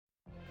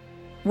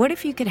What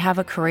if you could have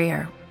a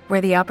career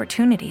where the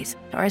opportunities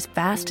are as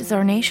vast as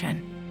our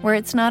nation, where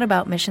it's not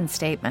about mission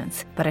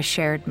statements, but a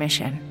shared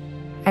mission?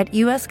 At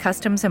U.S.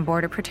 Customs and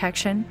Border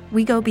Protection,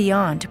 we go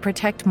beyond to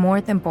protect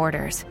more than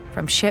borders.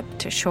 From ship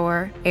to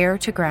shore, air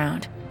to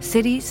ground,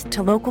 cities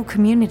to local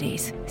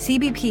communities,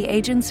 CBP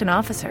agents and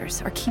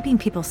officers are keeping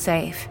people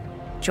safe.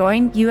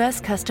 Join U.S.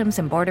 Customs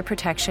and Border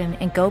Protection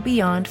and go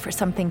beyond for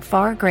something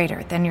far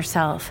greater than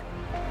yourself.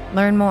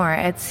 Learn more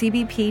at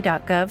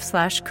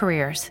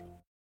cbp.gov/careers.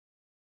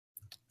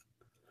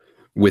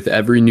 With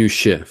every new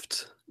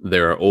shift,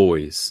 there are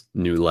always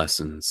new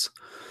lessons.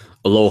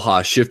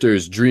 Aloha,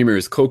 shifters,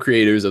 dreamers,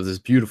 co-creators of this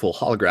beautiful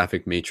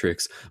holographic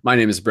matrix. My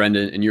name is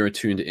Brendan, and you're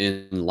tuned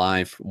in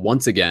live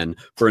once again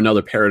for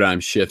another Paradigm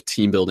Shift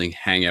Team Building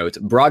Hangout,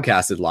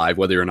 broadcasted live,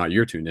 whether or not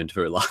you're tuned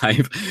into it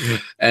live.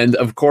 And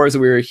of course,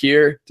 we're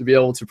here to be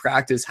able to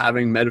practice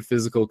having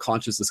metaphysical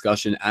conscious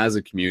discussion as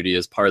a community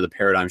as part of the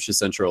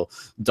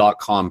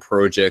ParadigmShiftCentral.com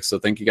project. So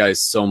thank you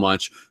guys so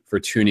much for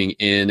tuning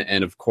in.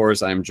 And of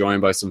course, I'm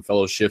joined by some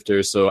fellow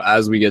shifters. So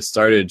as we get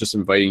started, just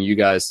inviting you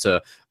guys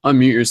to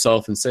unmute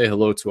yourself and say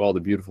hello to all the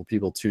beautiful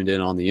people tuned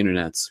in on the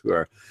internets who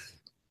are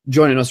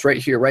joining us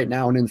right here, right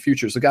now, and in the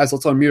future. So guys,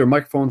 let's unmute our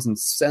microphones and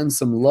send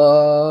some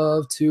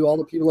love to all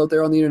the people out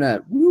there on the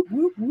internet. Whoop,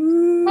 whoop, whoop.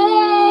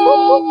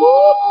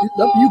 We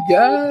love you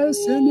guys.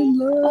 Sending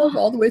love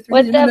all the way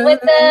through the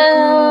internet.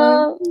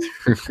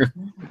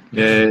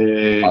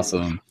 Yay.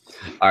 Awesome.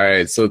 All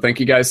right. So thank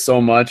you guys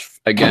so much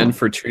again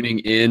for tuning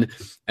in.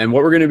 And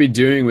what we're going to be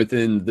doing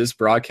within this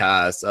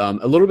broadcast, a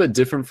little bit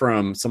different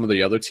from some of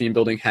the other team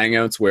building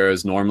hangouts,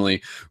 whereas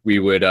normally we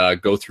would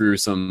go through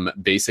some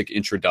basic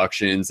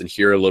introductions and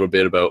hear a little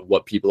bit about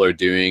what people are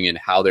doing and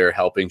how they're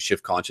helping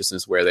shift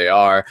consciousness where they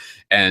are.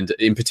 And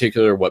in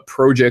particular, what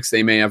projects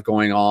they may have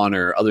going on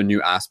or other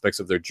new aspects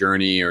of their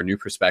journey or new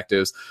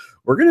perspectives.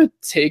 We're going to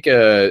take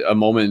a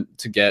moment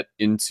to get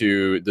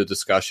into the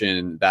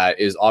discussion that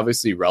is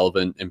obviously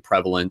relevant and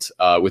prevalent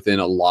within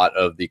a lot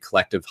of the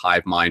collective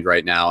hive mind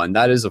right now. And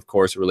that is, of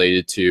course,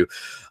 related to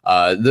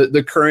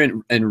the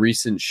current and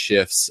recent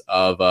shifts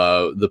of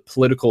the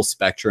political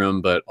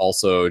spectrum, but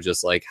also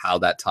just like how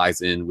that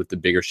ties in with the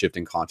bigger shift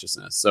in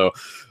consciousness. So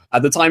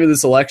at the time of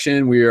this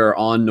election, we are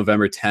on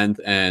November 10th,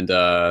 and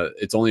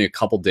it's only a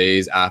couple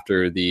days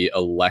after the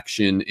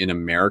election in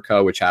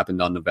America, which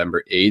happened on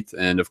November 8th.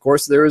 And of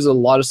course, there is a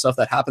lot of stuff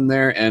that happened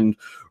there, and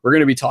we're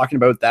going to be talking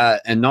about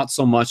that, and not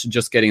so much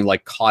just getting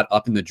like caught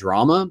up in the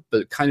drama,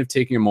 but kind of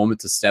taking a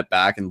moment to step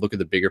back and look at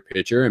the bigger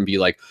picture and be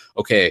like,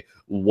 okay,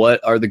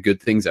 what are the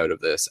good things out of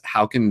this?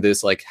 How can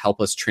this like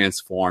help us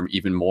transform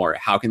even more?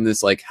 How can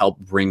this like help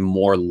bring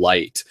more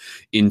light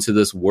into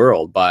this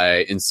world by,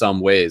 in some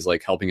ways,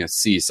 like helping us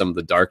see some of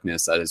the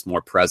darkness that is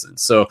more present?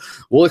 So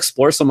we'll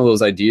explore some of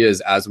those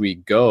ideas as we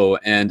go.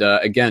 And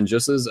again,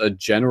 just as a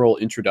general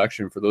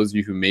introduction for those of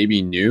you who may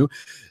be new,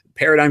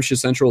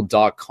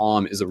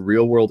 ParadigmShiftCentral.com is a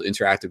real-world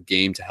interactive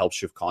game to help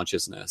shift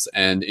consciousness.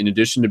 And in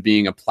addition to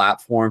being a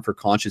platform for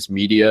conscious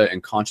media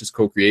and conscious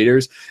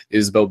co-creators, it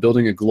is about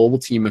building a global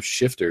team of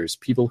shifters,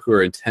 people who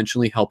are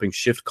intentionally helping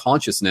shift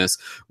consciousness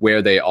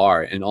where they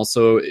are, and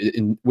also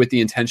with the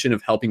intention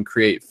of helping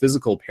create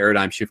physical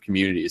paradigm shift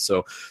communities.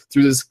 So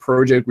through this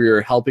project, we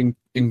are helping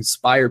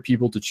inspire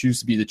people to choose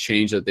to be the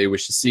change that they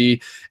wish to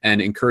see, and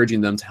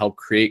encouraging them to help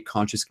create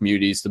conscious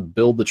communities, to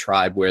build the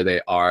tribe where they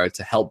are,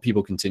 to help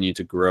people continue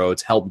to grow,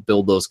 to help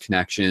build those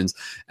connections,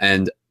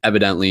 and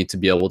evidently to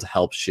be able to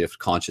help shift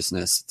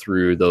consciousness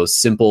through those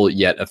simple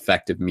yet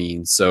effective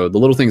means. So the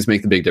little things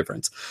make the big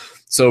difference.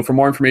 So for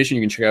more information,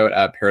 you can check out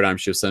at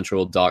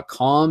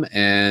ParadigmShiftCentral.com.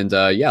 And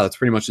yeah, that's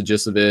pretty much the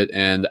gist of it.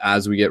 And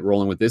as we get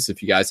rolling with this,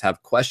 if you guys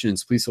have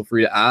questions, please feel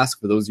free to ask.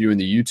 For those of you in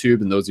the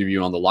YouTube and those of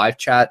you on the live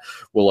chat,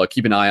 we'll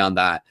keep an eye on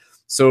that.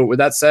 So with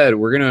that said,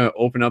 we're going to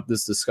open up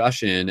this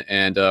discussion.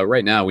 And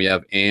right now we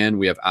have Anne,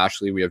 we have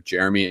Ashley, we have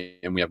Jeremy,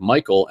 and we have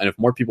Michael. And if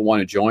more people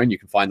want to join, you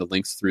can find the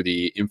links through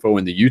the info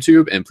in the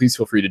YouTube, and please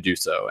feel free to do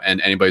so.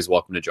 And anybody's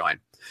welcome to join.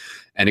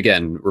 And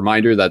again,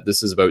 reminder that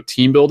this is about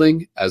team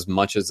building as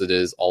much as it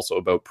is also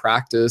about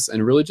practice,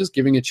 and really just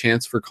giving a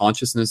chance for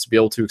consciousness to be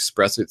able to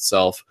express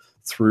itself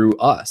through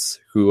us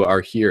who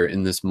are here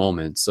in this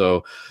moment.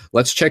 So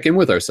let's check in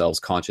with ourselves,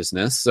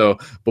 consciousness. So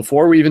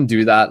before we even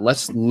do that,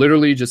 let's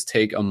literally just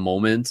take a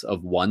moment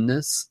of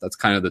oneness. That's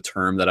kind of the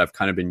term that I've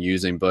kind of been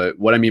using. But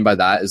what I mean by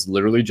that is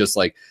literally just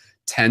like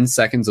 10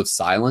 seconds of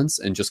silence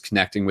and just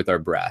connecting with our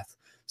breath.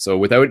 So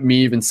without me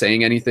even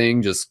saying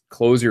anything, just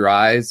close your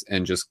eyes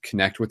and just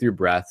connect with your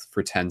breath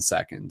for 10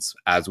 seconds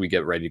as we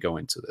get ready to go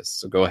into this.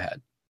 So go ahead.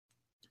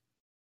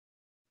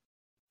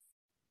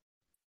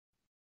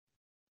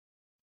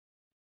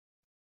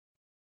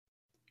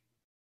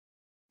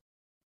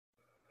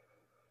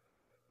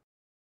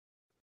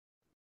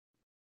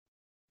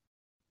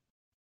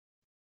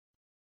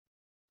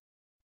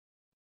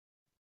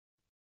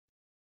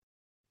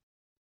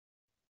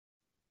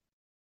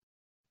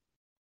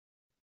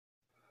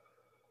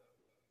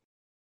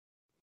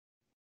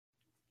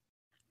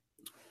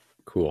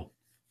 Cool.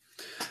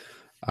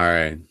 All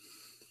right.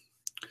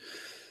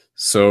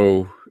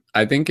 So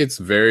I think it's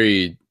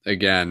very,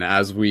 again,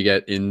 as we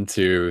get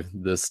into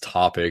this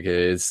topic,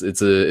 it's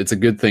a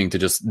good thing to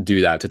just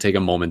do that, to take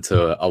a moment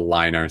to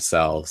align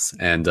ourselves,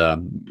 and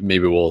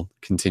maybe we'll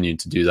continue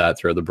to do that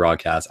throughout the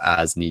broadcast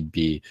as need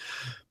be.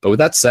 But with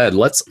that said,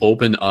 let's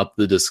open up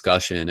the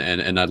discussion,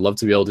 and I'd love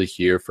to be able to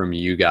hear from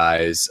you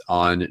guys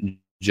on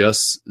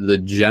just the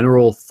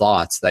general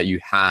thoughts that you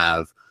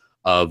have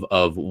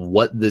of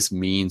what this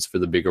means for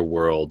the bigger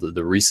world,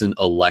 the recent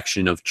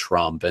election of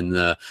Trump, and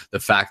the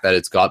fact that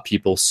it's got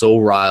people so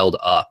riled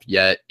up,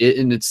 yet it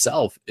in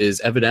itself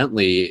is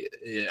evidently,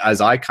 as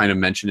I kind of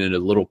mentioned in a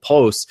little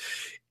post,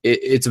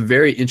 it's a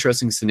very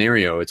interesting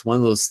scenario. It's one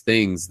of those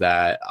things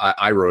that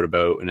I wrote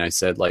about, and I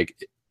said, like,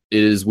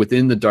 it is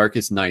within the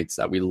darkest nights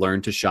that we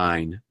learn to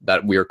shine,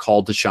 that we are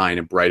called to shine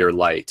a brighter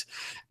light.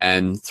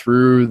 And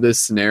through this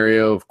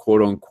scenario of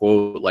quote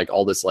unquote, like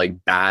all this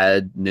like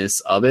badness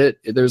of it,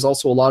 there's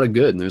also a lot of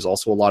good, and there's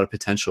also a lot of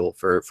potential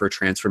for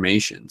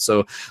transformation.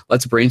 So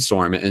let's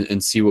brainstorm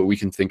and see what we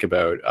can think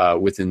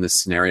about within this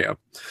scenario.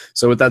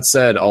 So with that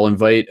said, I'll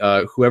invite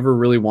whoever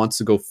really wants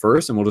to go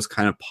first, and we'll just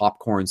kind of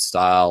popcorn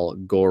style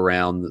go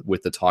around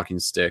with the talking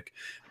stick.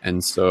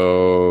 And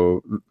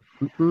so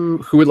who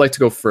would like to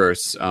go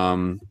first?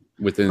 And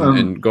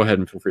go ahead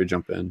and feel free to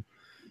jump in.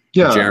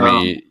 Yeah,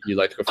 Jeremy, you'd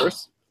like to go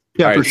first?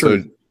 Yeah, all right, for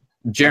sure. So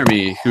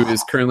Jeremy, who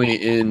is currently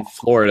in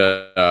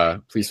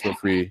Florida, please feel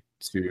free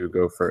to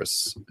go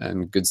first.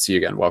 And good to see you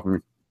again.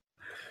 Welcome.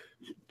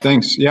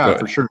 Thanks. Yeah,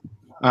 for sure.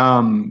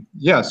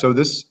 Yeah.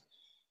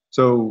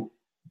 So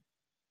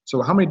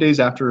how many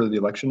days after the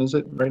election is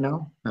it right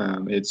now?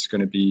 It's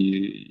going to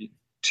be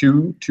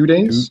two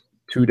days.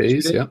 2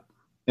 days. Yeah.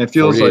 And it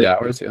feels 48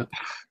 like hours. Yeah.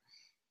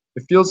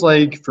 It feels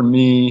like for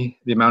me,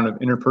 the amount of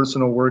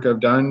interpersonal work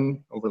I've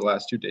done over the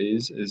last 2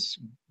 days is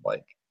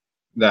like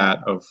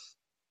that of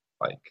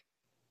like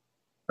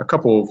a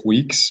couple of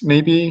weeks,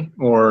 maybe,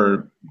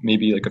 or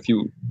maybe like a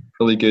few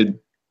really good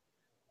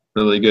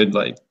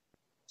like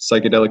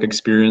psychedelic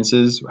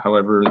experiences,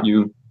 however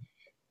you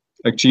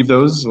achieve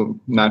those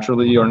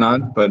naturally or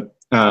not. But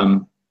yeah,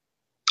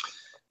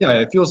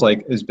 it feels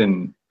like it's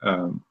been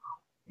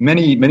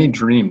many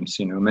dreams,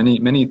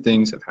 many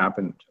things have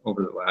happened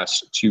over the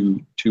last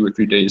two or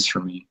 3 days for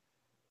me.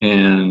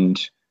 And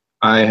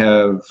I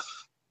have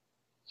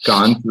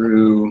gone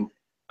through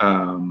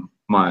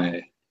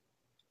my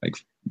like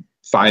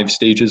 5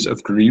 stages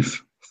of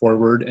grief,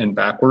 forward and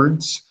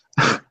backwards,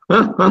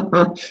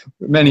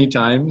 many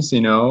times,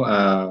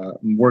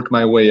 work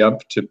my way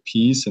up to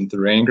peace and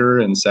through anger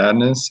and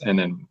sadness, and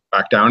then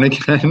back down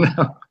again.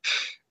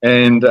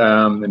 And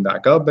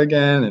back up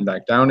again and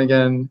back down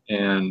again.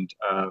 And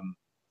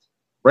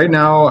right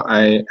now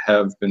I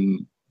have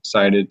been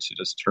decided to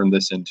just turn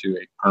this into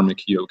a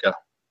karmic yoga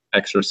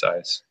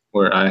exercise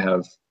where I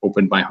have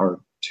opened my heart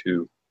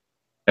to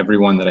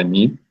everyone that I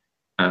meet,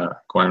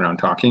 going around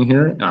talking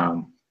here.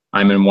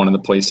 I'm in one of the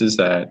places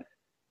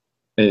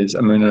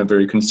I'm in a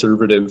very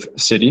conservative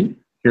city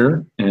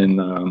here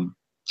in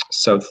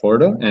South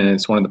Florida, and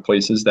it's one of the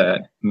places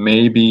that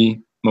may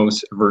be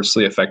most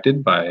adversely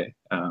affected by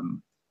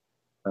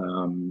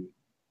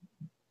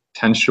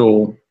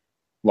potential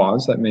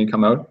laws that may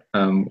come out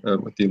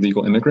with the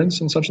illegal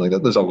immigrants and such like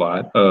that. There's a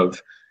lot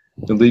of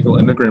the legal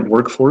immigrant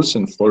workforce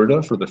in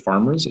Florida for the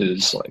farmers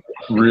is like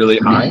really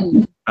high.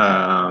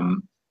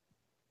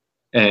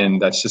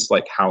 And that's just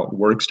like how it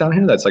works down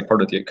here. That's like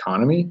part of the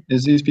economy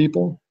is these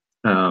people.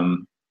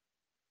 And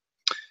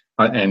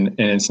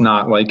it's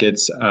not like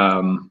it's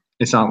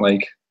not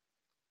like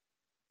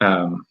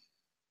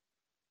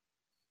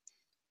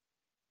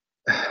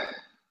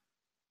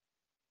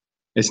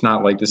it's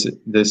not like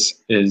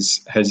this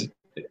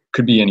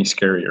could be any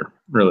scarier,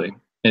 really,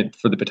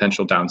 for the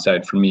potential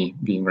downside for me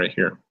being right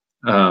here.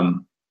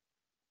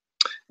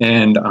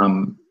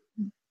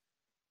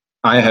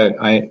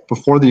 I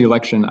before the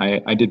election,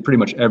 I did pretty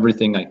much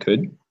everything I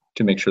could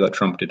to make sure that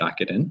Trump did not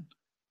get in.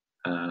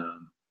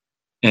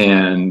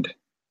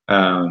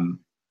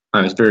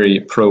 I was very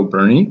pro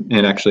Bernie,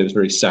 and actually I was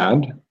very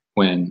sad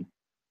when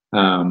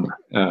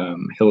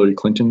Hillary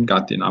Clinton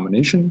got the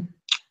nomination,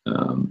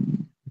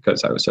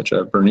 because I was such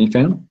a Bernie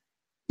fan.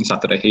 It's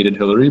not that I hated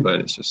Hillary, but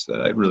it's just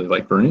that I really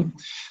like Bernie.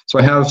 So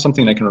I have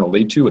something I can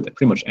relate to with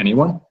pretty much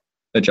anyone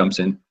that jumps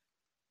in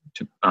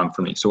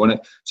for me. So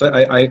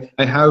I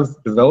have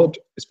developed,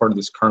 as part of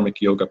this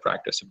karmic yoga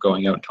practice of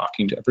going out and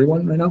talking to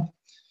everyone right now,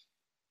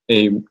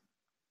 a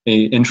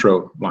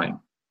intro line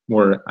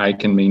where I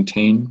can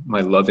maintain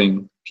my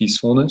loving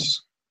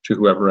peacefulness to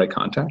whoever I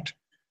contact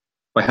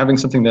by having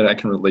something that I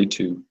can relate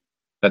to.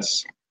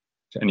 That's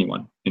to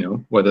anyone,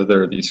 whether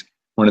they're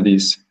one of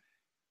these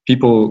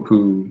people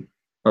who,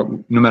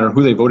 no matter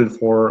who they voted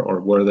for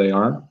or where they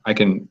are, I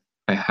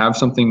have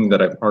something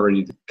that I've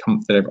already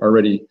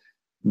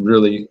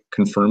really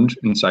confirmed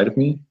inside of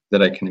me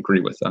that I can agree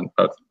with on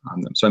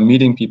them. So I'm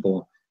meeting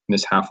people in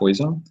this halfway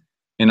zone,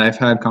 and I've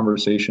had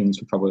conversations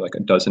with probably like a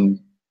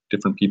dozen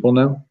different people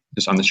now,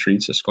 just on the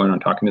streets, just going around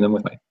talking to them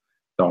with my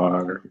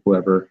dog or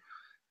whoever,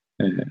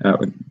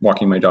 and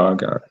walking my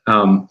dog.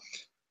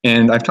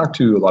 And I've talked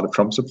to a lot of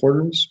Trump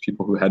supporters,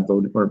 people who had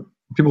voted, or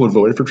people who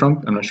voted for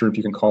Trump. I'm not sure if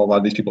you can call a lot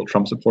of these people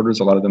Trump supporters.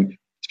 A lot of them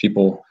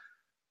people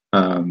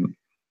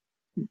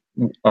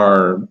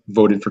are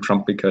voted for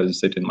Trump because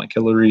they didn't like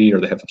Hillary or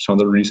they have some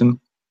other reason.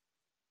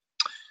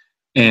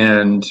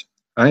 And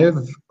I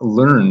have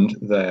learned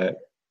that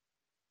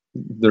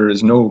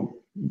there's no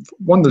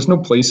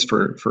place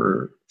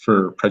for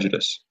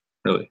prejudice,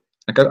 really.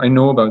 Like I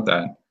know about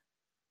that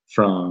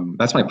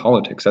that's my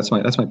politics. That's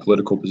my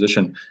political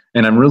position.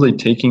 And I'm really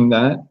taking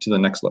that to the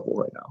next level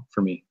right now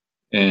for me.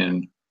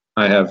 And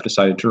I have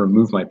decided to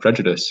remove my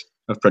prejudice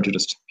of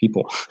prejudiced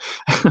people.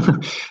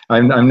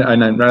 I'm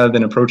rather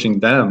than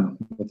approaching them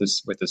with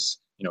this,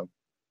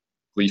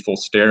 gleeful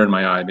stare in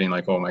my eye, being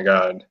like, oh my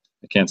God,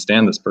 I can't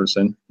stand this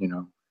person,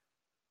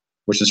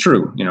 which is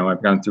true.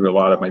 I've gone through a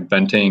lot of my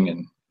venting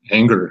and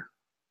anger.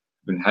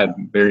 I've had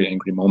very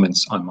angry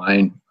moments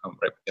online right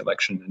when the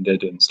election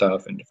ended and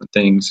stuff and different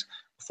things.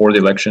 Before the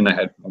election, I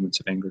had moments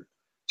of anger.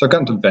 So I've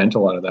gotten to vent a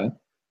lot of that,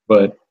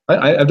 but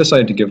I've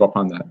decided to give up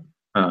on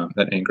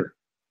that anger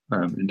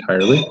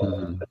entirely,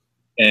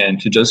 and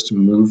to just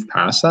move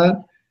past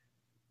that.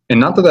 And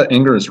not that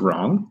anger is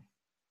wrong.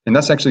 And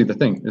that's actually the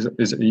thing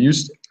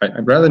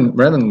rather than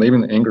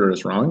labeling the anger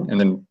as wrong and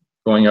then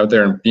going out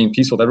there and being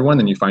peaceful with everyone,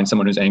 then you find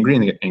someone who's angry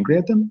and they get angry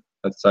at them.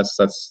 That's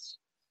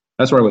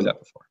where I was at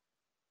before,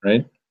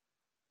 right?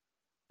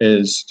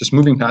 Is just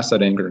moving past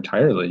that anger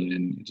entirely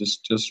and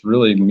just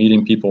really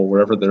meeting people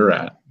wherever they're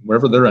at,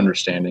 wherever their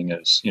understanding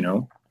is,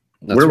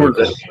 where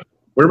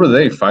were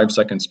they 5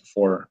 seconds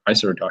before I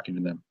started talking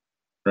to them,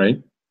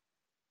 right?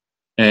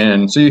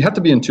 And so you have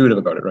to be intuitive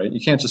about it, right?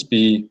 You can't just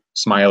be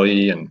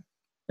smiley and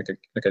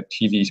like a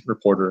TV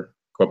reporter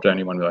go up to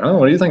anyone and be like, oh,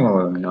 what do you think?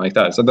 Like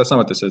that. So that's not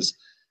what this is.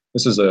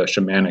 This is a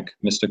shamanic,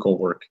 mystical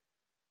work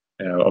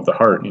of the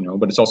heart,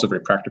 but it's also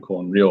very practical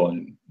and real,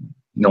 and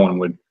no one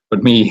would,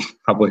 but me,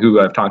 probably who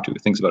I've talked to,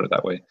 thinks about it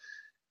that way.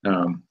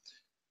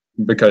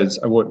 Because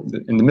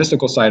in the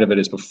mystical side of it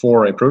is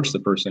before I approach the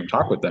person and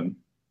talk with them,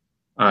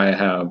 I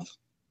have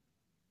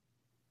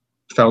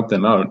felt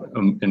them out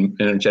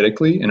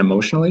energetically and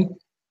emotionally.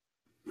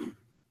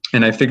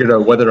 And I figured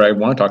out whether I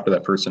want to talk to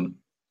that person,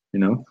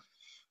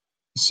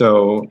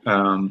 So,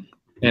 and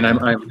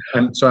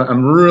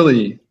I'm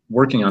really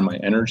working on my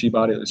energy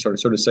body,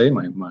 sort of say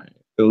my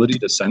ability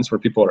to sense where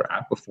people are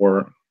at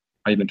before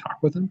I even talk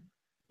with them.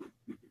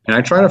 And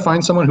I try to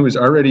find someone who is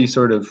already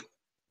sort of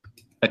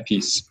at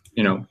peace,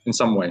 in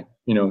some way,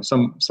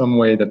 some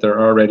way that they're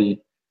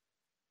already,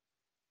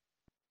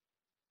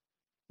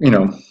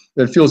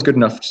 that feels good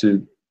enough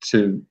to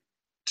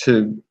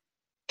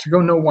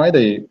go know why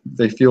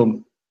they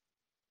feel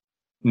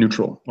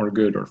neutral or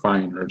good or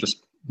fine or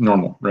just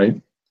normal,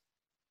 right?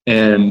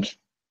 And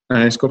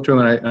I just go up to them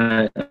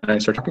and I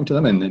start talking to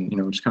them, and then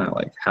just kind of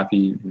like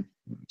happy,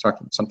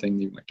 talking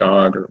something, my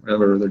dog or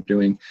whatever they're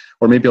doing,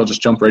 or maybe I'll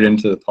just jump right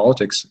into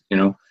politics,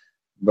 or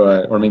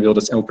maybe I'll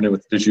just open it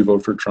with, did you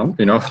vote for Trump?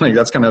 Like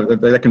that's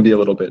that can be a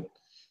little bit,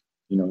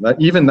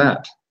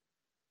 that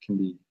can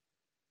be,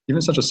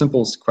 even such a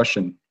simple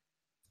question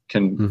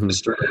can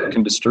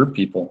disturb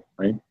people,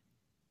 right?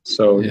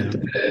 So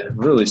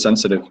really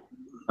sensitive.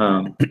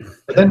 And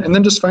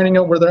then just finding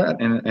out where they're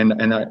at,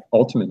 and I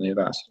ultimately have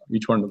asked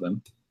each one of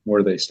them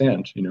where they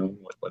stand,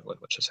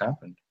 what just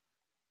happened.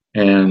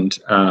 And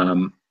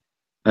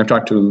I've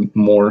talked to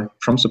more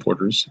Trump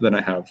supporters than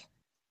I have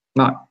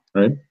not,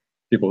 right?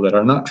 People that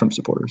are not Trump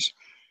supporters.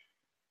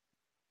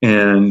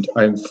 And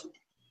I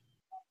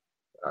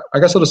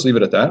guess I'll just leave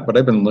it at that, but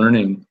I've been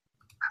learning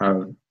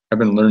a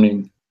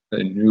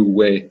new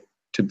way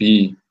to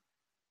be,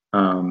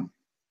 or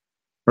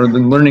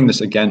been learning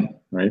this again,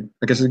 right?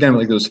 I guess again,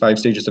 like those 5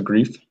 stages of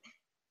grief,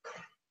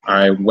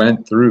 I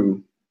went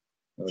through.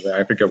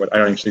 I forget I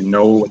don't actually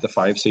know what the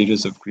 5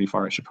 stages of grief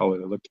are. I should probably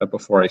have looked at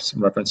before I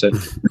reference it.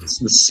 It's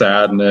the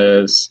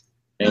sadness,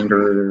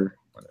 anger,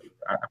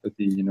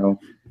 apathy,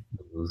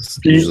 It's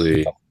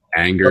usually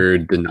anger,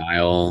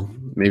 denial.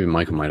 Maybe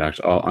Michael might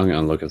actually. I'm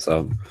going to look this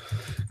up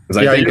because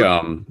I think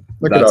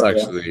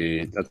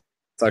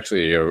that's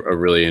actually a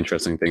really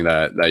interesting thing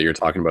that you're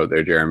talking about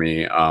there,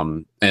 Jeremy.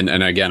 And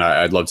again,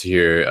 I'd love to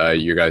hear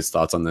your guys'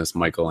 thoughts on this,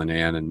 Michael and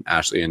Anne and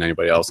Ashley and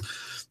anybody else.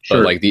 Sure.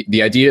 But like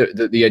the idea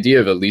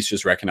of at least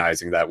just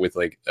recognizing that with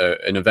like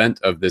an event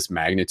of this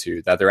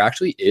magnitude, that there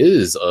actually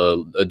is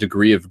a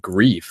degree of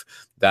grief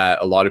that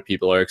a lot of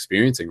people are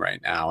experiencing right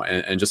now,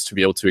 and just to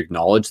be able to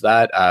acknowledge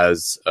that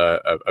as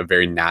a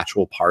very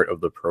natural part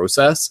of the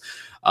process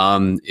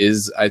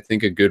is, I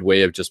think, a good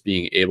way of just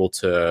being able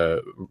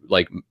to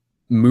like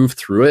move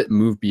through it,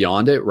 move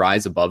beyond it,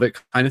 rise above it,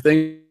 kind of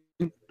thing.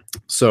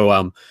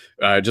 So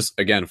just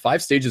again,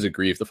 5 stages of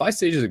grief. The 5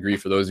 stages of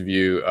grief, for those of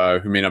you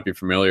who may not be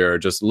familiar, are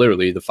just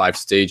literally the 5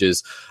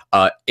 stages,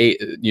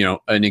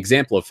 an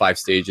example of 5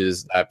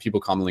 stages that people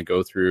commonly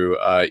go through,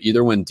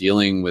 either when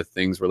dealing with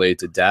things related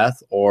to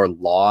death or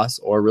loss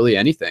or really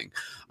anything.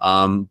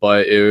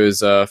 But it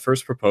was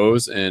first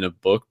proposed in a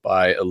book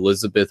by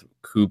Elizabeth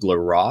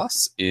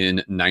Kubler-Ross in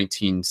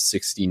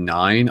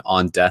 1969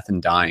 on death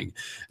and dying.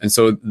 And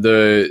so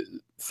the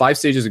 5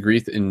 stages of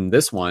grief in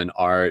this one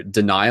are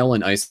denial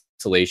and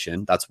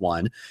isolation. That's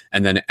one.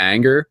 And then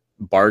anger,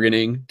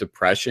 bargaining,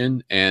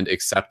 depression, and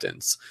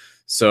acceptance.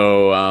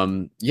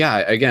 So yeah,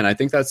 again, I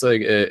think that's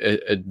like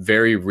a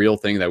very real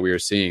thing that we are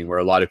seeing, where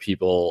a lot of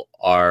people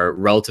are,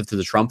 relative to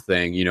the Trump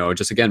thing, you know,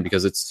 just again,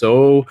 because it's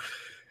so,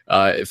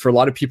 for a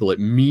lot of people, it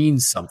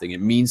means something.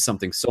 It means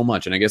something so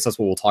much. And I guess that's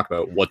what we'll talk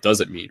about. What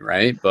does it mean,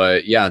 right?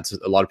 But yeah, it's,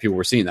 a lot of people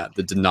were seeing that.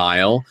 The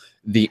denial,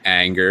 the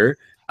anger.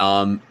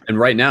 And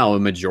right now, a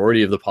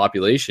majority of the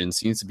population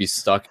seems to be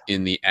stuck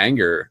in the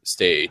anger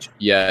stage.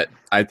 Yet,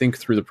 I think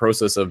through the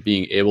process of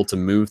being able to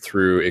move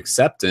through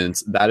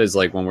acceptance, that is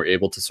like when we're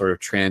able to sort of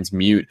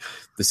transmute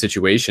the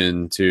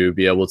situation to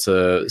be able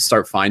to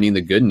start finding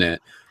the good in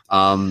it.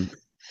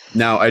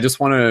 Now, I just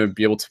want to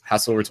be able to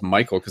pass over to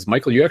Michael, because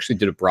Michael, you actually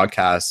did a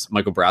broadcast,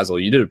 Michael Brazel,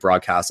 you did a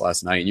broadcast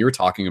last night, and you were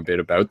talking a bit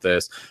about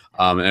this.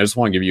 And I just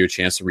want to give you a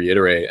chance to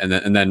reiterate. And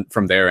then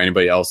from there,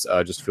 anybody else,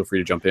 just feel free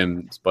to jump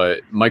in.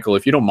 But Michael,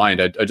 if you don't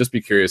mind, I'd just be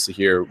curious to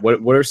hear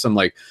what are some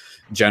like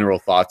general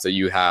thoughts that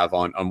you have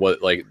on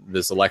what like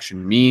this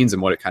election means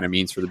and what it kind of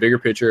means for the bigger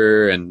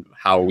picture and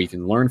how we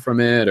can learn from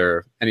it,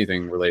 or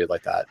anything related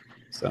like that.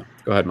 So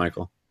go ahead,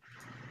 Michael.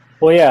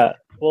 Well, yeah.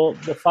 Well,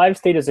 the 5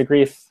 stages of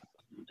grief,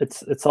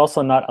 it's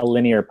also not a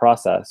linear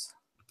process.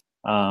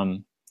 We're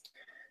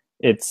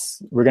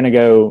going to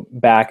go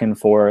back and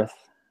forth,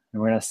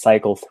 and we're going to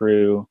cycle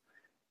through,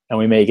 and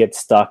we may get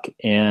stuck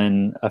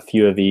in a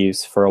few of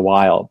these for a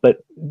while. But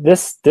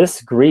this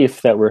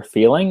grief that we're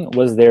feeling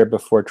was there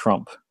before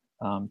Trump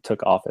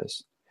took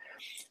office.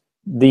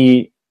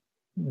 The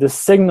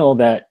signal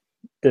that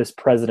this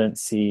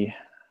presidency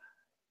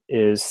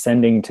is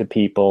sending to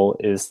people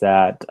is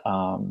that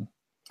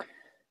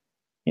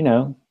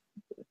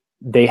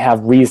they have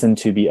reason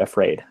to be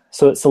afraid.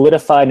 So it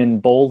solidified and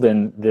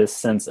emboldened this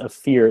sense of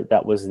fear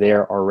that was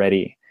there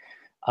already.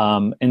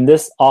 And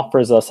this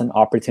offers us an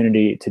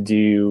opportunity to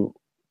do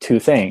 2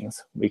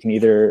 things. We can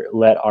either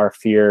let our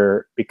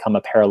fear become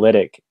a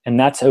paralytic, and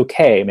that's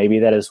okay. Maybe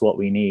that is what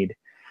we need.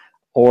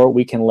 Or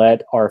we can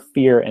let our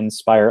fear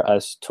inspire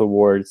us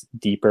towards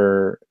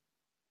deeper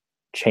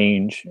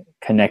change,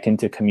 connecting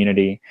to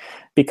community.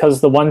 Because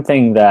the one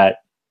thing that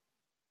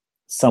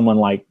someone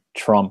like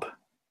Trump,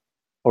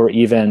 or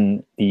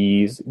even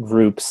these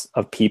groups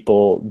of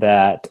people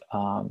that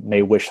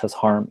may wish us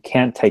harm,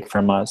 can't take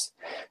from us,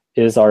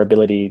 is our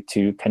ability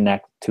to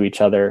connect to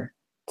each other,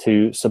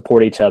 to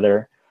support each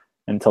other,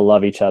 and to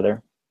love each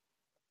other.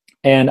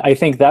 And I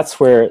think that's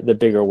where the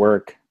bigger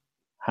work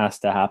has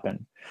to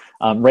happen.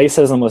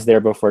 Racism was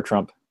there before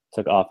Trump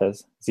took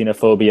office.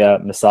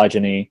 Xenophobia,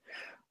 misogyny,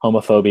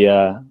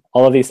 homophobia,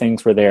 all of these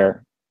things were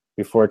there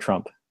before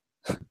Trump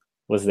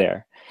was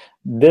there.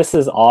 This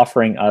is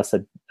offering us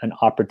an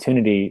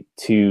opportunity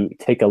to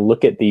take a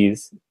look at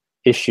these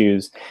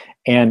issues.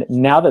 And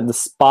now that the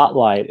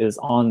spotlight is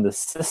on the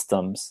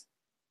systems,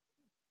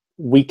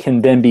 we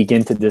can then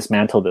begin to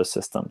dismantle those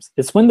systems.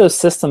 It's when those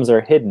systems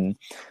are hidden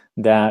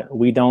that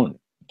we don't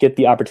get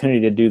the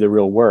opportunity to do the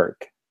real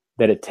work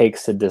that it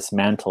takes to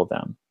dismantle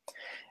them.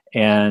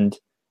 And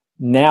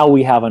now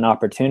we have an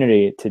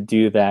opportunity to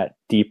do that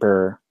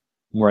deeper,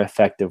 more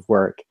effective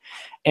work.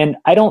 And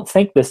I don't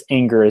think this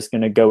anger is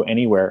going to go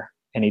anywhere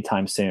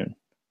anytime soon.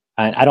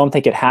 And I don't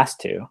think it has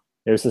to.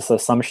 There's this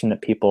assumption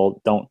that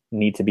people don't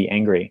need to be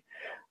angry.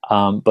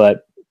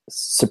 But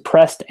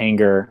suppressed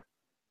anger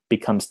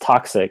becomes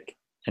toxic,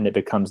 and it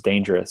becomes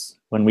dangerous.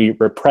 When we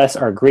repress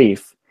our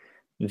grief,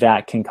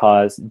 that can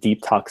cause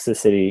deep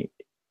toxicity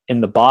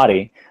in the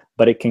body,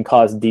 but it can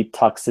cause deep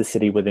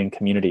toxicity within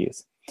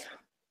communities.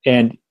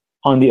 And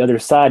on the other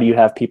side, you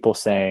have people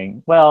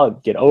saying, well,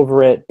 get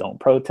over it, don't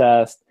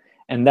protest.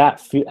 And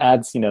that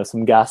adds,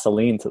 some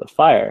gasoline to the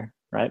fire,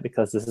 right?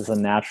 Because this is a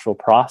natural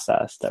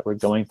process that we're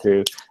going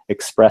through,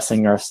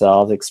 expressing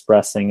ourselves,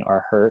 expressing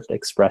our hurt,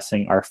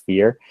 expressing our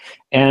fear.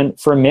 And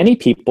for many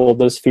people,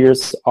 those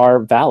fears are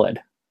valid,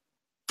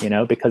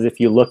 because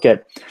if you look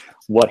at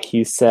what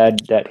he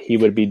said that he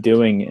would be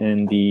doing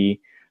in the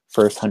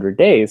first 100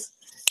 days,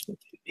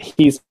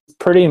 he's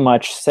pretty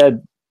much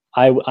said,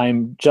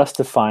 I'm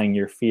justifying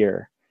your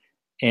fear.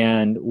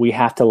 And we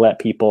have to let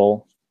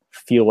people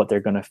feel what they're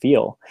going to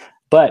feel.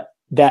 But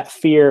that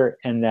fear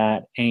and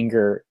that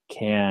anger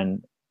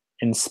can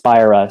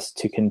inspire us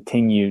to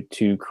continue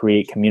to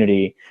create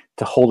community,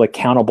 to hold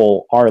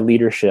accountable our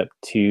leadership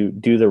to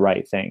do the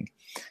right thing,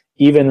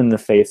 even in the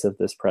face of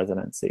this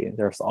presidency.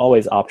 There's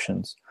always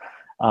options,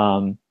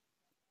 but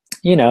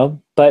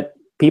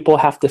people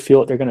have to feel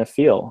what they're going to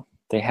feel.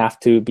 They have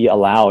to be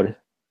allowed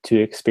to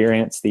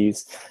experience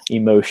these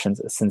emotions,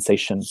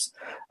 sensations.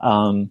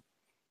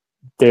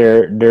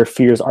 Their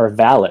fears are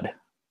valid.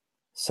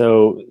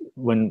 So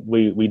when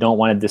we don't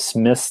want to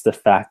dismiss the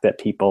fact that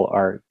people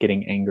are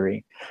getting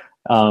angry.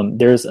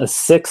 There's a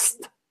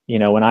 6th,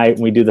 when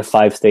we do the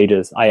 5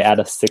 stages, I add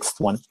a 6th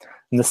one.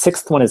 And the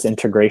 6th one is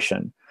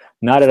integration.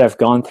 Now that I've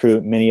gone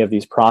through many of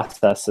these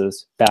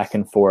processes back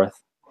and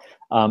forth,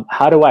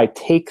 how do I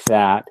take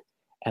that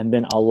and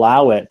then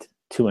allow it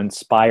to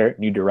inspire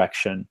new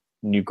direction,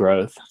 new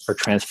growth, or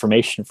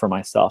transformation for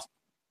myself?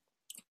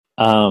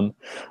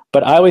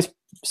 But I always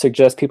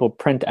suggest people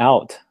print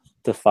out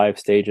the 5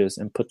 stages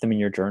and put them in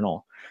your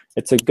journal.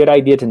 It's a good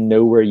idea to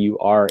know where you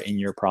are in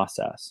your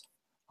process,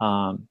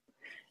 to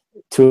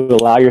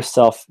allow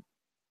yourself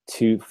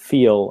to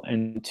feel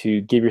and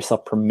to give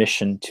yourself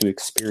permission to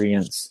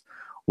experience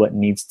what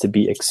needs to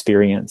be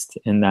experienced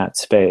in that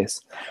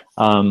space.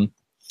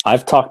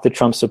 I've talked to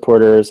Trump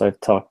supporters, I've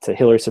talked to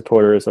Hillary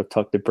supporters, I've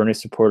talked to Bernie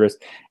supporters.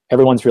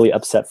 Everyone's really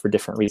upset for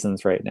different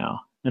reasons right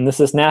now. And this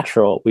is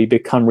natural. We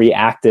become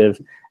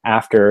reactive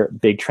after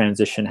big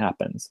transition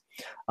happens.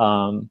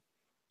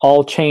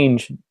 All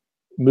change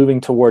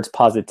moving towards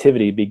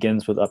positivity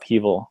begins with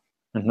upheaval.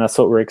 And that's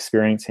what we're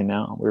experiencing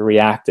now. We're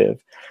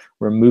reactive.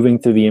 We're moving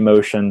through the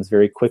emotions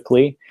very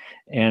quickly,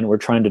 and we're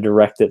trying to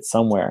direct it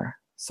somewhere.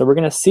 So we're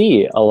going to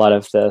see a lot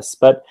of this.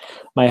 But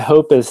my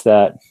hope is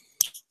that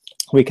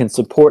we can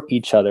support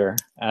each other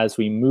as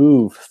we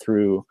move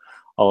through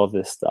all of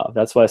this stuff.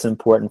 That's why it's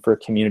important for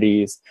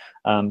communities,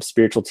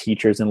 spiritual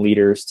teachers and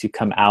leaders to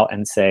come out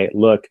and say,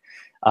 look,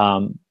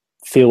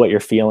 feel what you're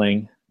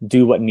feeling,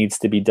 do what needs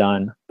to be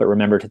done, but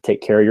remember to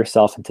take care of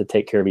yourself and to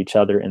take care of each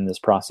other in this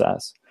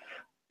process,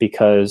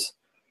 because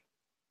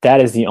that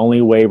is the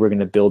only way we're going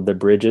to build the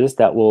bridges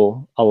that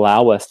will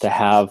allow us to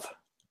have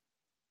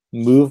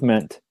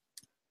movement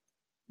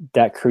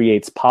that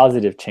creates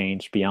positive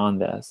change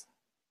beyond this.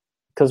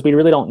 Because we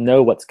really don't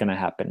know what's going to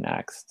happen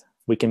next.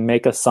 We can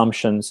make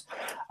assumptions.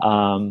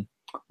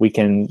 We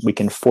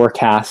can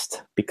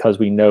forecast because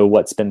we know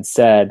what's been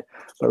said,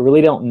 but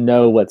really don't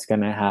know what's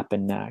going to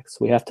happen next.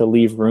 We have to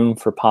leave room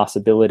for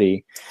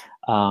possibility.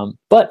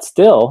 But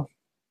still,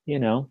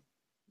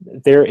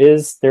 there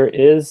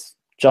is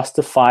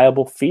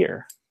justifiable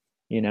fear.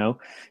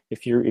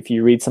 If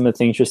you read some of the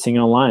things you're seeing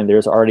online,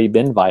 there's already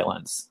been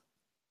violence.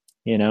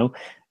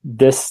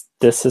 This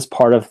is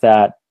part of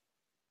that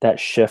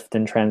shift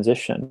and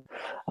transition.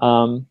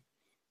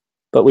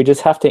 But we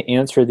just have to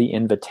answer the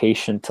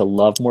invitation to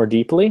love more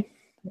deeply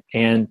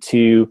and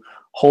to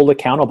hold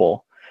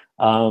accountable.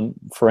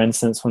 For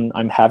instance, when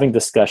I'm having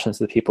discussions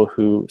with people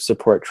who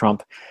support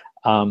Trump,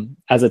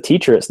 as a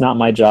teacher, it's not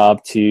my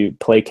job to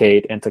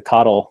placate and to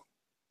coddle.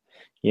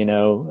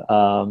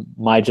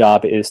 My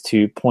job is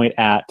to point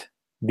at,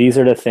 these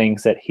are the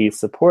things that he's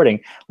supporting.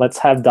 Let's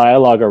have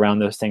dialogue around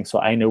those things so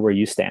I know where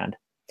you stand.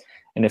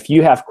 And if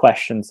you have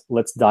questions,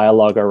 let's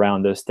dialogue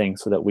around those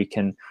things so that we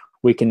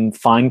can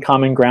find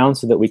common ground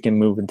so that we can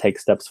move and take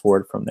steps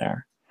forward from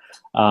there.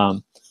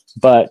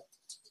 But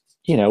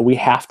we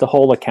have to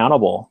hold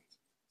accountable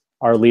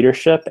our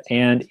leadership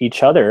and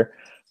each other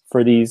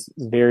for these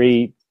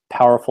very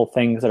powerful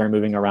things that are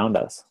moving around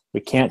us. We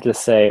can't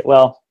just say,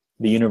 well,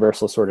 the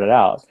universe will sort it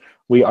out.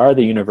 We are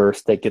the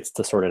universe that gets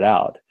to sort it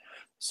out.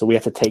 So we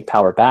have to take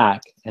power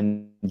back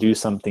and do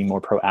something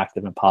more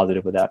proactive and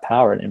positive with that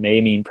power. And it may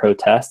mean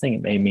protesting.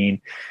 It may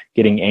mean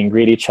getting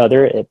angry at each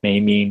other. It may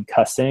mean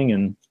cussing,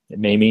 and it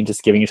may mean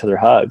just giving each other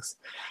hugs.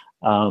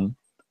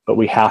 But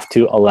we have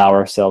to allow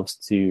ourselves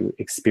to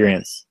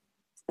experience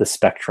the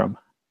spectrum,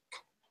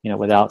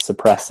 without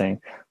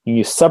suppressing. When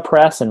you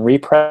suppress and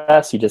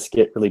repress, you just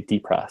get really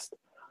depressed.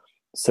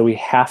 So we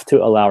have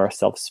to allow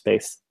ourselves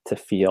space to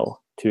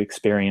feel, to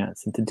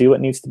experience, and to do what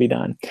needs to be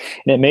done.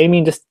 And it may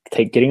mean just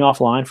getting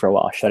offline for a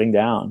while, shutting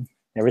down.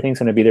 Everything's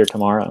going to be there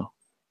tomorrow.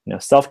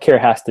 Self-care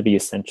has to be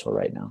essential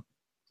right now.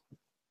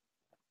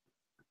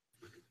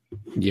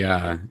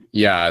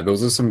 Yeah,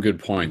 those are some good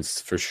points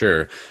for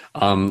sure.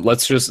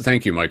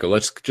 Thank you, Michael.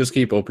 Let's just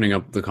keep opening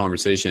up the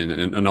conversation,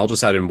 and I'll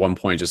just add in one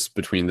point just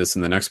between this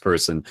and the next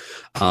person.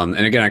 And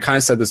again, I kind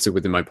of said this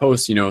within my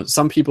post.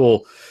 Some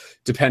people,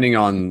 depending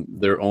on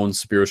their own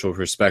spiritual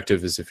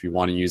perspective, is if you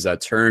want to use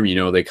that term,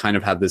 they kind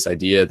of have this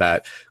idea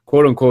that,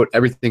 quote unquote,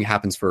 everything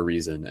happens for a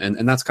reason.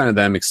 And that's kind of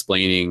them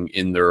explaining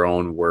in their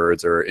own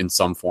words or in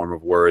some form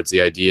of words,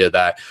 the idea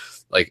that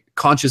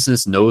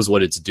consciousness knows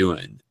what it's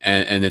doing.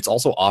 And it's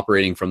also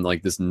operating from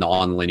this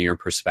non-linear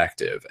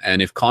perspective.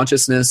 And if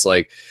consciousness,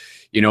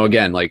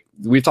 again,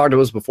 we've talked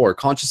about this before,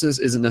 consciousness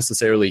isn't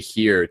necessarily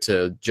here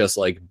to just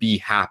be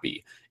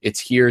happy. It's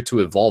here to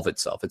evolve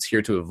itself. It's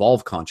here to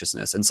evolve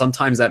consciousness. And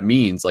sometimes that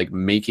means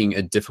making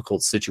a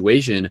difficult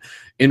situation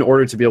in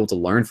order to be able to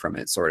learn from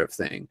it, sort of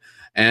thing.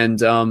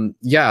 And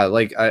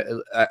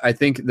I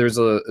think there's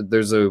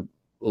a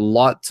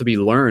lot to be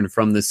learned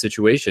from this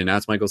situation.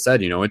 As Michael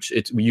said,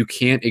 you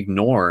can't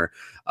ignore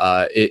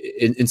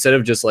instead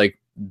of just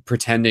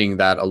pretending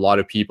that a lot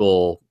of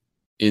people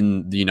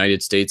in the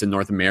United States and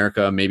North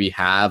America maybe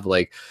have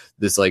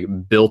this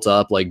built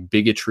up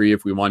bigotry,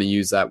 if we want to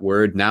use that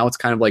word. Now it's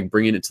kind of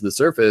bringing it to the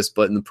surface,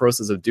 but in the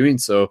process of doing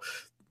so,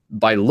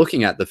 by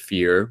looking at the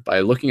fear, by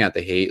looking at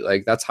the hate,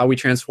 that's how we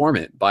transform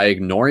it. By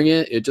ignoring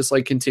it, it just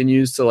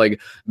continues to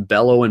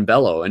bellow and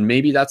bellow. And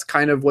maybe that's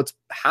kind of what's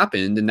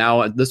happened. And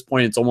now at this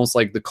point, it's almost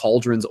like the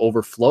cauldron's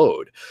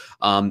overflowed.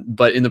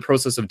 But in the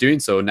process of doing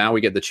so, now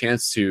we get the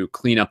chance to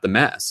clean up the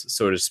mess,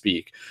 so to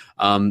speak.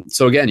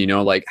 So again, you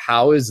know, like,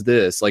 how is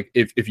this, like,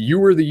 if you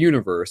were the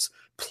universe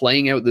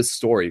playing out this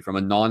story from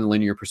a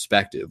non-linear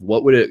perspective,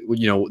 what would it,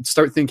 you know,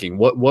 start thinking,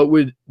 what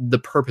would the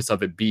purpose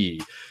of it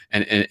be?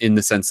 And in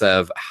the sense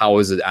of, how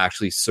is it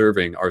actually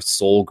serving our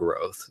soul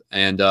growth?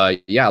 And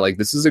yeah, like,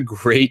 this is a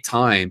great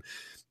time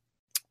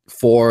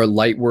for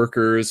light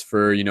workers,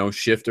 for, you know,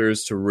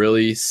 shifters to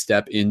really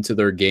step into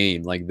their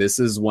game. Like, this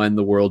is when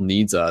the world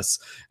needs us.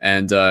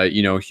 And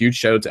you know, huge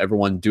shout out to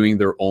everyone doing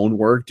their own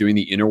work, doing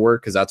the inner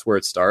work, because that's where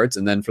it starts.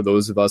 And then for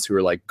those of us who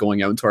are like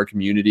going out into our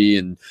community,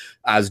 and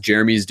as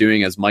Jeremy's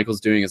doing, as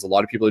Michael's doing, as a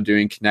lot of people are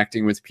doing,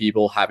 connecting with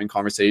people, having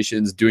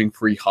conversations, doing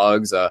free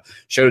hugs.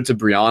 Shout out to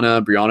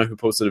Brianna, who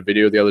posted a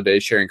video the other day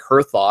sharing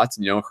her thoughts,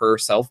 and, you know,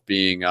 herself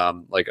being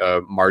like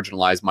a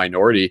marginalized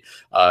minority,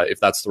 if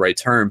that's the right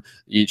term.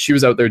 She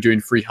was out there doing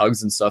free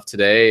hugs and stuff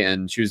today,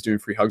 and she was doing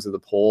free hugs at the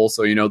pole.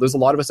 So, you know, there's a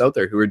lot of us out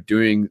there who are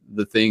doing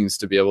the things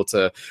to be able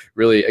to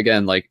really,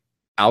 again, like,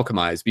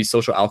 alchemize, be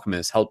social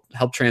alchemists,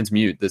 help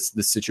transmute this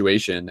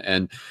situation.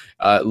 And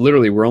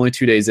literally, we're only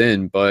 2 days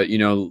in, but, you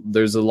know,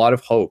 there's a lot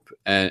of hope,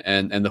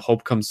 and the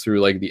hope comes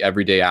through like the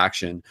everyday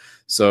action.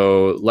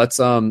 So let's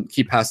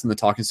keep passing the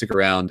talking stick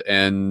around.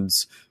 And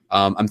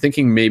I'm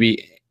thinking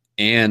maybe,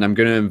 Anne, I'm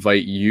going to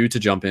invite you to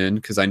jump in,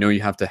 because I know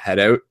you have to head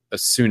out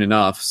soon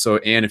enough. So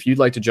Anne, if you'd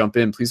like to jump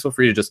in, please feel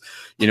free to just,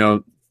 you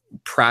know,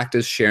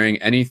 practice sharing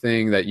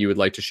anything that you would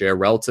like to share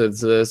relative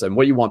to this, and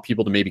what you want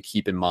people to maybe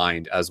keep in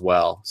mind as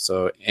well.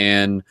 So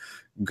Anne,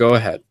 go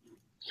ahead.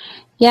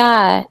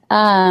 Yeah,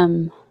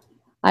 I'm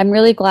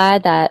really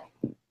glad that,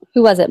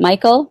 who was it,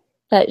 Michael,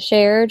 that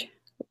shared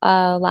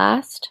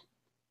last?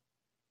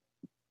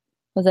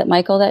 Was it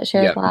Michael that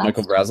shared last?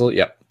 Michael Brazel.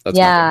 Yep. That's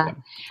yeah.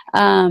 Michael,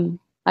 yeah.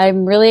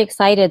 I'm really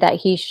excited that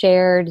he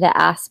shared the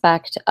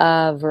aspect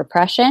of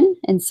repression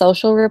and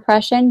social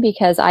repression,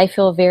 because I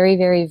feel very,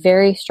 very,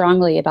 very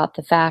strongly about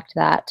the fact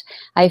that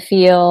I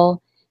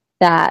feel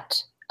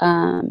that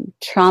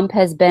Trump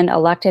has been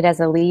elected as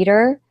a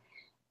leader,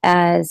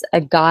 as a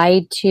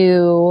guide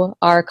to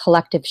our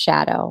collective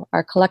shadow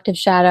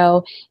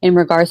in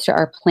regards to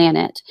our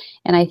planet.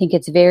 And I think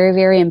it's very,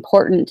 very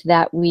important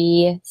that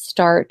we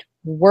start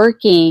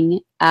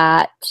working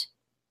at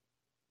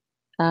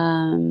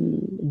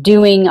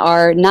doing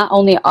not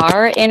only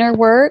our inner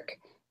work,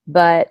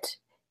 but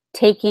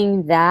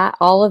taking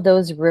all of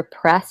those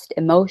repressed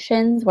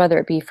emotions, whether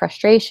it be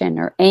frustration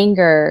or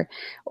anger,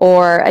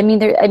 or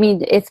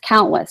it's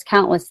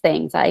countless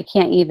things. I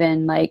can't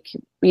even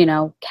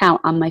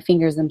count on my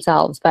fingers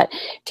themselves, but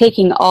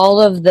taking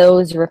all of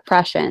those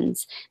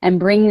repressions and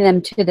bringing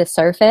them to the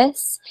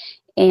surface.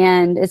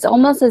 And it's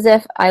almost as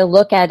if I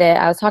look at it,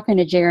 I was talking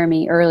to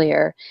Jeremy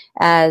earlier,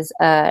 as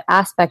an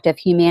aspect of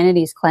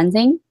humanity's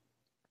cleansing.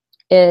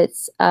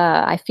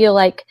 I feel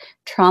like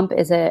Trump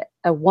is a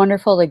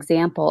wonderful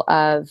example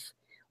of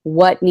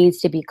what needs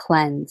to be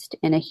cleansed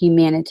in a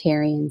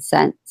humanitarian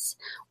sense,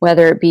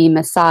 whether it be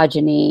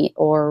misogyny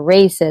or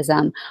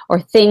racism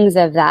or things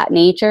of that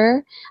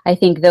nature. I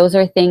think those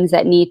are things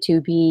that need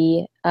to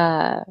be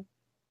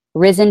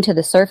risen to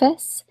the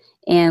surface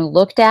and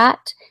looked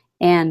at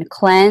and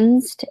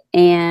cleansed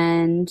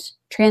and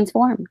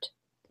transformed.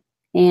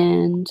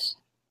 And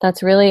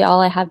that's really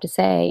all I have to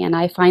say. And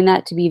I find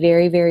that to be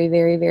very, very,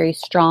 very, very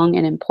strong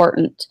and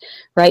important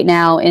right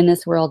now in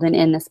this world and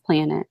in this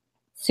planet.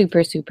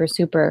 Super, super,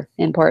 super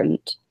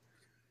important.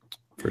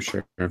 For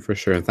sure.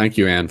 Thank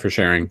you, Anne, for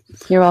sharing.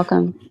 You're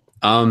welcome.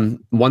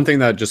 One thing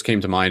that just came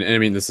to mind, and I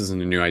mean, this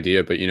isn't a new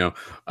idea, but, you know,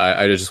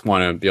 I just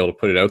want to be able to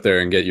put it out there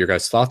and get your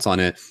guys' thoughts on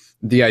it.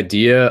 The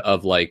idea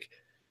of, like,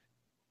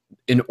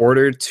 in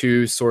order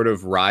to sort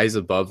of rise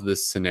above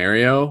this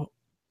scenario,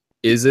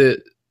 is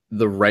it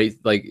the right,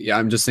 like,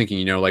 I'm just thinking,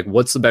 you know, like,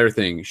 what's the better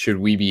thing? Should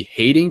we be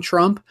hating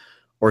Trump,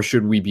 or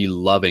should we be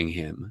loving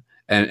him?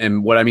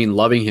 And what I mean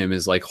loving him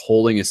is like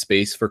holding a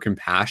space for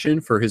compassion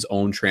for his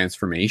own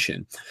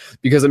transformation.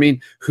 Because, I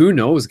mean, who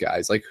knows,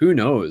 guys? Like, who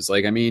knows?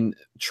 Like, I mean,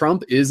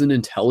 Trump is an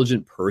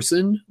intelligent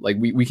person. Like,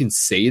 we can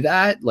say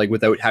that, like,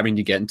 without having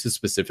to get into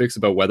specifics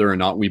about whether or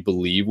not we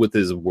believe with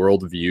his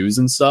world views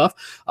and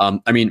stuff.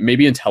 I mean,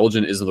 maybe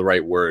intelligent isn't the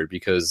right word,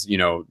 because, you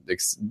know,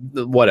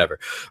 whatever.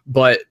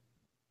 But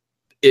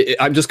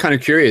I'm just kind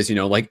of curious, you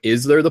know, like,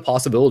 is there the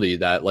possibility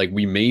that, like,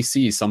 we may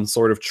see some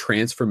sort of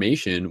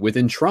transformation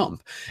within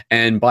Trump?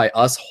 And by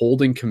us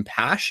holding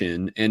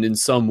compassion and in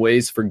some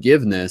ways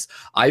forgiveness,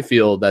 I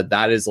feel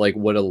that is like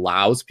what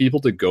allows people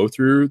to go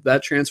through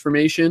that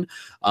transformation.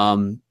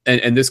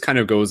 And this kind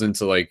of goes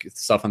into like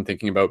stuff I'm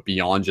thinking about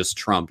beyond just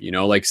Trump, you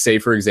know, like, say,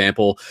 for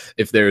example,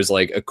 if there's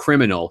like a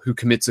criminal who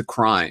commits a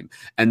crime,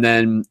 and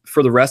then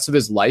for the rest of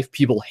his life,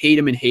 people hate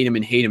him and hate him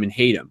and hate him and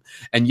hate him.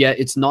 And yet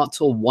it's not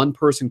till one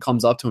person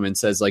comes up to him and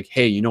says, like,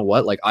 hey, you know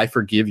what? Like, I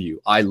forgive you.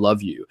 I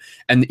love you.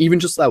 And even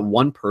just that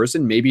one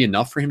person may be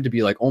enough for him to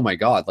be like, oh my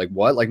God, like,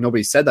 what? Like,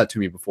 nobody said that to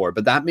me before.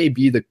 But that may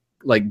be the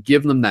like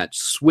give them that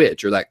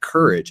switch or that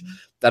courage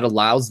that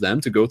allows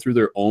them to go through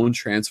their own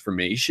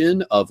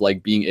transformation of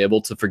like being able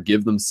to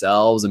forgive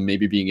themselves and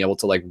maybe being able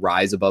to like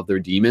rise above their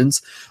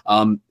demons.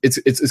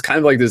 It's kind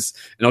of like this,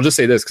 and I'll just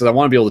say this because I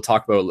want to be able to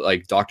talk about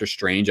like Doctor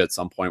Strange at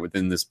some point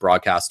within this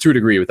broadcast to a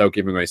degree without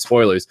giving away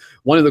spoilers.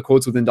 One of the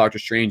quotes within Doctor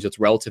Strange that's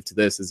relative to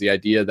this is the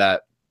idea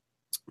that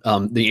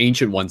the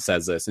ancient one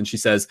says this, and she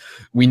says,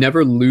 we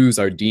never lose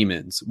our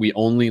demons. We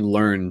only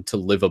learn to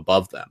live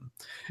above them.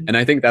 And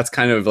I think that's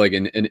kind of like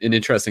an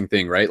interesting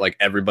thing, right? Like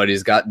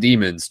everybody's got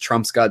demons,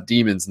 Trump's got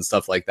demons and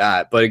stuff like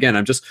that. But again,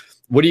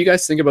 what do you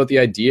guys think about the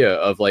idea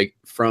of like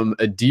from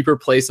a deeper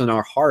place in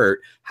our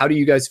heart? How do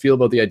you guys feel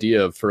about the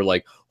idea of for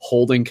like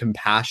holding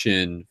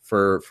compassion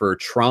for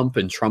Trump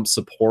and Trump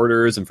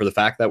supporters and for the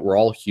fact that we're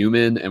all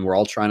human and we're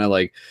all trying to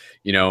like,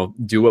 you know,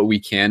 do what we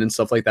can and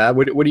stuff like that?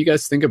 What do you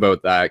guys think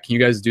about that? Can you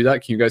guys do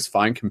that? Can you guys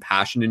find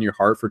compassion in your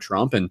heart for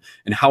Trump? And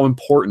how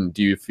important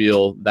do you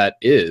feel that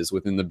is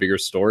within the bigger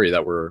story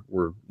that we're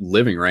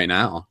living right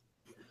now?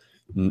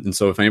 And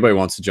so if anybody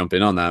wants to jump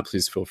in on that,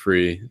 please feel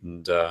free.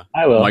 And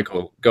I will.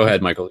 Michael, go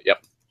ahead, Michael.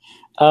 Yep.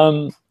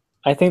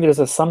 I think there's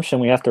assumption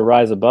we have to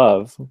rise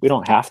above. We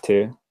don't have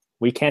to.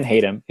 We can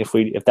hate him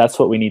if that's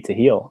what we need to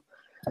heal.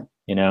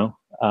 You know,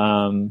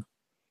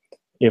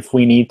 if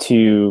we need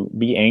to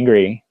be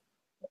angry,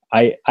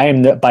 I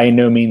am by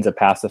no means a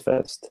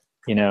pacifist.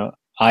 You know,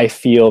 I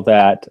feel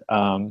that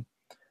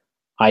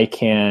I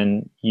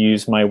can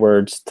use my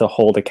words to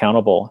hold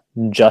accountable.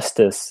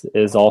 Justice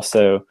is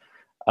also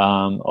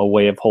a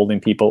way of holding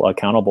people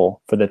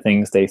accountable for the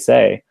things they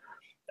say.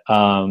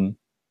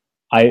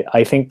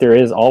 I think there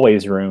is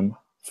always room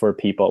for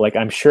people. Like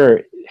I'm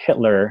sure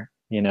Hitler,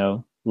 you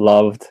know,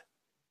 loved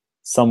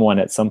someone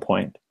at some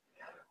point,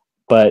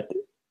 but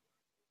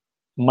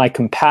my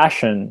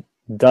compassion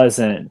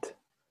doesn't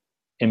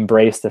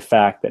embrace the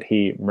fact that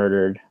he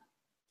murdered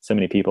so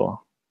many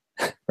people,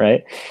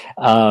 right?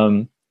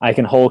 I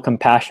can hold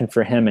compassion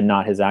for him and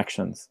not his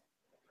actions.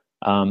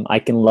 I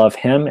can love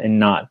him and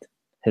not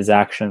his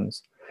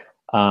actions.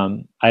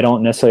 I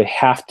don't necessarily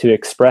have to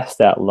express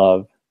that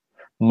love.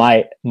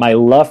 My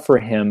love for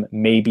him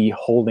may be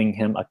holding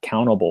him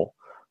accountable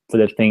for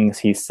the things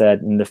he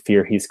said and the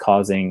fear he's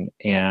causing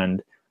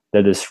and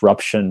the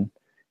disruption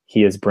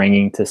he is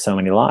bringing to so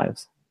many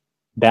lives.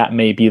 That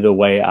may be the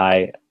way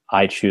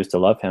I choose to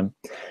love him.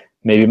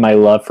 Maybe my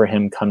love for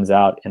him comes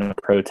out in a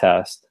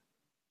protest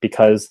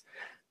because,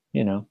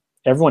 you know,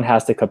 everyone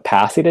has the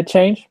capacity to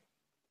change,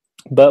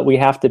 but we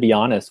have to be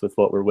honest with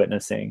what we're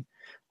witnessing.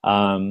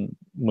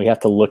 We have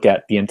to look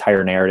at the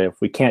entire narrative.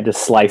 We can't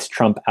just slice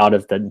Trump out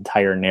of the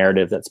entire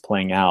narrative that's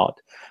playing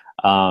out.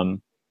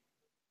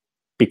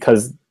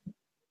 Because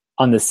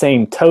on the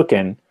same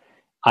token,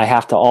 I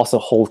have to also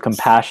hold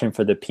compassion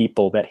for the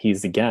people that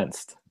he's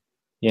against,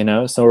 you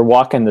know? So we're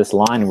walking this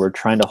line, we're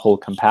trying to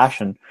hold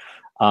compassion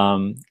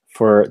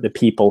for the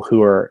people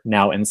who are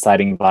now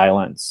inciting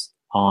violence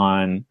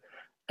on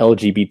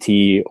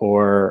LGBT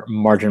or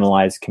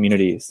marginalized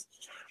communities.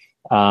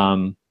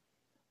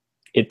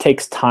 It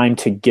takes time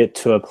to get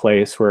to a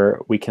place where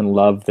we can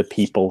love the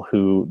people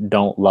who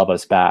don't love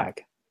us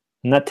back.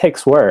 And that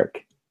takes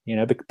work, you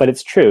know, but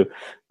it's true.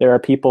 There are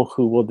people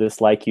who will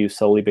dislike you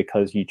solely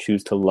because you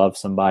choose to love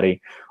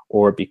somebody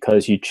or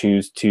because you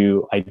choose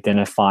to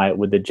identify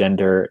with the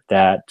gender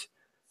that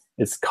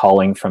is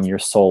calling from your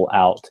soul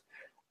out.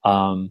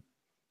 And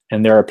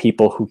there are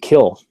people who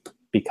kill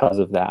because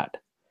of that.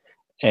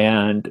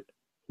 And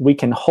we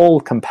can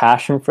hold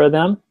compassion for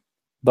them,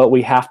 but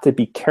we have to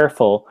be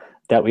careful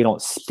that we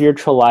don't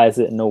spiritualize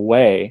it in a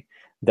way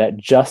that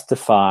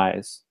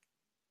justifies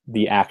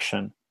the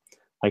action.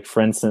 Like,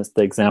 for instance,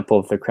 the example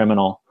of the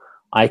criminal.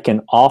 I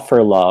can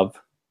offer love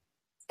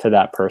to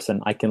that person.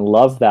 I can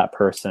love that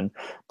person,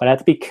 but I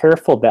have to be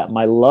careful that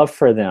my love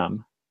for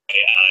them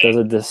does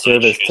a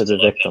disservice to the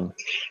victim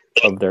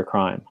of their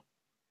crime.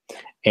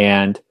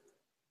 And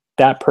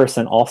that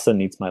person also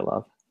needs my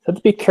love. So I have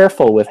to be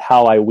careful with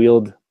how I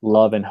wield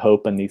love and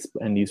hope in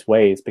these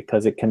ways,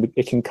 because it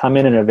can come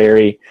in a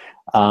very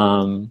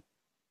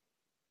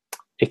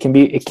it can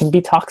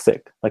be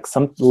toxic. Like,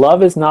 some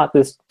love is not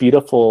this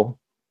beautiful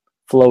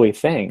flowy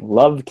thing.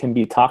 Love can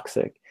be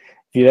toxic.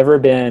 If you've ever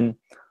been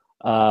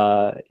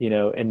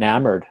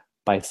enamored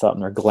by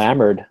something or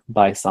glamored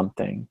by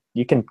something,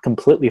 you can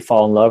completely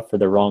fall in love for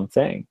the wrong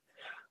thing.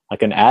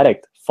 Like an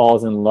addict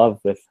falls in love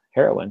with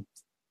heroin,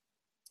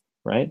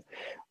 right?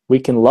 We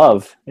can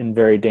love in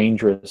very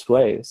dangerous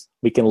ways.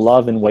 We can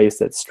love in ways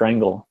that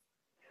strangle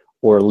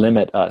or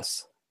limit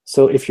us.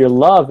 So if your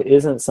love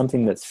isn't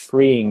something that's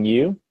freeing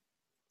you,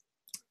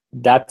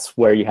 that's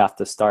where you have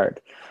to start.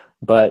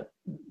 But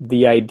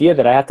the idea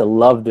that I have to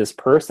love this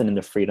person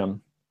into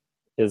freedom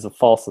is a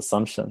false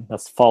assumption.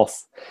 That's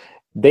false.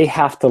 They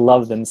have to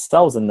love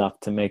themselves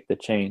enough to make the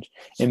change.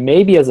 And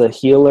maybe as a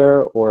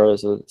healer or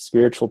as a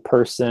spiritual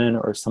person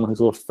or someone who's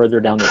a little further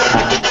down the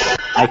path,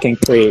 I can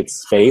create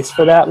space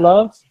for that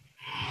love.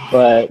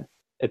 But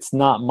it's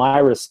not my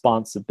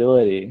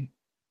responsibility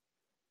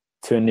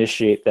to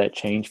initiate that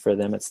change for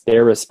them. It's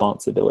their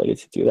responsibility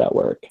to do that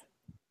work.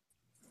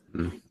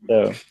 Mhm.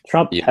 So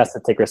Trump Yeah. has to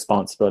take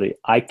responsibility.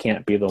 I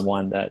can't be the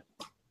one that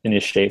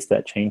initiates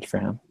that change for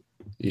him.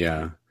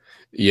 Yeah.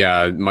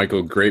 Yeah,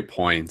 Michael, great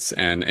points.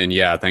 And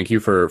yeah, thank you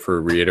for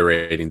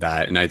reiterating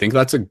that. And I think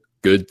that's a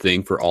good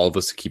thing for all of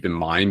us to keep in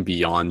mind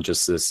beyond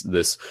just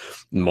this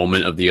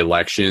moment of the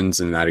elections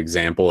and that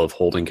example of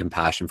holding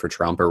compassion for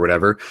Trump or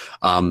whatever.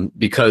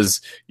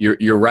 Because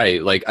you're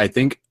right. Like, I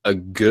think a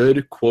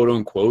good quote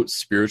unquote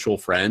spiritual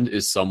friend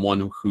is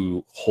someone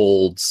who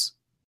holds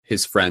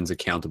his friends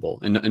accountable,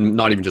 and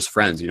not even just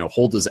friends,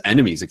 holds his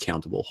enemies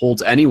accountable,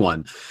 holds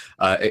anyone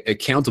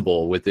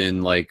accountable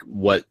within like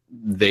what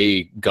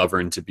they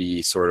govern to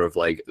be sort of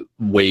like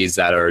ways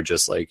that are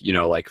just like,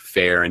 like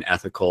fair and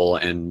ethical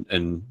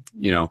and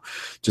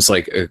just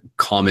like a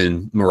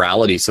common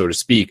morality, so to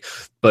speak.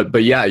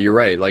 But yeah, you're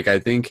right. Like, I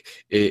think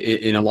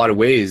in a lot of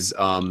ways,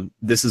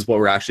 this is what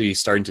we're actually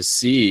starting to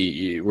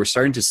see. We're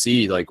starting to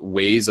see like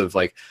ways of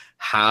like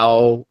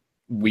how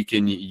we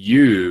can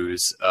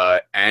use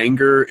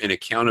anger and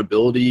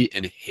accountability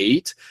and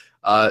hate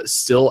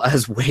still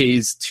as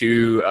ways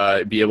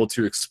to be able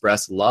to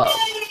express love.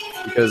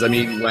 Because I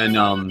mean,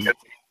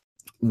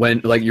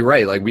 when like, you're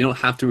right, like we don't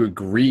have to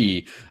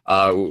agree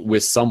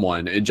with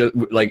someone. It just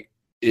like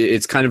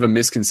it's kind of a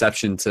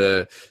misconception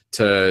to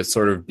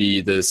sort of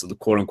be this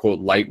quote unquote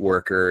light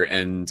worker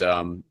and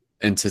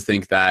to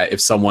think that if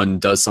someone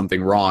does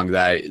something wrong,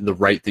 that the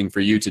right thing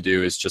for you to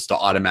do is just to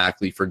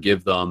automatically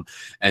forgive them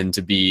and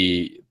to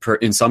be,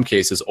 in some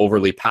cases,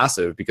 overly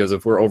passive. Because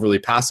if we're overly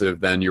passive,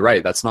 then you're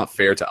right, that's not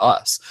fair to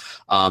us.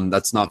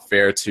 That's not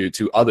fair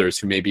to others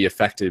who may be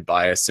affected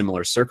by a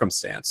similar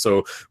circumstance.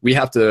 So we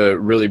have to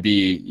really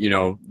be,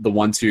 the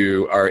ones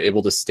who are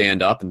able to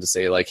stand up and to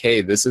say like,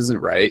 hey, this isn't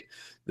right.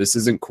 This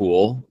isn't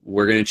cool.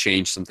 We're going to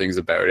change some things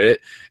about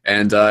it.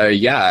 And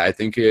yeah, I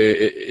think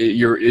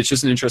it's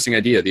just an interesting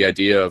idea. The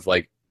idea of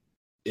like,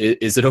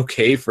 is it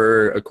okay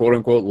for a quote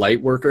unquote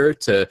light worker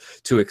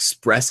to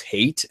express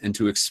hate and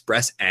to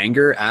express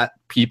anger at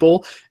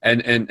people?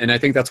 And I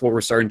think that's what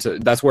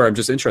that's where I'm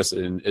just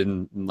interested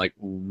in like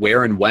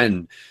where and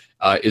when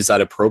is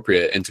that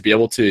appropriate, and to be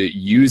able to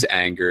use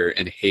anger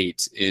and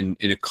hate in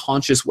a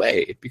conscious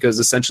way, because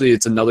essentially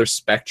it's another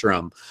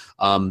spectrum.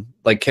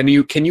 Like, can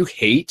you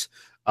hate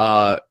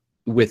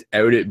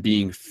without it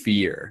being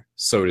fear,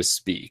 so to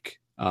speak,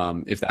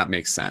 if that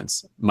makes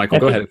sense? Michael,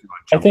 go ahead if you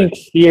want to jump in. I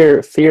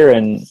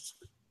think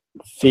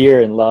fear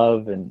and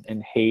love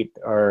and hate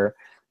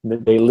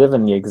they live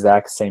in the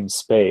exact same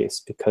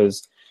space,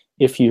 because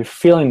if you're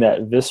feeling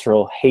that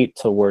visceral hate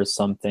towards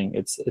something,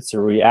 it's a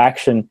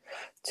reaction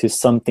to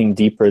something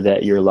deeper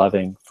that you're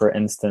loving. For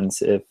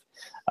instance, if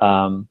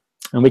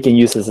and we can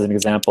use this as an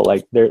example,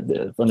 like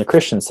on the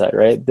Christian side,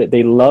 right? That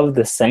they love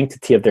the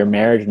sanctity of their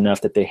marriage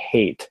enough that they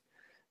hate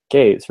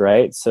gays,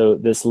 right? So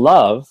this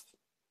love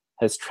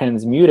has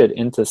transmuted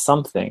into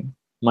something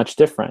much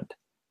different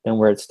than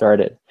where it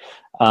started.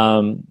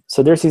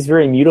 So there's these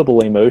very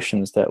mutable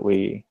emotions that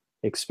we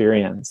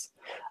experience.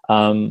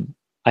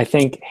 I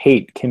think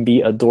hate can be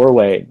a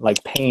doorway,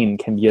 like pain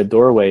can be a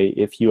doorway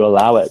if you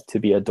allow it to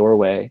be a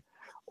doorway,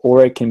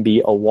 or it can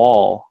be a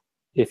wall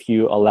if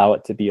you allow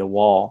it to be a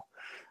wall.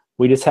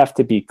 We just have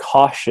to be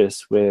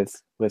cautious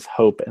with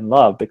hope and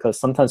love, because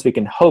sometimes we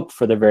can hope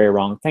for the very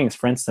wrong things.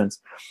 For instance,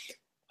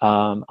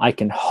 I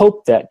can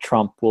hope that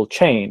Trump will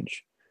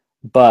change,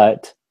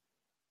 but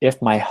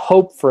if my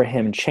hope for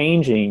him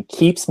changing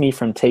keeps me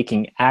from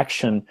taking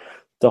action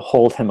to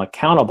hold him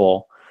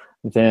accountable,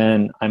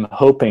 then I'm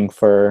hoping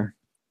for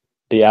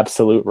the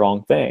absolute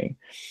wrong thing.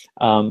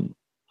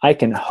 I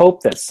can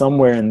hope that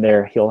somewhere in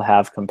there he'll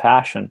have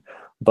compassion,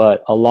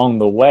 but along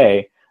the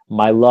way,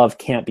 my love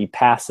can't be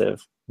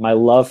passive. My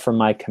love for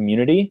my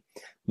community,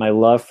 my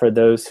love for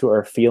those who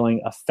are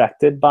feeling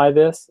affected by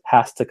this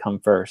has to come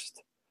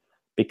first,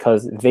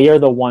 because they are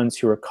the ones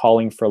who are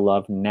calling for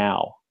love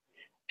now.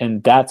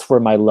 And that's where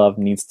my love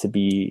needs to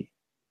be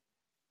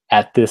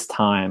at this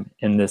time,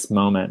 in this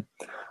moment.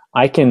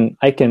 I can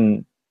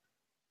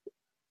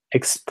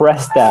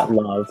express that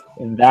love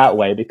in that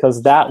way,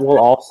 because that will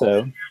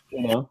also,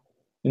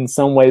 in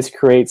some ways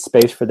create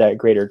space for that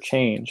greater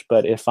change.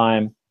 But if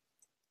I'm,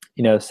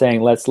 saying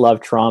let's love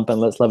Trump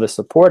and let's love his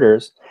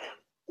supporters,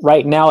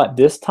 right now at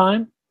this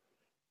time,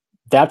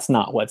 that's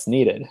not what's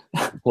needed.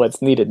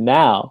 What's needed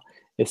now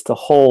is to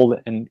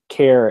hold and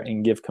care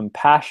and give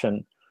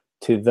compassion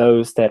to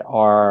those that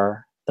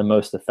are the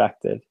most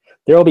affected.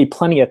 There will be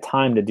plenty of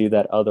time to do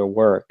that other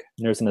work.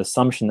 And there's an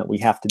assumption that we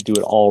have to do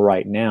it all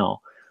right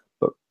now.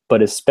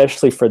 But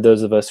especially for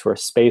those of us who are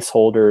space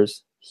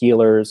holders,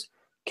 healers,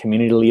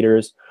 community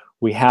leaders,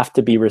 we have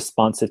to be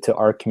responsive to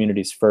our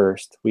communities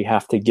first. We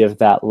have to give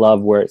that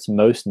love where it's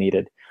most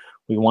needed.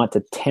 We want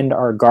to tend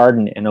our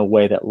garden in a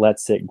way that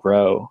lets it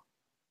grow,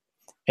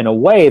 in a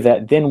way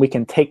that then we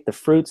can take the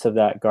fruits of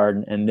that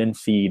garden and then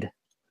feed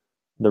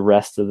the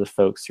rest of the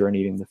folks who are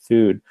needing the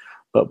food.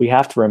 But we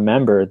have to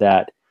remember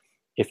that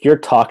if you're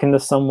talking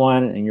to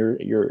someone and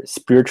you're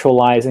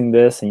spiritualizing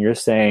this and you're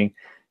saying,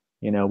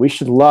 we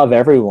should love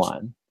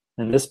everyone,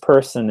 and this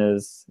person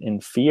is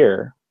in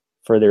fear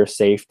for their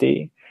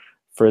safety,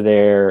 for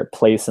their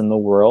place in the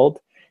world,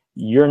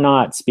 you're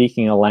not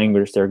speaking a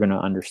language they're going to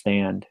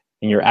understand,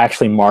 and you're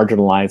actually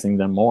marginalizing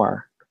them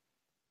more.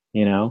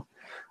 You know,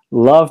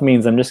 love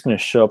means I'm just going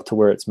to show up to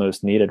where it's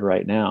most needed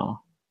right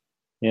now,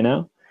 you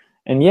know?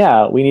 And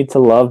yeah, we need to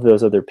love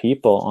those other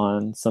people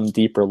on some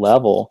deeper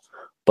level,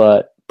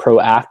 but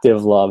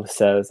proactive love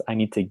says I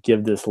need to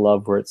give this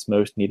love where it's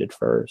most needed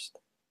first.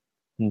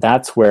 And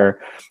that's where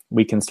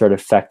we can start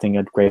affecting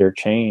a greater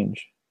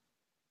change,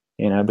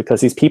 you know, because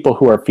these people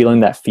who are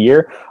feeling that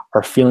fear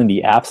are feeling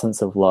the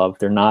absence of love.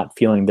 They're not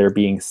feeling they're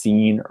being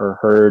seen or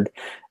heard.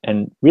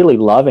 And really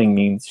loving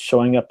means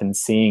showing up and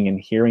seeing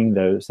and hearing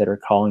those that are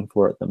calling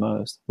for it the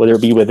most, whether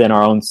it be within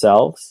our own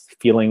selves,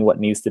 feeling what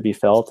needs to be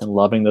felt and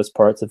loving those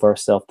parts of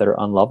ourselves that are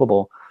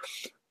unlovable,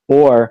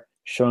 or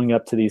showing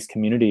up to these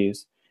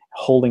communities,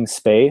 holding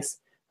space,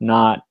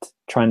 not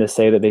trying to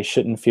say that they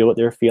shouldn't feel what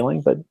they're feeling,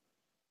 but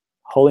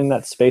holding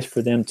that space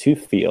for them to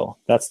feel.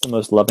 That's the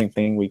most loving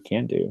thing we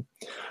can do.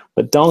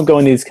 But don't go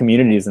in these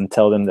communities and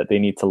tell them that they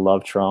need to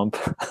love Trump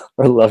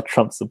or love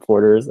Trump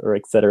supporters or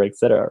et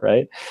cetera,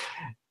 right?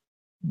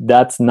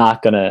 That's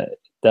not gonna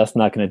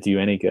do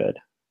any good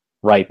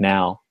right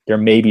now. There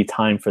may be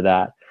time for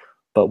that,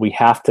 but we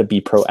have to be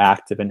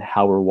proactive in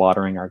how we're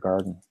watering our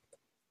garden.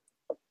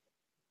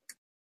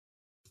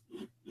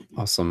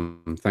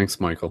 Awesome. Thanks,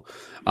 Michael.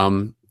 I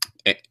want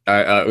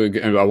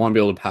to be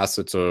able to pass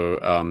it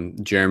to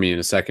Jeremy in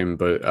a second,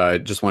 but I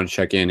just want to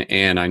check in.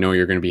 Anne, I know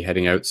you're going to be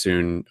heading out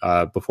soon.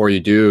 Before you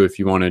do, if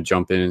you want to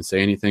jump in and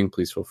say anything,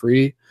 please feel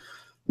free.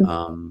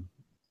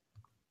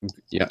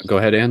 Yeah, go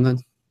ahead, Anne, then.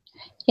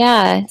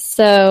 Yeah,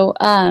 so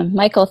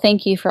Michael,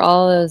 thank you for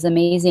all those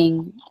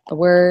amazing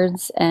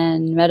words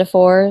and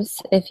metaphors,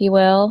 if you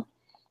will.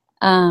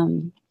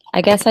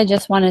 I guess I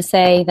just want to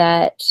say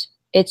that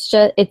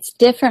it's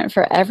different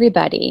for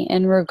everybody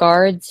in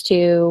regards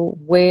to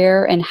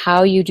where and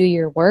how you do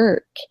your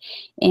work.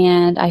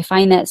 And I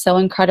find that so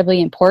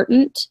incredibly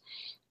important.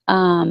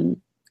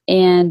 And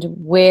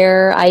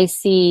where I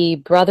see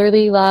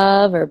brotherly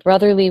love or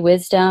brotherly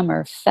wisdom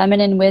or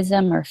feminine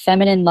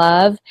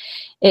love,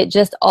 it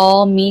just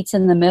all meets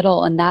in the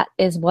middle. And that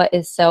is what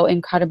is so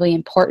incredibly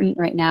important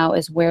right now,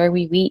 is where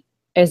we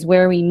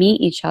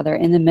meet each other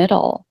in the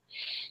middle.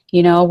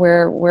 You know,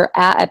 we're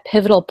at a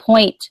pivotal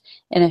point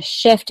in a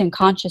shift in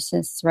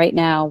consciousness right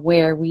now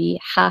where we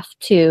have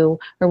to,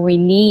 or we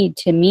need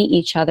to meet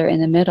each other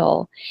in the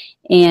middle.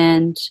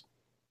 And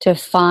to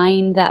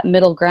find that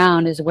middle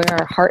ground is where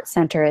our heart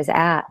center is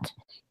at.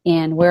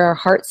 And where our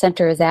heart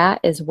center is at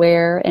is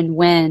where and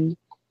when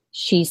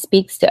she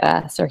speaks to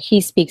us, or he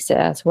speaks to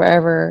us,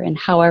 wherever and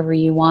however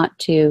you want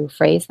to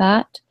phrase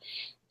that.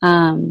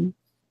 And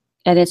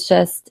it's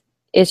just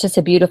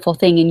a beautiful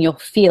thing, and you'll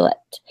feel it.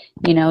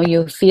 You know,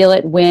 you'll feel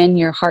it when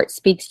your heart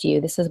speaks to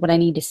you. This is what I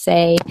need to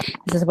say.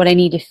 This is what I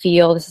need to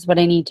feel. This is what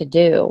I need to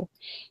do.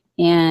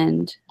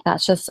 And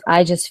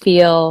I just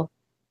feel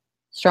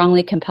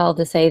strongly compelled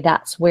to say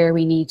that's where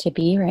we need to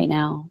be right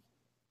now.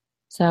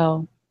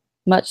 So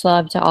much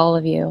love to all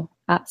of you.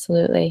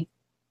 Absolutely.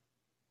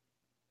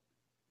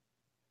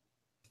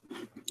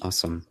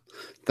 Awesome.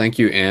 Thank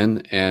you,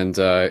 Anne. And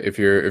if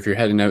you're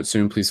heading out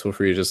soon, please feel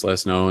free to just let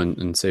us know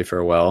and say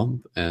farewell.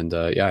 And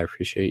yeah, I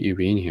appreciate you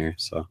being here.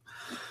 So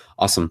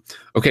awesome.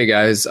 Okay,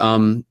 guys.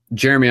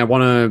 Jeremy, I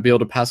want to be able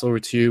to pass over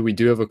to you. We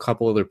do have a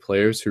couple other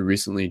players who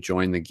recently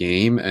joined the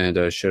game,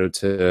 and shout out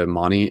to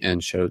Monty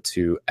and shout out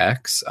to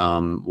X.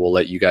 We'll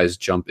let you guys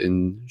jump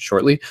in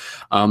shortly.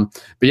 But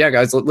yeah,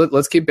 guys,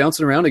 let's keep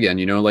bouncing around again.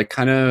 You know, like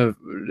kind of,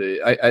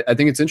 I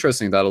think it's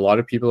interesting that a lot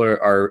of people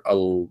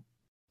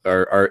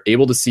are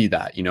able to see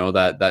that, you know,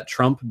 that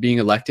Trump being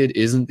elected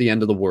isn't the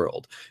end of the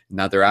world, and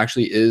that there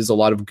actually is a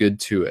lot of good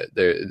to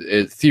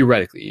it.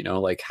 Theoretically, you know,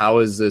 like how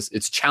is this?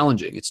 It's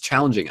challenging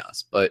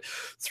us, but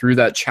through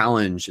that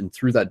challenge and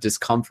through that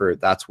discomfort,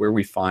 that's where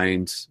we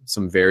find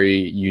some very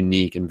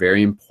unique and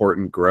very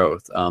important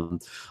growth.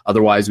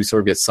 Otherwise, we sort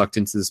of get sucked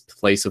into this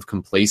place of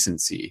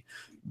complacency.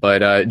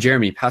 But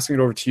Jeremy, passing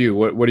it over to you,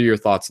 what are your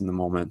thoughts in the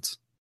moment?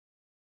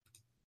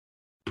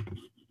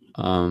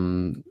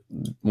 1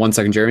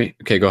 second, Jeremy.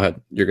 Okay, go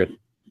ahead. You're good.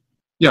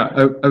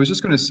 Yeah, I was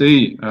just going to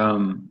say,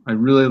 I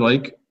really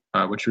like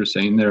what you were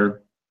saying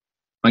there,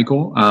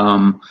 Michael,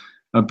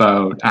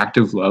 about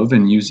active love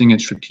and using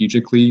it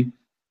strategically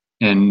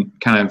and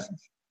kind of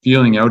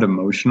feeling out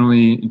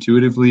emotionally,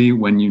 intuitively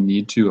when you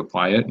need to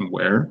apply it and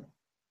where,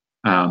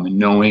 and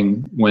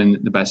knowing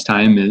when the best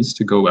time is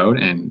to go out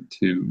and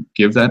to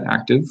give that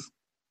active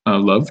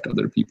love to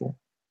other people.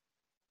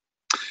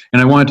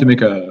 And I wanted to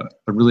make a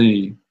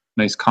really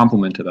nice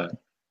compliment to that.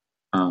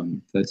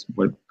 That's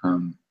what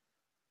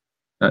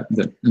that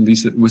at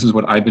least this is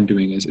what I've been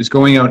doing is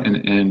going out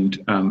and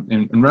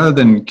rather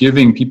than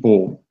giving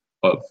people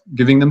love,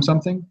 giving them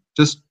something,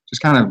 just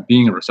kind of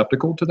being a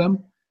receptacle to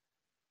them,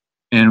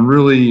 and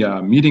really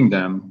meeting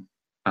them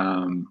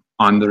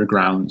on their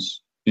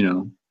grounds, you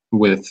know,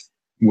 with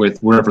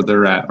wherever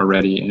they're at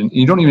already. And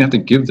you don't even have to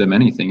give them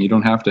anything. You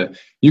don't have to.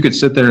 You could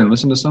sit there and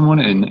listen to someone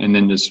and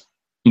then just,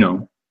 you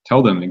know,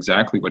 tell them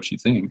exactly what you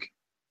think.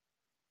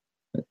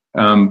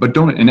 But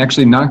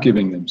actually not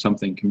giving them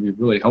something can be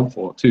really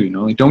helpful too.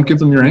 Like, don't give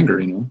them your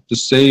anger.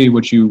 Just say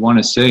what you want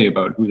to say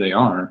about who they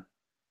are,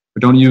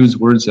 but don't use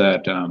words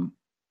that.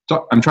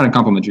 So I'm trying to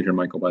compliment you here,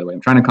 Michael. By the way,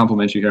 I'm trying to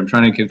compliment you here. I'm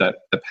trying to give the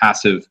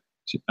passive.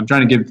 I'm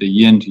trying to give the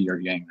yin to your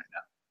yang right now.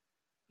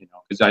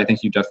 Because I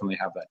think you definitely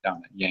have that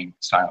down, that yang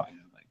style.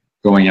 Like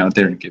going out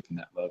there and giving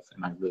that love,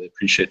 and I really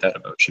appreciate that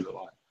about you a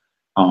lot.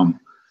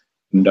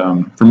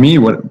 For me,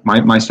 what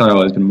my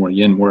style has been more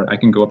yin, where I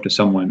can go up to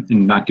someone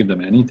and not give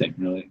them anything,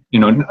 really.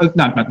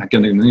 Not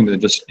give them anything, but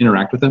just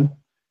interact with them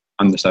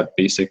on this that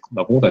basic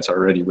level that's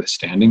already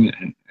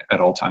withstanding at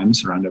all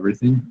times around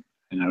everything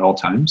and at all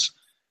times.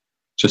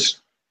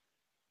 Just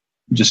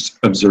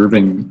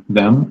observing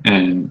them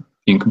and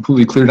being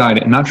completely clear-eyed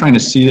and not trying to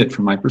see it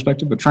from my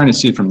perspective, but trying to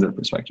see it from their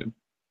perspective,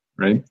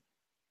 right?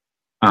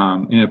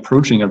 And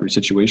approaching every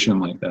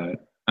situation like that.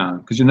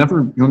 Because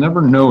you'll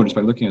never know just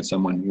by looking at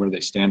someone where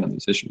they stand on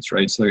these issues,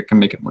 right? So it can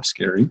make it more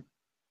scary.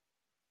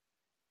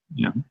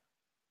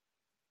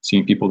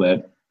 Seeing people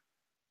that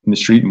in the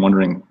street and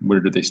wondering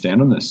where do they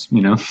stand on this,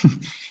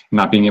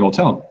 not being able to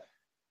tell.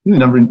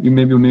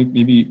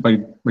 Maybe by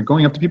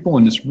going up to people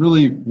and just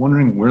really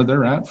wondering where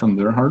they're at from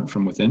their heart,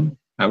 from within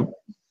out,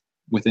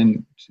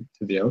 within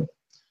to the out,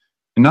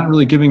 and not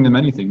really giving them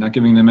anything, not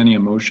giving them any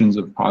emotions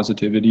of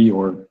positivity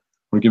or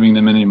giving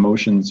them any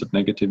emotions of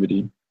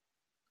negativity.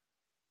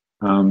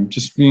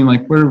 Just being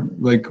like, where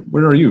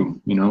are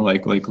you?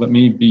 Let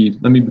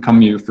me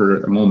become you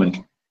for a moment,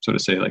 so to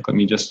say. Like, let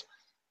me just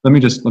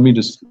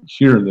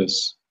hear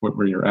this,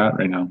 where you're at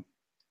right now,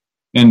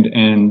 and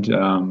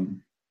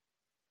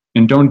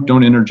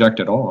don't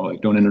interject at all.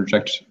 Like, don't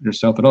interject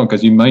yourself at all,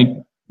 because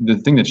the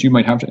thing that you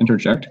might have to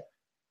interject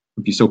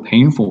would be so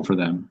painful for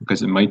them,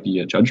 because it might be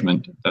a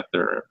judgment that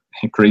they're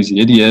a crazy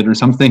idiot or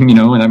something,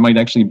 and that might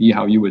actually be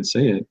how you would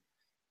say it.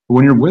 But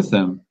when you're with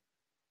them,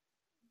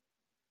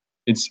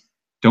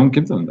 don't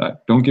give them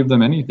that. Don't give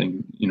them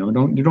anything. You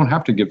don't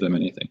have to give them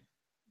anything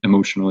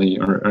emotionally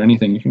or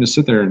anything. You can just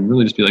sit there and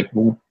really just be like,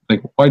 well,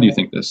 like, why do you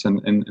think this?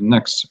 And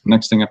next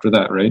thing after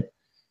that, right?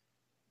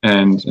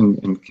 And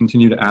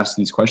continue to ask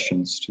these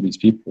questions to these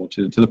people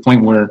to the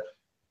point where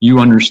you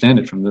understand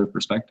it from their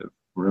perspective,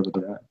 wherever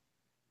they're at.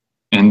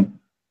 And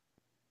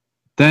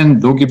then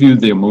they'll give you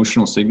the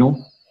emotional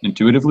signal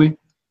intuitively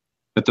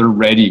that they're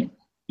ready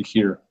to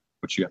hear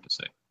what you have to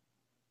say,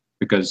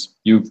 because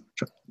you've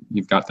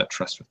got that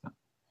trust with them,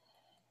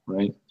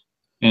 right?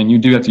 And you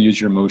do have to use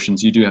your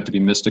emotions. You do have to be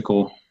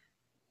mystical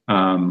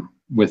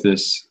with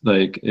this.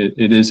 Like,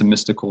 it is a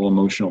mystical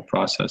emotional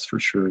process for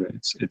sure.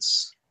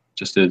 It's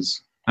just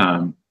is.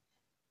 But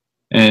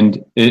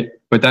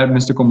that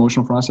mystical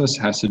emotional process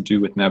has to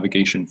do with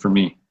navigation for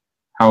me,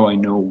 how I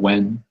know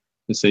when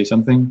to say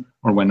something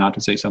or when not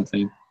to say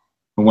something,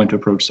 or when to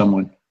approach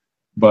someone.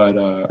 But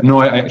no,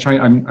 I try.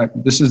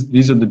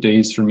 These are the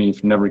days for me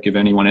to never give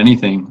anyone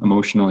anything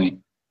emotionally,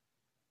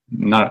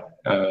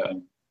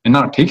 and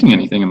not taking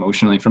anything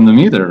emotionally from them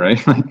either,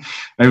 right?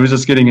 I was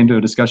just getting into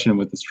a discussion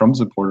with this Trump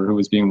supporter who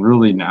was being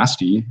really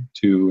nasty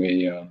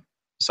to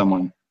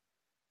someone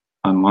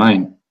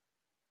online.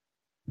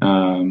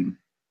 And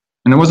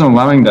I wasn't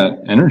allowing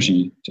that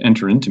energy to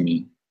enter into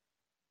me.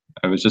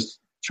 I was just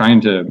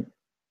trying to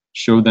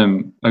show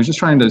them, I was just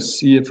trying to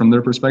see it from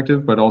their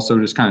perspective, but also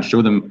just kind of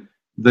show them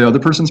the other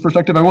person's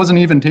perspective. I wasn't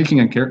even taking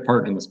a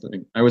part in this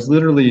thing. I was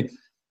literally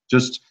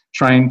just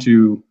I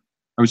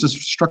was just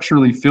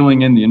structurally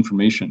filling in the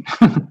information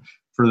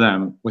for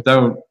them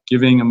without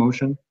giving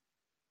emotion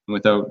and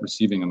without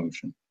receiving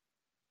emotion,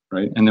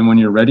 right? And then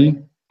once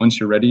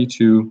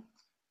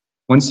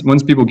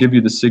people give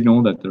you the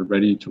signal that they're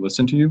ready to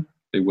listen to you,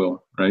 they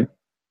will, right?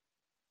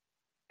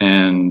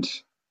 And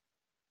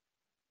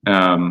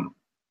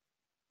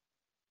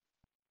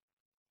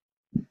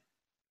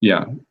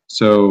yeah,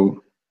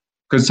 so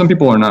because some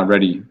people are not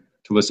ready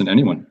to listen to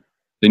anyone.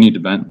 They need to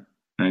vent,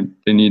 right?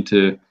 They need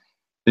to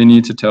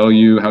tell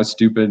you how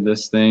stupid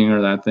this thing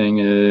or that thing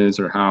is,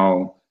 or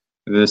how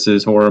this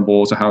is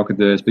horrible. So how could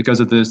this, because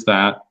of this,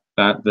 that,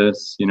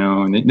 this,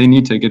 and they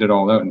need to get it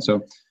all out. And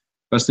so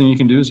best thing you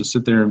can do is just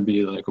sit there and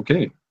be like,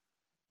 okay,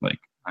 like,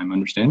 I'm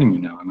understanding you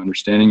now. I'm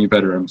understanding you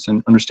better. I'm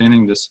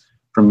understanding this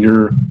from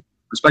your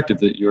perspective,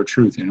 that your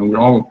truth. We're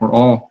all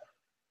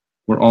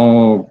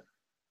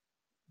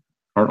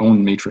our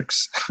own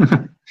matrix.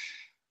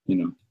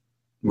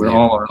 We're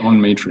all our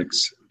own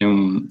matrix,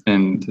 and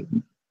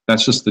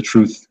that's just the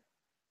truth.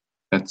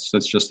 That's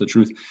just the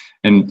truth.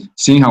 And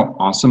seeing how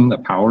awesome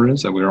that power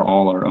is, that we're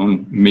all our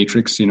own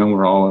matrix.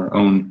 We're all our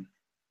own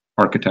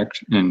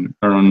architect and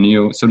our own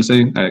neo, so to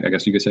say. I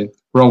guess you could say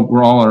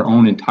we're all our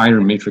own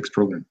entire matrix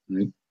program,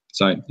 right?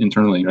 Inside,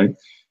 internally, right?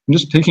 And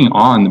just taking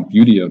on the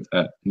beauty of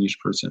that in each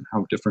person,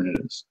 how different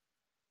it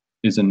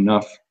is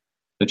enough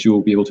that you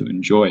will be able to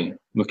enjoy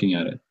looking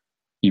at it,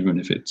 even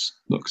if it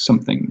looks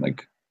something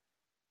like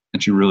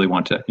that you really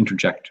want to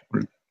interject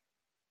or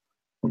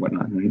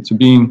whatnot, right? So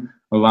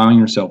allowing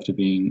yourself to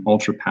being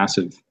ultra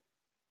passive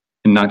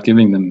and not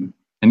giving them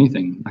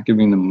anything, not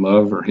giving them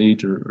love or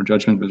hate or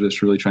judgment, but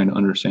just really trying to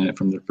understand it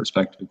from their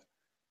perspective.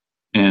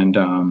 And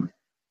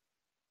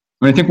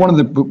I think one of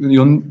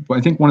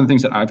the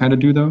things that I've had to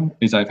do though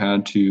is I've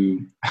had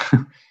to.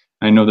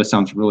 I know this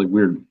sounds really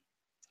weird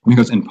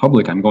because in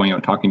public I'm going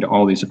out talking to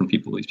all these different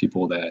people, these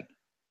people that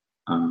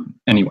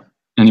anyone,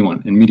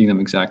 and meeting them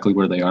exactly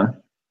where they are,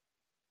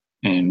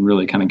 and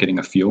really kind of getting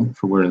a feel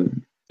for where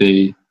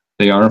they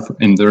are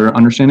in their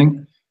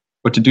understanding.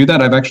 But to do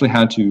that, I've actually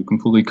had to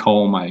completely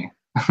cull my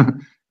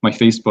my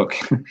Facebook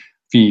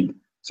feed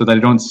so that I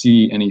don't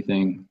see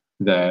anything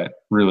that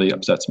really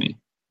upsets me,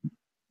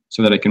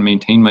 so that I can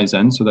maintain my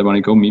zen, so that when I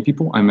go meet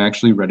people, I'm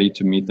actually ready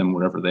to meet them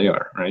wherever they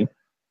are, right?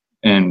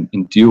 And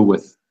deal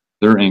with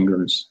their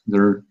angers,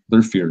 their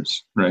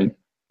fears, right?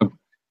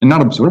 And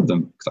not absorb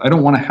them, because I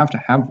don't want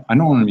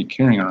to be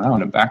carrying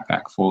around a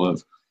backpack full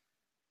of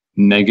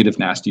negative,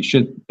 nasty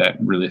shit that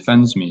really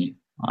offends me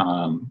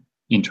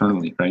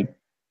internally, right?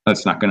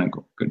 That's not going to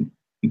go good.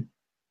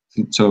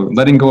 So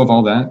letting go of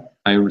all that,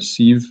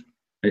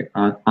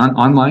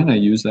 online, I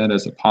use that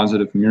as a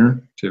positive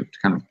mirror to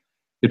kind of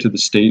get to the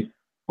state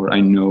where I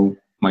know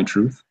my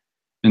truth.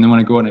 And then when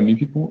I go out and I meet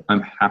people,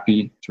 I'm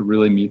happy to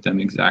really meet them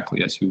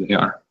exactly as who they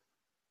are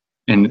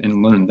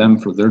and learn them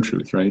for their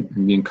truth, right?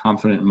 And being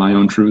confident in my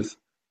own truth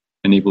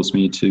enables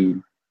me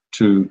to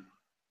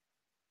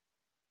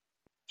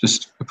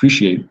just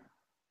appreciate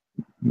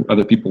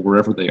other people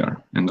wherever they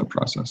are in their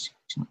process.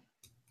 So.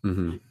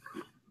 Mm-hmm.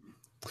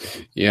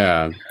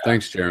 Yeah,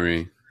 thanks,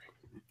 Jeremy,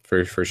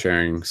 for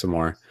sharing some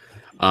more.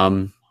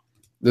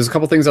 There's a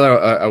couple things that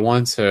I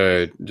want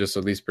to just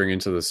at least bring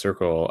into the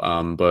circle,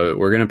 but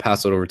we're going to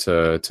pass it over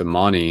to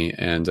Mani.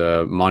 And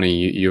Mani,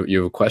 you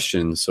have a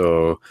question,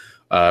 so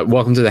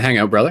welcome to the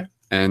Hangout, brother.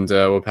 And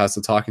we'll pass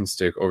the talking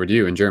stick over to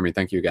you. And Jeremy,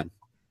 thank you again.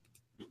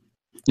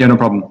 Yeah, no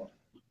problem.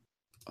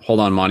 Hold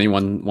on, Mani,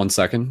 one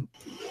second.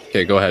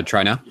 Okay, go ahead.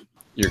 Try now.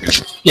 You're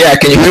good. Yeah,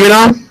 can you hear me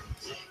now?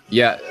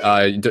 Yeah,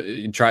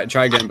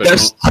 try again. But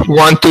test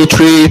 1, 2,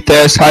 3.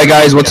 Test. Hi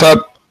guys, what's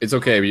up? It's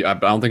okay. I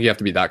don't think you have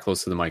to be that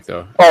close to the mic,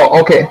 though.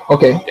 Oh, okay.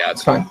 Yeah,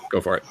 it's fine. Go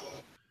for it.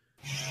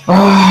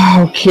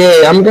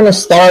 Okay, I'm gonna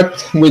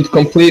start with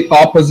complete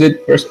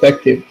opposite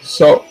perspective.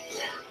 So,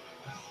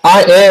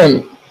 I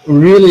am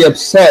really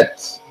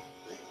upset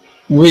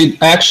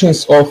with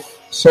actions of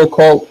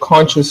so-called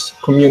conscious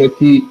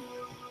community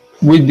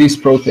with this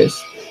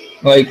protest.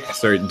 Like,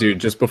 sorry, dude.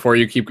 Just before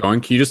you keep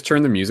going, can you just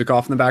turn the music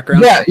off in the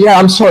background? Yeah.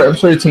 I'm sorry.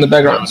 It's in the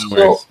background.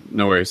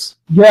 No worries.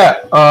 Yeah.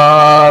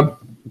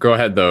 Go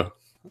ahead though.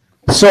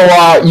 So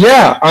I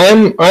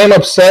am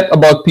upset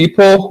about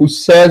people who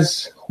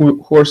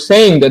are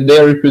saying that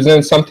they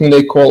represent something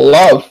they call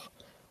love,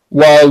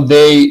 while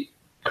they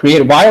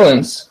create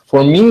violence.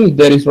 For me,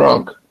 that is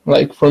wrong.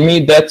 Like, for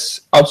me,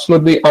 that's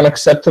absolutely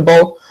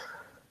unacceptable.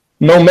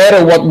 No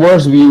matter what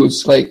words we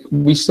use, like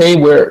we say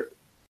we're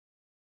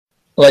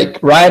like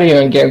rioting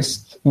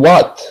against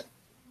what?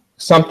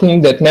 Something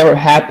that never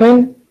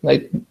happened,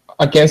 like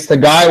against a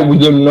guy we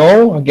don't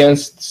know,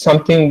 against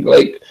something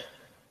like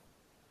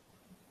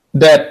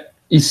that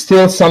is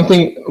still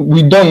something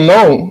we don't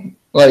know.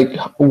 Like,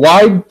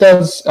 why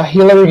does a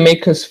Hillary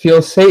make us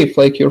feel safe?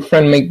 Like your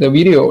friend make the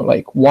video,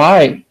 like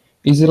why?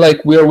 Is it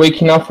like we're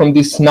waking up from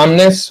this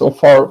numbness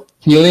of our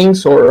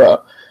feelings,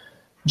 or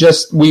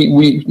just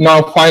we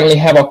now finally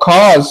have a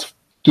cause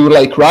to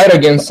like write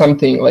against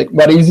something? Like,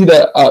 what is it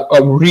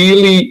a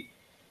really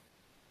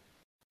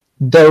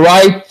the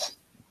right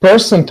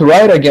person to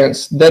write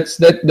against?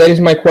 That is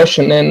my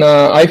question. And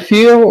I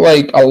feel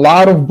like a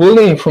lot of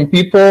bullying from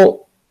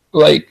people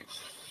that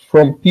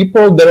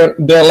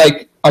they're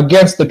like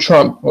against the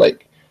Trump.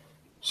 Like,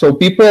 so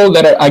people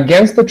that are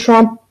against the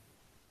Trump,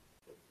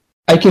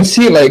 I can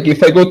see, like,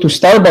 if I go to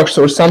Starbucks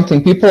or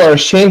something, people are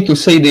ashamed to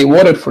say they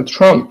voted for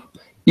Trump.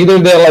 Either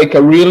they're like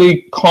a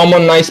really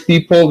common, nice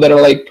people that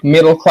are like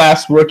middle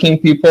class working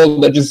people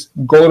that just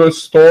go to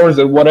stores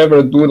or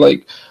whatever, do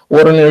like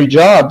ordinary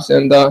jobs,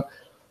 and that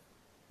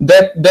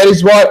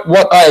is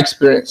what I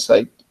experience,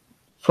 like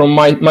from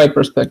my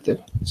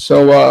perspective.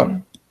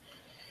 So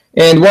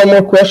and one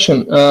more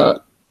question.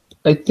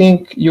 I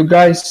think you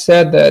guys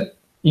said that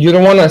you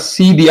don't want to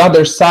see the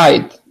other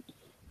side.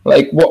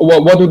 Like,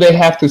 what do they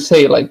have to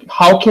say? Like,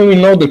 how can we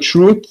know the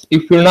truth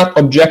if we're not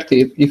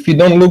objective, if we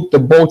don't look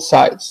at both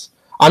sides?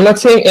 I'm not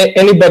saying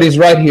anybody's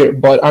right here,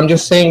 but I'm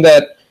just saying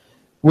that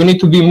we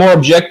need to be more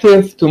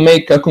objective to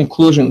make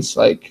conclusions,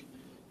 like,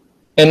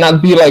 and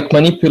not be like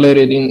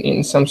manipulated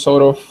in some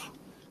sort of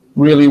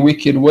really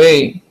wicked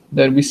way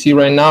that we see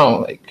right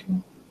now, like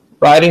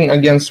writing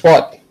against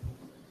what?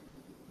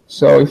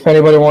 So if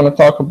anybody want to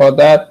talk about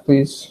that,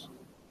 please,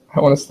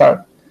 I want to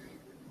start.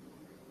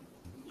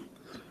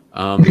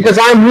 Because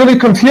I'm really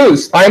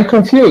confused. I'm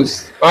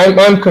confused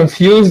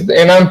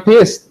and I'm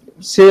pissed.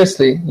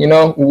 Seriously, you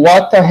know,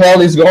 what the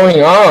hell is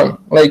going on?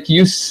 Like,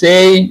 you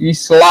say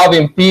it's love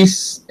and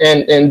peace,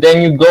 and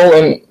then you go,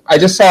 and I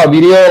just saw a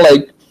video,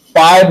 like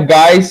 5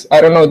 guys,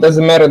 I don't know, it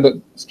doesn't matter the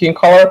skin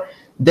color,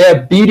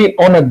 they're beating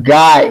on a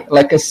guy,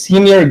 like a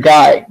senior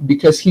guy,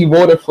 because he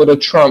voted for the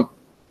Trump.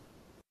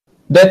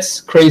 That's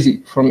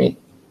crazy for me.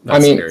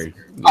 That's I mean, scary.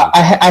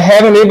 I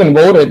haven't even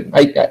voted.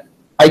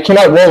 I I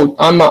cannot vote.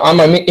 I'm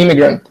an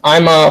immigrant.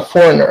 I'm a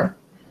foreigner.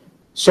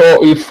 So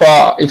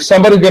if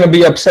somebody's going to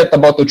be upset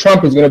about the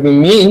Trump, it's going to be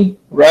me,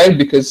 right?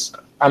 Because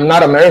I'm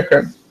not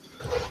American.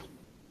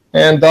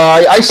 And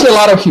I see a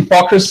lot of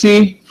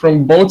hypocrisy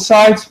from both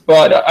sides,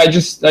 but I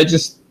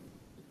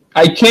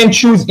can't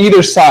choose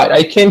either side.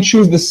 I can't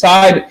choose the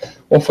side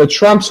of a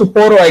Trump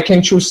supporter. I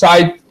can't choose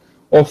side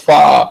of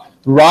a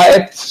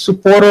riot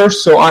supporter.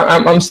 So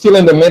I'm still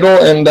in the middle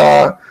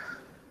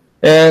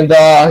and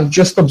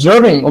just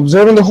observing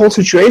the whole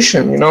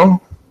situation. You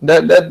know,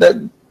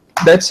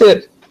 that's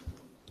it.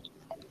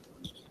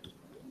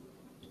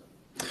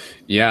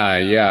 Yeah.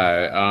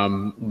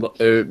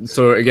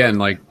 So again,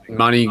 like,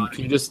 Mani,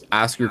 can you just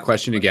ask your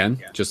question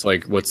again? Just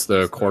like, what's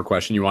the core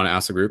question you want to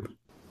ask the group?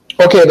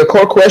 Okay, the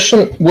core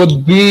question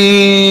would be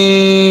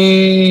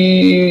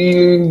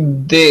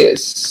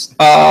this.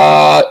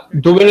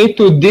 Do we need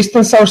to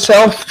distance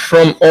ourselves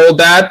from all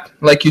that,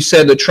 like you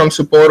said, the Trump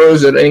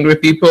supporters and angry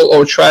people,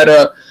 or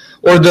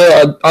or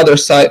the other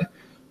side,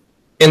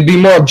 and be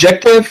more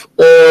objective,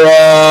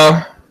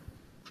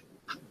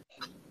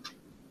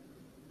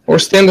 or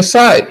stand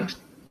aside?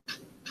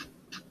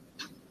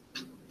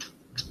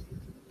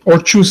 Or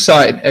choose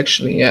side,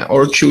 actually, yeah,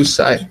 or choose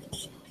side.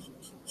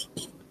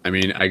 I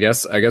mean, I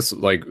guess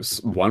like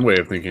one way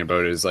of thinking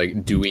about it is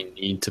like, do we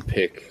need to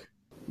pick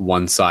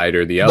one side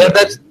or the other?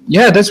 That's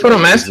what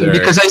I'm asking,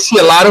 because I see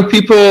a lot of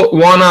people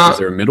is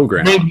there a middle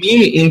ground? bring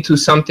me into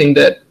something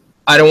that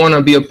I don't want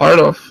to be a part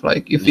of.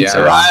 Like, if it's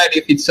a riot,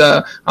 if it's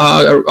a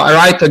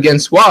riot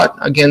against what?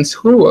 Against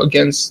who?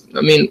 Against,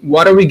 I mean,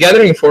 what are we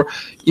gathering for?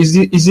 Is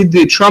it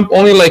the Trump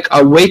only like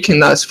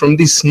awaken us from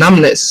this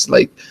numbness?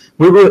 Like,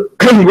 we were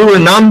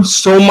numb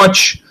so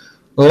much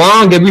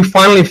long, and we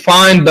finally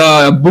find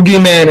the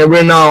boogeyman, and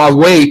we're now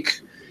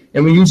awake,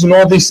 and we're using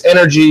all this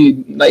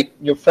energy, like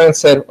your friend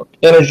said,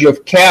 energy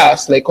of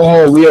chaos. Like,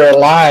 oh, we are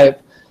alive.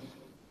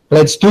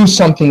 Let's do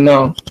something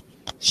now.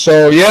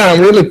 So yeah,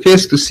 I'm really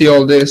pissed to see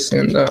all this,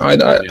 and I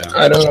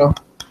don't know.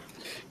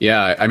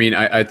 Yeah, I mean,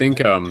 I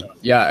think,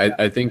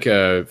 I think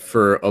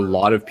for a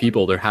lot of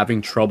people, they're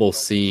having trouble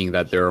seeing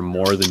that there are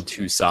more than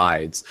two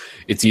sides.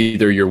 It's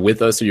either you're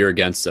with us or you're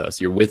against us.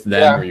 You're with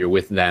them or you're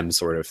with them,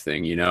 sort of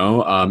thing, you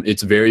know?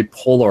 It's very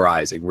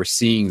polarizing. We're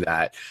seeing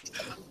that.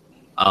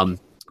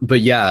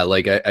 But yeah,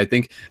 like, I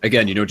think,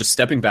 again, you know, just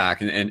stepping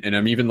back, and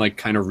I'm even like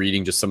kind of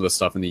reading just some of the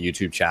stuff in the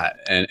YouTube chat,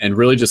 and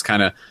really just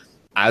kind of,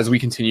 as we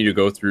continue to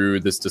go through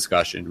this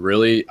discussion,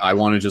 really, I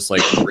want to just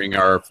like bring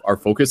our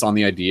focus on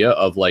the idea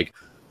of like,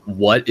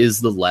 what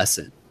is the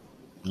lesson?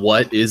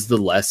 What is the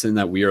lesson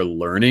that we are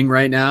learning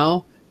right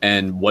now?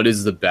 And what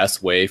is the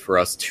best way for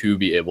us to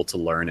be able to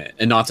learn it?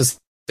 And not to say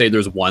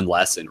there's one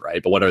lesson,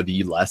 right? But what are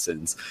the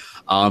lessons?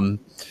 And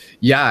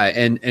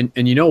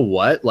you know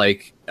what?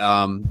 Like,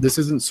 this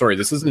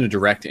isn't a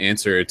direct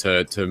answer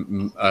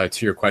to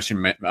your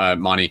question,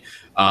 Mani.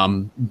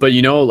 But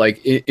you know,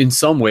 like, in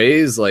some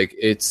ways, like,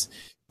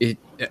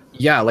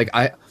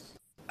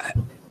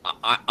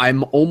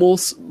 I'm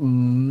almost,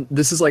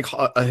 this is like,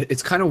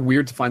 it's kind of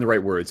weird to find the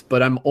right words,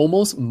 but I'm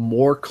almost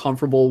more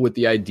comfortable with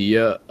the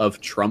idea of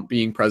Trump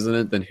being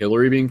president than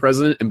Hillary being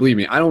president. And believe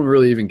me, I don't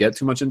really even get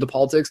too much into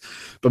politics,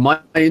 but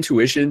my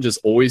intuition just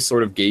always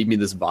sort of gave me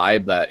this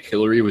vibe that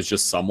Hillary was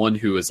just someone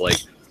who was like,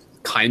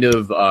 kind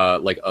of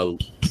like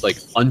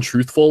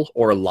untruthful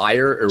or a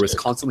liar, or was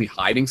constantly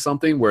hiding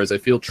something, whereas I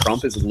feel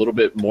Trump is a little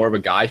bit more of a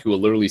guy who will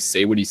literally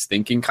say what he's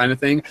thinking, kind of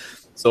thing.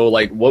 So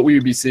like what we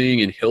would be seeing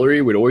in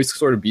Hillary would always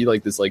sort of be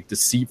like this like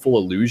deceitful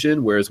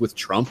illusion, whereas with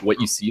Trump, what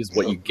you see is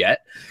what you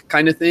get,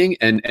 kind of thing.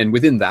 And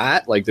within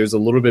that, like, there's a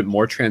little bit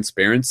more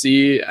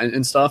transparency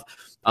and stuff.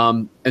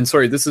 And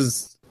sorry, this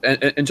is,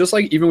 and just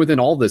like even within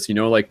all this, you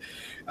know, like,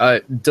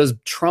 does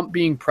Trump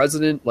being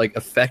president like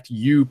affect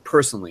you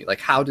personally? Like,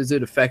 how does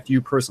it affect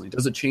you personally?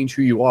 Does it change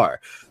who you are?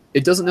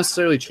 It doesn't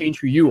necessarily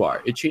change who you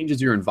are. It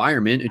changes your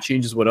environment. It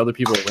changes what other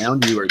people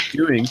around you are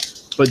doing,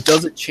 but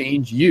does it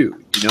change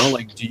you? You know,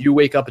 like, do you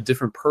wake up a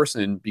different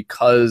person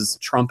because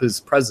Trump is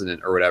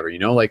president or whatever? You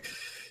know, like,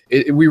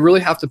 we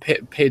really have to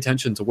pay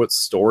attention to what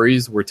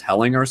stories we're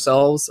telling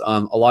ourselves. A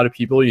lot of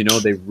people, you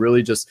know, they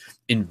really just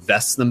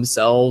invest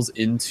themselves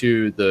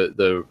into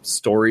the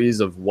stories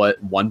of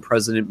what one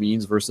president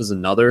means versus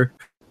another.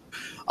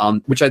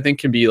 Which I think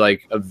can be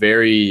like a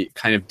very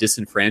kind of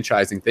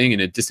disenfranchising thing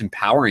and a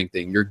disempowering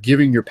thing. You're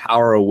giving your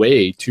power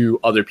away to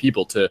other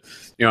people to,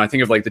 you know, I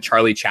think of like the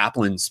Charlie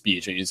Chaplin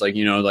speech, and he's like,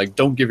 you know, like,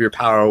 don't give your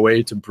power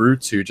away to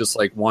brutes who just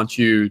like want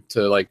you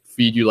to like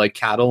feed you like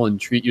cattle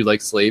and treat you like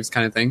slaves,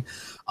 kind of thing.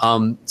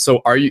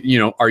 So are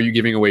you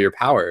giving away your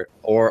power,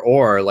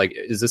 or like,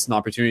 is this an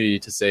opportunity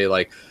to say,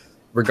 like,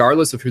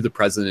 regardless of who the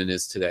president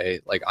is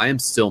today, like, I am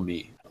still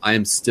me. I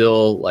am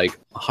still like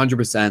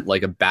 100%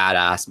 like a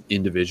badass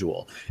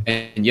individual.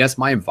 And yes,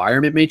 my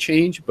environment may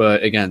change,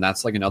 but again,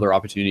 that's like another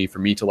opportunity for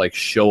me to like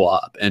show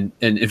up. And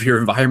if your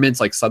environment's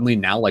like suddenly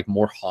now like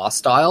more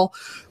hostile,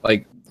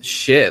 like,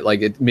 shit,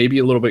 like, it may be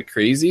a little bit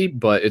crazy,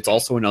 but it's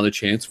also another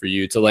chance for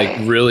you to like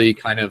really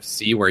kind of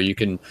see where you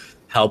can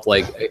help,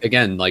 like,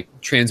 again, like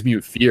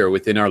transmute fear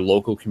within our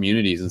local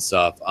communities and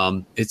stuff.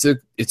 It's a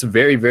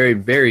very, very,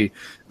 very,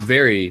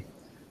 very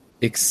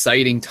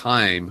exciting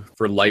time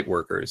for light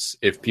workers,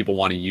 if people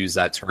want to use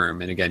that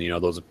term. And again,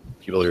 those are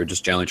people who are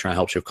just generally trying to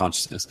help shift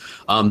consciousness.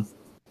 But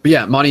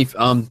yeah, Monty,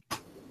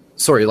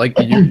 sorry, like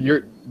I didn't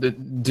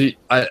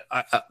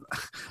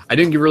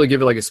really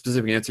give like a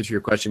specific answer to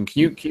your question.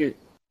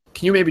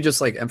 Can you maybe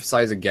just like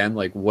emphasize again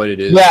like what it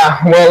is? Yeah,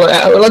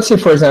 well, let's say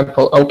for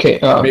example, okay,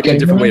 maybe a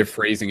different way of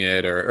phrasing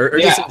it, or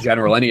just in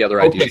general, any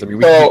other ideas. I mean,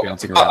 we can keep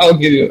bouncing around. I'll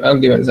give you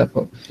an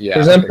example. Yeah, for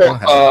example,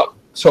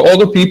 so all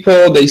the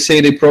people, they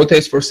say they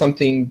protest for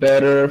something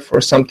better, for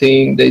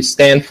something they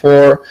stand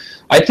for.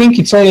 I think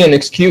it's only an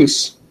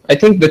excuse. I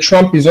think the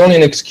Trump is only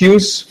an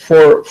excuse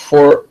for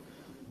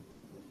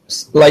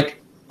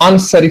like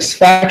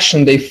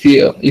unsatisfaction they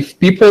feel. If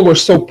people were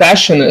so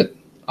passionate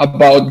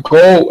about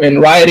go and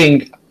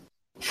rioting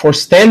for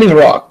Standing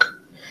Rock,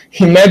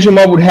 imagine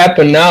what would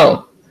happen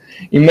now.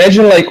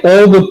 Imagine like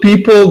all the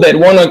people that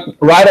want to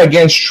riot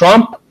against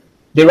Trump,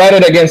 they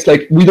riot against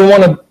like, we don't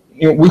want to,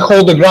 we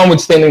hold the ground with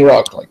Standing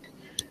Rock, like,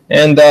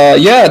 and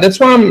yeah,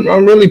 that's why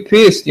I'm really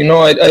pissed.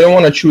 I don't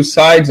want to choose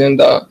sides, and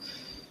but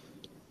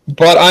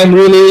I'm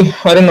really,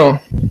 I don't know,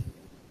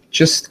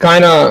 just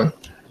kind of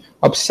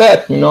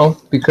upset,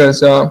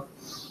 because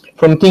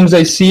from things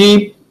I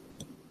see,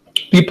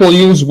 people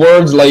use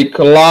words like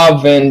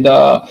love and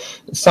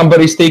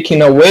somebody's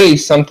taking away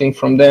something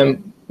from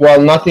them while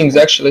nothing's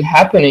actually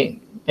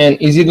happening.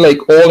 And is it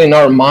like all in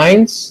our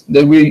minds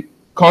that we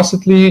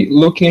constantly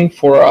looking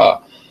for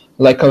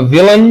like a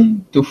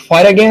villain to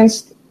fight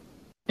against?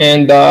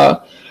 And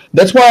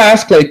that's why I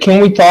asked, like,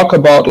 can we talk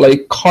about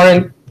like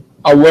current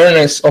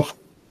awareness of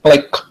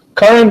like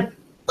current,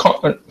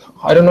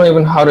 I don't know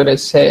even how did I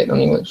say it in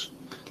English,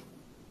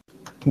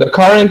 the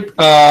current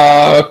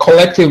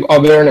collective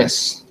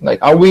awareness.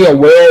 Like, are we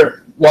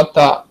aware what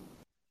the,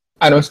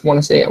 I don't want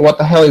to say what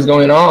the hell is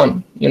going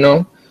on,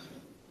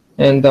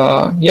 and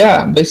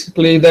yeah,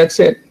 basically that's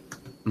it.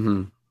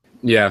 Mm-hmm.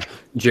 Yeah,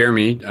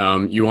 Jeremy,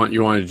 you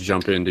wanted to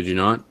jump in, did you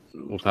not?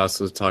 We'll pass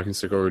the talking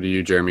stick over to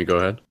you, Jeremy. Go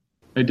ahead.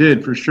 I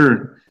did, for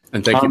sure.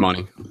 And thank you,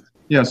 Monty.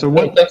 Yeah. So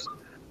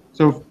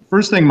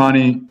first thing,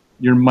 Monty,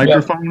 your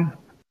microphone.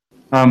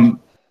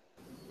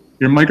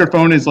 Your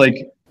microphone is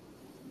like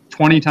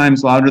 20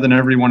 times louder than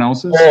everyone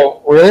else's.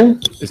 Oh, really?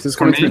 Is this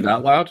going through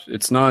that loud?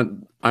 It's not.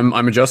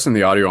 I'm adjusting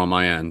the audio on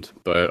my end,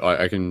 but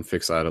I can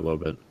fix that a little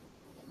bit.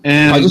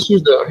 And I just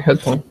use the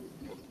headphone.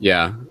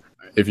 Yeah.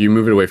 If you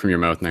move it away from your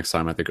mouth next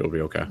time, I think it'll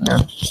be okay.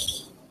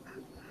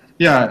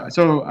 Yeah,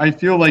 so I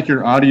feel like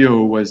your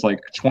audio was like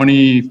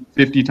 20,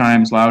 50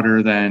 times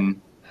louder than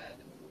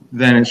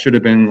it should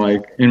have been,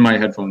 like in my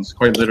headphones,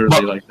 quite literally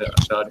like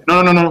that.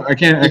 No, I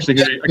can't actually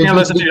hear you. I can't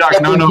listen to you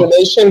talk. No.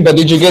 But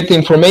did you get the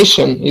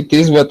information? It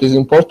is what is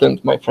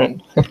important, my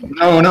friend.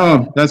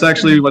 No, that's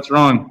actually what's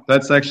wrong.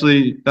 That's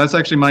actually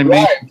my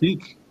main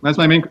critique. That's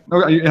my main.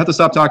 Oh, you have to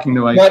stop talking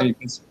though.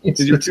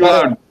 You're too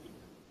loud.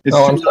 It's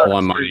too loud. Hold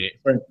on, Monty.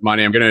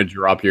 Monty, I'm gonna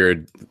drop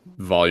your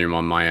volume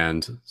on my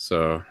end.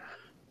 So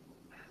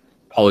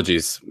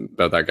apologies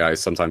about that, guys.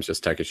 Sometimes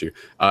just tech issue.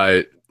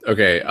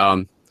 Okay.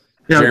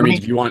 Yeah, Jeremy,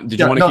 did you want to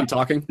keep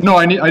talking? No,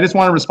 I just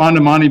want to respond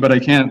to Monty, but I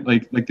can't.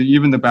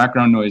 Even the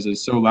background noise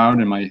is so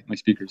loud in my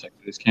speakers. I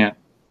just can't.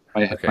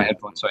 My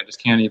headphones, so I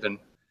just can't even.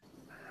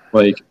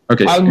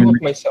 Okay. I'll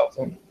mute myself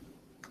then.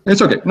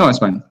 It's okay. No, it's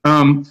fine.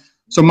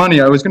 So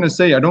Monty, I was going to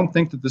say, I don't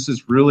think that this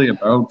is really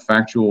about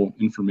factual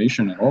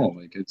information at all.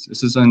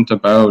 This isn't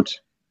about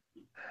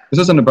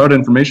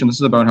information. This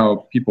is about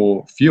how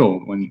people feel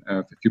when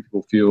a few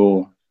people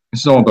feel.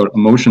 This is all about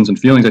emotions and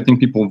feelings. I think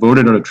people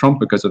voted out of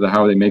Trump because of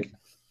how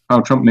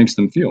Trump makes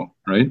them feel,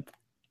 right?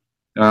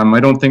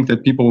 I don't think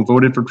that people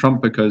voted for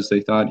Trump because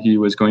they thought he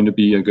was going to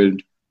be a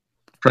good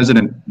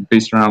president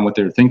based around what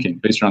they're thinking,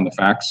 based around the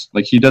facts.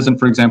 Like, he doesn't,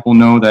 for example,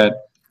 know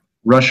that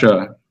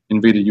Russia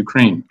invaded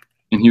Ukraine,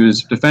 and he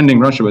was defending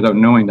Russia without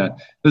knowing that.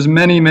 There's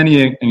many,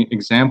 many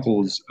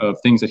examples of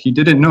things that he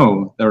didn't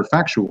know that are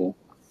factual.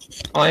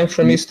 I'm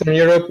from Eastern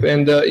Europe,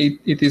 and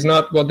it is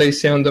not what they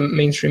say on the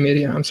mainstream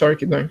media. I'm sorry,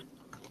 keep going.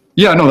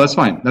 Yeah, no, that's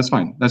fine.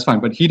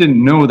 But he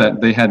didn't know that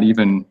they had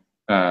even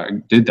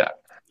did that.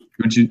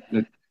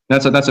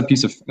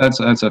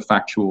 That's a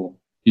factual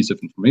piece of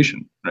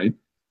information, right?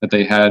 That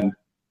they had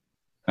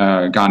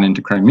gone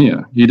into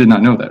Crimea. He did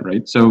not know that,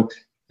 right? So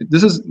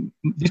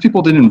these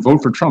people didn't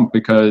vote for Trump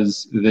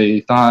because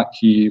they thought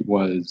he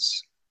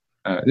was.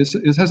 This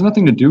has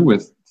nothing to do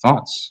with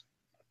thoughts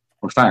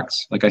or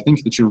facts. I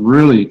think that you're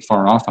really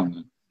far off on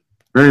that.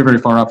 Very, very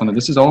far off on that.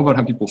 This is all about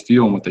how people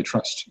feel and what they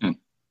trust in,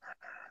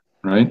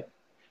 right?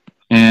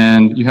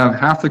 And you have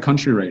half the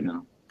country right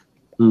now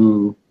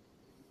who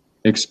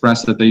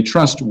express that they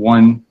trust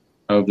one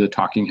of the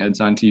talking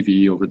heads on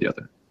TV over the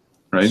other,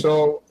 right?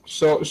 So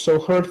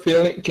her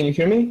feeling. Can you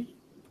hear me?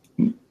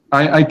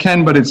 I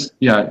can, but it's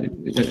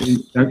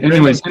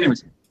anyways,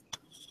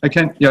 I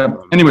can. Yeah.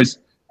 Anyways,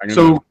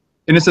 so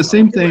and it's the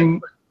same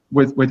thing.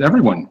 with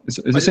everyone. It's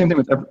the same thing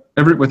with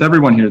with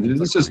everyone here.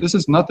 This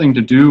is nothing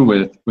to do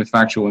with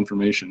factual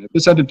information. If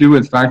this had to do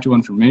with factual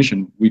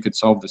information, we could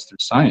solve this through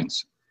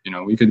science. You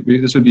know,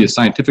 this would be a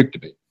scientific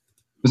debate.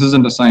 This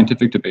isn't a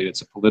scientific debate.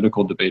 It's a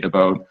political debate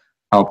about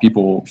how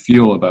people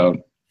feel about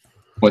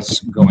what's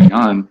going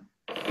on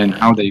and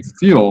how they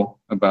feel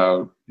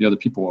about the other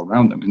people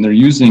around them. And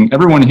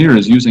everyone here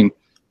is using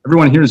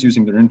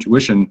their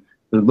intuition.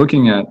 They're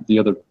looking at the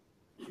other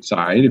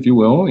side, if you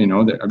will. You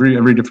know, that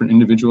every different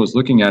individual is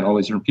looking at all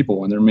these different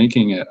people, and they're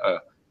making an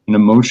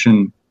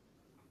emotional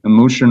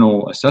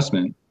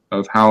assessment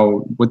of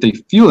what they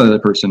feel that the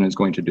person is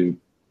going to do.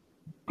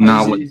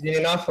 Is it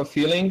enough a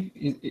feeling,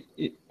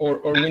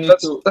 or we need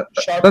to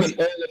sharpen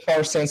all of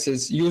our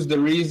senses, use the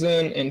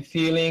reason and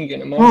feeling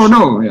and emotion? Oh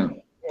no, yeah,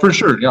 for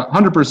sure, yeah,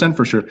 100%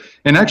 for sure.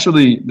 And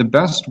actually, the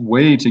best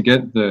way to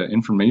get the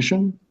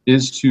information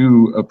is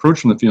to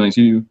approach from the feelings.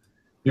 You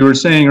were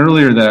saying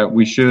earlier that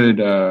we should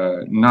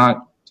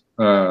that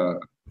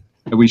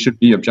we should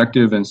be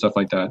objective and stuff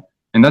like that,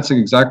 and that's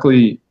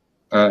exactly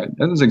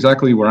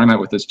where I'm at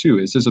with this too.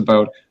 It's just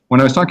about, when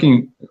I was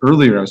talking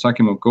earlier, I was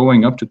talking about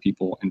going up to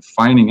people and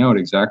finding out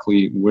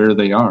exactly where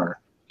they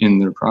are in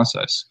their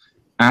process,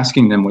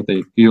 asking them what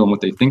they feel and what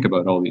they think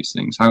about all these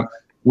things,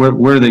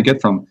 where they get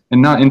from,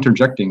 and not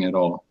interjecting at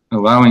all,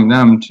 allowing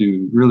them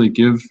to really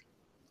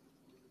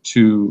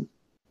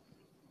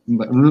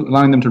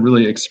allowing them to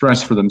really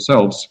express for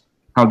themselves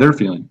how they're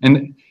feeling.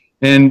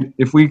 And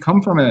if we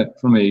come from a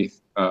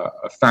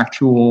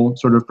factual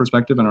sort of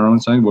perspective on our own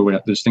side, where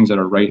there's things that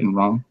are right and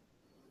wrong,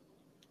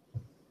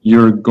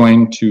 you're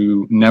going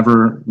to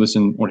never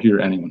listen or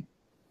hear anyone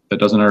that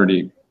you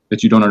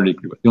don't already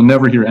agree with. You'll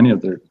never hear any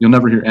of their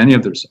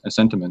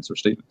sentiments or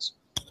statements.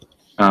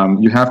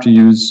 You have to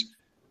use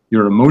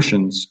your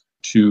emotions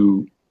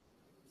to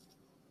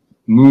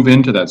move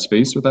into that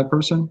space with that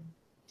person,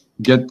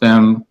 get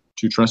them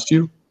to trust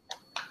you.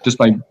 Just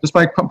by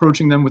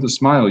approaching them with a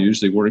smile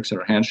usually works, or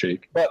a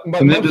handshake.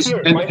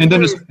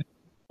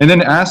 And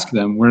then ask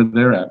them where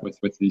they're at with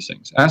these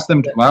things. Ask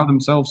them to allow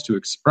themselves to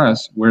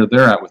express where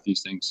they're at with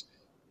these things.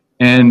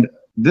 And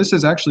this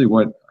is actually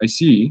what I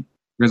see,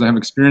 because I have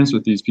experience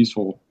with these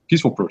peaceful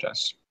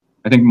protests.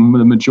 I think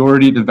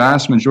the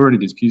vast majority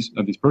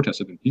of these protests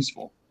have been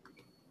peaceful.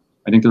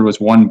 I think there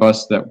was one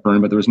bus that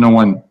burned, but there was no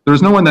one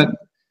that,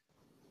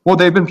 well,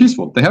 they've been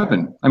peaceful. They have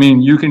been. I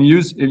mean,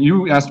 if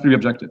you ask to be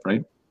objective,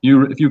 right?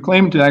 If you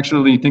claim to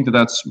actually think that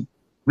that's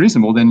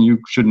reasonable, then you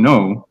should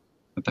know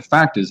that the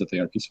fact is that they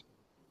are peaceful.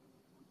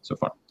 So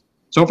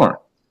far.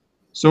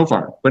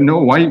 But no,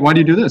 why do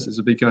you do this? Is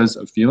it because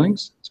of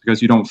feelings? It's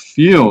because you don't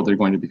feel they're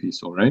going to be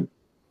peaceful, right?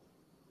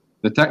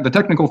 The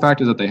technical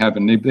fact is that they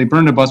haven't. They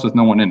burned a bus with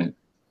no one in it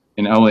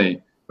in LA,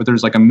 but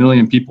there's like 1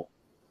 million people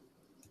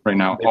right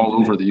now all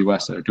over the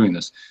US that are doing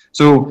this.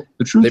 So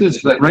the truth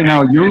is that right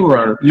now you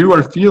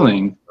are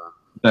feeling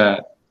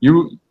that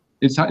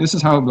this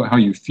is how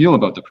you feel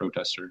about the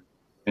protester,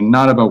 and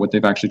not about what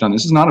they've actually done.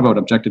 This is not about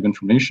objective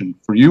information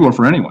for you or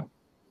for anyone.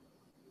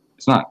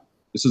 It's not.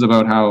 This is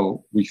about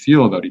how we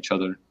feel about each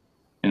other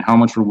and how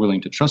much we're willing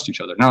to trust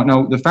each other.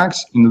 Now, the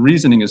facts and the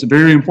reasoning is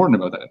very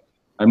important about that.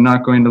 I'm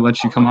not going to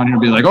let you come on here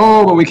and be like,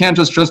 oh, but we can't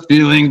just trust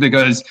feelings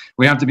because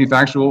we have to be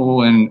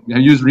factual and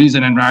use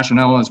reason and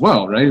rationale as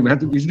well, right?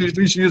 We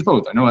should use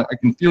both. I know I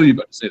can feel you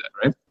about to say that,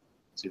 right?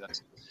 See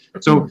that.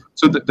 So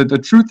the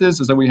truth is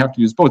that we have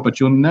to use both, but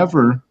you'll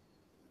never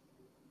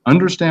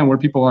understand where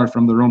people are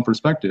from their own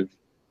perspective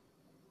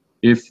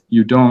if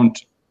you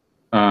don't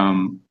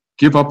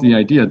give up the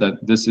idea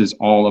that this is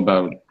all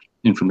about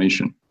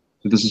information,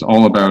 that this is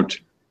all about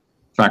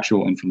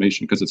factual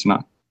information, because it's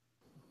not.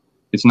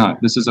 It's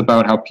not. This is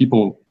about how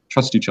people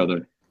trust each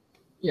other.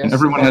 Yes. And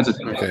everyone has a...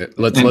 Okay,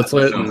 let's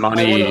let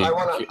Mani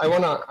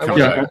come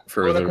back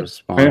for the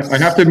response. I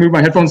have to move my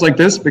headphones like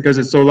this because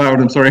it's so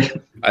loud. I'm sorry.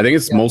 I think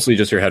it's mostly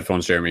just your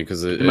headphones, Jeremy,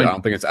 because I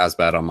don't think it's as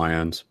bad on my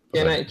end.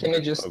 Can I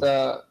just...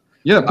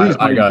 Yeah, please.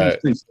 I got it.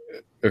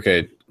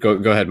 Okay,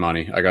 go ahead,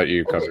 Mani. I got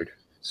you covered.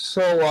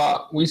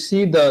 So we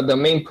see the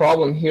main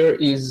problem here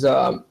is,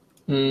 I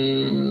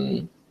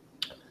don't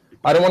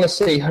want to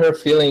say her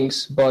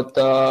feelings, but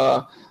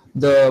the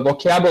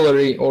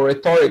vocabulary or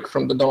rhetoric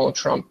from the Donald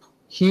Trump.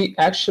 He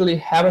actually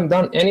haven't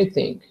done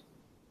anything.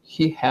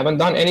 He haven't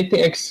done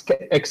anything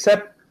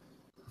except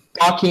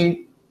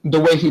talking the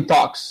way he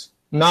talks.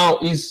 Now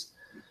are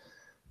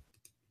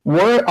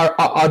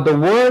the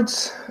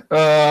words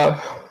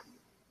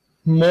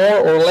more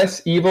or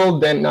less evil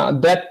than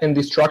death and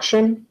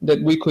destruction that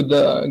we could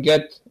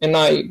get? And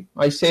I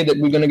say that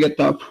we're going to get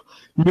a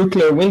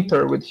nuclear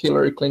winter with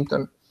Hillary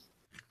Clinton.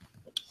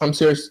 I'm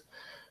serious.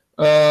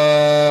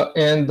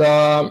 And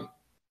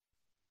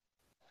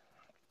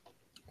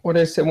what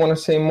I want to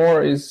say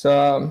more is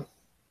what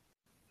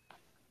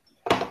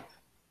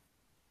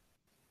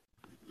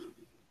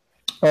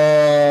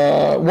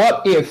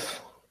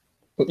if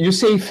you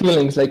say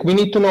feelings, like we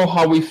need to know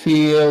how we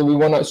feel, we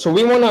want a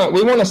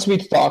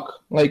sweet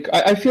talk. Like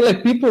I feel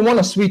like people want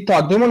a sweet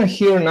talk, they want to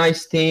hear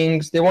nice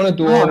things, they want to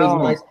do all these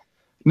nice.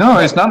 No,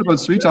 it's not about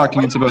sweet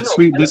talking. It's about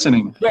sweet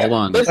listening. Hold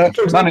on.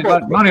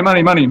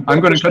 Money.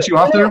 I'm going to cut you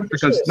off there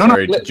because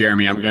Sorry,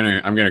 Jeremy. I'm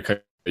gonna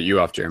cut you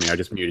off, Jeremy. I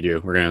just muted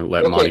you. We're gonna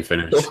let Monty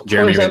finish. So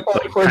Jeremy,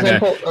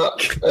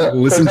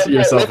 listen to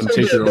yourself and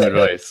take your own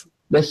advice.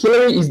 The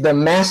Hillary is the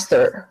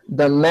master,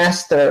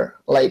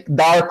 like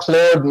Dark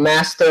Lord,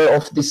 master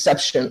of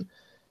deception.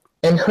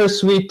 And her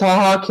sweet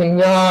talk, and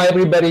yeah,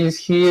 everybody's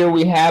here,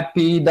 we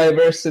happy,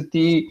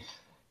 diversity.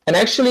 And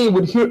actually,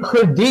 with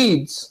her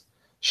deeds,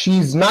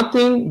 she's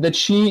nothing that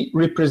she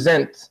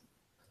represents.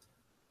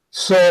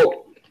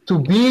 So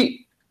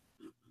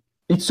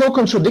it's so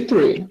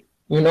contradictory.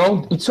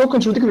 It's so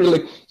contradictory.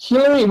 Like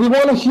Hillary, we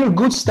want to hear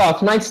good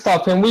stuff, nice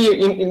stuff, and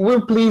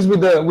we're pleased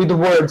with the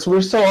words.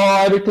 We're so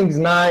everything's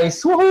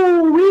nice.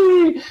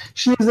 Woo-wee!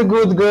 She's a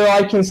good girl.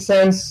 I can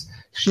sense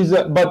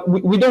but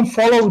we don't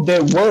follow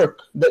their work.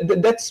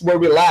 That's where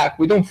we lack.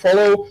 We don't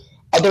follow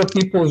other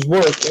people's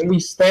work, and we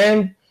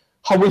stand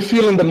how we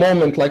feel in the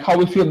moment, like how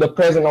we feel the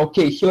present.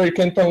 Okay, Hillary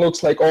Clinton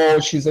looks like, oh,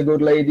 she's a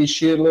good lady.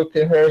 Look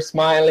at her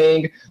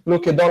smiling.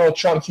 Look at Donald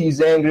Trump. He's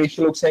angry.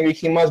 He looks angry.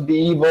 He must be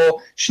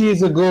evil. She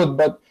is a good,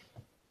 but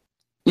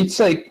it's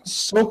like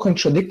so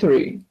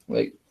contradictory.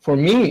 Like for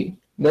me,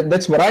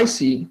 that's what I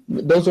see.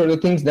 Those are the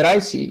things that I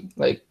see,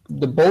 like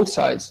the both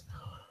sides.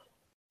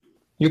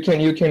 You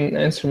can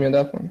answer me on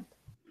that one.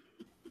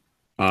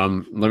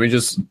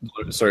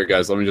 Sorry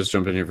guys, let me just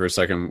jump in here for a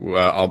second.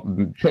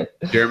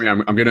 Jeremy,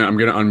 I'm gonna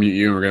unmute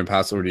you and we're gonna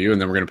pass over to you, and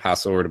then we're gonna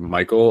pass over to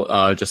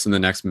Michael just in the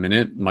next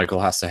minute. Michael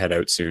has to head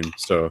out soon.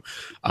 So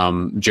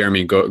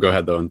Jeremy, go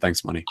ahead though, and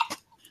thanks, Money.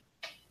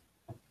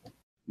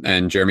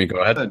 And Jeremy, go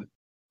ahead.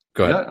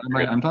 Go ahead.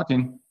 Yeah, I'm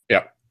talking.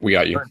 Yeah, we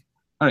got you.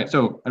 All right,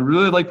 so I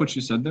really like what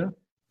you said there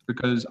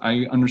because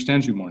I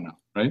understand you more now,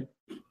 right?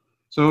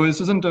 So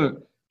this isn't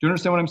do you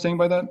understand what I'm saying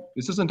by that?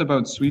 This isn't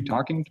about sweet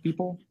talking to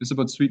people. It's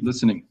about sweet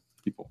listening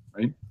to people,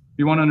 right? If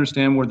you want to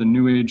understand where the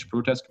New Age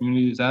protest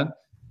community is at,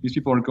 these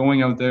people are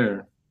going out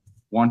there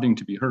wanting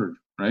to be heard,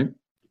 right?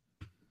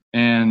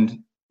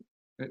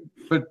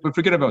 But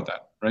forget about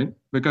that, right?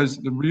 Because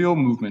the real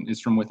movement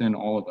is from within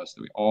all of us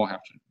that we all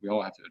have to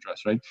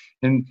address, right?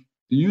 And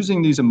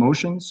using these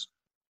emotions,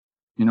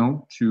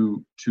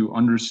 to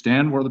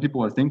understand what other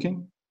people are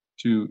thinking,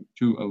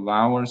 to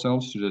allow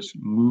ourselves to just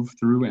move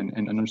through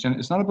and understand.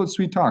 It's not about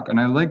sweet talk. And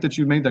I like that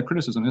you made that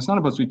criticism. It's not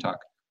about sweet talk.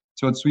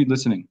 It's about sweet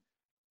listening.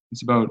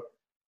 It's about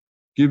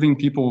giving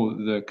people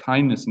the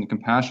kindness and the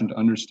compassion to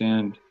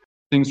understand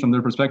things from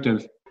their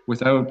perspective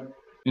without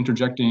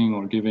interjecting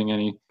or giving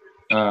any.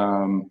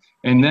 And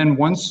then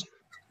once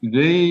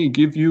they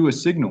give you a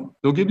signal,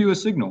 they'll give you a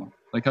signal,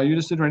 like how you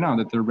just did right now,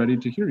 that they're ready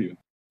to hear you.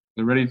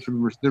 They're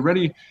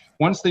ready.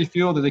 Once they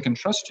feel that they can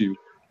trust you,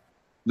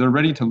 they're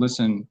ready to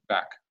listen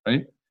back.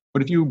 Right?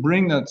 But if you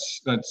bring that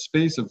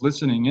space of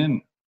listening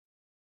in,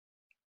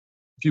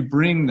 if you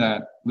bring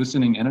that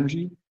listening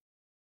energy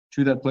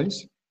to that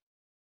place,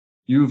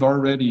 you've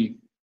already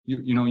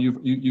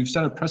you've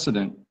set a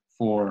precedent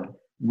for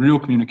real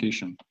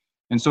communication.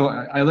 And so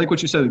I like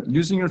what you said,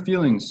 using your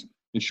feelings.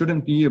 It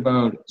shouldn't be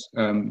about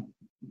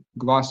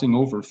glossing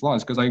over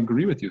flaws, because I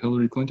agree with you.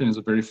 Hillary Clinton is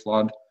a very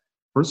flawed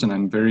person.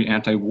 I'm very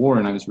anti-war,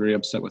 and I was very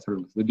upset with her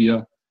with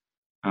Libya.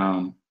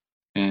 I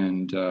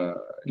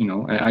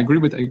agree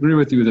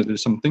with you that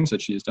there's some things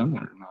that she has done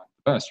that are not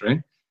the best,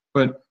 right?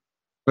 But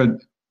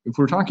if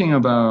we're talking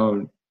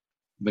about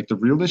like the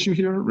real issue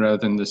here, rather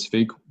than this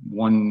fake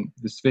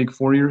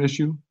 4-year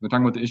issue, we're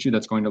talking about the issue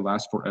that's going to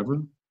last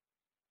forever.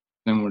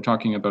 Then we're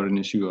talking about an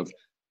issue of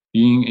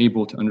being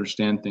able to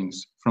understand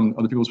things from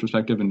other people's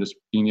perspective and just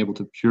being able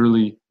to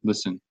purely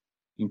listen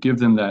and give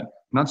them that,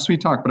 not sweet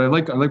talk, but I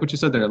like what you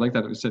said there. I like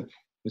that you said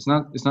it's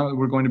not that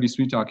we're going to be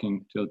sweet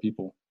talking to other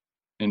people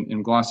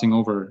and glossing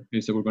over.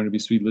 Is that we're going to be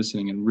sweet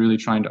listening and really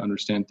trying to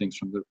understand things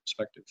from their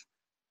perspective,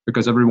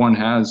 because everyone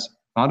has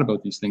thought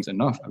about these things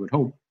enough, I would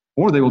hope,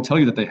 or they will tell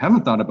you that they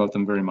haven't thought about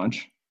them very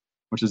much,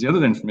 which is the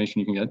other information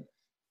you can get.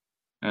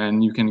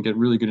 And you can get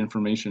really good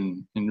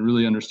information and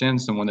really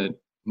understand someone that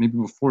maybe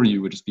before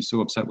you would just be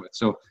so upset with.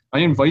 So I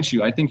invite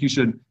you, I think you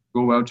should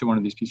go out to one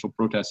of these peaceful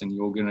protests, and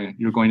you're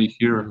going to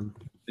hear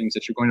things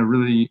that you're going to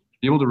really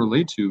be able to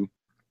relate to,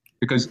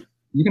 because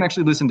you can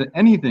actually listen to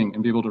anything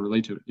and be able to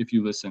relate to it if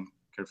you listen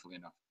carefully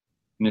enough.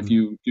 And if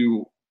you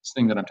do this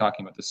thing that I'm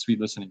talking about, this sweet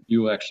listening,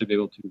 you will actually be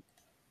able to,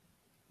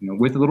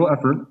 with a little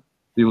effort,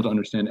 be able to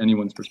understand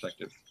anyone's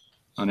perspective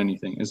on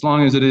anything, as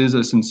long as it is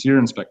a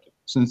sincere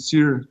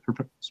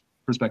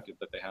perspective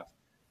that they have,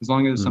 as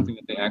long as it's something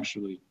that they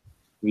actually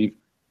believe.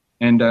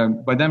 And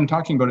by them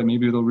talking about it,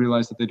 maybe they'll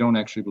realize that they don't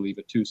actually believe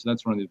it too. So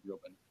that's one of the real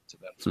benefits of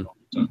that as well.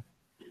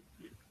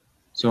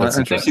 So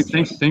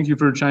thank you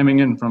for chiming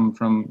in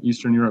from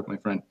Eastern Europe, my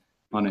friend.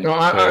 Money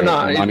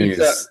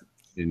is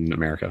in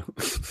America.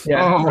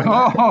 Yeah.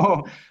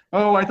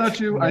 I thought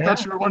you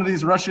were one of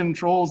these Russian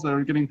trolls that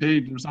are getting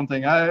paid or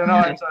something. I don't know.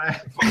 I'm sorry.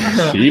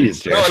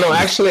 Jeez, no.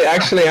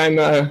 Actually, I'm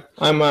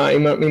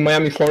in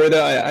Miami,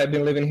 Florida. I've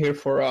been living here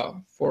for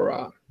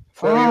 4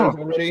 years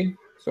already.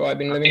 So I've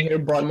been living here,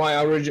 but my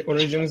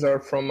origins are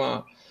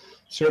from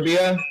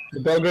Serbia,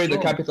 Belgrade, the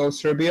capital of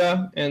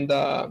Serbia, and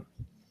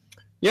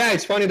yeah,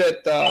 it's funny that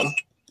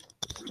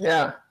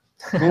yeah.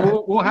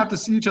 We'll have to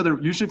see each other.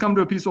 You should come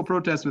to a peaceful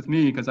protest with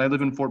me because I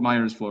live in Fort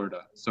Myers,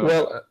 Florida. So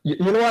well, you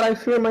know what I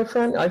fear, my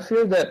friend? I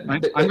fear that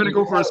I'm going to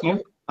go for a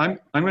smoke. I'm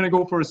going to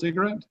go for a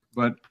cigarette,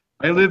 but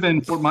I live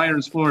in Fort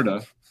Myers,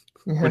 Florida,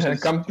 which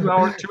is 2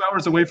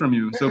 hours away from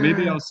you. So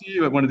maybe I'll see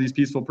you at one of these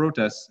peaceful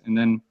protests, and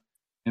then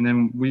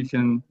we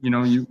can,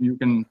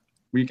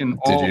 we can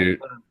all learn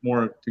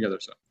more together.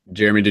 So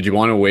Jeremy, did you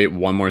want to wait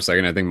one more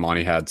second? I think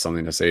Monty had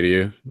something to say to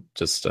you.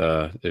 Just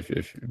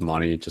if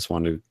Monty just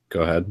wanted to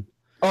go ahead.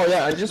 Oh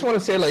yeah, I just want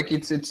to say, like,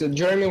 it's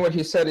Jeremy, what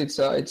he said, it's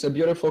a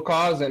beautiful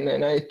cause,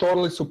 and I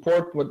totally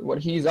support what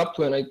he's up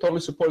to, and I totally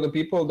support the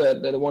people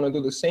that want to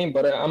do the same.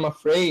 But I'm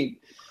afraid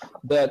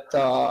that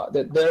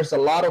that there's a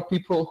lot of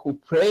people who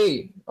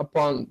prey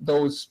upon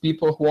those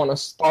people who want to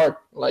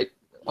start like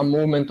a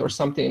movement or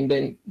something,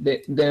 and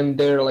then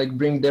they're like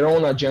bring their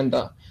own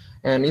agenda,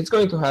 and it's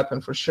going to happen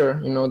for sure.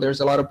 There's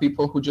a lot of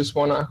people who just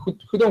wanna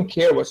who don't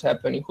care what's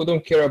happening, who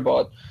don't care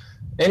about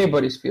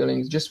anybody's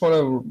feelings, just want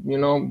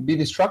to be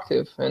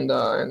destructive, and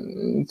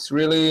it's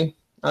really,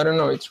 I don't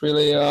know, it's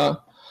really I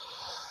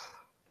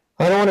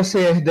don't want to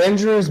say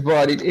dangerous,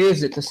 but it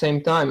is at the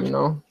same time,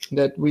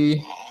 that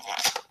we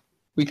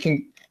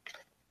can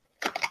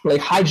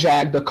like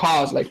hijack the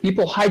cause, like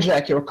people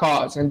hijack your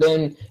cause and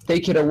then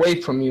take it away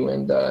from you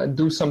and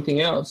do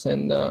something else,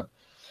 and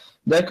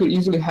that could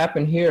easily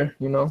happen here,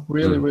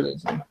 really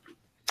easily.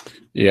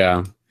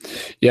 Yeah,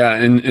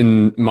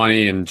 and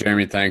Monty and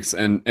Jeremy, thanks.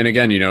 And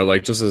again,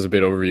 like just as a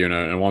bit overview, and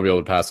I want to be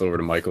able to pass over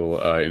to Michael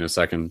in a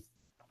second.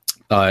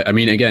 I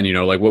mean, again,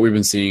 like what we've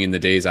been seeing in the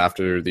days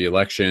after the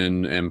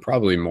election, and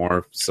probably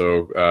more.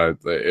 So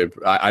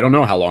I don't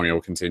know how long it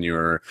will continue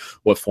or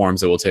what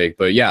forms it will take.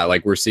 But yeah,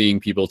 like we're seeing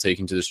people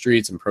taking to the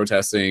streets and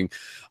protesting,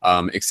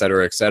 et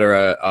cetera, et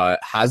cetera.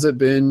 Has it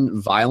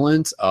been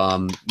violent?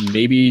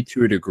 Maybe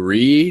to a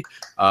degree.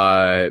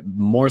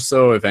 More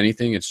so, if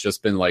anything, it's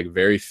just been like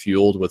very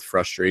fueled with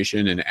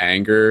frustration and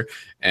anger.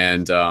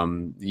 And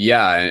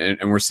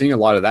and we're seeing a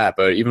lot of that.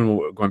 But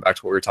even going back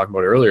to what we were talking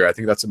about earlier, I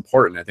think that's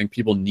important. I think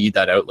people need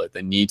that outlet.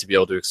 They need to be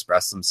able to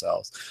express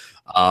themselves.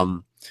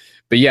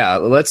 But yeah,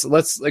 let's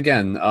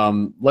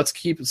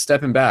keep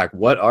stepping back.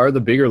 What are the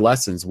bigger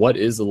lessons? What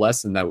is the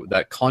lesson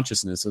that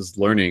consciousness is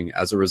learning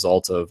as a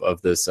result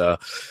of this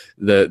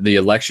the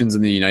elections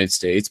in the United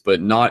States,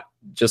 but not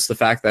just the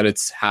fact that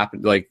it's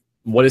happened, like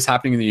what is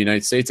happening in the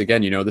United States?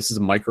 Again, this is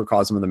a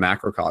microcosm of the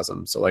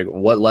macrocosm. So like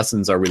what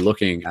lessons are we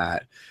looking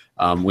at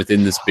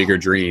within this bigger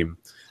dream?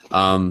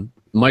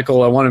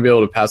 Michael, I want to be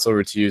able to pass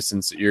over to you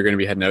since you're going to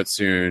be heading out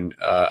soon.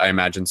 I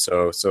imagine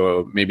so.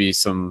 So maybe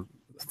some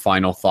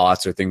final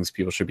thoughts or things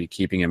people should be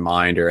keeping in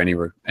mind, or any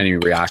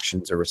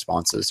reactions or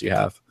responses you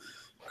have.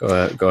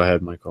 Go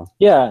ahead, Michael.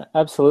 Yeah,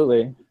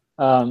 absolutely.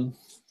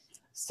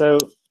 So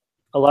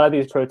a lot of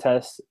these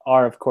protests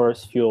are, of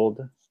course,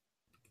 fueled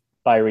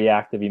by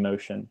reactive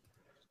emotion.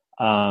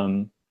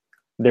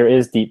 There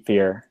is deep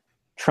fear.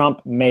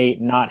 Trump may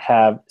not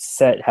have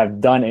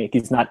done it.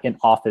 He's not in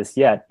office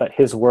yet, but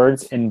his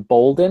words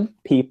embolden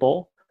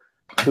people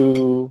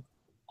who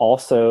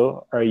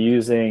also are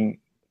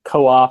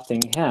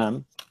co-opting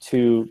him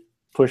to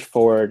push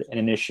forward and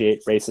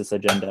initiate racist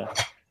agenda.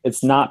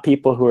 It's not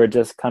people who are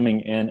just coming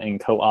in and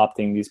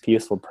co-opting these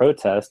peaceful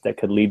protests that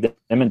could lead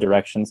them in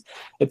directions.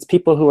 It's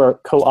people who are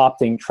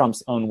co-opting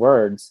Trump's own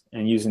words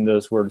and using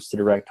those words to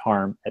direct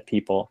harm at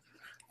people.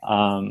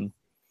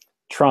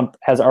 Trump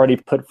has already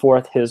put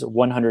forth his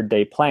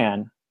 100-day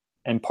plan,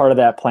 and part of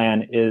that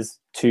plan is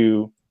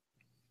to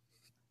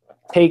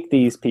take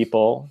these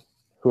people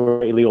who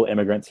are illegal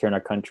immigrants here in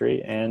our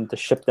country and to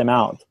ship them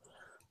out,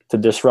 to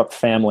disrupt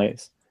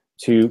families,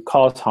 to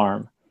cause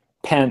harm.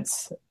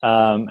 Pence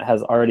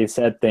has already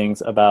said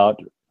things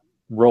about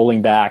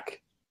rolling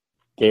back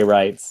gay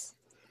rights.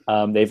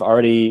 They've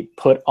already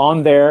put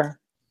on their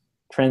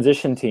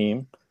transition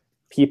team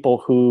people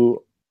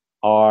who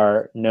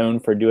are known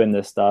for doing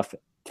this stuff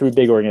through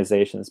big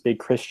organizations, big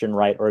Christian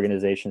right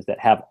organizations that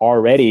have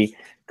already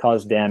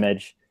caused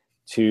damage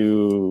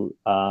to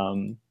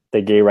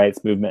the gay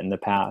rights movement in the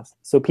past.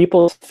 So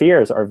people's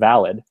fears are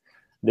valid.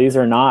 These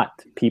are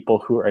not people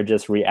who are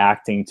just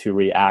reacting to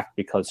react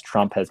because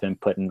Trump has been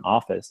put in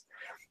office.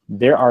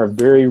 There are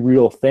very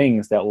real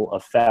things that will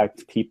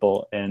affect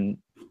people in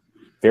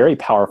very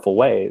powerful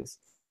ways.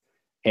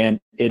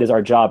 And it is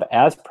our job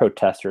as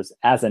protesters,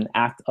 as an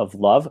act of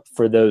love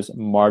for those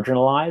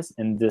marginalized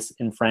and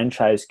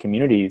disenfranchised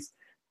communities,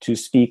 to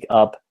speak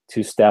up,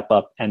 to step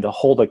up, and to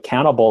hold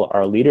accountable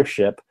our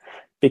leadership.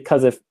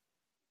 Because if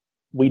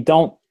we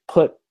don't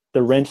put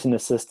the wrench in the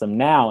system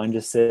now and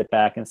just sit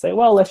back and say,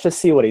 well, let's just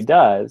see what he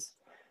does,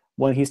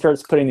 when he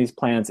starts putting these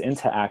plans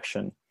into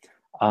action,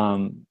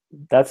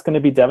 that's going to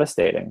be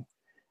devastating.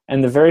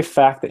 And the very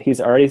fact that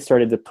he's already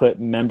started to put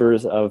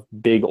members of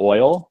big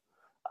oil,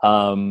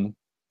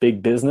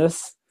 big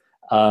business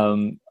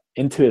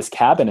into his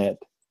cabinet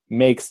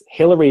makes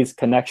Hillary's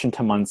connection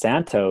to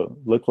Monsanto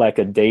look like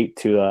a date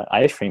to an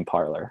ice cream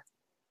parlor.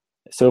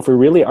 So if we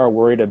really are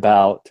worried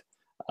about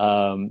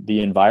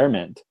the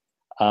environment.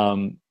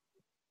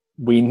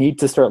 We need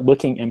to start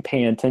looking and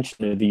paying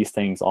attention to these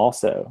things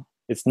also.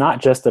 It's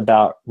not just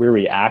about we're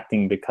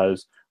reacting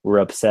because we're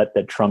upset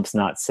that Trump's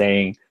not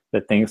saying the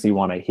things we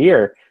want to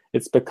hear.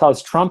 It's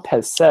because Trump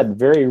has said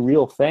very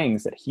real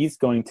things that he's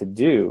going to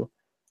do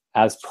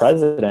as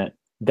president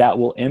that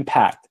will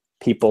impact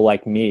people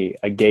like me,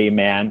 a gay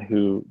man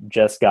who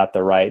just got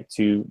the right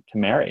to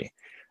marry,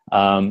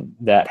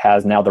 that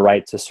has now the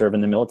right to serve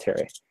in the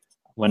military.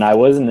 When I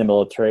was in the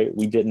military,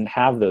 we didn't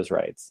have those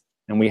rights,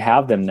 and we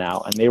have them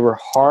now, and they were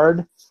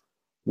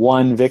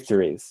hard-won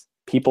victories.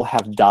 People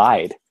have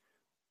died.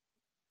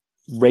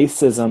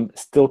 Racism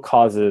still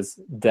causes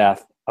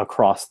death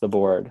across the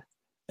board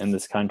in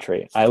this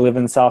country. I live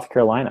in South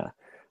Carolina.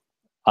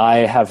 I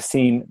have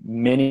seen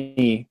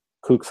many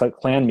Ku Klux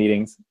Klan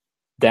meetings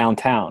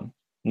downtown,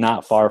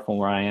 not far from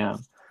where I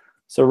am.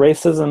 So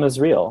racism is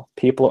real.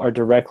 People are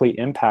directly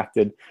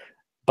impacted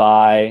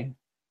by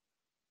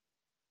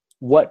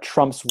what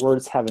Trump's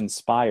words have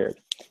inspired.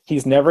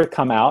 He's never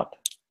come out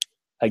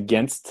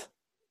against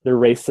the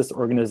racist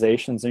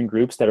organizations and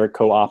groups that are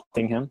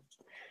co-opting him.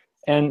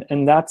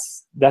 And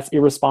that's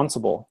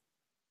irresponsible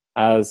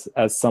as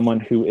someone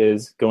who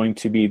is going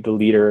to be the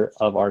leader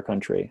of our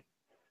country.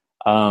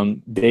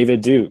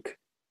 David Duke,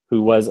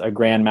 who was a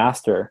Grand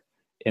Master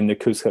in the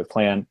Ku Klux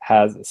Klan,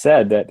 has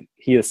said that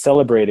he is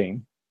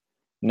celebrating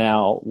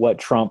now what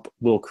Trump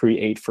will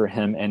create for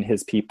him and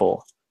his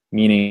people,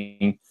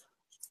 meaning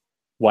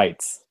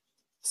whites.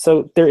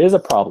 So there is a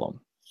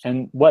problem.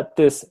 And what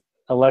this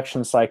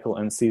election cycle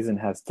and season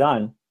has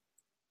done,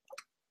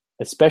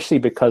 especially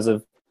because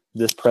of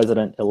this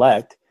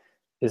president-elect,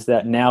 is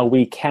that now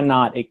we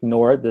cannot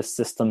ignore the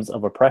systems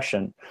of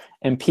oppression.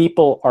 And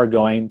people are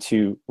going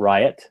to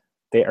riot.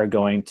 They are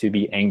going to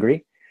be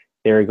angry.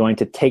 They are going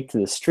to take to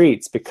the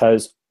streets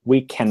because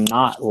we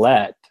cannot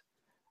let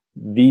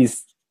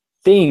these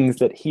things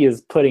that he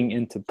is putting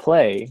into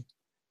play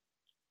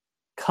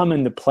come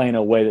into play in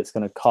a way that's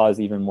going to cause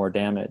even more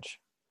damage.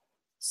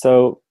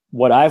 So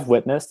what I've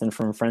witnessed, and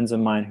from friends of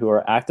mine who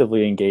are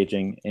actively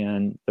engaging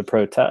in the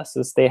protests,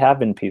 is they have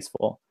been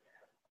peaceful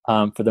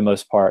for the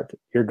most part.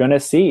 You're going to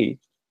see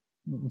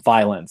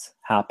violence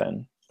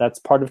happen. That's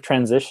part of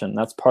transition.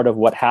 That's part of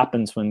what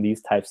happens when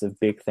these types of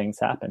big things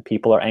happen.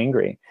 People are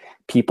angry.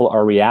 People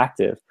are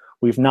reactive.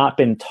 We've not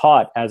been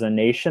taught as a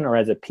nation or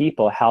as a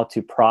people how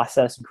to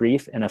process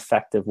grief in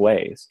effective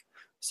ways.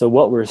 So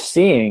what we're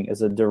seeing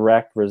is a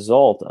direct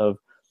result of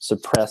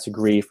suppressed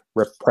grief,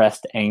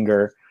 repressed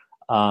anger.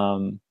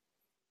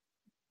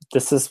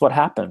 This is what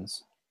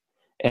happens.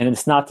 And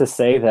it's not to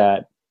say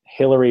that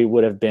Hillary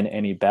would have been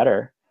any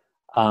better.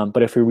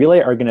 But if we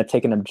really are going to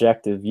take an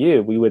objective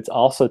view, we would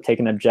also take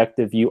an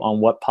objective view on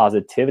what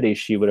positivity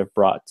she would have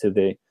brought to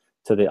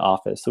the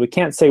office. So we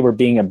can't say we're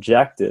being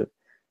objective,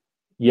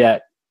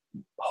 yet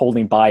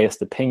holding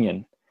biased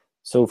opinion.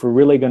 So if we're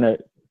really going to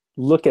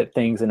look at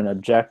things in an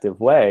objective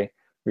way,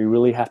 we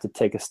really have to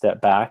take a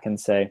step back and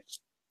say,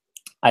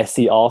 I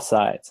see all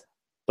sides.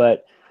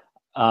 But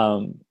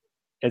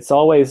it's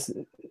always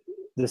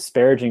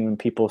disparaging when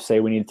people say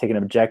we need to take an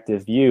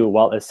objective view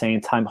while at the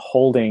same time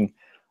holding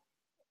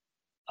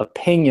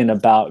opinion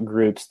about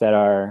groups that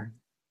are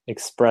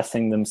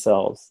expressing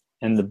themselves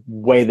in the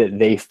way that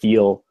they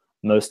feel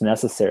most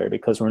necessary,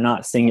 because we're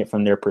not seeing it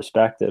from their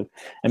perspective.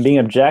 And being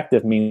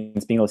objective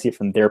means being able to see it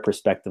from their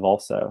perspective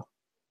also.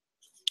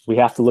 We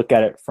have to look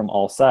at it from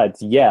all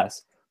sides,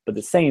 yes, but at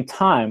the same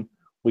time,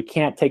 we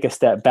can't take a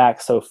step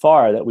back so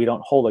far that we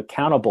don't hold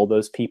accountable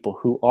those people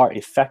who are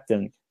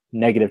effecting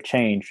negative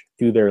change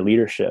through their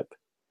leadership.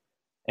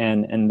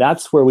 And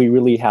that's where we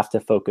really have to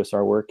focus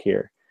our work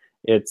here.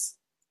 It's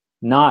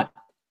not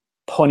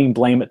pointing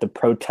blame at the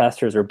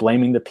protesters or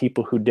blaming the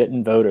people who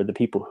didn't vote or the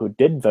people who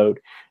did vote.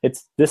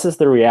 This is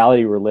the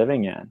reality we're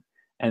living in.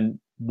 And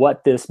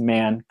what this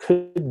man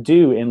could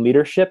do in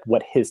leadership,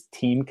 what his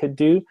team could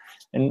do,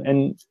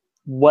 and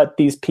what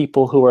these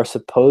people who are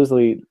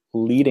supposedly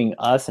leading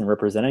us and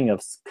representing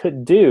us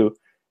could do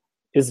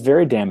is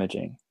very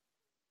damaging.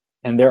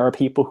 And there are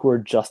people who are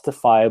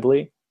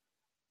justifiably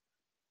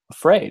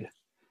afraid.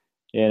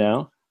 You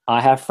know,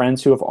 I have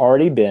friends who have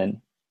already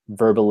been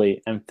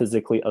verbally and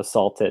physically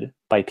assaulted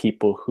by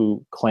people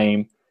who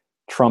claim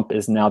Trump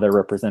is now their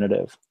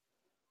representative.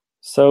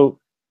 So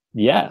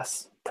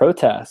yes,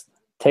 protest,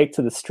 take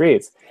to the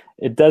streets.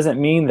 It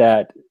doesn't mean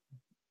that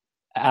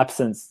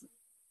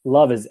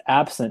love is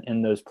absent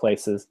in those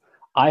places.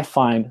 I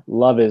find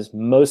love is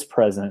most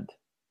present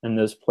in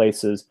those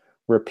places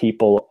where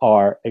people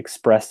are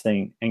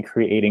expressing and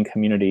creating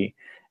community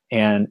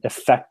and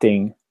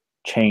effecting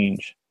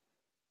change.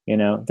 You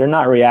know, they're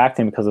not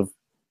reacting because of,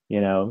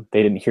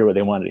 they didn't hear what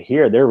they wanted to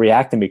hear. They're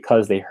reacting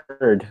because they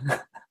heard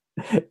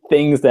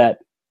things that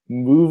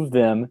move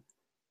them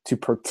to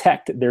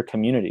protect their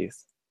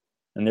communities.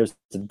 And there's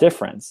a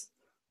difference.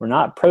 We're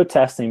not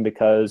protesting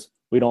because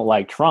we don't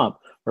like Trump.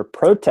 We're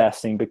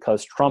protesting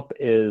because Trump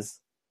has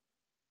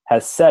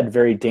said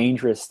very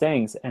dangerous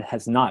things and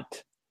has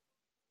not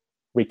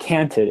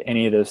recanted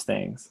any of those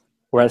things,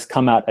 or has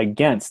come out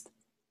against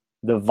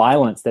the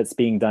violence that's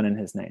being done in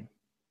his name.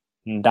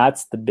 And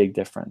that's the big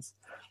difference.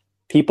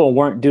 People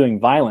weren't doing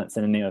violence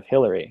in the name of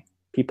Hillary.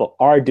 People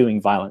are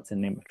doing violence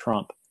in the name of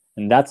Trump.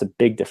 And that's a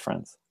big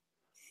difference.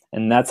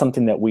 And that's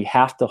something that we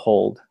have to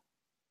hold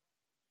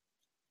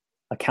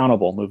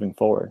accountable moving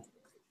forward.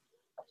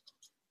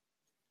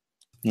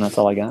 And that's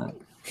all I got.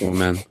 Cool,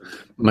 man.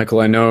 Michael,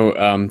 I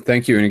know,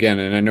 thank you. And again,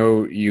 and I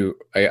know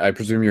I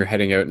presume you're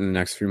heading out in the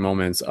next few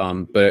moments.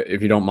 But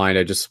if you don't mind,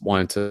 I just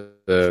wanted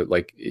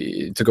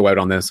to go out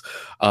on this.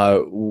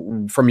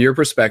 From your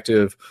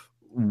perspective,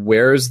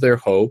 where's their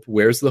hope?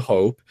 Where's the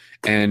hope?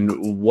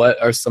 And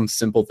what are some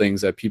simple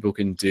things that people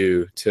can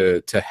do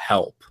to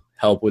help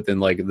within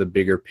like the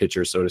bigger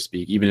picture, so to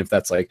speak, even if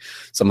that's like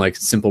some like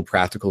simple,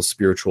 practical,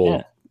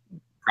 spiritual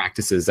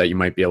practices that you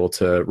might be able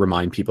to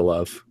remind people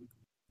of?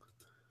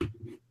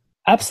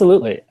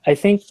 Absolutely. I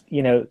think,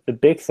 the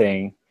big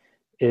thing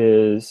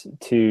is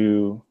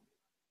to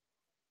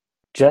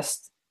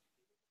just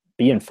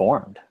be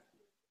informed,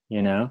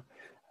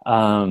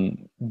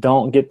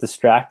 don't get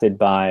distracted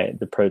by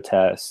the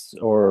protests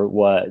or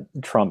what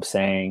Trump's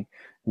saying.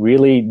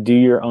 Really do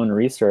your own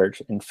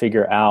research and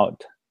figure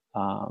out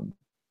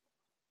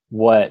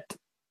what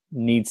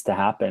needs to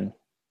happen,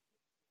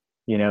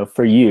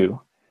 for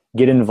you.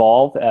 Get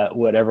involved at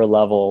whatever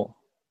level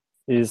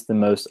is the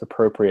most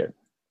appropriate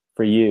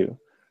for you.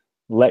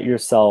 Let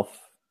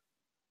yourself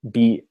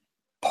be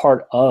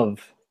part of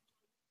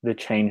the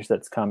change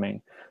that's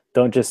coming.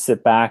 Don't just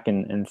sit back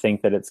and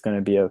think that it's going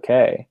to be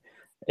okay.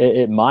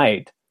 It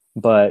might,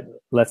 but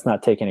let's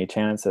not take any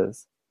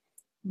chances.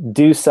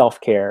 Do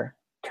self-care.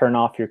 Turn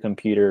off your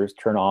computers,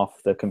 turn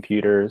off the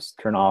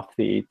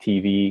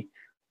TV,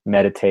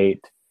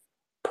 meditate,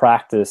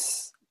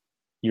 practice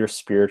your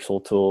spiritual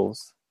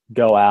tools.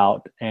 Go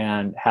out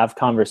and have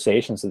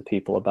conversations with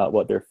people about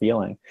what they're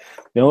feeling.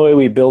 The only way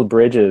we build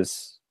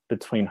bridges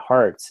between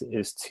hearts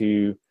is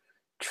to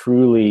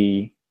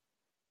truly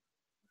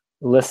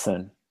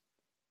listen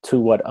to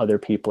what other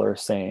people are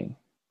saying,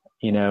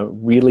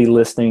 really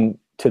listening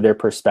to their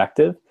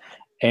perspective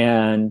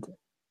and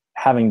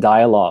having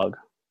dialogue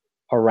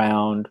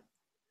around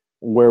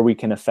where we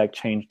can affect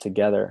change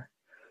together.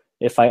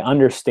 If I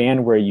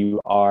understand where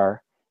you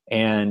are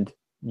and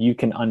you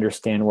can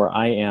understand where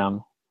I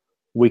am,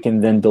 we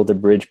can then build a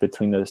bridge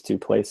between those two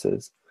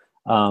places.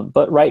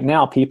 But right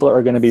now, people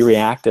are going to be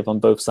reactive on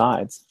both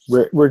sides.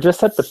 We're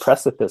just at the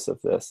precipice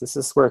of this. This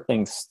is where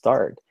things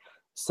start.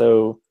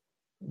 So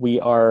we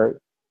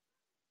are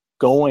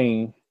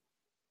going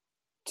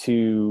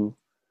to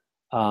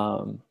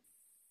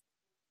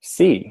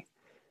see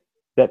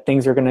that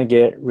things are going to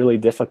get really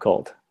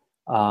difficult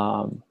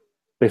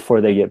before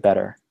they get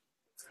better.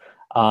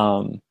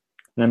 And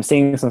I'm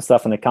seeing some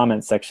stuff in the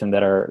comments section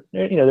that are,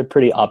 they're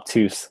pretty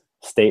obtuse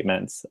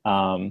statements.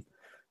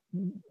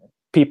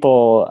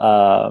 People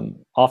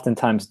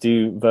oftentimes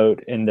do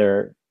vote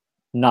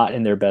not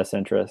in their best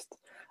interest.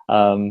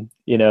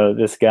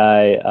 This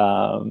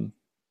guy,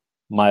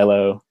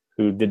 Milo,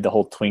 who did the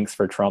whole Twinks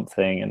for Trump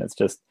thing, and it's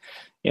just,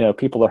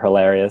 people are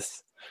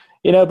hilarious.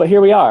 But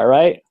here we are,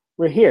 right?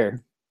 We're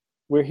here.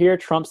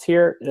 Trump's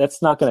here.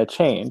 That's not going to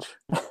change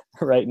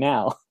right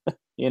now,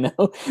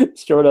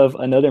 short of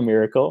another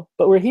miracle,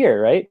 but we're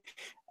here, right?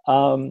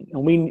 And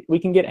we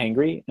can get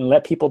angry and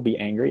let people be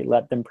angry,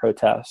 let them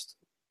protest,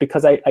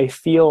 because I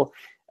feel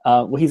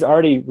he's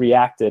already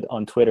reacted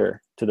on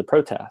Twitter to the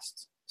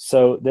protests.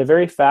 So the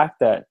very fact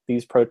that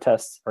these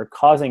protests are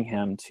causing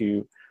him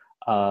to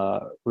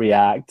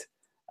react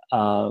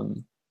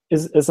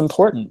is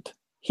important.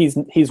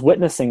 He's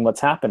witnessing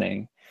what's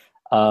happening.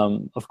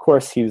 Of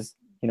course, he's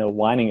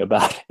whining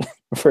about it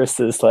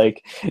versus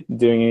like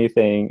doing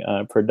anything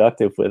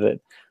productive with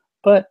it.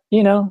 But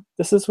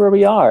this is where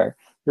we are.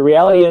 The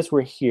reality is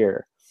we're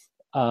here.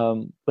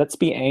 Let's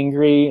be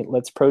angry.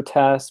 Let's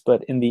protest.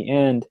 But in the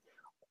end,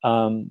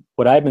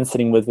 what I've been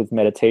sitting with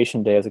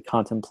meditation day as a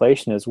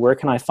contemplation is, where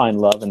can I find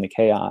love in the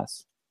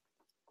chaos?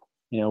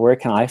 Where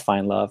can I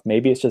find love?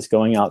 Maybe it's just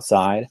going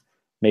outside.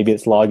 Maybe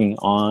it's logging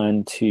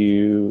on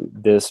to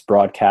this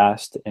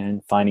broadcast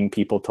and finding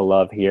people to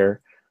love here.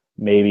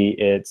 Maybe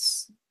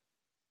it's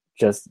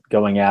just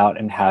going out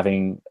and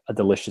having a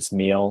delicious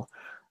meal.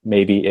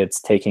 Maybe it's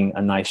taking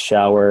a nice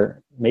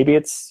shower. Maybe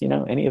it's,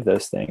 any of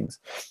those things.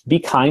 Be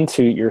kind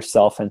to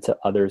yourself and to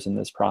others in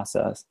this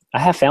process.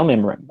 I've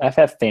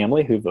had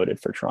family who voted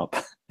for Trump,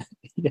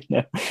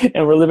 and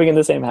we're living in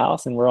the same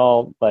house, and we're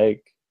all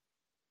like,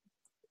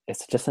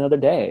 it's just another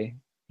day,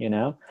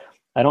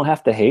 I don't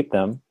have to hate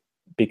them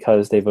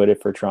because they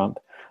voted for Trump.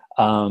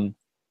 And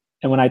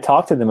when I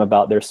talk to them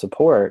about their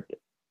support,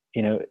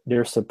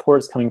 their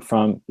support's coming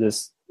from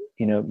this,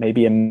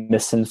 maybe a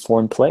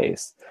misinformed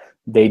place.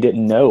 They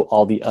didn't know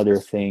all the other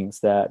things,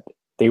 that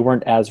they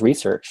weren't as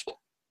researched,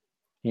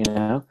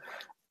 and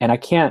I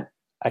can't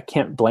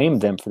blame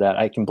them for that.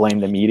 I can blame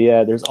the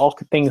media. There's all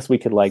things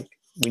we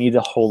need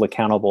to hold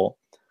accountable.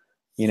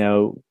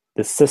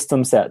 The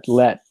systems that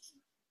let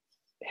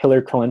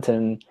Hillary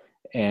Clinton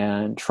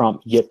and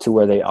Trump get to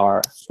where they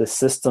are, the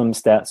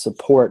systems that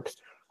support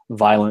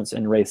violence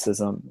and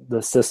racism,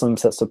 the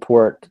systems that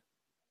support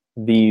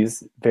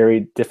these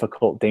very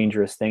difficult,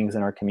 dangerous things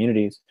in our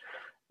communities,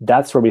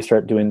 that's where we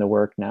start doing the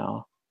work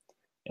now.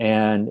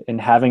 And in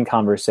having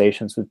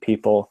conversations with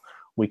people,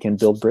 we can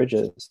build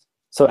bridges.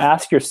 So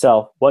ask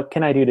yourself, what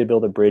can I do to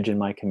build a bridge in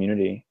my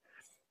community?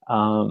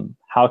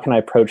 How can I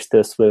approach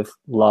this with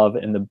love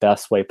in the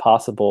best way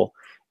possible,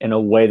 in a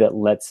way that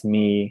lets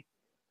me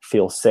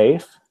feel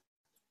safe,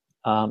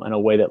 in a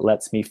way that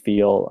lets me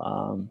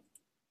feel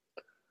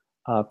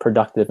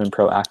productive and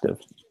proactive.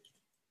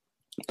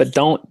 But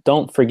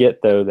don't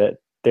forget, though, that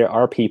there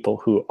are people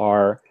who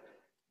are,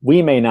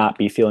 we may not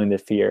be feeling the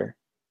fear,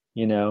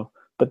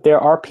 but there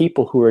are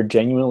people who are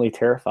genuinely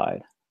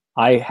terrified.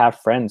 I have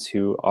friends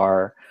who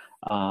are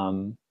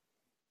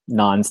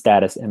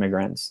non-status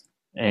immigrants,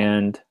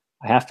 and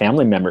I have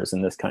family members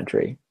in this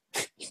country,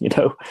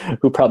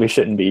 who probably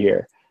shouldn't be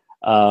here.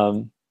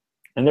 And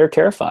they're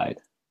terrified,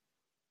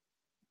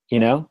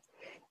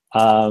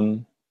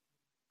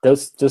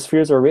 those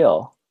fears are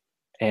real,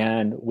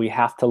 and we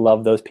have to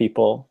love those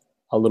people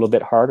a little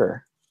bit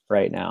harder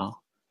right now.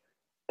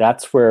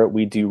 That's where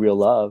we do real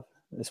love,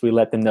 is we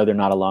let them know they're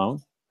not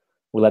alone.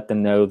 We let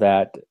them know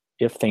that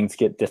if things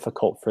get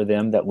difficult for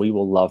them, that we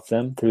will love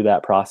them through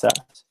that process,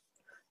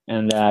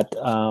 and that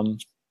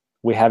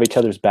we have each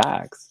other's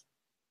backs.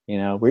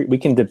 We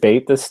can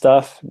debate this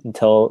stuff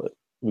until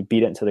we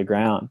beat it into the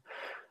ground,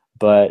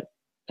 but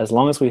as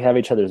long as we have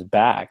each other's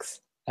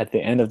backs at the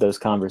end of those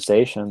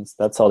conversations,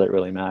 that's all that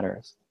really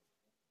matters.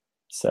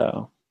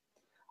 So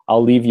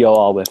I'll leave you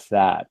all with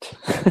that.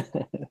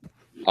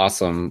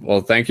 Awesome.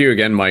 Well, thank you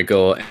again,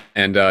 Michael.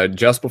 And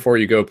just before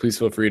you go, please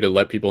feel free to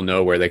let people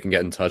know where they can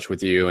get in touch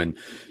with you,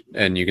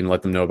 and you can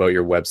let them know about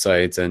your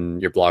websites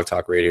and your Blog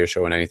Talk radio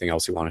show and anything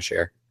else you want to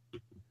share.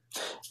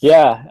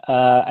 Yeah,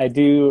 I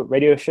do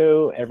radio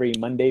show every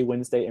Monday,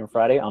 Wednesday, and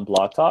Friday on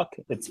Blog Talk.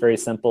 It's very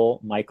simple.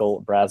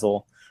 Michael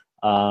Brazel,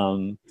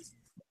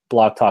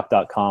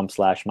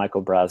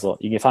 blogtalk.com/Michael Brazel.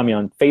 You can find me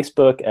on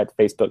Facebook at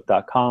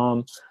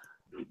facebook.com,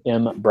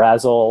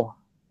 mbrazel,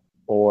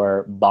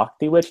 or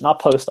Bhakti Witch, and I'll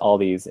post all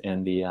these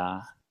in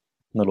the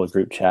little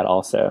group chat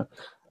also.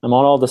 I'm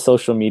on all the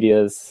social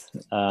medias.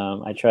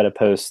 I try to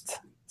post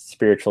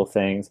spiritual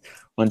things.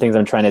 One of the things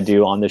I'm trying to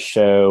do on this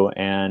show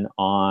and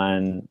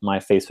on my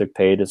Facebook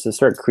page is to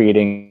start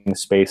creating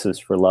spaces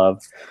for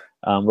love.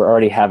 We're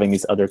already having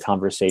these other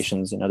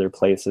conversations in other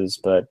places,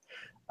 but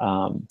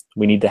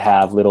we need to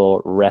have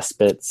little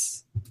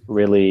respites,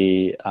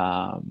 really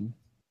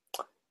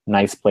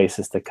nice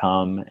places to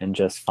come and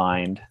just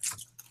find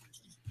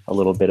a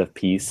little bit of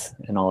peace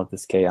in all of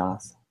this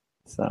chaos.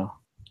 So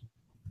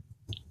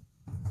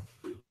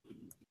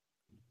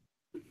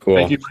cool.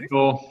 Thank you,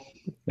 Michael.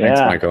 Thanks,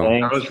 Michael.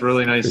 Thanks. That was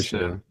really nice.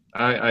 Appreciate it.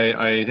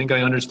 I think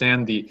I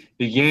understand the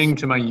yang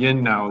to my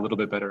yin now a little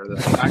bit better. The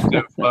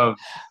active love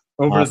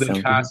over Awesome.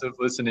 the passive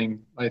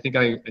listening. I think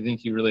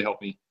you really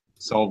helped me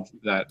solve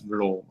that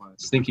riddle. I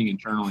was thinking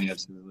internally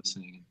as I was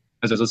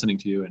listening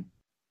to you, and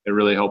it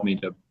really helped me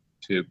to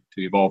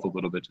evolve a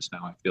little bit just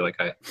now. I feel like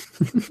I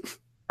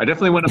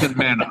definitely went up in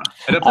mana.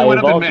 I went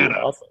up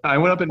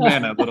in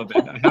mana a little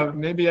bit.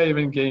 Maybe I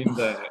even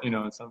gained I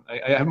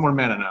have more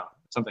mana now.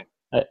 Something.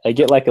 I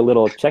get like a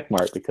little check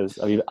mark because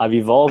I've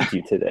evolved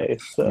you today.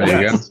 So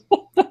There you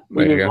go.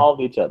 we've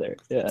evolved each other.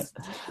 Yeah.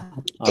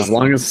 As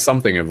long as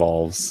something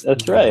evolves.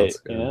 That's right.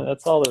 That's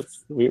That's all.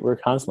 We're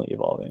constantly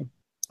evolving.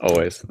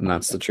 Always, and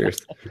that's the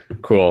truth.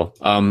 Cool.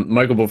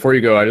 Michael, before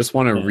you go, I just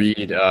want to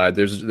read,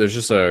 there's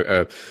just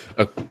a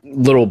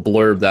little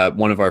blurb that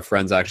one of our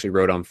friends actually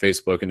wrote on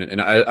Facebook,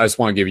 and I just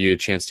want to give you a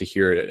chance to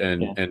hear it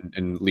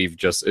and leave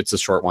it's a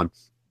short one.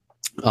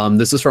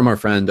 This is from our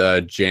friend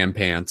Jam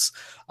Pants.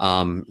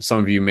 Some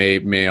of you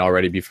may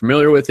already be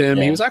familiar with him.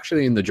 Yeah. He was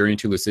actually in the Journey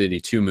to Lucidity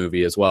 2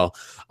 movie as well.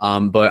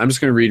 But I'm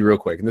just going to read real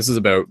quick. And this is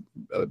about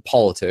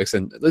politics.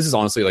 And this is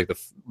honestly like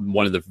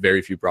one of the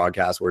very few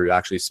broadcasts where we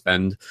actually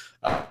spend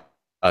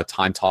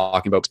time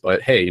talking about.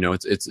 But hey,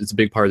 it's a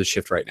big part of the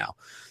shift right now.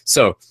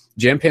 So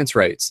Jam Pants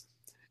writes,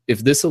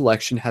 if this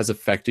election has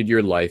affected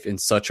your life in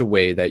such a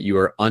way that you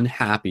are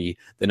unhappy,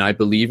 then I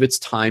believe it's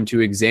time to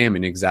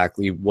examine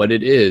exactly what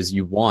it is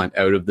you want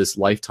out of this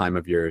lifetime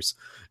of yours.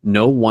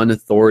 No one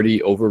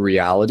authority over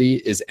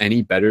reality is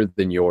any better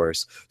than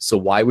yours. So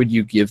why would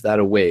you give that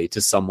away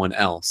to someone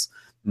else?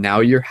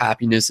 Now your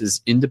happiness is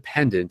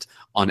independent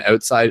on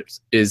outside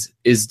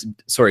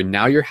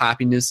now your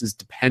happiness is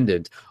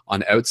dependent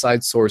on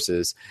outside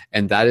sources,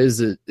 and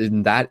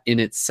that in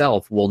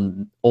itself will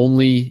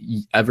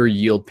only ever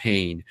yield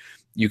pain.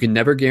 You can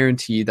never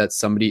guarantee that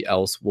somebody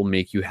else will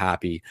make you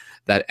happy,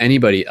 that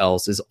anybody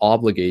else is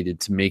obligated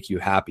to make you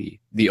happy.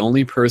 The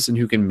only person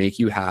who can make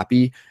you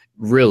happy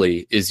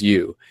really is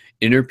you.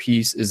 Inner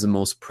peace is the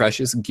most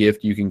precious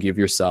gift you can give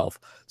yourself.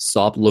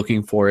 Stop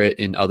looking for it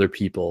in other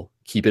people.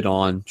 Keep it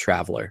on,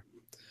 traveler.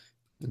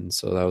 And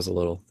so that was a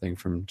little thing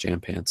from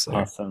Jam Pants there.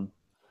 Awesome.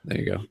 There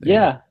you go.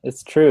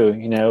 It's true.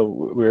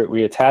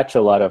 We attach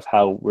a lot of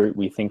how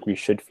we think we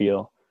should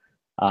feel,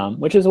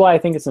 which is why I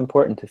think it's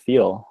important to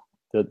feel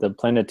the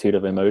plenitude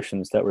of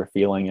emotions that we're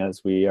feeling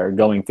as we are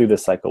going through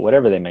this cycle,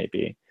 whatever they may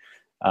be.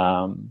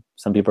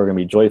 Some people are going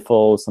to be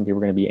joyful. Some people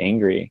are going to be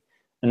angry.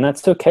 And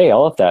that's okay.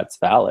 All of that's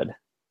valid,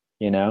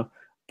 you know,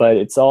 but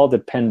it's all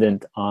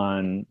dependent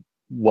on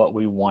what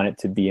we want it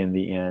to be in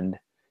the end.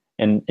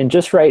 And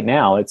just right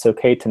now, it's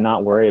okay to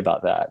not worry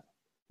about that.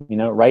 You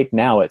know, right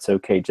now, it's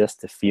okay just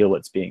to feel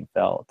what's being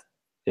felt.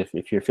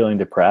 If you're feeling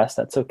depressed,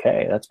 that's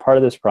okay. That's part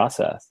of this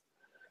process.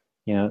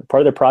 You know,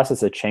 part of the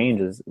process of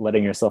change is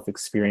letting yourself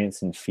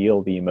experience and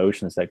feel the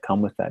emotions that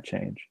come with that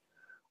change.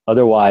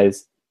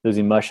 Otherwise, those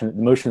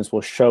emotions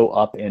will show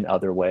up in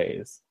other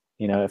ways.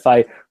 You know, if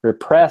I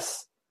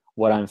repress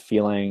what I'm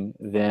feeling,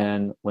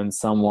 then when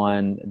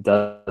someone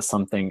does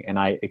something and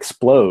I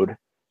explode,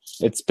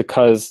 it's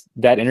because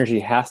that energy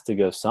has to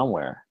go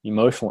somewhere.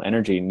 Emotional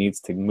energy needs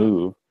to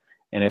move.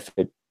 And if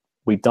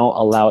we don't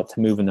allow it to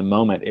move in the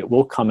moment, it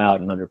will come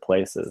out in other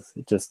places.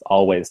 It just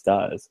always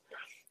does.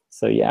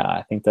 So yeah,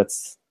 I think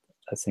that's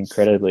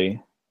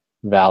incredibly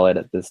valid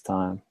at this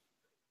time.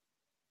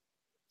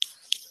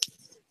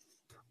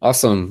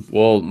 Awesome.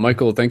 Well,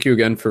 Michael, thank you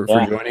again for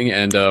joining.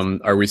 And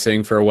are we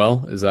saying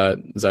farewell? Is that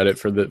it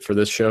for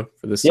this show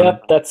for this time?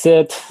 Yep, that's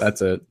it.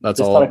 That's it. That's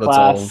just all. That's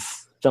all.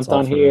 Jumped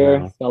on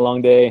here. It's been a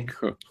long day.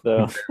 Cool.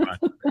 So.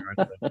 Very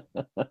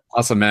much.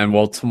 Awesome, man.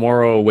 Well,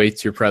 tomorrow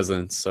awaits your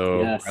presence.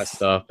 So yes.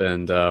 Rest up,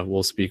 and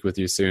we'll speak with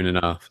you soon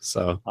enough.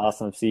 So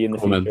awesome. See you in the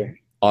future. Man.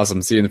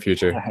 Awesome. See you in the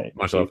future. Right.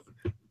 Much love.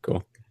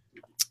 Cool.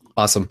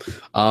 Awesome.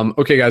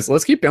 Okay, guys,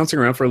 let's keep bouncing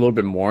around for a little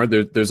bit more.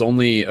 There's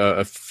only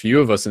a few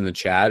of us in the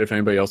chat. If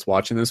anybody else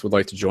watching this would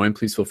like to join,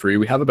 please feel free.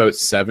 We have about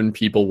 7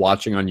 people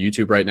watching on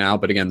YouTube right now.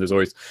 But again, there's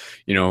always,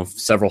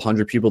 several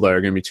hundred people that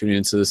are going to be tuning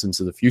into this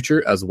into the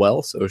future as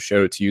well. So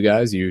shout out to you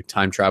guys, you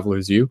time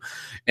travelers, you.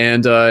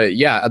 And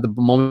at the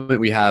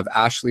moment we have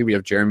Ashley, we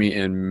have Jeremy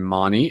and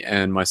Mani,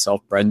 and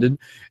myself, Brendan,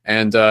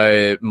 and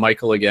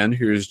Michael again,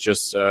 who's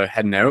just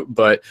heading out.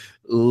 But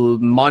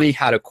Mani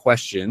had a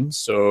question,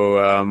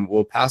 so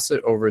we'll pass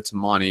it over to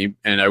Mani,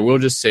 and I will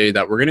just say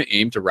that we're going to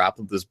aim to wrap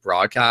up this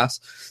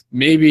broadcast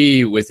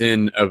maybe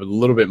within a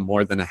little bit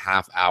more than a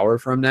half hour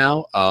from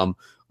now.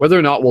 Whether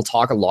or not we'll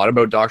talk a lot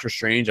about Doctor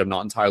Strange, I'm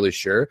not entirely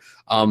sure.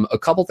 A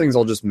couple things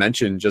I'll just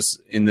mention just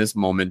in this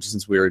moment,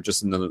 since we were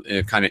just in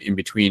the kind of in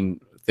between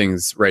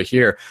things right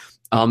here.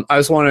 I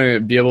just want to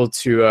be able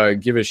to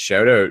give a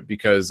shout out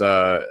because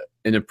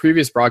in a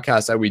previous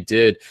broadcast that we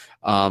did,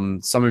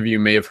 some of you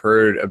may have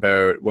heard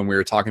about when we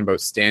were talking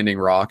about Standing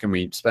Rock, and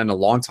we spent a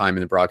long time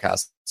in the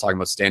broadcast talking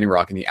about Standing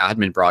Rock in the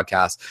admin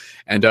broadcast.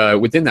 And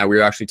within that, we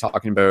were actually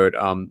talking about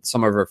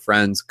some of our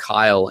friends,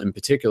 Kyle in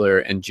particular,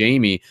 and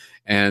Jamie,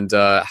 and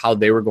how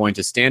they were going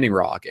to Standing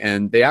Rock.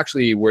 And they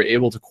actually were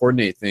able to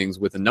coordinate things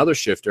with another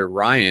shifter,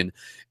 Ryan,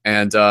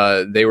 and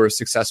they were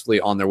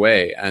successfully on their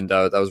way. And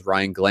that was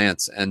Ryan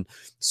Glantz. And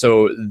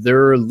so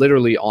they're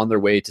literally on their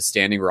way to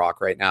Standing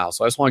Rock right now.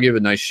 So I just want to give a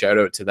nice shout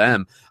out to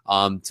them,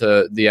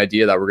 to the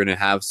idea that we're going to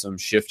have some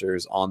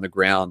shifters on the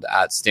ground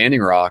at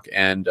Standing Rock,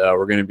 and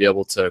we're going to be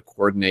able to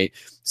coordinate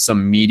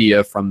some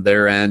media from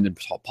their end and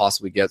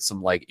possibly get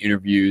some like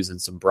interviews and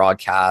some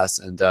broadcasts.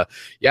 And so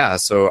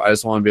I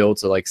just want to be able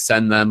to like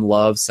send them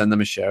love, send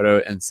them a shout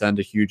out, and send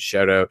a huge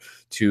shout out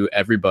to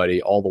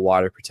everybody, all the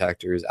water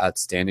protectors at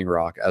Standing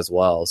Rock as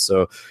well.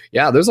 So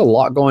yeah, there's a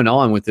lot going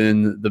on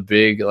within the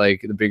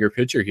bigger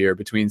picture here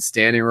between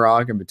Standing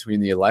Rock and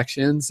between the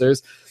elections.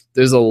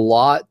 There's a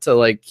lot to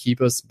like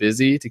keep us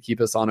busy, to keep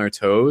us on our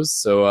toes.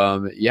 So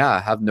I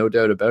have no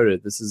doubt about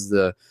it. This is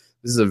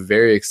a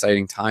very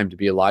exciting time to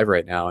be alive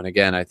right now. And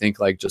again, I think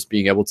like just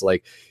being able to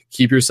like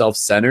keep yourself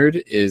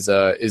centered is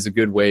a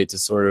good way to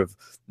sort of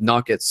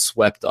not get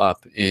swept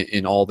up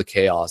in all the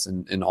chaos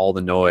and all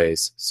the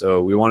noise.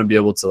 So we want to be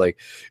able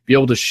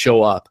to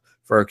show up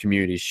for our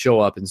community, show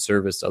up in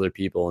service to other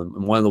people.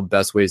 And one of the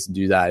best ways to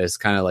do that is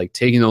kind of like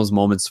taking those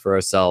moments for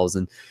ourselves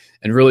and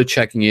really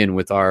checking in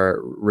with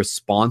our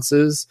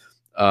responses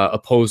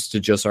opposed to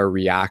just our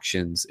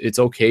reactions. It's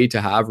okay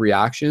to have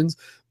reactions,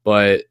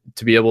 but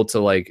to be able to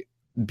like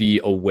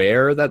be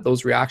aware that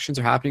those reactions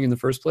are happening in the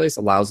first place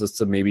allows us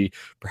to maybe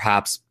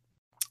perhaps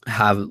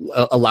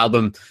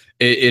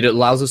it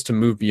allows us to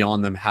move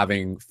beyond them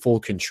having full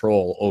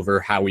control over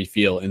how we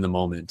feel in the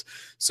moment.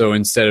 So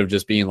instead of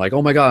just being like,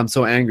 oh my God, I'm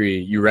so angry,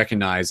 you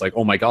recognize like,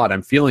 oh my God,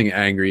 I'm feeling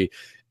angry,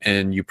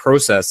 and you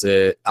process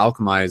it,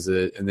 alchemize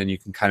it, and then you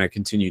can kind of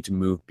continue to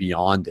move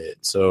beyond it.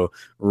 So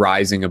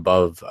rising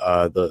above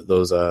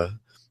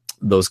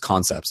those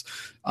concepts.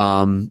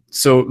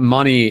 So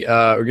Mani,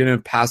 we're going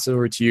to pass it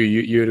over to you.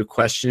 You had a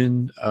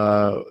question.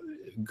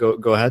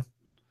 Go ahead.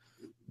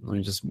 Let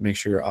me just make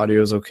sure your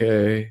audio is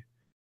okay.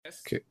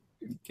 Yes. Okay.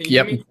 Can you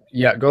hear me?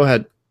 Yeah, go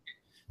ahead.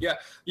 Yeah.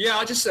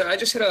 I just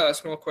had a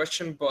small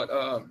question, but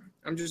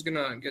I'm just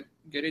gonna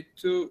get it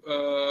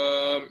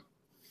to.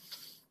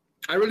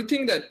 I really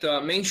think that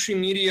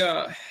mainstream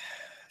media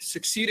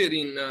succeeded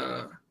in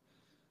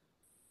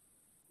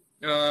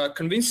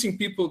convincing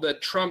people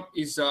that Trump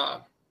is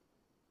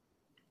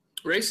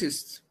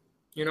racist,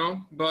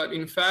 but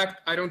in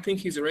fact, I don't think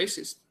he's a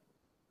racist.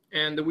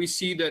 And we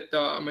see that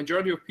the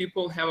majority of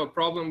people have a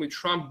problem with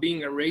Trump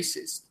being a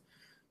racist.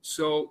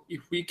 So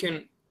if we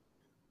can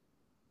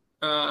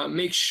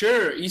make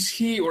sure is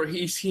he or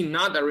is he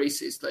not a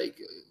racist, like,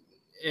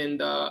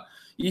 and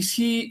is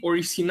he or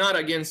is he not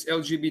against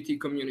LGBT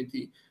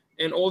community,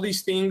 and all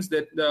these things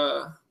that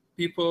the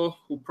people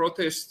who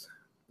protest,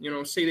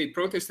 say they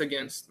protest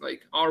against,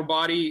 like our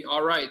body,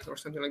 our right, or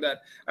something like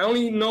that. I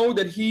only know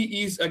that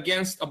he is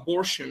against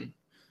abortion.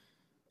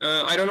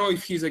 I don't know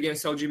if he's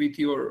against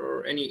LGBT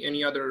or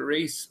any other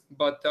race,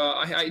 but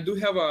I do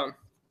have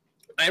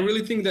I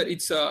really think that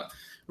it's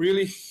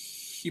really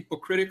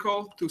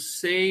hypocritical to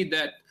say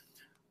that,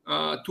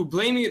 to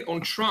blame it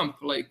on Trump,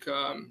 like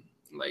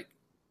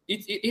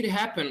it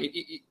happened.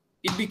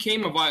 It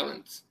became a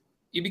violent.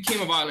 It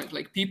became a violent.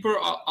 Like, people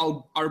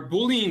are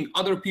bullying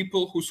other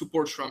people who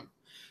support Trump,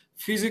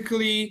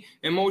 physically,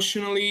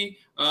 emotionally,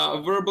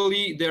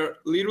 verbally. They're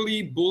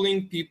literally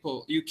bullying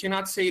people. You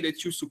cannot say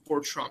that you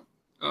support Trump.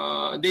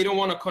 They don't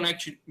want to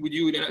connect with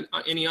you in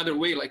any other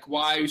way. Like,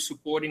 why are you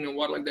supporting and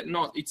what like that?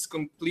 No, it's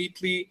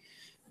completely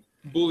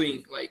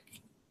bullying. Like,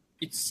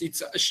 it's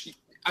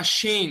a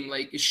shame.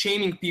 Like,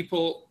 shaming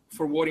people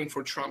for voting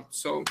for Trump.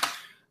 So,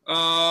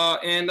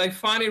 and I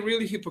find it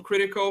really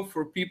hypocritical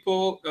for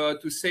people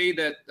to say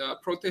that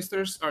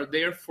protesters are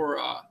there for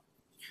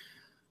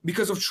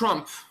because of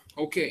Trump.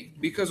 Okay,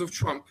 because of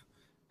Trump.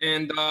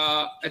 And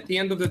at the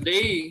end of the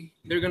day,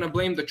 they're going to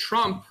blame the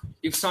Trump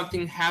if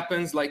something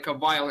happens like a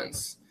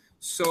violence.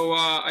 So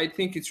I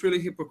think it's really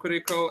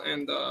hypocritical,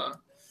 and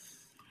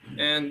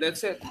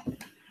that's it.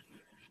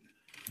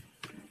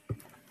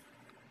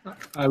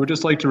 I would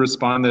just like to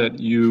respond that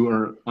you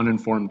are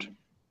uninformed.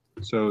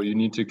 So you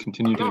need to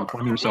continue to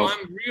inform yourself. No,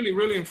 I'm really,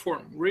 really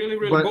informed. Really,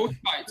 but both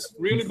sides.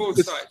 Really, both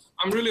sides.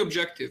 I'm really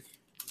objective.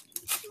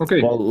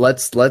 Okay. Well,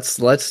 let's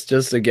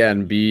just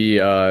again be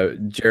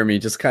Jeremy,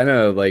 just kind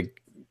of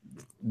like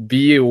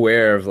be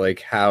aware of like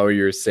how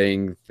you're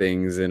saying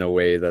things in a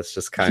way that's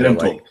just kind of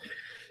like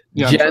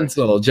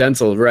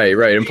gentle,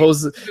 right.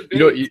 Impose,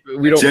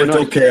 we don't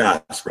gentle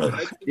chaos,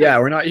 brother. Yeah,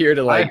 we're not here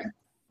to like.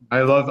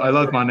 I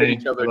love money.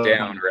 Each other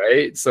down,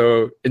 right?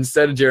 So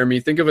instead of Jeremy,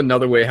 think of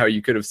another way how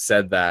you could have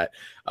said that,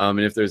 and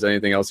if there's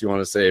anything else you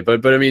want to say.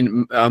 But I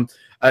mean, I'm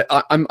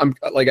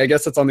like, I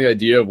guess that's on the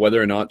idea of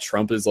whether or not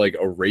Trump is like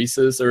a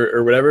racist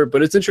or whatever.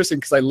 But it's interesting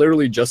because I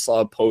literally just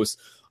saw a post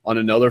on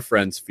another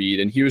friend's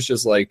feed, and he was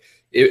just like,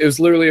 it was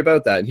literally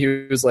about that. And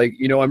he was like,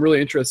 I'm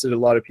really interested. A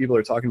lot of people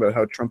are talking about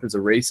how Trump is a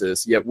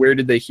racist. Yet where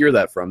did they hear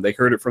that from? They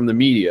heard it from the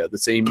media, the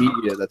same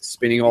media that's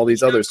spinning all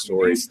these other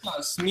stories.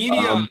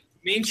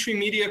 Mainstream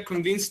media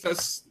convinced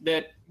us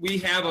that we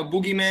have a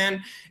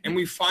boogeyman and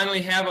we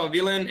finally have a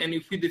villain. And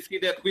if we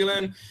defeat that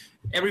villain,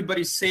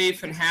 everybody's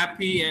safe and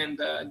happy, and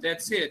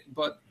that's it.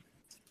 But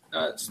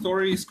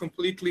story is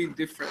completely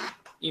different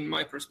in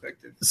my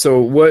perspective. So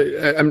what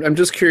I'm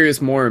just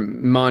curious more,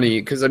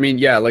 Mani, because I mean,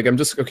 yeah, like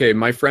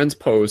my friend's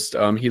post,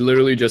 he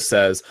literally just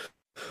says,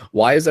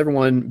 why is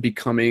everyone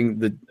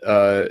becoming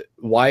I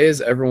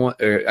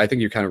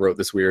think you kind of wrote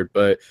this weird,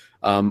 but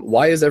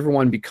why is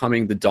everyone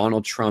becoming the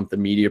Donald Trump the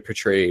media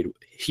portrayed?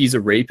 He's a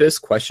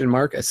rapist, ? A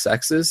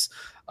sexist,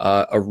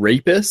 a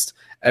rapist.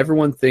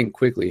 Everyone think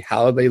quickly.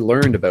 How have they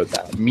learned about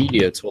that?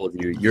 Media told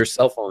you, your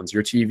cell phones,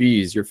 your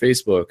TVs, your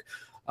Facebook,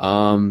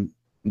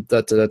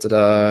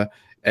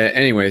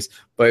 anyways,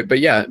 but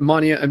yeah,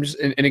 Mani, I'm just,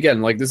 and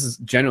again, like, this is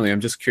generally,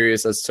 I'm just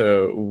curious as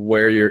to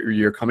where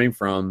you're coming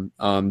from,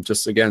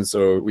 just again,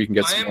 so we can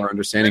get some more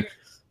understanding.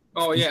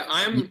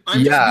 I'm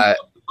just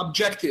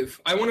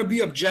objective. I want to be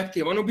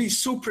objective. I want to be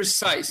so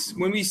precise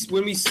when we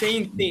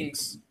saying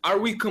things. Are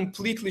we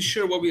completely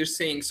sure what we are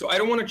saying? So I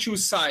don't want to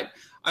choose side.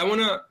 I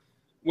want to,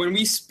 when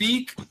we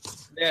speak,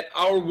 that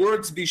our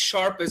words be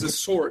sharp as a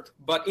sword,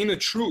 but in a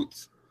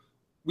truth.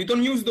 We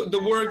don't use the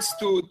words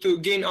to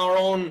gain our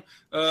own,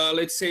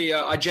 let's say,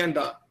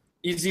 agenda.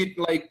 Is it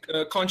like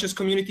a conscious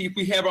community? If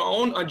we have our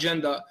own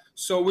agenda,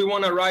 so we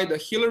want to ride a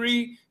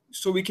Hillary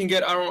so we can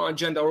get our own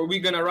agenda, or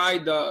we're going to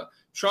ride the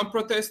Trump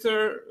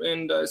protester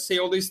and say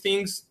all these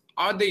things,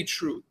 are they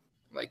true?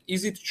 Like,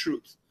 is it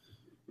truth?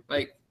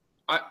 Like,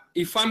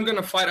 if I'm going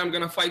to fight, I'm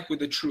going to fight with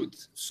the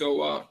truth.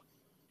 So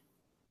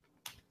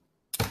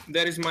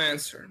that is my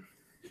answer.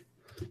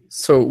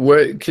 So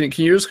what can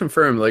you just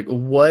confirm, like,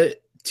 what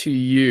to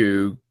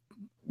you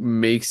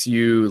makes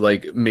you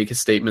like make a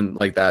statement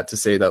like that to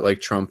say that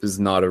like Trump is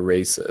not a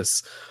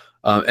racist?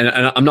 And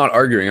I'm not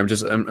arguing. I'm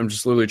just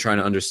literally trying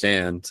to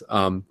understand.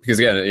 Because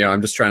again,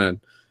 I'm just trying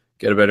to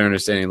get a better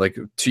understanding. Like,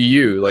 to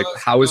you, like,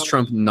 how is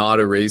Trump not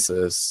a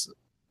racist?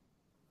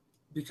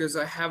 Because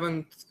I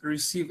haven't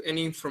received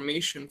any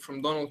information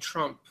from Donald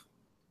Trump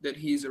that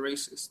he's a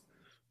racist.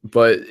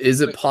 But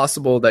is it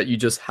possible that you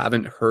just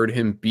haven't heard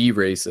him be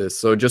racist?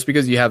 So just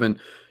because you haven't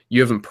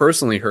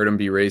personally heard him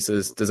be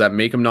racist, does that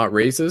make him not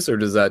racist, or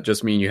does that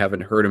just mean you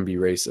haven't heard him be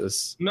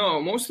racist?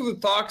 No, most of the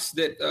talks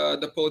that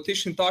the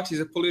politician talks is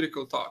a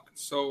political talk.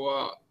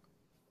 So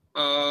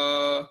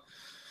I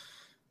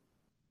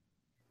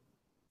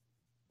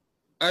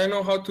don't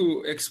know how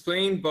to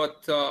explain,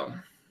 but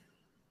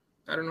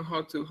I don't know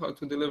how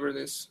to deliver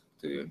this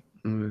to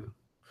you.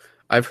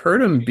 I've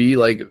heard him be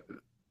like,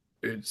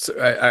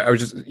 I was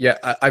just, yeah,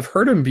 I've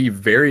heard him be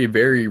very,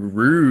 very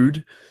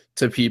rude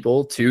to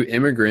people, to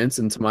immigrants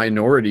and to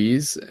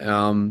minorities.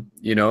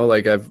 You know,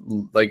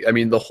 I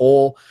mean, the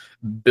whole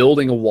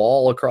building a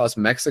wall across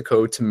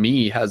Mexico to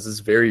me has this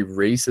very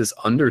racist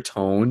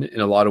undertone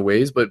in a lot of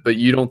ways, but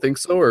you don't think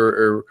so,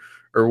 or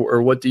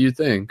what do you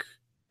think?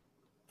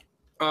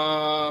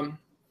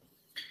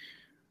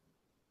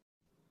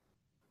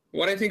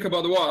 What I think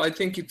about the wall, I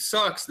think it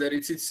sucks that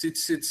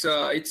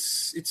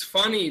it's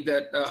funny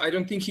that I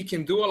don't think he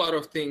can do a lot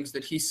of things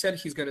that he said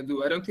he's gonna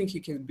do. I don't think he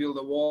can build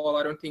a wall.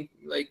 I don't think,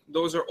 like,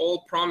 those are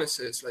all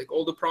promises, like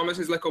all the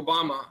promises, like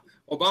Obama.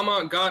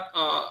 Obama got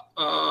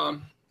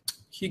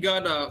he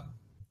got a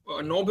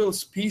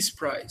Nobel's Peace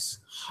Prize.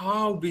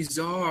 How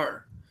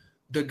bizarre!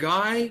 The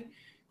guy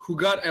who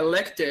got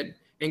elected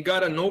and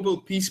got a Nobel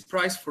Peace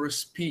Prize for a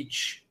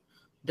speech.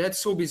 That's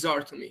so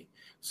bizarre to me.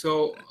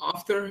 So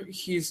after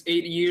his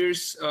 8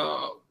 years,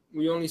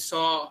 we only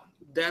saw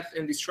death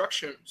and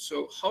destruction.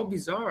 So how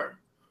bizarre!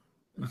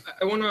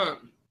 I wanna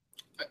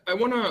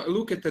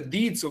look at the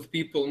deeds of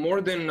people more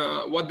than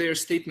what their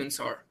statements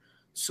are.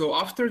 So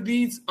after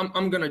deeds,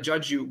 I'm gonna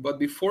judge you, but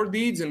before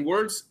deeds and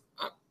words,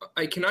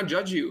 I cannot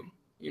judge you.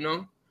 You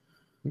know.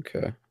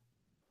 Okay.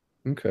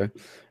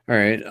 All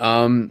right.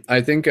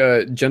 I think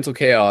Gentle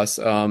Chaos.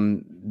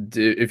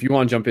 If you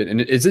want to jump in,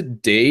 and is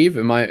it Dave?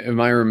 Am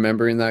I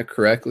remembering that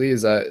correctly?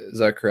 Is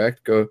that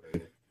correct? Go.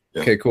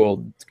 Yeah. Okay.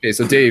 Cool. Okay.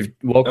 So Dave,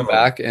 welcome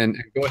back, and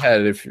go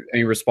ahead if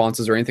any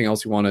responses or anything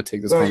else you want to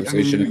take this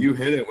conversation. I mean, you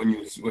hit it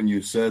when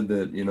you said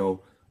that, you know,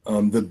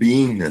 the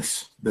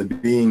beingness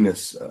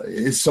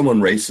is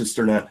someone racist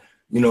or not?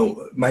 You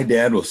know, my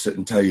dad will sit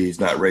and tell you he's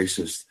not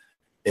racist,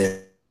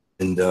 and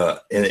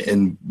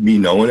me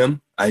knowing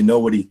him, I know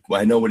what he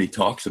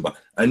talks about.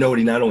 I know what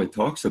he not only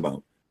talks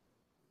about.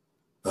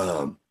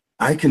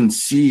 I can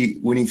see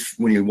when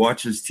he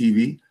watches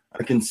TV,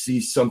 I can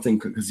see something,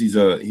 because he's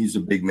a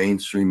big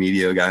mainstream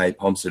media guy,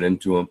 pumps it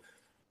into him.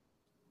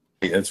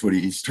 That's what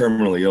he's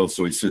terminally ill,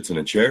 so he sits in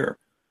a chair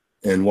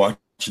and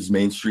watches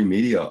mainstream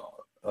media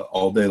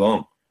all day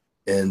long.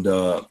 And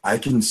I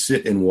can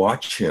sit and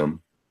watch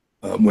him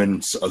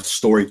when a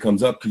story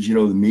comes up, because, you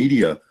know, the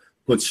media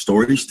puts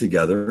stories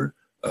together.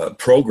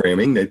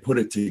 Programming, they put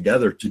it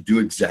together to do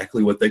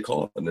exactly what they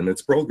call it, and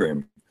it's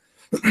programming.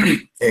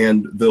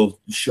 And they'll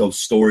show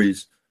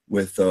stories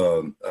with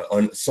some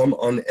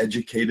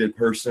uneducated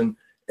person,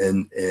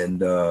 and it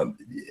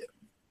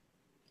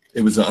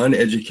was an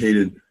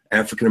uneducated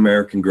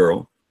African-American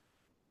girl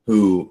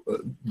who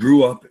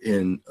grew up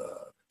in,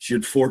 she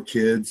had 4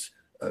 kids,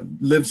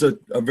 lives a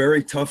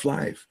very tough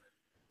life.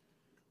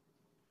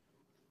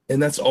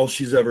 And that's all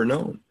she's ever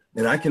known.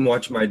 And I can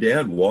watch my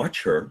dad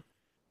watch her,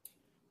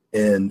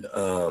 and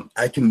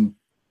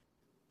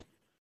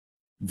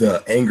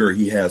the anger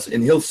he has,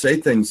 and he'll say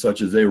things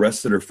such as, they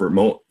arrested her for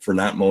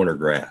not mowing her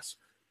grass.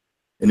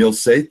 And he'll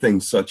say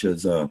things such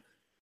as, well,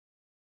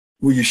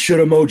 you should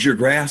have mowed your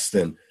grass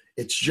then.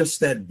 It's just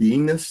that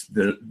beingness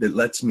that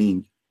lets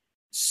me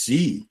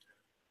see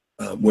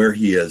where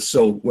he is.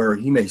 So where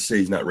he may say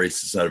he's not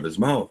racist out of his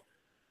mouth,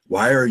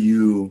 why do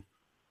you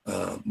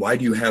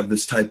have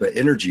this type of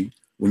energy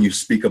when you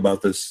speak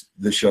about this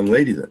young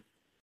lady then?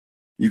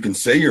 You can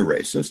say you're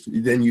racist,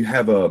 then you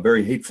have a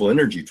very hateful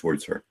energy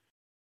towards her,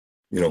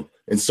 you know.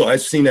 And so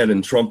I've seen that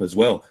in Trump as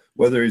well.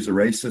 Whether he's a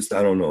racist,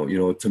 I don't know. You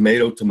know,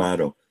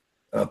 tomato.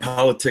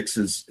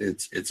 Politics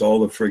it's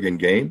all a friggin'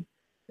 game,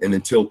 and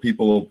until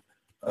people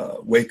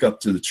wake up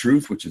to the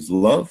truth, which is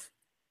love,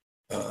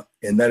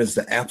 and that is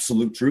the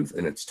absolute truth,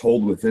 and it's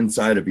told within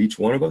inside of each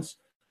one of us.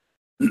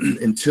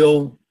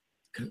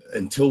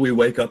 until we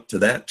wake up to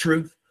that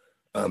truth,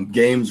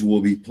 games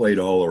will be played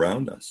all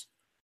around us,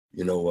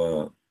 you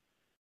know.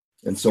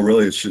 And so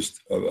really it's just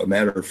a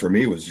matter for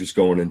me was just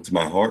going into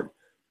my heart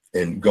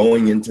and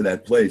going into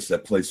that place.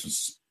 That place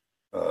was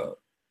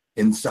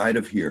inside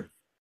of here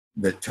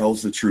that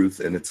tells the truth,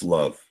 and it's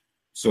love.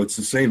 So it's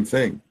the same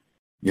thing,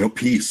 you know,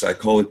 peace. I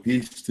call it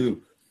peace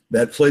too.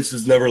 That place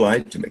has never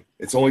lied to me.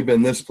 It's only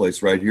been this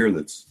place right here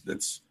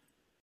that's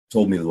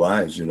told me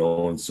lies, you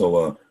know. And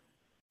so,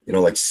 you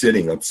know, like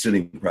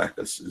sitting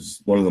practice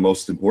is one of the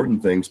most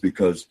important things,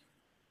 because,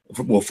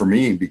 well, for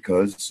me,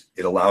 because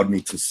it allowed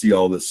me to see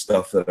all this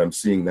stuff that I'm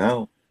seeing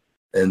now.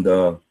 And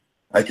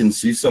I can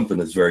see something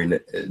that's very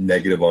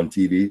negative on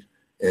TV,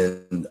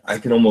 and I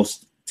can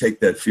almost take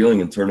that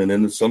feeling and turn it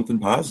into something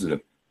positive,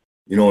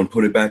 you know, and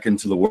put it back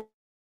into the world.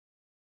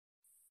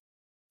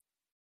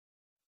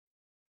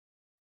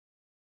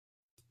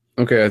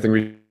 Okay, I think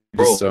we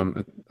just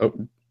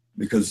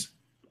because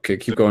okay,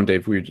 keep going,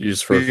 Dave. We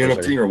just for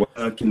interrupting, or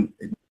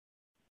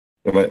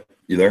what?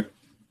 You there?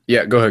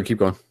 Yeah, go ahead, keep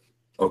going.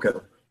 Okay,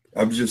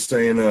 I was just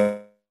saying,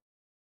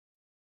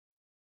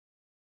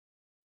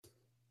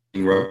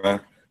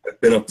 Rock. I've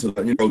been up to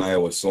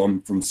Iowa, so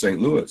I'm from St.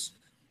 Louis,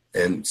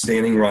 and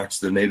Standing Rock's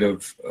the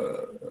native,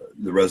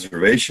 the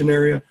reservation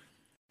area,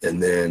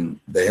 and then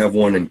they have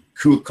one in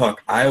Keokuk,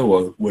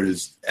 Iowa, what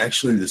is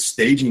actually the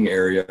staging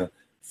area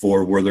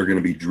for where they're going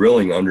to be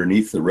drilling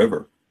underneath the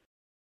river.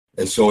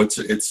 And so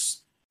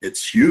it's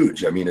it's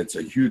huge. I mean, it's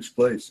a huge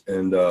place.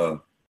 And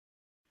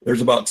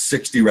there's about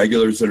 60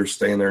 regulars that are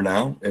staying there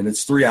now. And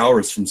it's 3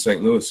 hours from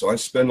St. Louis. So I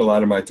spend a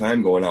lot of my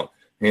time going out,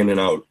 handing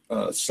out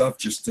stuff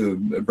just to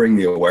bring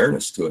the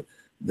awareness to it,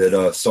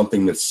 that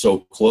something that's so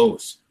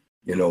close,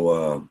 you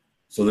know.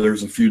 So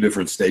there's a few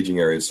different staging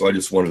areas. So I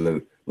just wanted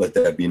to let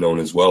that be known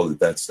as well, that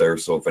that's there.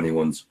 So if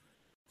anyone's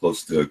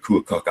close to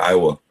Keokuk,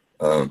 Iowa,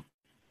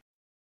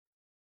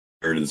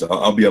 there it is.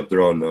 I'll be up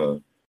there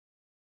on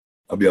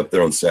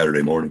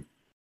Saturday morning.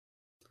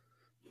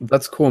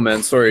 That's cool,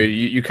 man. Sorry,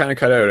 you kind of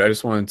cut out. I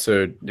just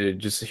wanted to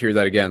just hear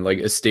that again. Like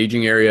a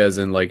staging area, as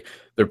in like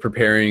they're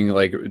preparing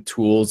like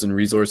tools and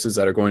resources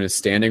that are going to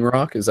Standing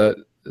Rock. Is that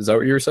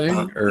what you were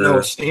saying? Or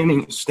no,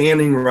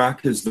 Standing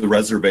Rock is the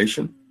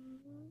reservation,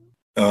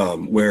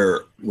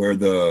 where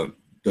the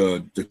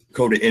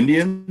Dakota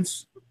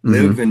Indians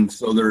live, and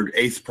so their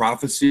eighth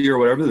prophecy or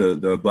whatever,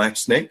 the black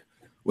snake,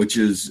 which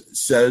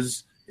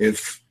says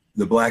if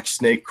the black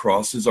snake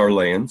crosses our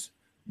lands,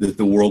 that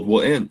the world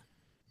will end.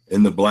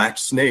 And the black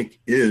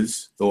snake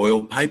is the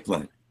oil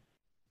pipeline.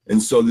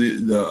 And so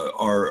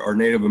our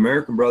Native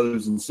American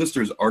brothers and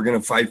sisters are going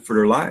to fight for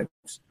their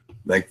lives.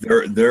 Like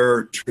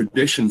their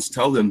traditions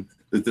tell them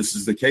that this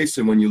is the case.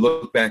 And when you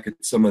look back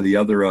at some of the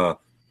other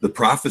the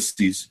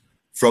prophecies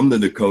from the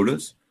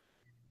Dakotas,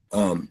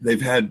 they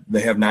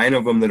have 9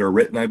 of them that are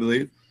written, I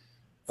believe.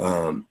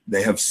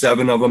 They have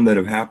 7 of them that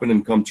have happened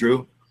and come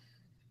true.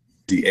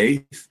 The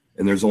 8th,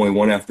 and there's only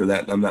one after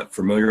that, and I'm not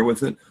familiar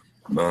with it.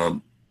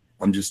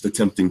 I'm just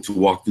attempting to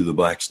walk through the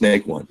black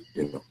snake one,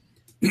 you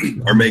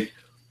know, or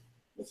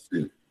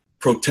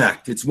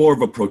protect. It's more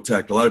of a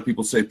protect. A lot of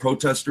people say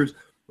protesters,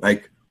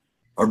 like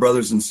our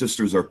brothers and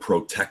sisters are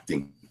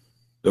protecting.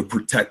 They're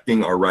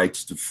protecting our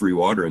rights to free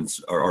water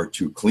or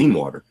to clean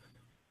water.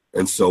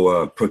 And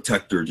so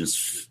protector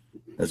just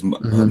has a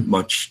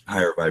much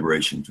higher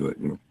vibration to it,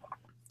 you know.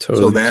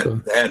 Totally. So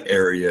that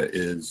area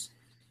is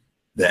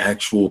the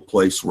actual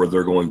place where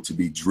they're going to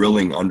be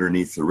drilling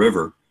underneath the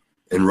river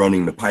and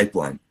running the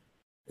pipeline.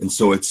 And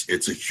so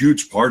it's a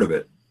huge part of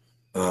it.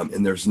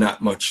 And there's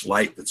not much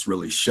light that's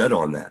really shed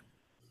on that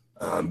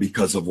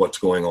because of what's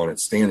going on at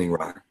Standing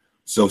Rock.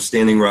 So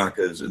Standing Rock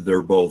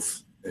they're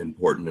both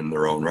important in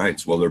their own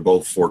rights. Well, they're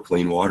both for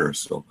clean water.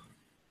 So,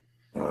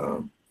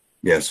 so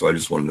I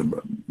just wanted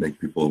to make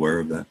people aware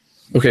of that.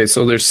 Okay,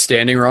 so there's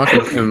Standing Rock,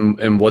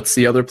 and what's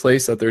the other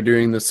place that they're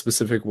doing the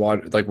specific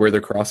water, like where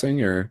they're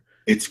crossing, or?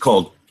 It's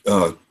called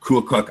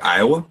Keokuk,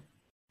 Iowa.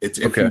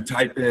 If you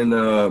type in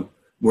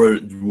where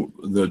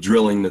the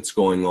drilling that's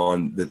going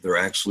on, that they're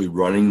actually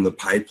running the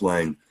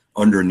pipeline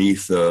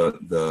underneath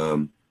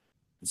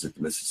is it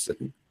the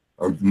Mississippi?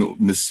 Or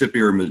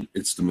Mississippi, or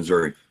it's the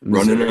Missouri.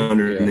 Running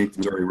underneath the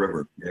Missouri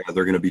River. Yeah,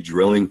 they're going to be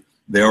drilling.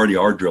 They already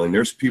are drilling.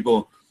 There's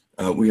people,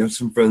 we have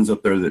some friends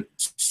up there that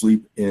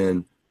sleep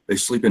in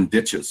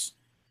ditches.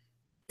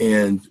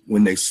 And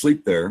when they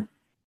sleep there,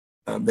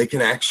 they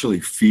can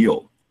actually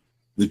feel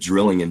the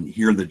drilling and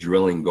hear the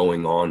drilling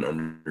going on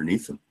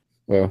underneath them.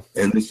 Wow.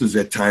 And this is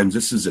at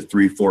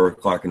 3-4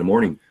 o'clock in the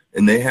morning.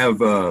 And they have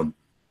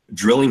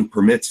drilling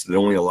permits that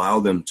only allow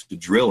them to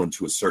drill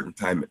into a certain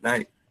time at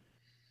night.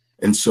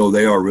 And so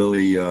they are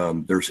really,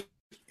 they're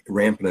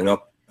ramping it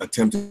up,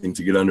 attempting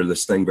to get under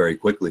this thing very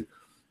quickly.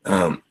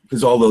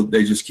 Because although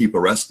they just keep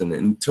arresting it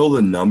until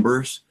the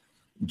numbers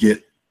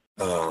get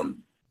to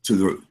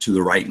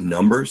the right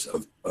numbers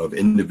of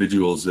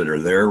individuals that are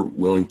there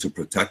willing to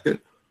protect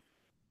it,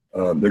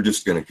 they're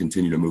just going to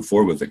continue to move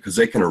forward with it, because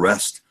they can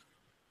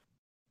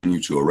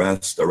continue to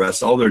arrest.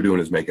 All they're doing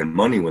is making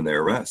money when they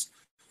arrest.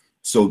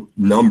 So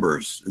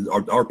numbers,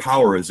 our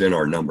power is in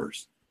our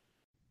numbers,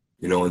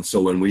 you know. And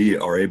so when we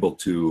are able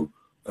to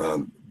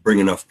bring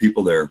enough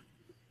people there,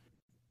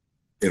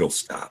 it'll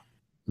stop.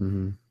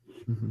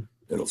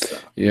 It'll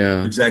stop. Yeah,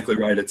 you're exactly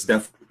right. It's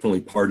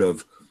definitely part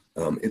of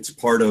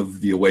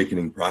the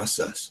awakening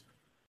process.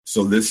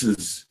 So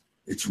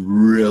it's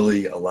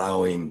really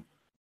allowing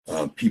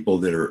people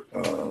that are,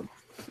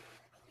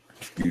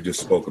 you just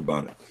spoke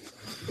about it,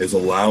 is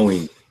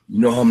allowing, you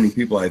know how many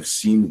people I've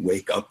seen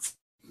wake up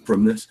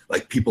from this?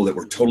 Like people that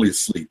were totally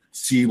asleep,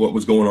 see what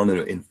was going on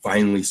and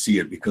finally see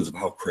it because of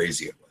how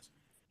crazy it was.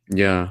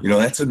 Yeah. You know,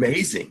 that's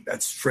amazing.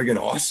 That's friggin'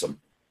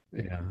 awesome.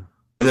 Yeah.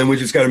 And then we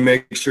just got to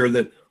make sure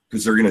that,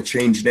 because they're going to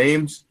change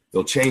names,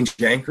 they'll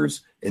change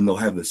anchors, and they'll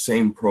have the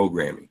same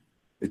programming.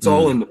 It's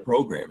all in the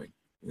programming,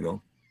 you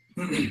know?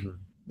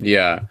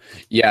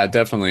 Yeah,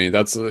 definitely.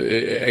 That's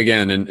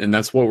again, and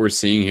that's what we're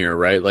seeing here,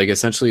 right? Like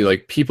essentially,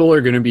 like people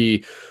are going to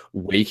be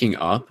waking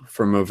up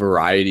from a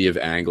variety of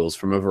angles,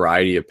 from a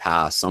variety of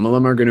paths. Some of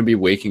them are going to be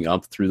waking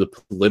up through the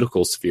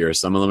political sphere.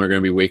 Some of them are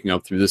going to be waking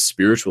up through the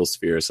spiritual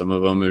sphere. Some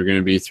of them are going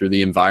to be through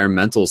the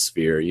environmental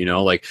sphere. You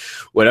know, like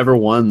whatever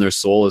one their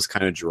soul is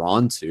kind of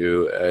drawn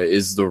to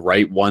is the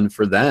right one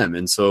for them.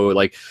 And so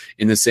like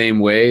in the same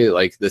way,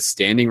 like the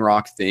Standing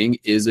Rock thing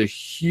is a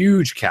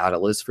huge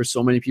catalyst for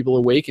so many people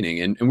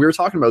awakening. And we were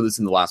talking about this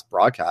in the last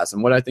broadcast.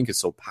 And what I think is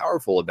so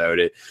powerful about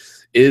it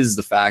is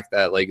the fact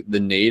that like the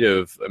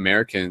Native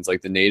Americans Americans,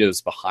 like the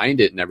natives behind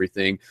it and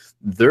everything,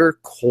 their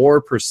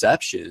core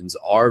perceptions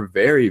are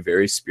very,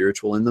 very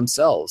spiritual in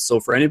themselves. So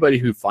for anybody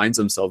who finds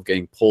themselves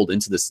getting pulled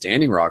into the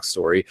Standing Rock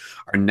story,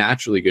 are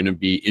naturally going to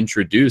be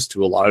introduced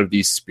to a lot of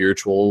these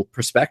spiritual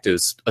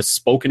perspectives,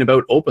 spoken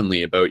about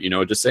openly about, you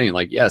know, just saying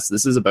like, yes,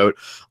 this is about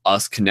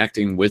us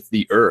connecting with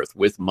the earth,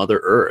 with Mother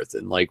Earth,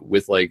 and like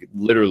with like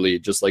literally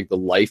just like the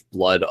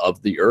lifeblood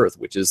of the earth,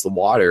 which is the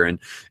water. And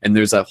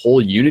there's that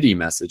whole unity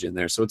message in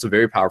there. So it's a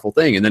very powerful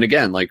thing. And then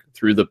again, like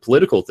through the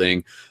political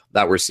thing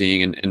that we're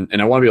seeing,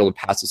 and I want to be able to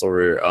pass this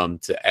over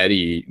to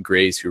Eddie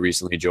Grace, who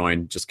recently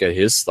joined, just get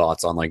his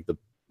thoughts on like the,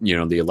 you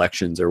know, the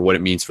elections or what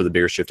it means for the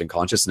bigger shift in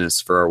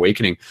consciousness for our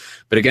awakening.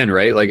 But again,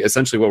 right, like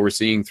essentially what we're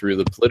seeing through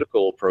the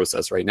political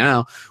process right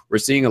now, we're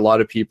seeing a lot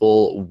of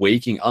people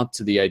waking up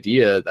to the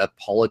idea that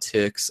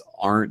politics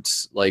aren't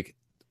like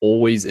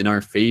always in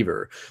our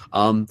favor,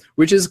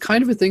 which is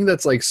kind of a thing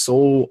that's like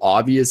so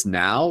obvious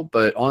now.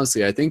 But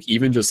honestly, I think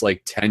even just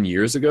like 10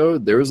 years ago,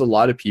 there was a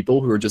lot of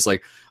people who were just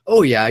like,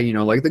 oh yeah, you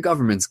know, like the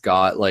government's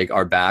got like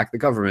our back, the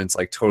government's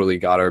like totally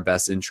got our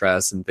best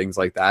interests and things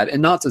like that.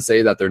 And not to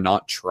say that they're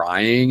not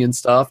trying and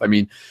stuff. I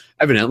mean,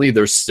 evidently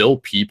there's still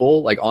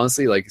people, like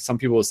honestly, like some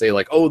people will say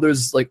like, oh,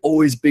 there's like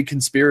always big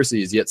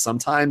conspiracies, yet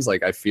sometimes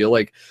like I feel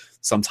like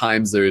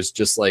sometimes there's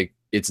just like,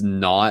 it's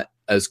not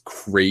as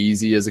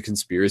crazy as a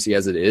conspiracy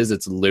as it is.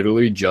 It's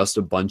literally just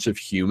a bunch of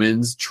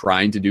humans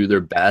trying to do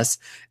their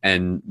best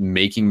and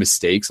making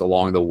mistakes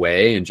along the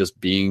way and just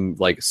being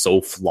like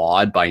so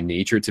flawed by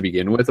nature to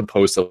begin with,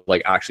 opposed to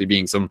like actually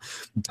being some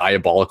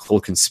diabolical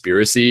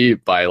conspiracy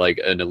by like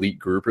an elite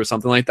group or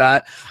something like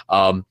that.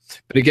 But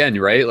again,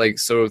 right, like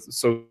so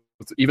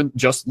even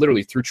just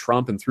literally through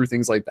Trump and through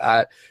things like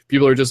that,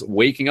 people are just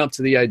waking up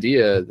to the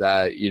idea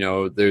that, you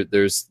know,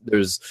 there's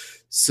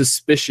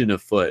suspicion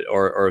afoot,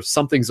 or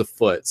something's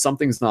afoot,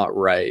 something's not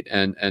right,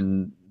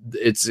 and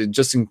it's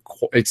just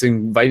it's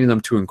inviting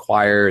them to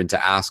inquire and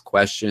to ask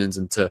questions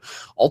and to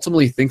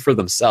ultimately think for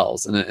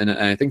themselves, and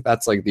I think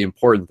that's like the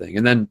important thing.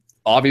 And then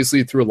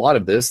obviously through a lot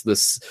of the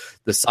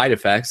side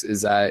effects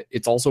is that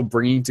it's also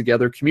bringing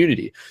together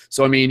community.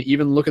 So I mean,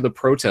 even look at the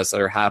protests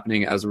that are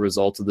happening as a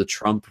result of the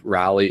Trump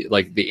rally,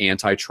 like the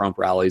anti-Trump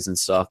rallies and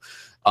stuff.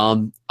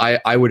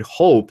 I would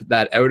hope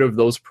that out of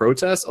those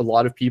protests, a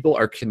lot of people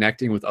are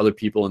connecting with other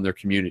people in their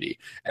community.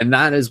 And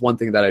that is one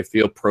thing that I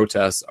feel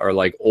protests are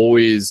like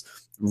always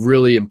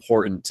really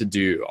important to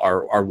do,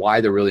 are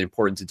why they're really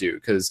important to do.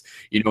 Because,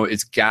 you know,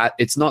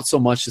 it's not so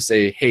much to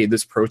say, hey,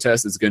 this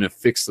protest is going to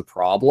fix the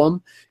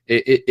problem.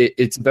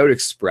 It's about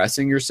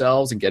expressing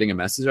yourselves and getting a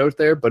message out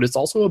there, but it's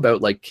also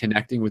about like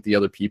connecting with the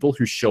other people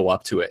who show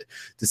up to it,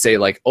 to say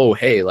like, oh,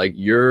 hey, like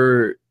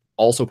you're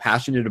also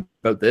passionate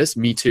about this,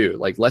 me too,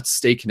 like let's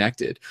stay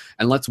connected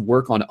and let's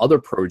work on other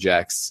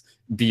projects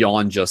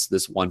beyond just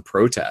this one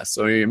protest.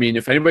 So I mean,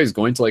 if anybody's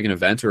going to like an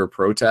event or a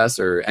protest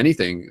or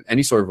anything,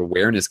 any sort of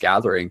awareness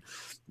gathering,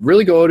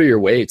 really go out of your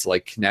way to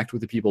like connect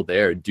with the people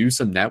there, do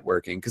some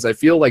networking, because I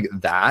feel like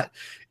that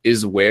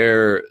is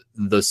where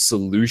the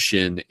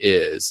solution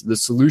is. The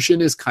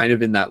solution is kind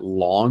of in that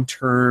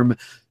long-term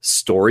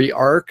story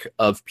arc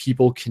of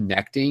people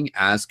connecting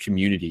as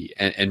community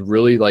and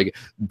really like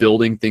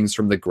building things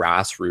from the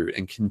grassroots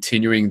and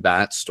continuing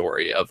that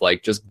story of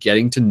like just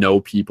getting to know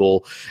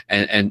people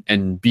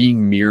and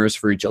being mirrors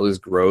for each other's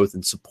growth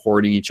and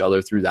supporting each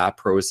other through that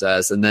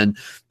process. And then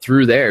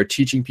through there,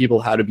 teaching people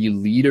how to be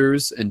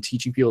leaders and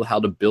teaching people how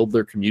to build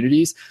their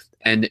communities.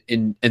 And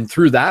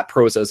through that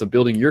process of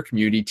building your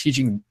community,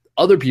 teaching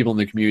other people in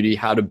the community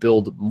how to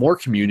build more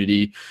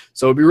community.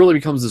 So it really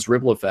becomes this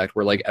ripple effect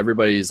where like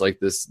everybody's like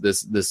this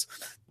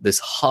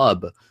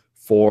hub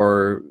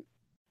for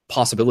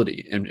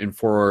possibility and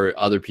for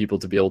other people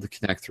to be able to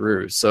connect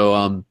through.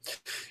 So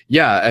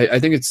yeah, I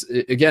think it's,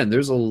 again,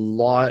 there's a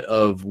lot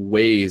of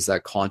ways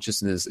that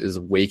consciousness is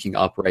waking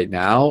up right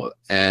now,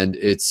 and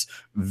it's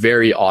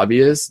very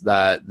obvious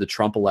that the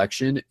Trump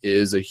election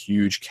is a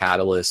huge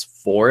catalyst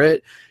for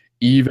it,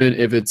 even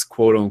if it's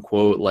quote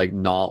unquote like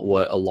not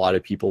what a lot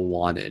of people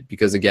wanted.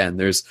 Because again,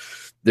 there's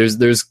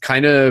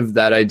kind of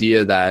that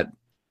idea that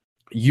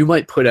you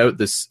might put out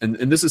this, and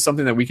this is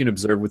something that we can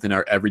observe within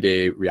our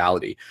everyday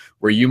reality,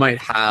 where you might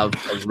have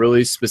a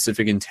really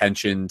specific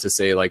intention to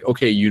say like,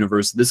 okay,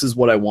 universe, this is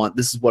what I want,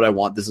 this is what I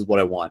want, this is what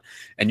I want.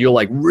 And you'll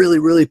like really,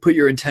 really put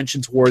your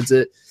intention towards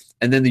it.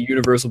 And then the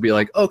universe will be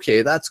like,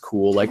 okay, that's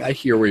cool. Like I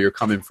hear where you're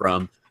coming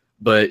from,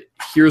 but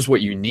here's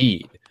what you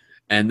need.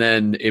 And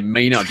then it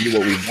may not be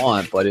what we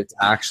want, but it's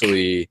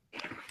actually,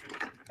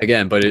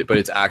 again, but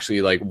it's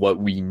actually like what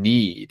we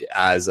need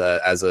as a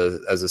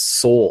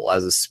soul,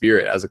 as a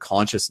spirit, as a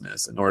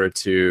consciousness, in order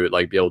to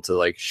like be able to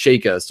like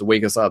shake us, to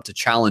wake us up, to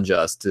challenge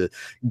us, to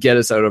get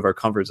us out of our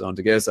comfort zone,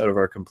 to get us out of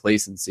our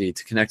complacency,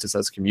 to connect us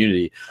as a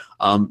community.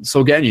 So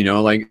again, you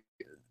know, like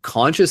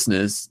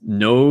consciousness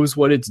knows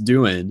what it's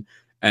doing.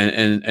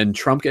 And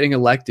Trump getting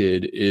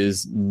elected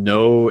is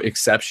no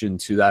exception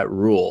to that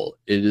rule.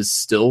 It is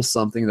still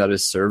something that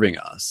is serving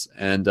us.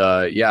 And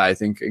yeah, I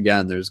think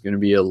again, there's going to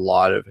be a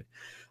lot of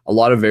a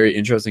lot of very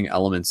interesting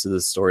elements to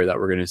this story that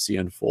we're going to see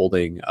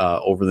unfolding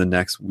over the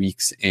next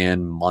weeks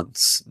and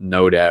months,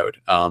 no doubt.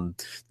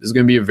 This is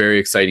going to be a very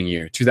exciting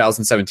year.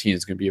 2017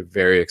 is going to be a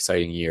very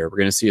exciting year. We're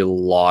going to see a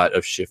lot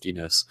of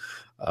shiftiness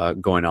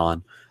going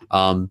on.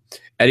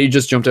 Eddie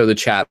just jumped out of the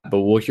chat,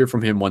 but we'll hear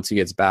from him once he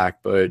gets back.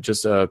 But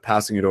just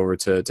passing it over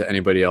to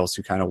anybody else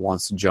who kind of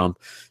wants to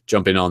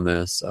jump in on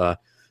this.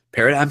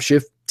 Paradigm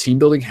Shift Team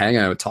Building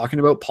Hangout, talking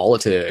about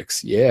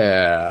politics.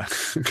 Yeah.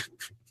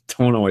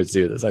 Don't always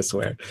do this, I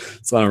swear.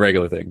 It's not a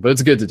regular thing, but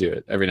it's good to do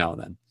it every now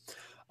and then.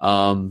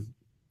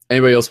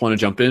 Anybody else want to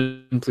jump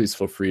in? Please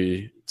feel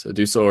free to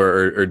do so,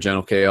 or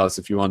Gentle Chaos,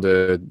 if you want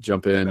to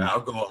jump in.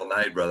 I'll go all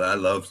night, brother. I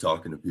love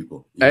talking to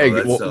people.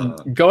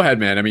 Go ahead,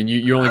 man. I mean,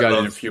 you only got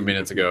in a few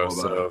minutes ago,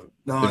 so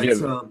no,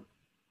 it's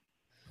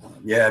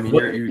yeah. I mean,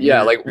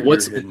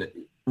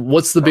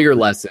 what's the bigger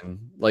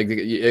lesson? Like,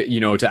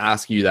 to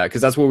ask you that,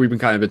 because that's what we've been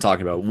kind of been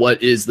talking about.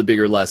 What is the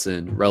bigger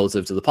lesson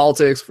relative to the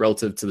politics,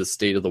 relative to the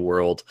state of the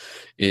world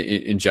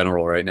in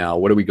general right now?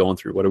 What are we going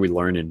through? What are we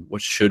learning?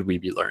 What should we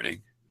be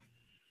learning?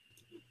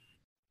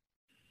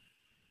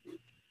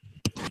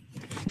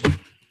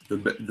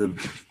 Hold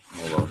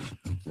on.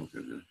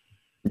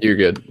 You're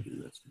good.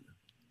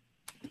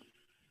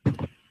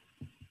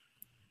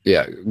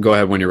 Yeah, go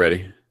ahead when you're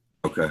ready.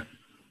 Okay.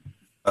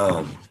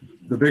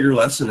 The bigger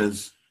lesson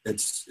is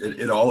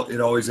it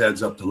always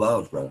adds up to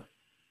love, brother.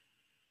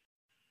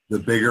 The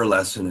bigger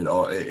lesson, it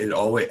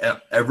always,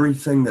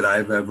 everything that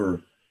I've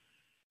ever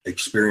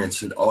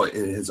experienced, it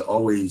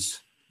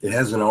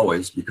hasn't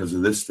always, because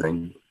of this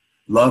thing.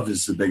 Love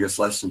is the biggest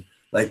lesson.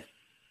 Like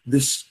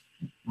this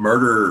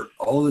murder,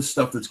 all this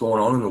stuff that's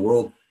going on in the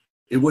world,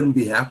 it wouldn't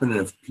be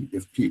happening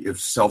if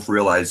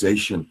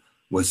self-realization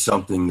was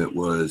something that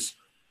was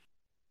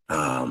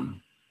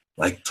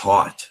like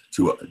taught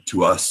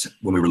to us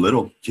when we were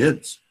little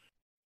kids.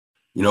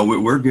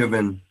 We're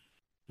given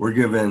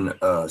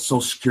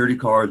social security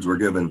cards, we're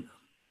given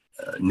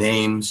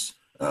names.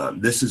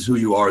 This is who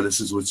you are.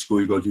 This is what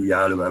school you go to.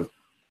 Yada.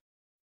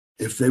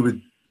 If they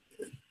would,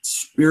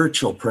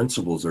 spiritual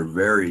principles are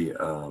very.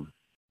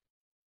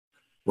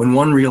 When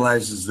one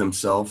realizes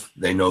themselves,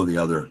 they know the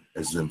other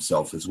as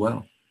themselves as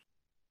well.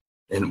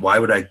 And why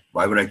would I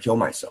kill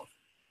myself?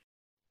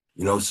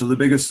 So the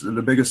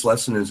biggest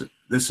lesson is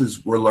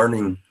we're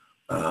learning,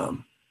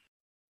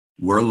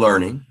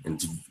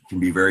 and it can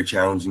be very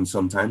challenging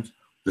sometimes,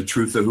 the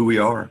truth of who we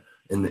are.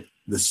 And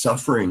the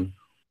suffering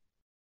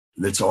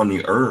that's on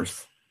the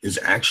earth is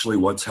actually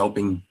what's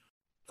helping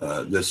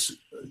this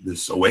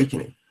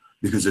awakening,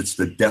 because it's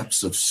the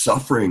depths of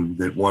suffering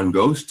that one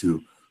goes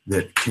to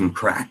that can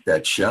crack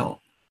that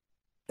shell.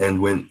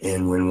 And when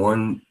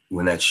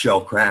that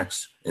shell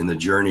cracks and the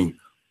journey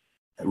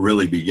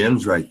really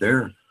begins right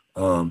there,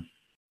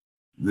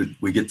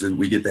 we get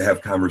to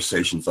have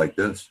conversations like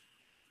this,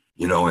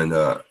 and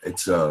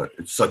it's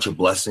such a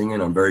blessing,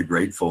 and I'm very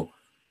grateful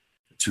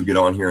to get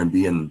on here and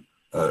be in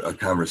a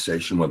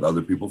conversation with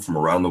other people from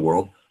around the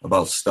world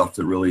about stuff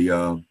that really,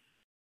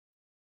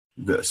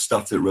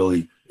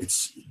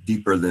 it's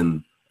deeper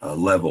than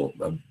level,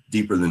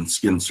 deeper than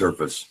skin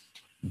surface,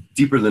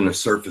 deeper than the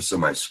surface of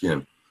my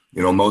skin.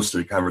 Most of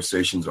the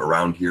conversations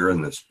around here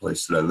in this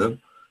place that I live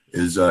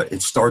is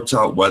it starts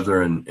out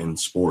weather and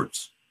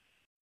sports,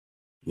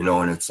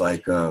 and it's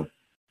like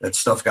that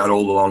stuff got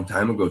old a long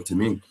time ago to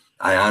me.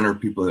 I honor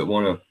people that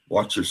want to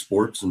watch their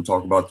sports and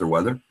talk about their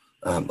weather.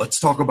 Let's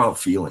talk about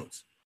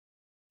feelings.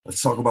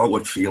 Let's talk about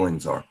what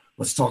feelings are.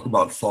 Let's talk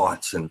about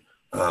thoughts and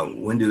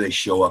when do they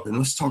show up. And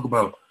let's talk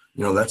about,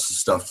 that's the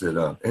stuff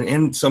that,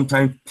 and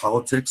sometimes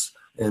politics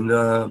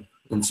and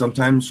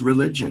sometimes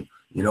religion,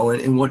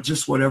 and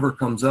whatever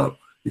comes up,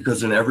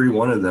 because in every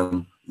one of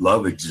them,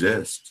 love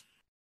exists.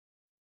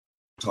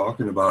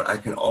 Talking about, I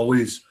can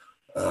always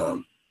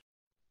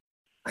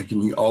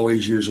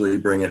usually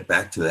bring it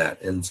back to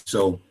that. And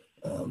so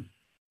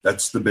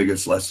that's the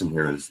biggest lesson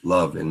here is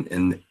love. And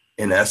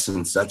in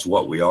essence, that's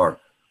what we are.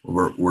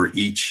 We're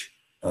each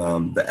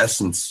the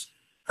essence,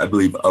 I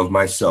believe, of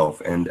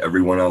myself, and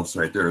everyone else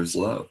right there is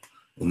love.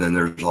 And then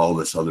there's all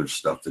this other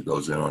stuff that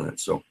goes in on it.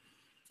 So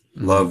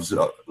love's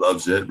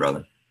it,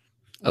 brother.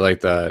 I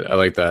like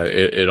that.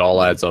 It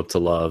all adds up to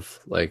love.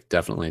 Like,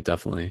 definitely.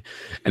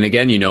 And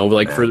again,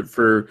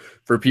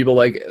 for people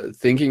like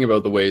thinking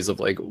about the ways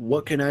of like,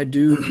 what can I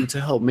do to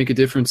help make a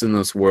difference in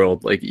this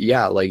world? Like,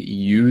 yeah, like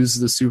use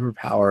the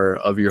superpower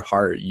of your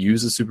heart,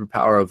 use the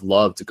superpower of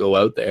love to go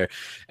out there.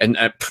 And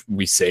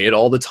we say it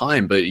all the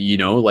time, but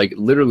like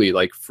literally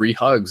like free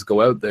hugs,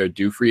 go out there,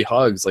 do free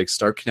hugs, like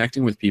start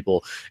connecting with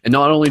people, and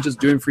not only just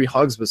doing free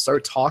hugs, but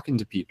start talking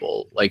to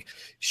people, like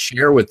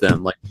share with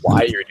them like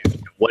why you're doing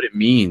it, what it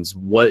means,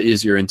 what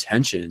is your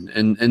intention.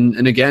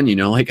 And again,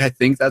 like I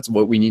think that's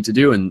what we need to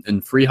do.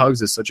 And free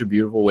hugs is such a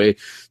beautiful way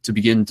to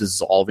begin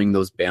dissolving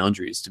those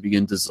boundaries, to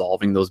begin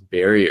dissolving those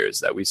barriers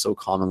that we so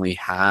commonly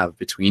have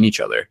between each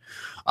other.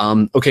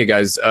 Okay,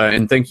 guys,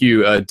 and thank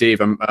you, Dave.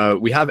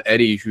 We have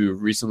Eddie, who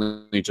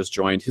recently just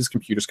joined. His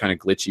computer's kind of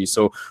glitchy,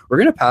 so we're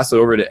going to pass it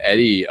over to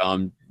Eddie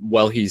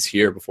while he's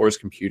here before his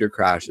computer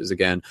crashes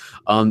again.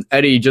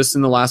 Eddie, just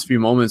in the last few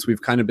moments,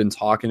 we've kind of been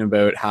talking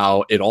about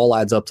how it all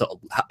adds up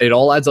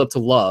to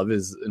love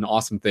is an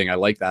awesome thing. I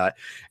like that.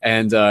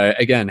 And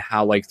again,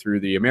 how like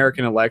through the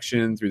American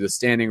election, through the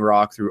Standing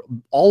Rock, through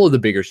all of the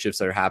bigger shifts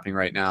that are happening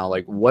right now,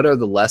 like what are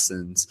the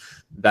lessons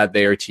that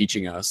they are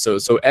teaching us? So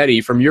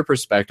Eddie, from your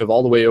perspective,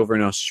 all the way over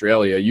in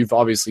Australia, you've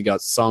obviously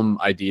got some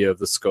idea of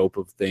the scope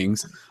of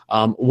things.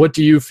 What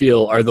do you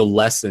feel are the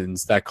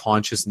lessons that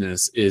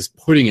consciousness is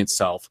putting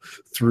itself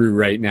through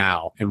right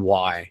now, and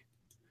why?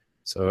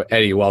 So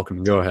Eddie,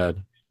 welcome. Go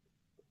ahead.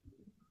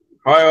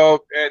 Hi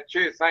all.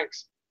 Cheers.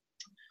 Thanks.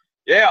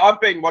 Yeah,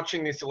 I've been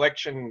watching this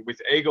election with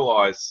eagle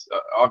eyes.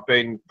 I've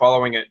been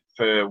following it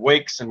for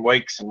weeks and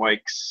weeks and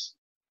weeks.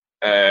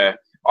 I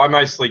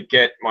mostly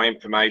get my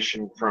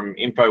information from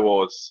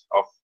InfoWars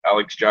off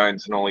Alex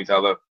Jones and all his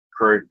other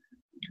crew.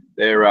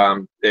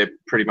 They're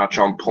pretty much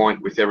on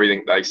point with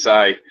everything they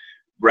say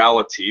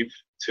relative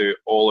to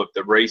all of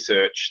the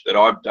research that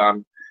I've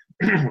done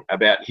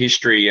about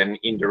history and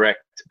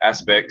indirect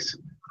aspects.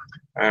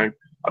 I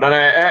don't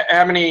know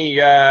how many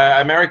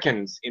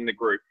Americans in the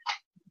group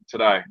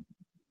today.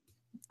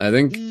 I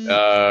think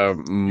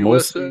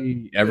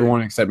mostly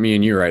everyone except me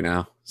and you right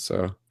now.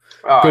 So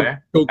go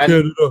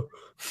Canada.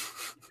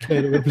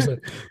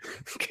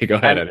 Okay, go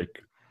ahead, Eddie.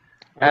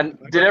 And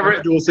I'm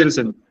a dual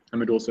citizen.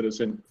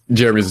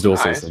 Jeremy's a dual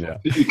citizen, yeah.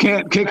 You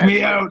can't kick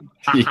me out.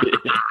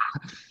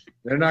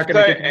 They're not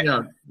going to kick me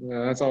out.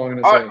 Yeah, that's all I'm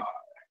going to say.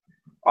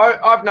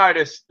 I've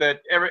noticed that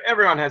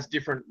everyone has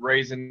different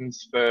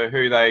reasons for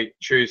who they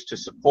choose to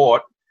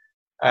support.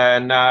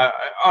 And I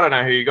don't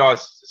know who you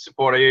guys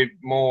support. Are you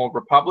more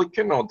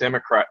Republican or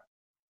Democrat?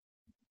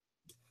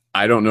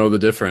 I don't know the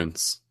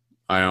difference.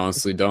 I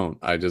honestly don't.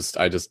 I just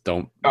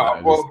don't.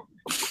 I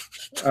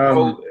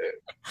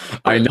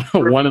know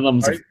one of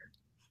them's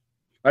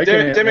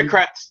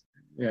Democrats.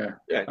 Yeah.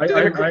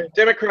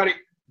 Democratic.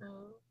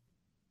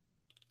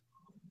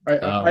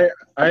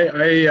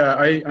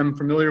 I'm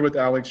familiar with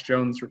Alex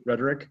Jones'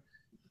 rhetoric,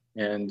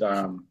 and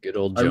good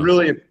old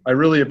Jones. I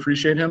really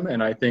appreciate him,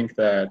 and I think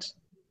that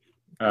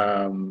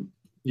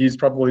he's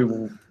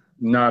probably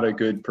not a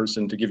good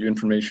person to give you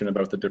information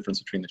about the difference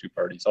between the two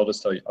parties. I'll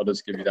just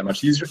give you that much.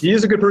 He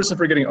is a good person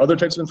for getting other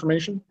types of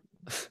information,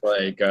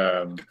 like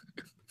real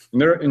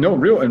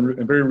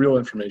and very real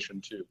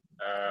information too,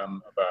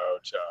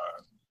 about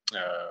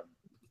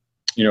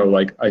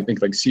like I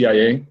think like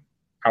CIA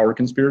power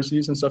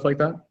conspiracies and stuff like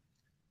that.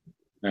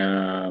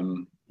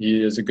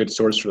 He is a good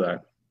source for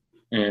that.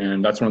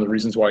 And that's one of the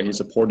reasons why he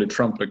supported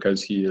Trump,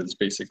 because he is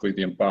basically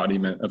the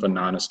embodiment of a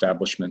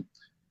non-establishment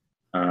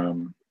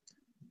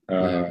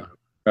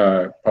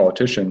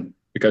politician,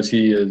 because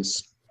he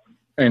is,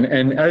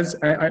 and as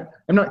I'm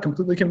not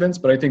completely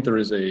convinced, but I think there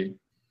is a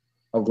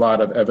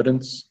lot of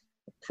evidence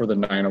for the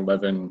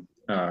 9/11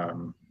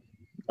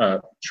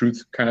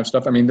 truth kind of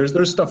stuff. I mean,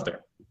 there's stuff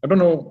there. I don't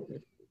know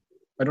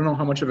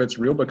how much of it's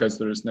real, because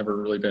there's never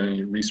really been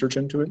any research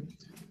into it.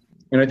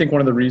 And I think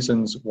one of the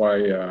reasons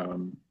why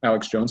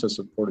Alex Jones has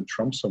supported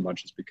Trump so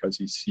much is because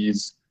he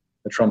sees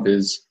that Trump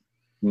is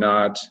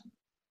not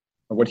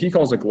what he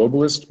calls a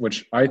globalist,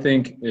 which I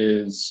think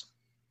is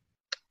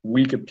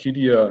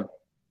Wikipedia.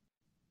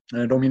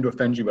 And I don't mean to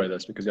offend you by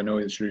this, because I know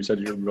you said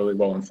you're really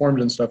well informed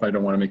and stuff. I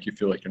don't want to make you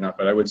feel like you're not,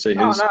 but I would say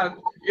his. No,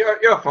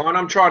 you're fine.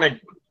 I'm trying to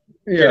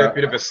get a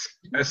bit of a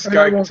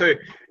scope too.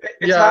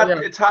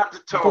 It's hard to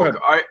talk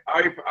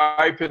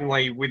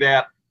openly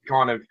without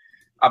kind of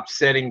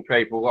upsetting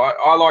people.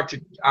 I like to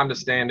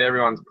understand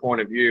everyone's point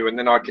of view, and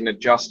then I can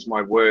adjust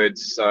my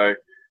words so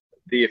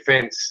the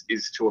offense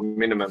is to a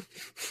minimum.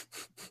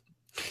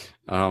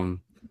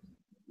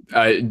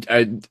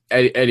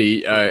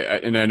 Eddie,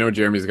 and I know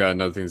Jeremy's got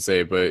another thing to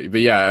say, but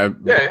yeah,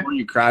 before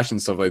you crash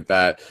and stuff like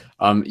that,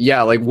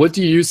 like what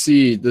do you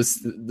see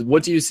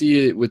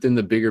within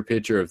the bigger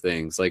picture of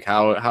things? Like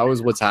how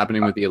is what's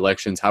happening with the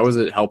elections? How is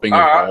it helping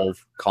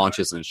evolve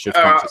consciousness, shift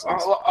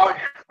consciousness?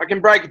 I can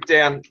break it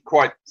down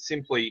quite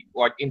simply,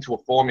 like into a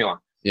formula.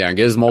 Yeah, and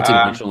get as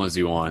multidimensional as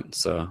you want.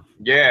 So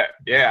yeah,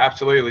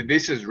 absolutely.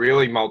 This is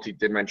really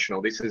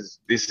multidimensional. This is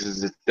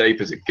as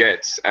deep as it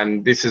gets,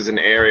 and this is an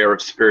area of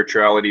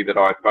spirituality that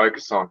I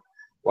focus on,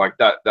 like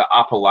that the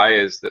upper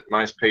layers that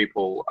most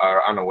people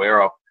are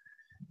unaware of.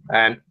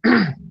 And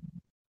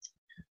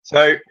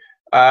so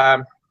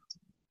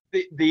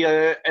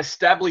the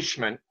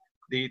establishment,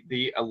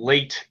 the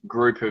elite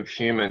group of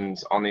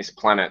humans on this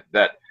planet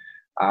that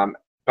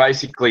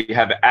basically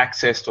have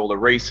access to all the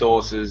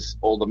resources,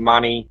 all the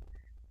money,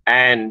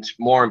 and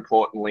more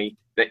importantly,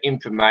 the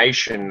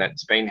information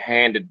that's been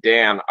handed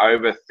down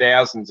over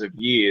thousands of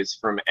years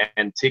from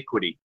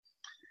antiquity.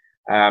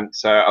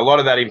 So a lot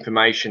of that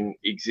information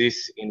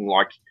exists in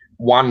like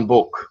one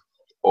book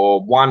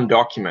or one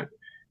document.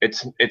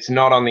 It's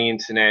not on the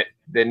internet.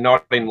 They're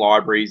not in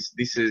libraries.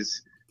 This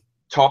is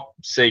top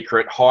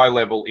secret, high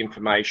level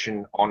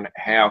information on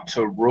how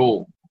to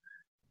rule.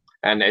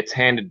 and it's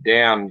handed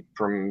down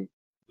from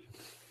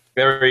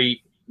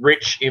very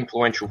rich,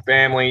 influential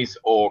families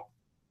or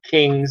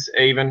kings,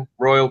 even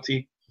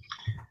royalty.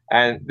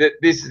 And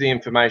this is the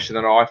information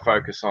that I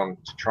focus on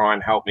to try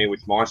and help me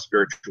with my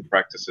spiritual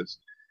practices.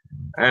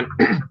 And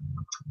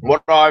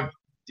what I've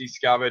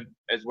discovered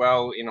as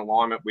well in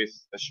alignment with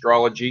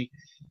astrology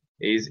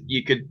is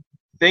you could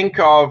think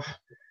of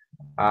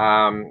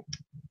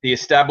the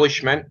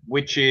establishment,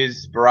 which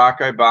is Barack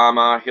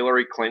Obama,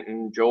 Hillary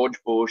Clinton,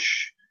 George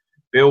Bush,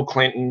 Bill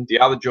Clinton, the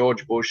other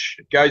George Bush.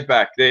 It goes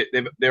back.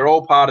 They're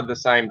all part of the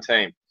same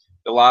team.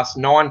 The last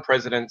 9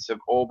 presidents have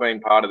all been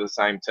part of the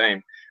same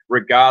team,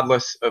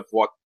 regardless of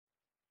what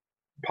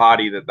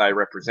party that they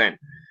represent.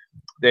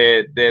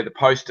 They're the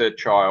poster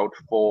child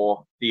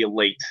for the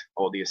elite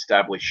or the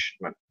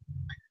establishment.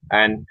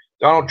 And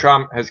Donald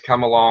Trump has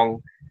come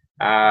along,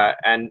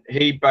 and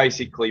he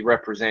basically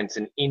represents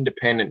an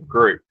independent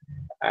group.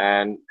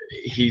 And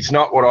he's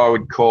not what I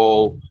would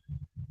call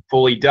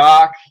fully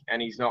dark,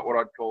 and he's not what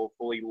I'd call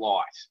fully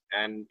light.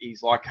 And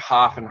he's like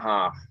half and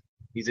half.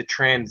 He's a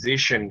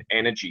transition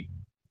energy.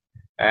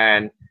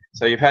 And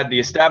so you've had the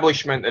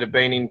establishment that have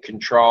been in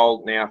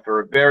control now for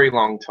a very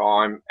long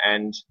time,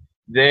 and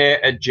their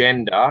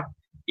agenda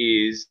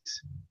is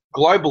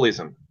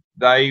globalism.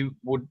 They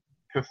would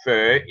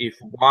prefer if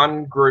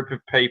one group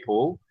of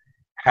people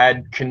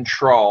had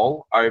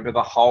control over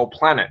the whole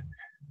planet,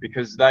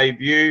 because they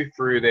view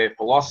through their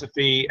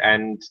philosophy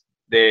and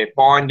their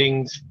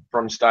findings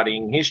from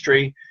studying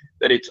history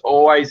that it's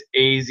always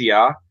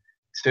easier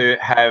to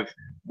have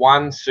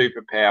one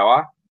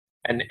superpower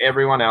and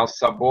everyone else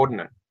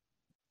subordinate.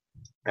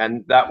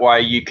 And that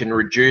way you can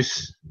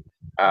reduce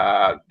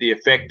the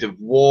effect of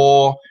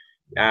war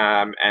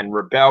and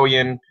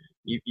rebellion.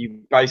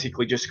 You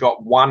basically just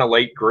got one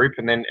elite group,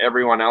 and then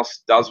everyone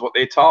else does what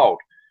they're told.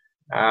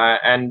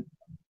 And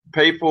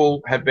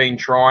people have been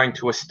trying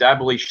to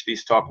establish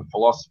this type of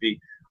philosophy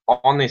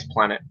on this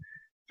planet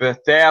for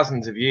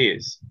thousands of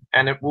years,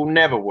 and it will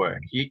never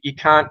work. You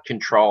can't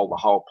control the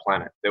whole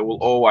planet. There will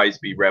always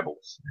be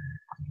rebels.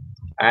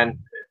 And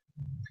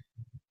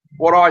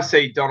what I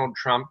see Donald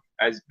Trump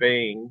as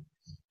being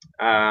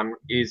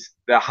is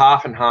the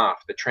half and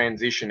half, the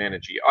transition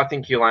energy. I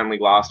think he'll only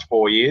last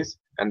 4 years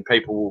and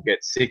people will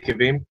get sick of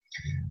him.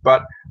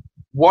 But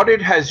what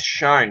it has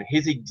shown,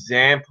 his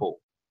example,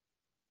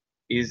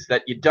 is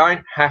that you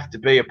don't have to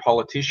be a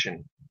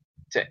politician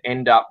to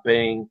end up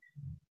being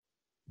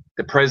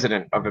the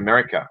president of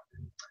America,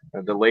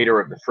 the leader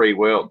of the free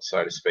world,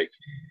 so to speak.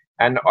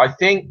 And I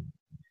think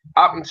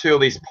up until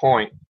this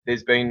point,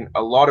 there's been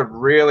a lot of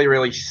really,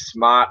 really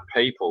smart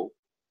people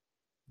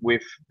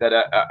that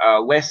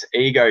are less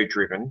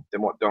ego-driven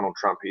than what Donald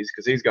Trump is,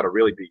 because he's got a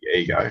really big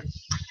ego,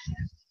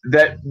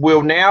 that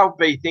will now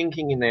be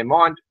thinking in their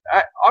mind,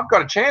 I've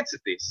got a chance at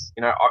this.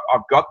 You know,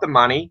 I've got the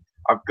money,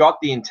 I've got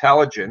the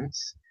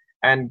intelligence,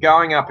 and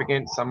going up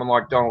against someone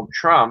like Donald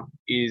Trump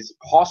is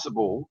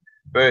possible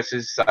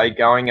versus, say,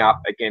 going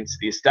up against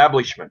the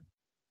establishment.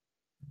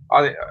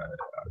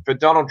 For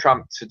Donald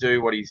Trump to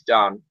do what he's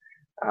done,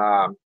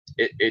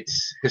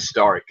 it's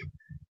historic,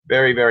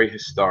 very, very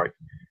historic.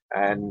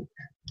 And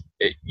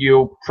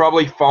you'll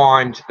probably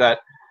find that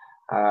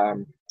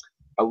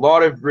a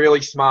lot of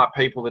really smart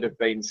people that have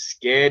been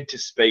scared to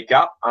speak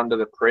up under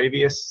the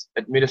previous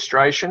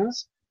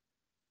administrations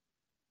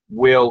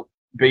will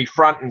be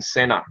front and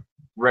center,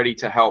 ready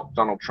to help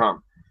Donald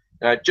Trump.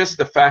 Just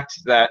the fact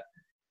that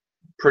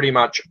pretty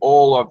much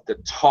all of the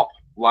top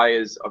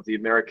layers of the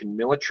American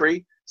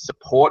military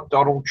support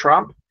Donald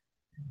Trump,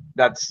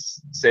 that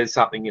says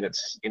something in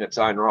its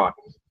own right.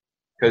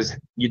 Because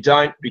you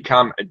don't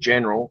become a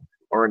general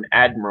or an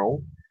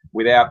admiral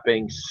without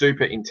being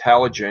super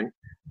intelligent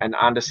and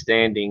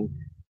understanding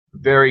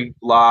very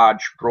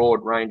large,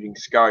 broad-ranging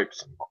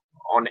scopes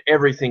on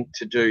everything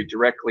to do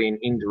directly and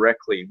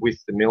indirectly with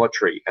the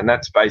military. And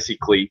that's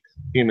basically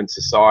human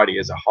society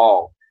as a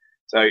whole.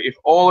 So if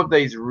all of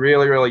these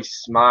really, really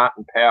smart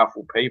and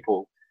powerful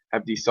people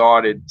have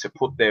decided to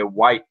put their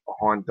weight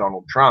behind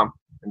Donald Trump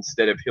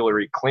instead of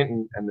Hillary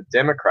Clinton and the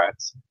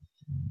Democrats,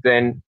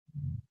 then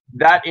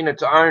that in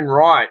its own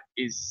right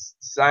is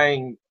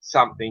saying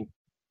something.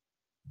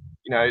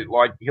 You know,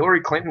 like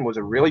Hillary Clinton was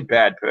a really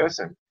bad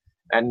person,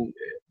 and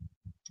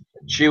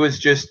she was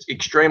just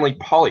extremely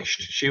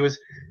polished. She was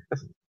a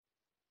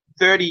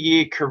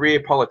 30-year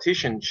career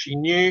politician. She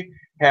knew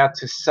how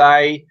to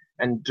say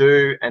and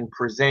do and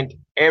present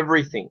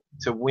everything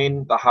to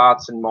win the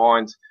hearts and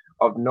minds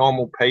of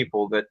normal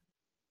people that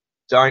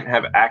don't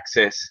have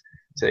access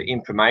to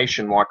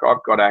information like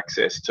I've got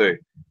access to.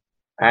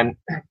 And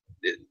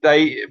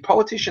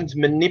politicians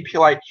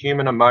manipulate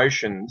human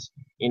emotions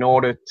in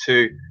order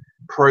to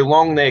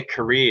prolong their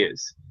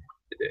careers.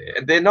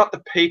 They're not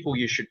the people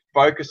you should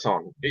focus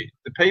on. The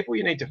people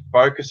you need to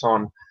focus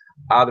on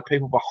are the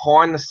people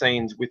behind the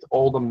scenes with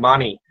all the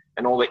money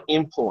and all the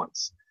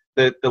influence,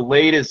 the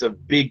leaders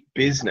of big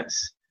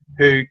business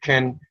who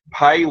can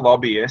pay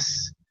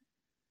lobbyists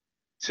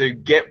to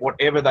get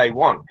whatever they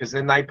want, because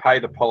then they pay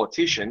the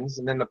politicians,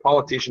 and then the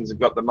politicians have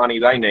got the money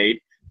they need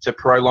to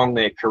prolong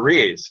their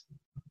careers.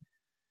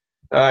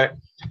 Going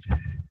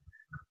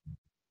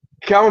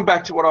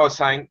back to what I was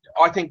saying,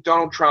 I think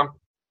Donald Trump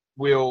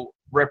will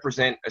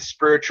represent a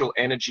spiritual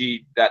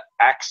energy that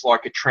acts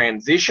like a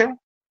transition.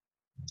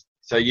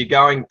 So you're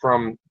going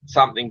from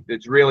something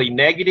that's really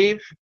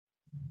negative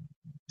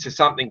to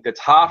something that's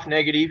half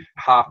negative,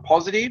 half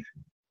positive,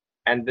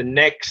 and the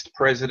next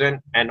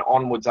president and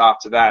onwards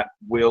after that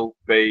will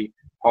be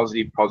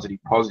positive, positive,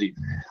 positive.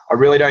 I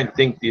really don't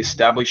think the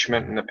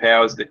establishment and the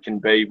powers that can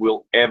be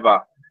will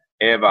ever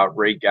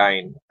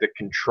regain the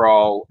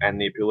control and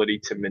the ability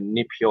to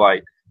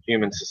manipulate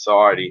human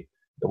society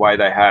the way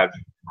they have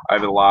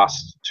over the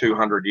last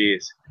 200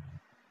 years.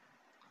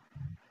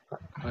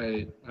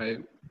 I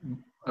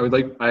would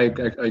like, I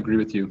agree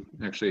with you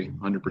actually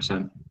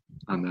 100%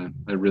 on that.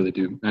 I really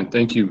do. And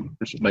thank you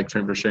for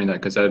sharing that,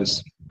 because that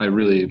is, I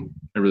really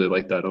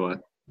like that a lot.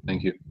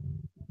 Thank you.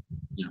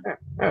 Yeah,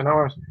 no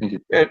worries. Thank you.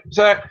 Yeah,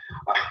 so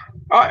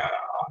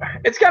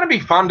it's going to be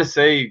fun to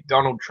see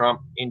Donald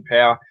Trump in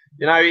power.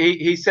 You know,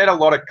 he said a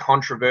lot of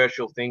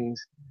controversial things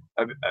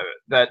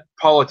that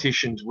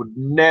politicians would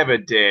never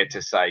dare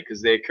to say,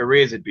 because their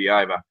careers would be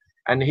over.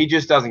 And he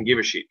just doesn't give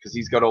a shit because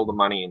he's got all the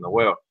money in the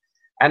world.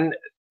 And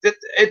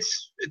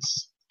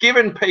it's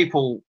given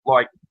people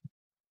like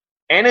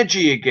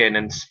energy again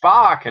and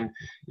spark. And,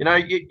 you know,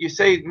 you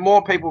see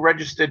more people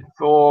registered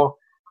for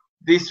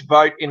this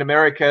vote in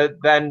America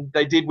than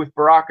they did with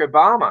Barack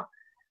Obama.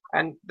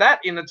 And that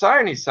in its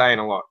own is saying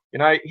a lot. You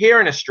know, here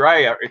in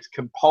Australia, it's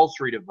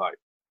compulsory to vote.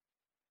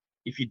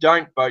 If you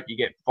don't vote, you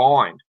get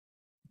fined.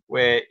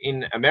 Where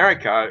in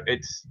America,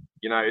 it's,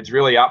 you know, it's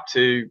really up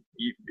to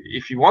you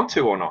if you want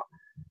to or not.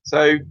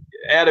 So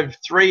out of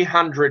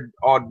 300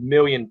 odd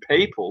million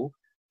people,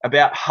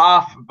 about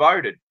half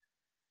voted.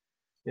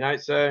 You know,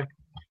 so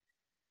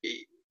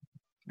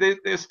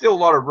there's still a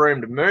lot of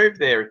room to move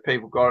there if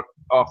people got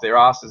off their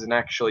asses and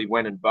actually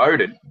went and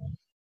voted.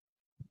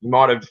 You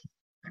might have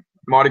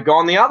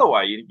gone the other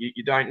way.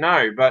 You don't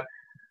know. But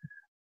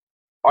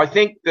I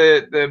think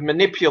the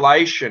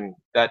manipulation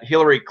that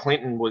Hillary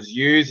Clinton was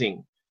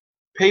using,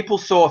 people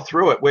saw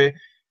through it. Where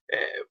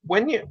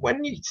when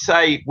you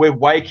say we're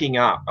waking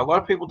up, a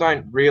lot of people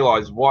don't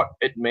realize what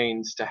it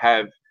means to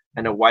have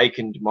an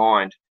awakened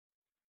mind.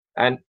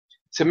 And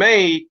to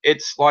me,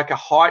 it's like a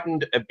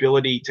heightened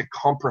ability to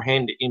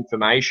comprehend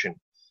information.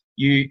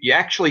 You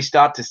actually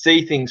start to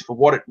see things for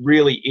what it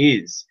really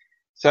is.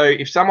 So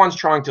if someone's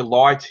trying to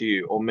lie to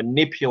you or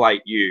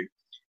manipulate you,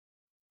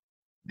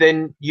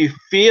 then you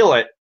feel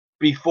it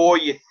before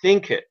you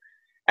think it.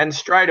 And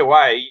straight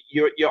away,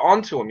 you're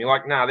onto them. You're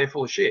like, nah, they're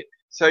full of shit.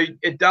 So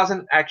it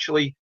doesn't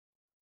actually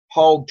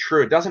hold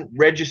true. It doesn't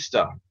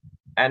register.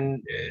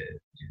 And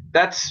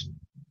that's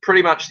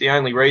pretty much the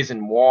only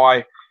reason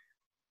why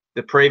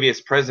the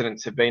previous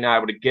presidents have been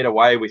able to get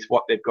away with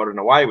what they've gotten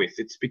away with.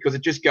 It's because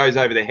it just goes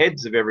over the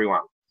heads of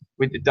everyone.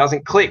 It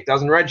doesn't click,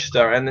 doesn't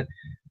register. And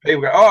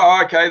people go,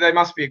 oh, okay, they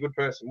must be a good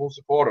person. We'll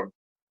support them.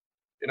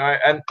 You know,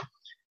 and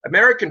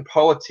American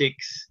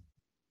politics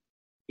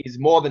is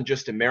more than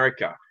just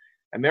America.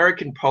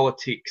 American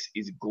politics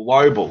is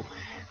global.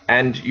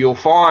 And you'll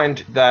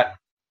find that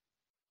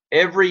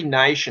every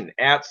nation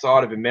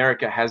outside of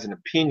America has an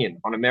opinion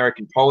on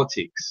American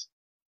politics.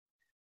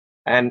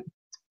 And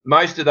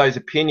most of those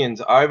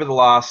opinions over the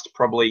last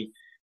probably,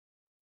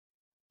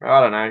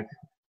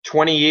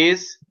 20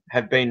 years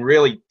have been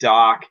really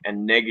dark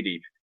and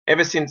negative.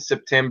 Ever since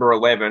September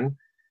 11,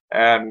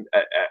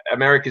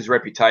 America's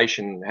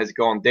reputation has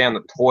gone down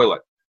the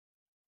toilet.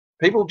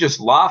 People just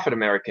laugh at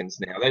Americans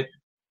now.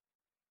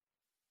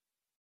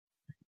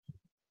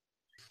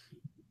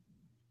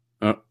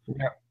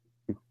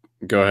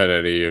 Go ahead,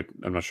 Eddie.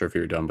 I'm not sure if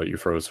you're done, but you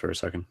froze for a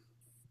second.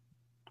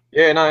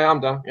 Yeah, no, I'm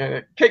done.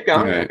 Yeah, keep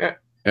going. Okay.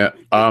 Yeah.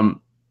 Right.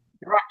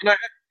 You know,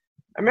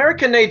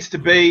 America needs to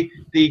be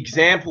the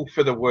example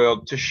for the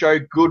world to show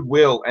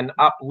goodwill and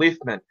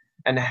upliftment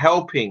and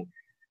helping.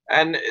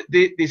 And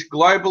this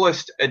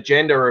globalist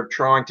agenda of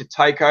trying to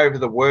take over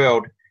the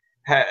world,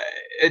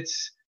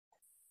 it's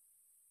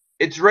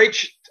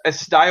reached a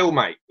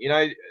stalemate. You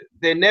know,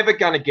 they're never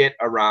going to get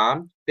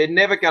Iran. They're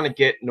never going to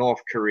get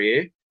North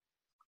Korea.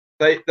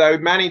 They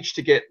managed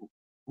to get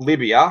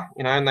Libya,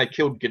 you know, and they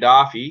killed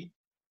Gaddafi.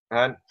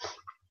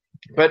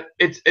 But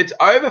it's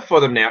over for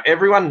them now.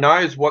 Everyone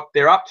knows what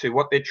they're up to,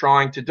 what they're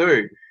trying to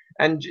do.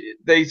 And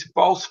these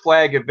false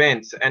flag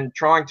events and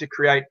trying to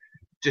create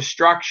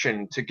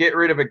destruction, to get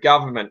rid of a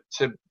government,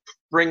 to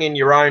bring in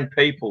your own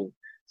people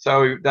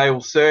so they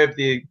will serve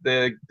the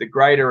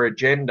greater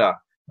agenda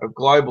of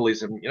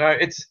globalism. You know,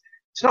 it's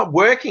not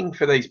working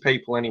for these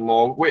people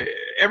anymore.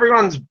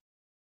 Everyone's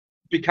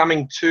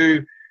becoming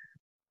too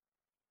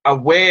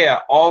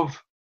aware of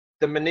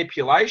the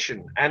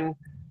manipulation, and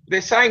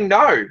they're saying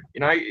no.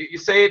 You know, you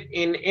see it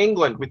in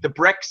England with the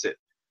Brexit.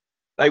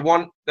 They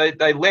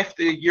left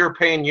the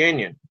European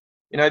Union.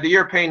 You know, the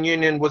European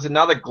Union was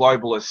another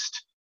globalist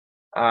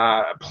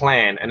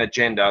plan and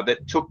agenda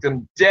that took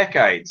them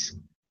decades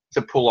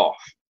to pull off,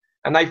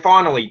 and they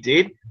finally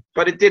did,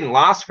 but it didn't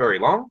last very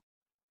long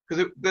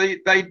because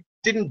they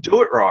didn't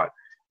do it right.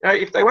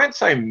 if they weren't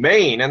so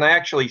mean and they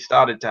actually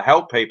started to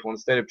help people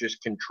instead of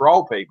just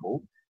control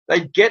people,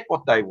 they'd get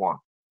what they want.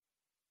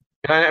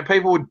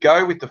 People would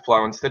go with the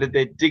flow instead of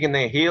they're digging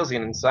their heels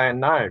in and saying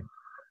no.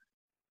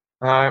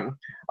 I don't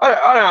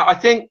know. I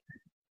think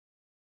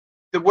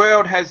the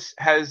world has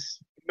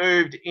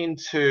moved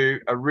into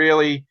a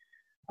really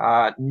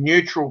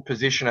neutral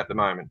position at the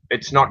moment.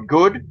 It's not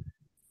good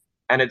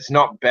and it's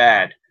not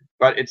bad,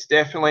 but it's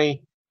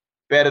definitely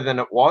better than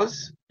it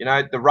was.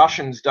 The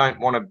Russians don't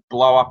want to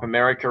blow up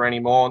America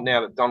anymore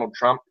now that Donald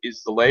Trump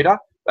is the leader.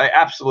 They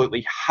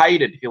absolutely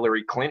hated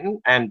Hillary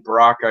Clinton and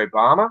Barack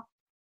Obama,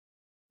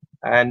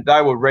 and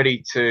they were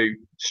ready to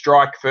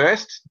strike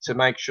first to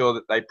make sure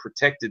that they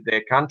protected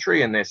their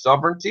country and their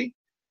sovereignty.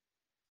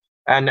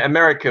 And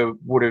America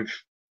would have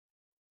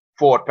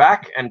fought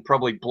back and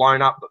probably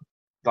blown up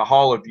the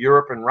whole of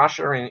Europe and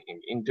Russia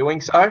in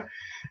doing so.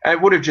 And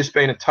it would have just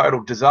been a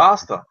total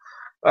disaster.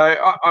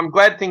 I'm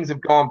glad things have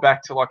gone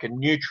back to like a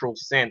neutral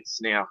sense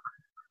now.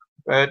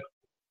 But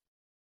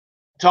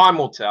time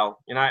will tell,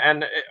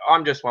 and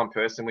I'm just one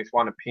person with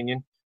one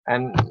opinion.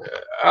 And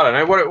I don't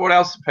know, what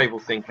else are people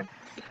thinking?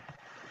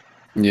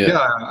 Yeah,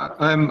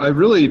 I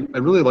really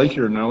like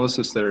your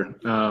analysis there.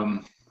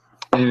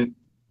 And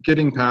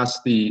getting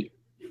past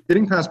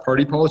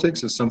party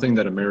politics is something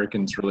that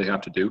Americans really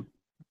have to do.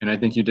 And I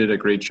think you did a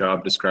great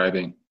job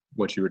describing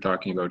what you were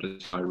talking about.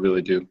 I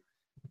really do.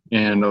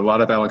 And a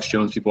lot of Alex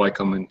Jones people I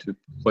come into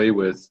play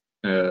with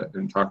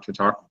and talk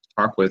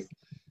with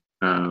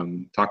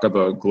talk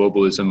about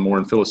globalism more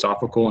in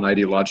philosophical and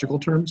ideological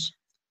terms,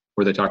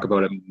 where they talk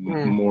about it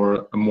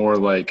more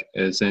like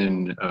as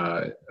in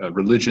a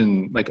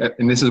religion, like,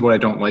 and this is what I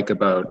don't like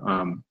about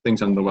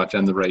things on the left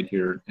and the right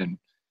here, and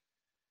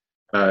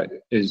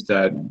is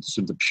that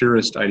sort of the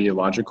purest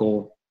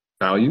ideological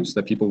values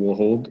that people will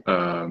hold,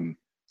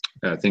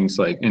 things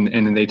like, and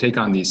then they take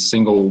on these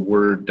single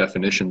word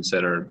definitions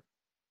that are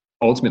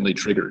ultimately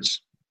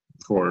triggers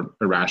for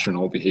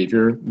irrational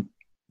behavior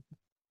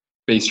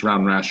based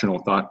around rational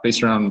thought,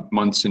 based around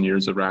months and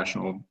years of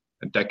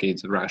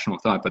decades of rational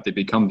thought, but they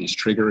become these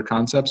trigger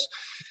concepts,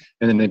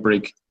 and then they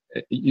break.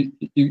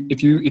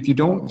 If you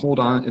don't hold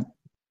on, and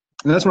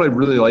that's what I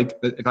really like.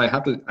 If I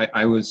have to,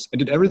 I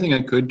did everything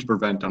I could to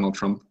prevent Donald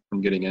Trump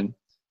from getting in,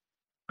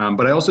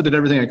 but I also did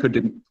everything I could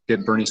to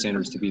get Bernie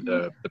Sanders to be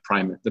the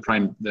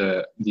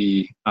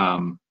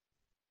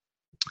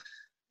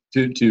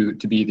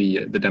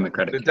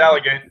Democratic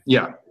delegate.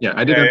 Yeah,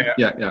 I did.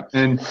 Yeah.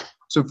 And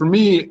so for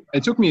me,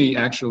 it took me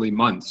actually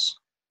months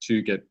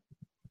to get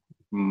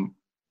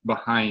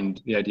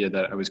behind the idea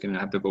that I was going to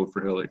have to vote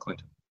for Hillary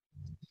Clinton.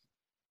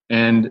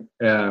 And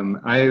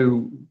I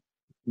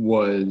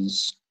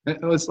was,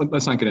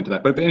 let's not get into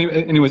that. But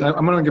anyways,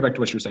 I'm going to get back to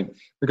what you're saying,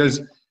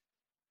 because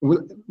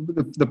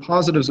the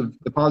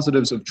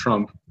positives of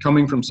Trump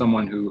coming from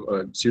someone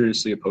who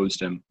seriously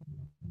opposed him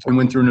and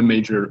went through a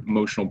major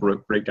emotional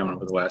breakdown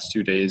over the last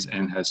 2 days,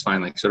 and has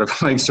finally sort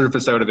of like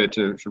surfaced out of it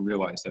to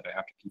realize that I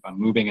have to keep on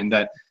moving, and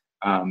that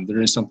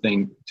there is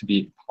something to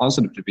be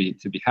positive to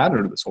be had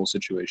out of this whole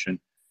situation.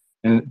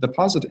 And the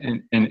positive,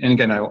 and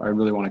again, I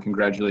really want to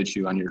congratulate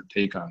you on your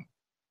take on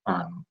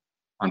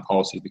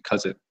policy,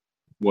 because it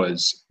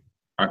was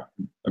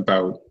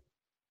about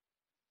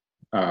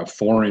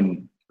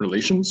foreign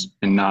relations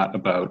and not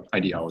about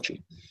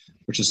ideology,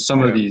 which is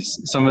some of these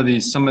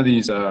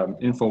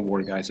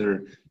InfoWar guys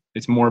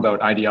it's more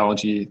about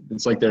ideology.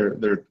 It's like they're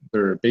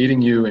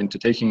baiting you into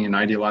taking an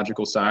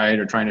ideological side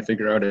or trying to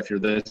figure out if you're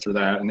this or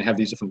that, and they have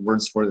these different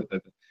words for it.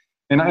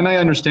 And I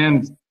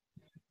understand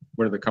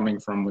where they're coming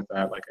from with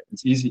that. Like,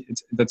 it's easy.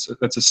 That's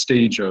a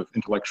stage of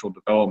intellectual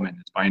development.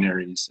 It's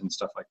binaries and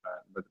stuff like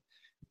that. But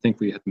I think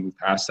we have to move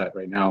past that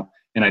right now.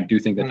 And I do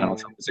think that Donald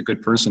Trump is a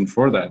good person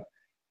for that.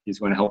 He's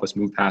going to help us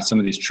move past some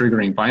of these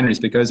triggering binaries,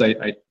 because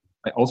I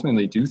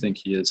ultimately do think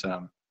he is,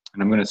 and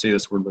I'm going to say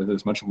this word with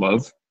as much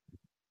love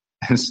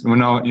as, well,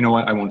 no, you know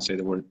what? I won't say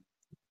the word.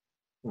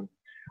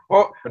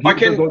 Well, I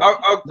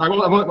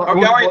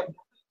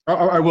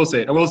will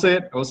say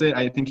it.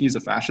 I think he's a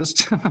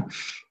fascist,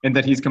 and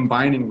that he's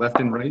combining left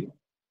and right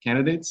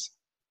candidates,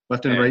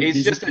 left and right.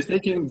 He's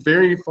taking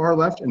very far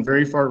left and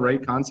very far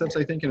right concepts,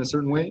 I think, in a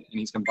certain way, and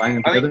he's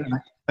combining them together.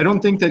 I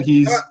don't think that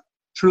he's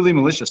truly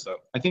malicious, though.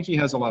 I think he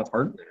has a lot of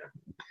heart.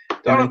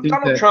 Donald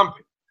Trump.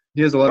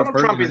 He has a lot of heart.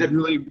 Trump is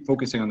really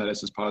focusing on that as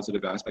his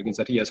positive aspect, is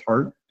that he has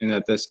heart, and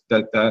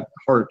that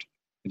heart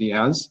that he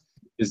has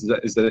is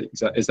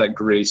that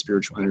gray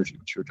spiritual energy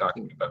which you're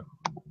talking about.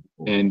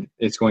 And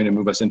it's going to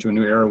move us into a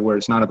new era where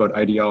it's not about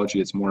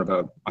ideology, it's more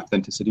about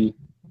authenticity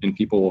and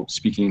people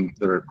speaking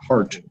their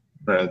heart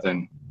rather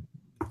than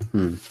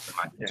mind.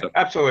 Yeah, so,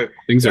 absolutely.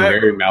 Things are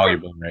very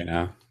malleable right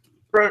now.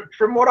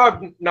 From what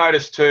I've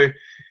noticed too,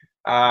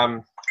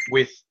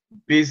 with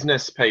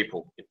business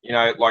people,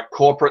 like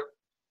corporate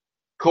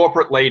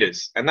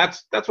leaders, and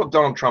that's what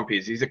Donald Trump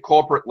is. He's a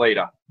corporate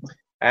leader.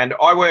 And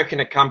I work in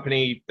a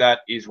company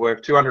that is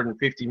worth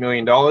 $250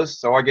 million,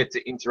 so I get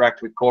to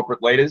interact with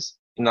corporate leaders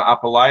in the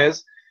upper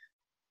layers.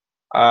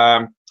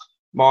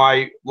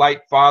 My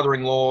late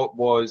father-in-law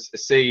was a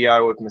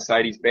CEO of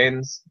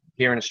Mercedes-Benz.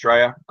 here in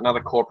Australia, another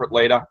corporate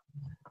leader,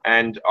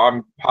 and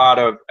I'm part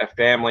of a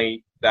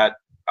family that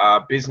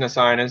are business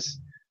owners,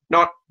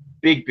 not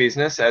big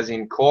business as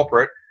in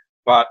corporate,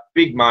 but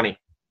big money.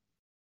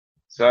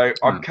 So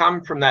I've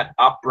come from that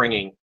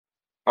upbringing.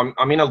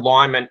 I'm in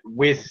alignment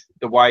with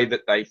the way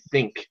that they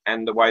think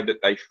and the way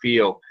that they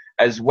feel,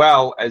 as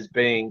well as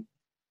being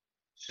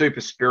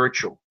super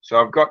spiritual. So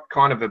I've got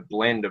kind of a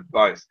blend of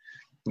both.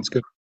 That's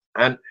good.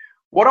 And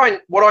what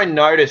I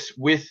notice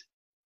with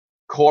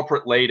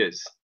corporate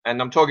leaders,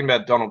 and I'm talking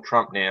about Donald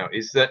Trump now,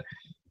 is that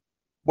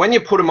when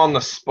you put them on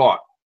the spot,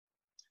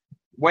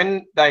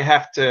 when they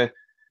have to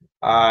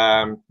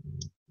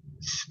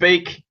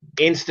speak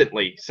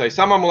instantly, so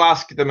someone will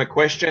ask them a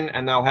question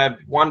and they'll have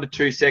 1 to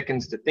 2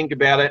 seconds to think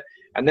about it,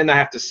 and then they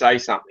have to say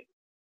something.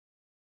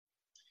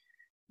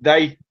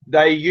 They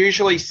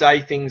usually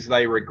say things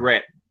they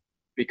regret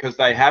because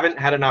they haven't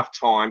had enough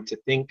time to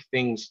think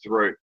things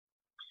through.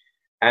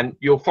 And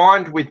you'll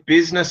find with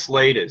business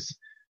leaders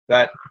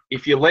that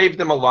if you leave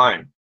them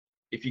alone,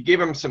 if you give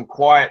them some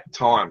quiet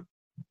time,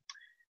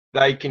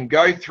 they can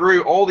go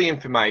through all the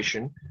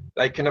information,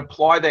 they can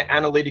apply their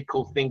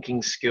analytical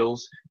thinking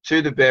skills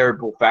to the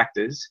variable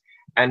factors,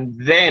 and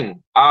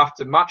then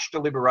after much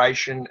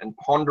deliberation and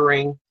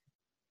pondering,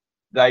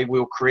 they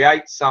will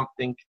create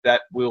something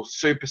that will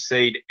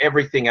supersede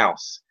everything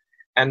else.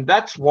 And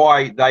that's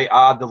why they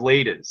are the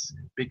leaders,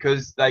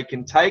 because they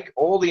can take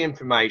all the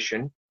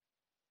information,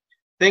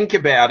 think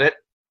about it,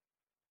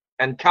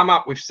 and come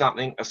up with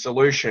something, a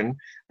solution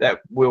that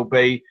will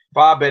be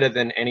far better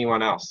than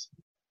anyone else.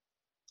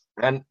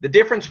 And the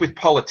difference with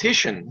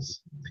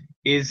politicians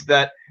is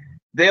that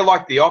they're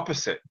like the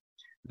opposite.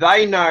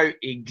 They know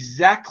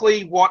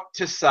exactly what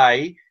to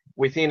say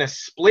within a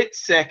split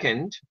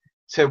second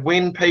to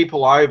win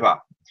people over.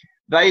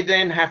 They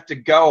then have to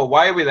go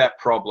away with that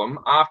problem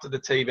after the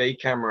TV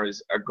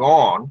cameras are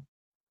gone,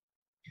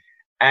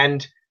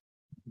 and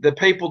the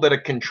people that are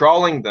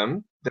controlling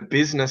them, the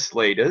business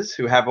leaders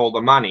who have all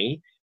the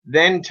money,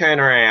 then turn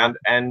around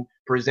and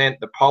present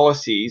the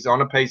policies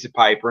on a piece of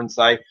paper and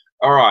say,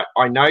 all right,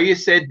 I know you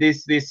said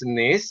this, this, and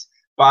this,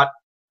 but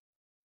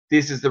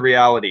this is the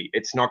reality.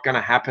 It's not going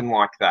to happen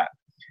like that.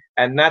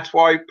 And that's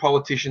why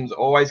politicians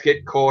always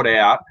get caught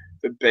out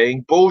for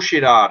being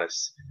bullshit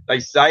artists. They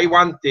say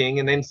one thing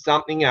and then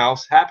something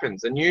else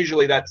happens. And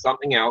usually that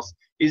something else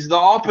is the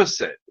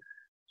opposite.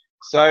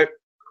 So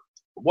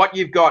what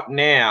you've got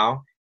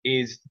now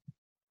is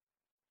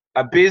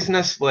a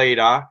business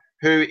leader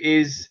who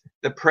is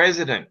the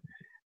president.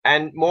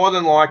 And more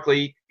than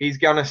likely, he's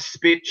going to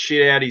spit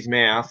shit out his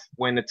mouth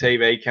when the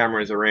TV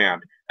camera is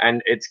around.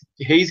 And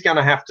he's going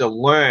to have to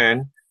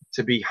learn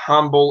to be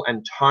humble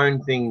and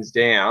tone things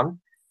down.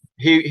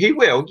 He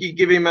will. You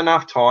give him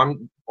enough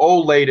time.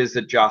 All leaders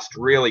adjust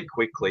really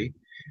quickly.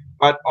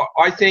 But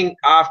I think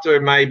after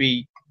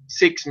maybe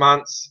 6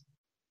 months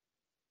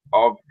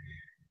of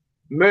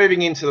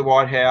moving into the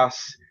White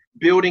House,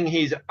 building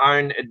his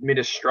own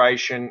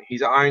administration,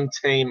 his own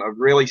team of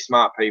really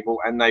smart people,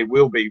 and they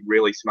will be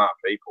really smart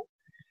people,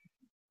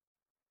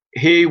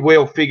 he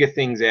will figure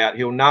things out.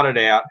 He'll nut it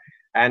out.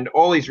 And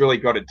all he's really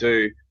got to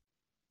do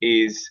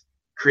is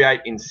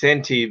create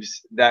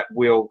incentives that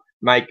will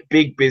make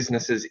big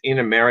businesses in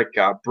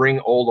America bring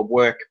all the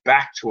work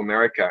back to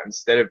America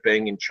instead of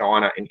being in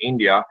China and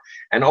India.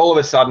 And all of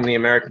a sudden, the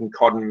American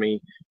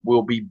economy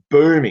will be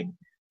booming.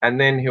 And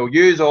then he'll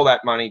use all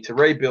that money to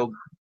rebuild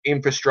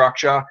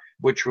infrastructure,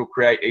 which will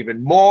create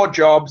even more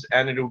jobs,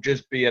 and it'll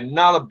just be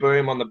another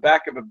boom on the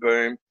back of a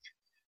boom.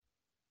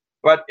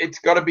 But it's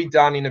got to be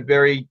done in a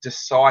very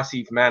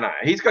decisive manner.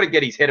 He's got to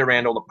get his head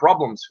around all the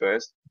problems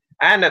first,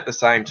 and at the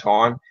same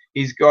time,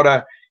 he's got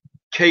to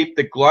keep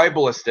the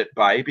globalists at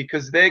bay,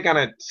 because they're going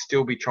to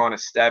still be trying to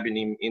stab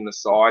him in the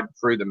side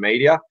through the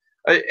media.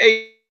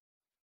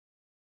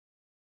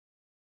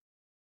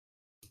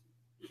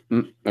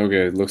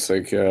 Okay, looks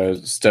like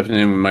stepping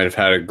in, we might have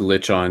had a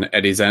glitch on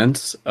Eddie's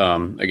end.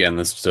 Again,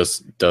 this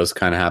just does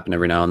kind of happen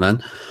every now and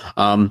then.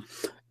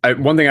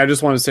 One thing I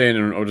just want to say,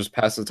 and I'll just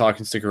pass the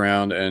talking stick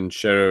around and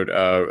shout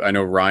out, I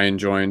know Ryan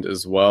joined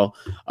as well.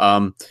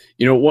 One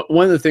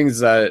of the things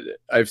that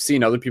I've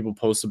seen other people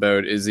post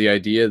about is the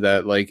idea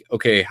that, like,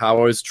 okay,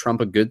 how is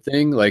Trump a good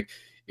thing? Like,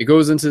 it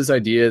goes into this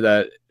idea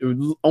that,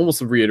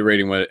 almost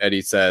reiterating what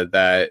Eddie said,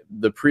 that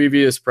the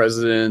previous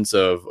presidents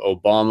of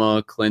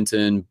Obama,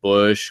 Clinton,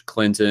 Bush,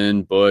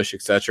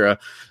 etc.,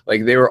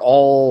 like, they were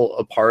all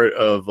a part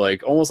of,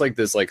 like, almost like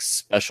this, like,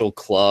 special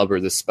club or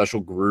this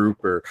special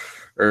group or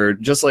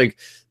just like,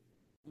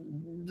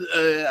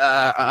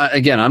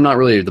 again, I'm not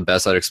really the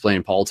best at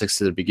explaining politics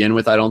to begin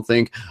with, I don't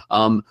think.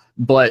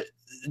 But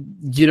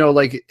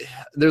like,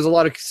 there's a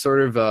lot of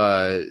sort of,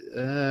 I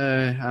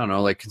don't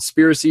know, like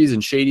conspiracies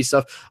and shady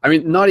stuff. I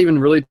mean, not even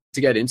really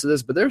to get into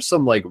this, but there's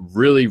some like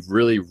really,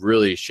 really,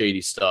 really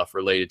shady stuff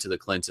related to the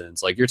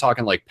Clintons. Like you're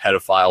talking like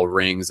pedophile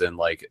rings and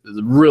like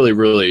really,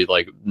 really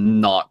like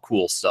not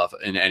cool stuff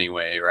in any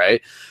way,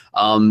 right?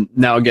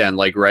 Now again,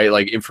 like right,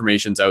 like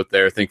information's out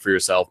there, think for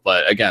yourself.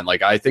 But again,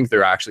 like I think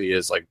there actually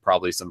is like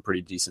probably some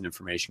pretty decent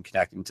information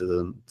connecting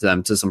to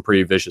them to some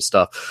pretty vicious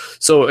stuff.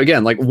 So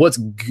again, like what's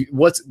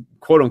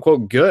quote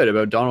unquote good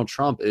about Donald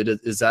Trump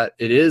is that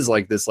it is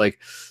like this like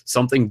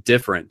something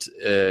different.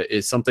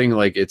 Is something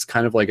like it's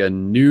kind of like a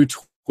new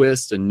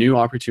twist, a new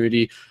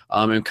opportunity,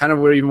 and kind of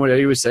what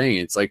Eddie was saying.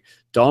 It's like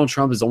Donald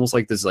Trump is almost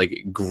like this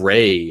like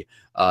gray.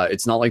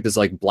 It's not like this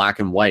like black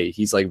and white.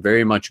 He's like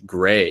very much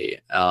gray,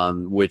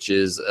 which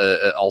is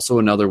also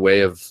another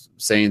way of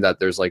saying that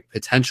there's like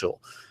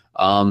potential.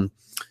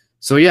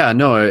 So yeah,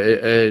 no,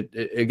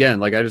 again,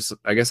 like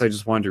I guess I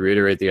just wanted to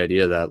reiterate the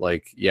idea that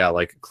like, yeah,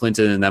 like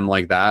Clinton and them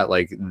like that,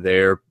 like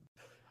they're,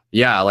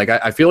 yeah, like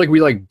I feel like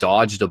we like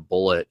dodged a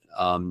bullet,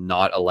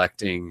 not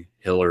electing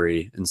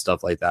Hillary and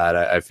stuff like that.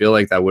 I feel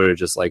like that would have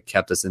just like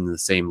kept us in the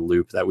same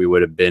loop that we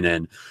would have been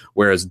in.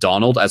 Whereas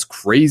Donald, as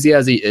crazy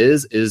as he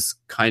is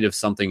kind of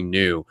something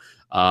new,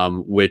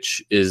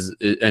 which is,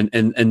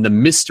 and the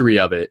mystery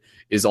of it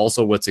is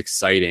also what's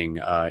exciting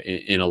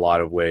in a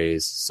lot of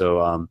ways.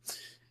 So,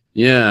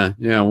 yeah,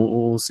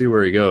 we'll see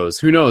where he goes.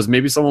 Who knows?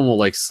 Maybe someone will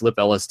like slip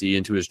LSD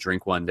into his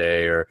drink one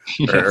day, or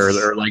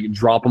like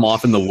drop him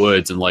off in the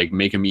woods and like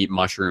make him eat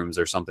mushrooms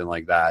or something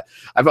like that.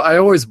 I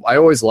always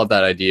love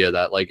that idea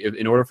that like if,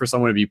 in order for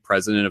someone to be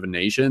president of a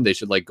nation, they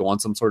should like go on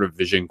some sort of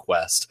vision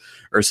quest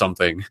or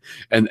something,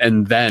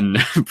 and then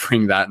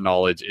bring that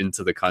knowledge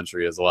into the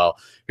country as well.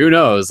 Who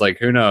knows? Like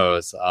who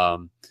knows?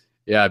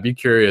 Yeah, I'd be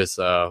curious.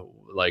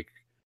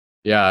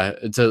 Yeah,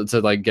 to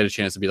like get a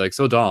chance to be like,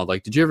 so Donald,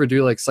 like, did you ever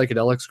do like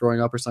psychedelics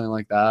growing up or something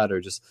like that, or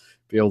just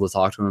be able to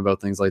talk to him about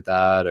things like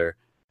that or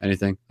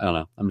anything? I don't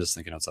know. I'm just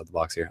thinking outside the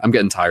box here. I'm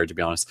getting tired, to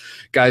be honest.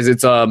 Guys,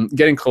 it's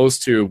getting close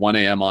to 1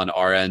 a.m. on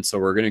our end, so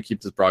we're going to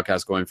keep this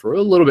broadcast going for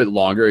a little bit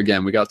longer.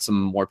 Again, we got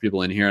some more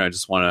people in here, and I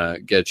just want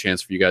to get a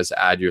chance for you guys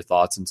to add your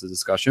thoughts into the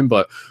discussion,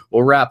 but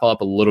we'll wrap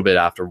up a little bit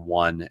after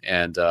 1,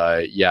 and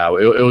yeah,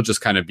 it'll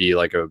just kind of be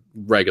like a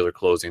regular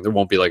closing. There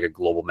won't be like a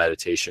global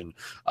meditation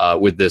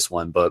with this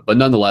one, but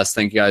nonetheless,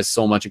 thank you guys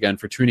so much again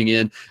for tuning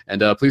in,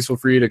 and please feel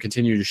free to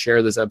continue to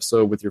share this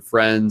episode with your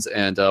friends,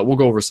 and we'll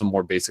go over some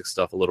more basic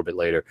stuff a little bit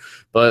later.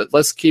 But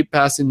let's keep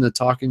passing the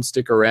talking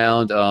stick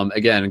around.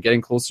 Again,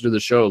 getting closer to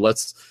the show,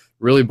 let's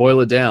really boil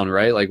it down,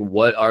 right? Like,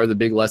 what are the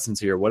big lessons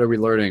here? What are we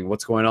learning?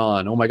 What's going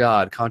on? Oh my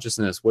God,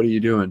 consciousness, what are you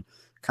doing?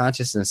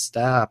 Consciousness,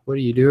 stop. What are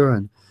you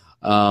doing?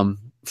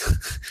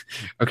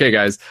 Okay,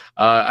 guys.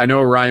 I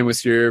know Ryan was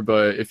here,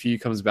 but if he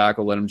comes back,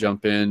 I'll let him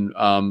jump in.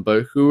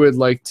 But who would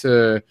like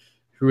to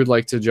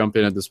jump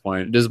in at this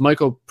point? Does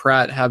Michael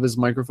Pratt have his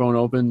microphone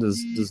open?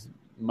 Does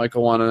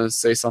Michael want to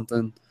say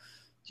something?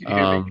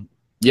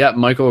 Yeah,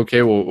 Michael.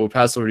 Okay, we'll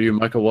pass over to you,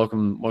 Michael.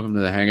 Welcome to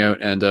the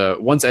Hangout. And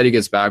once Eddie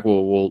gets back,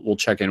 we'll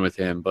check in with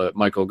him. But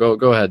Michael,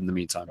 go ahead in the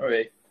meantime. All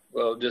right.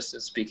 Well,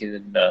 just speaking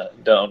in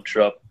Donald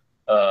Trump,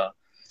 the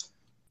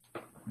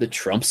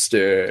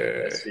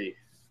Trumpster. Let's see.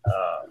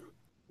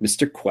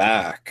 Mr.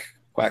 Quack,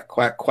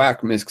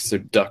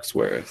 Mr.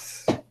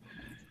 Ducksworth.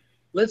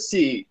 Let's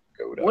see.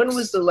 When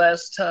was the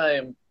last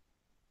time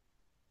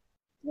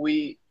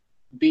we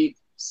beat,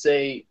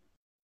 say,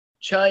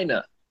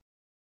 China?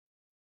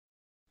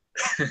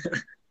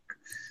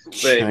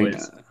 But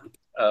anyways,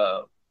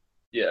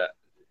 yeah.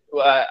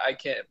 Well, I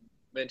can't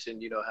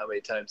mention, how many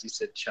times he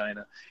said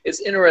China. It's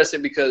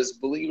interesting because,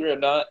 believe it or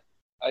not,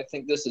 I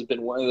think this has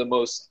been one of the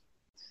most.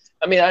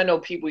 I mean, I know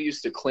people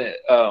used to Clint.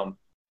 Oh,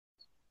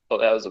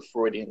 that was a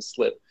Freudian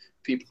slip.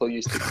 People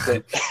used to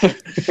Clint.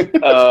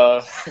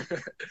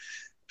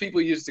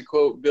 People used to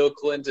quote Bill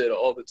Clinton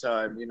all the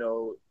time. In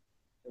the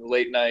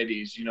late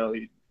 '90s.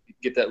 You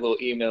get that little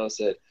email that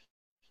said,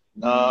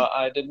 "No,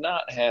 I did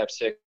not have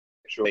sexual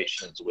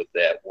relations with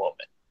that woman."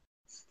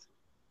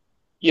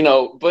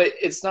 But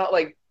it's not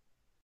like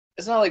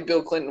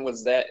Bill Clinton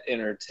was that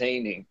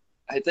entertaining.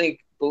 I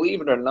think,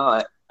 believe it or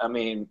not, I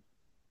mean,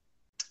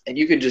 and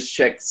you can just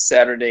check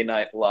Saturday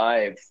Night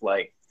Live,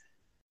 like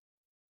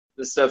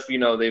the stuff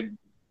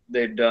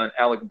they've done.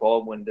 Alec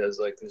Baldwin does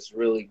like this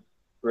really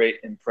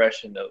great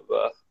impression of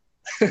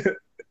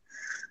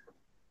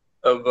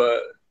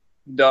of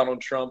Donald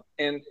Trump,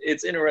 and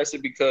it's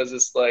interesting because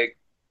it's like,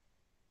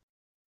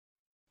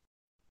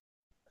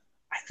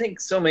 I think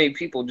so many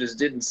people just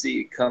didn't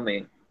see it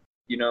coming,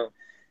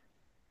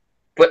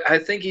 But I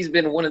think he's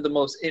been one of the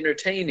most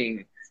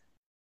entertaining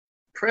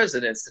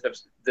presidents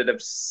that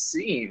I've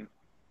seen.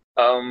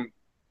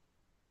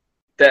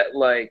 That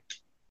like,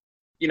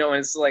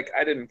 it's like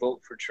I didn't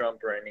vote for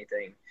Trump or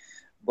anything,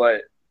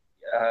 but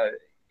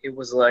it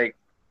was like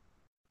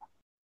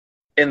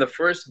in the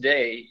first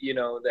day,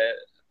 that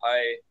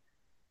I,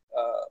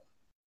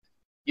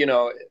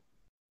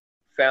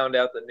 found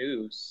out the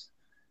news.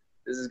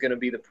 This is going to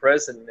be the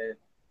president.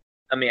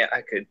 I mean,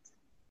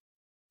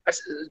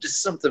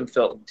 just something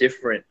felt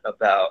different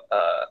about,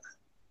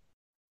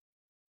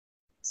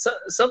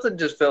 something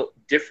just felt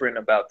different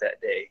about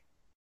that day.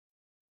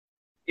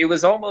 it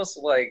was almost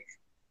like,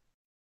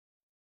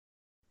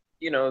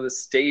 the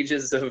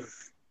stages of,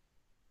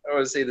 I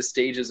would say the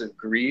stages of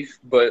grief,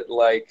 but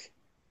like,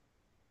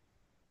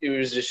 it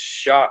was just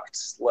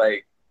shocked.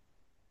 Like,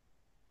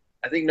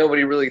 I think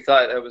nobody really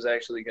thought that was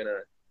actually going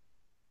to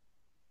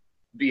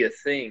be a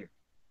thing,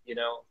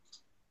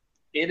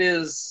 It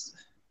is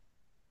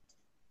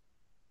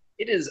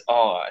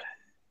odd.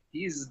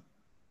 He's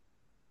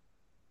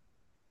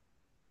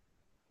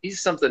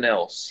something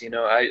else,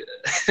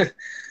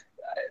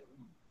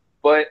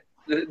 but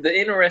the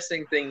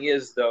interesting thing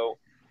is, though,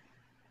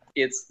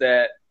 it's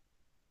that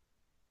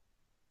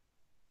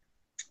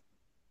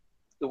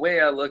the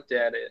way I looked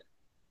at it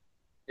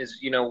is,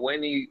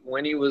 when he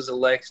was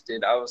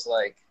elected, I was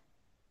like,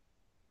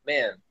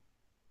 man,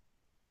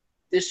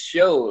 this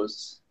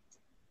shows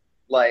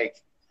like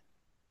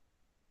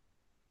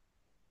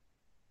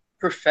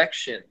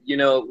perfection,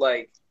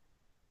 like,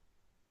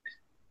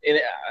 and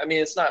I mean,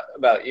 it's not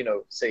about,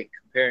 say,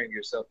 comparing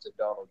yourself to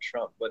Donald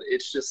Trump, but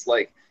it's just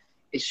like,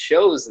 it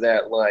shows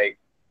that, like,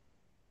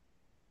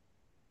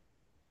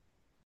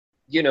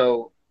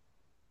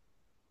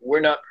 we're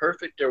not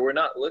perfect, or we're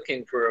not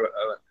looking for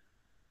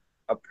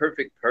a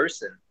perfect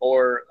person,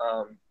 or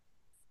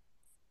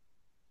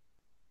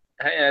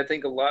I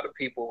think a lot of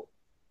people,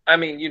 I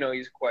mean,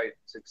 he's quite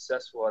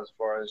successful as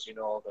far as,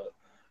 all the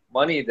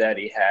money that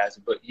he has,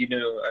 but,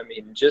 I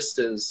mean, just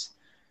as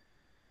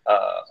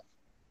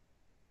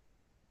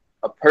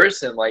a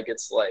person, like,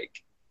 it's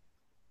like,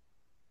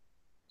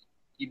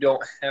 you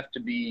don't have to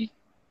be,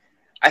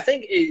 I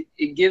think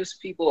it gives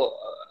people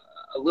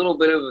a little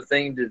bit of a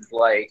thing to,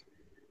 like,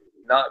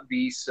 not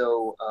be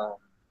so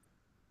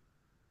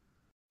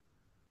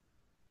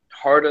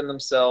hard on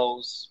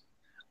themselves,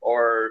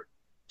 or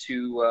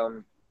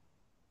to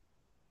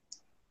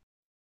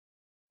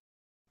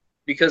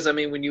because, I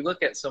mean, when you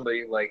look at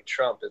somebody like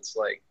Trump, it's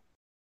like,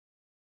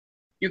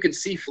 you can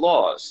see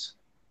flaws.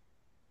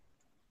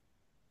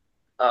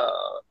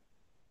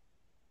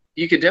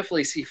 You could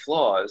definitely see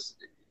flaws,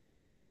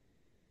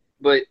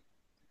 but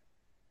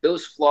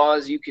those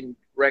flaws you can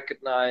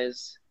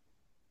recognize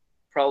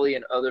probably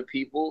in other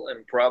people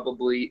and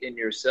probably in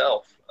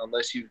yourself,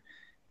 unless you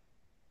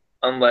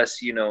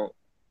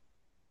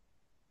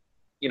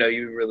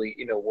really,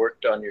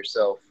 worked on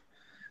yourself,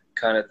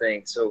 kind of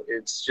thing. So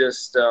it's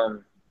just,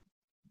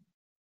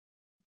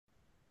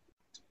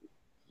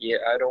 yeah,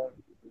 I don't,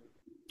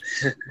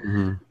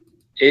 Mm-hmm.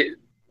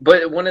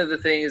 but one of the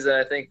things that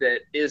I think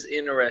that is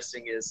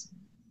interesting is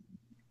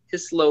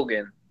his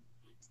slogan,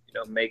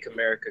 "Make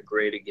America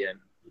Great Again."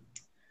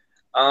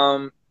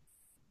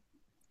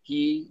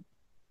 He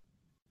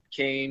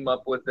came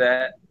up with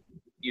that,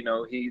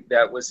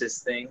 that was his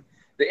thing.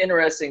 The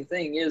interesting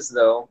thing is,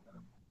 though,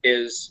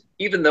 is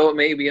even though it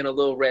may be in a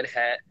little red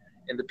hat,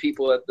 and the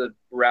people at the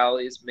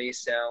rallies may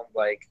sound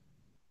like,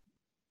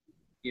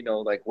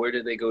 like, where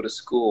did they go to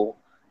school?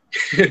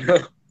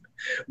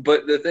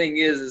 But the thing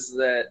is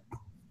that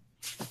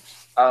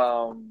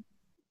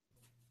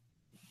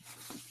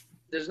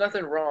there's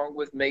nothing wrong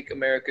with "Make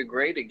America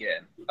Great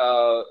Again."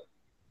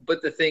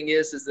 But the thing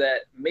is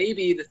that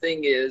maybe the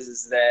thing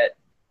is that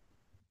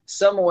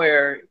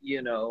somewhere,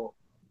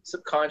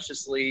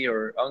 subconsciously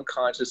or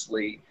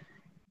unconsciously,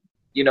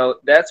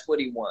 that's what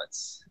he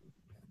wants.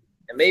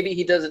 And maybe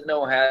he doesn't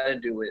know how to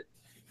do it,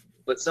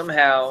 but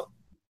somehow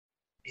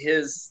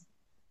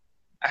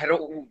I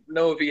don't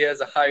know if he has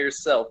a higher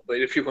self,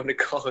 but if you want to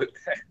call it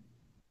that,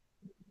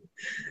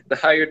 the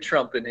higher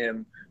Trump in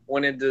him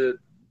wanted to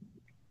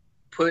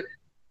put,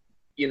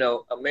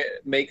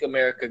 "Make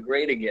America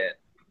Great Again."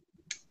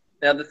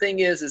 Now, the thing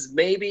is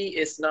maybe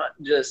it's not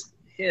just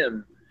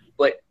him,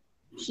 but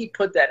he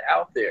put that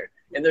out there.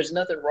 And there's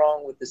nothing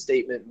wrong with the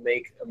statement,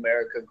 "Make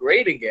America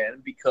Great Again,"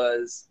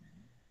 because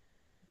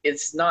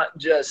it's not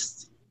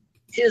just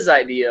his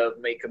idea of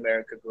 "Make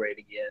America Great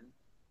Again,"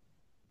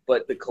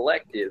 but the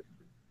collective.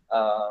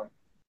 I'll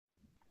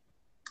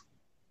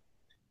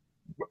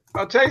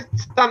tell you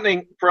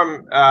something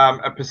from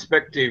a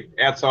perspective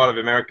outside of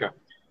America.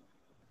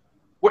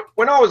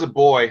 When I was a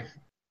boy...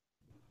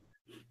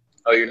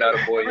 Oh, you're not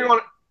a boy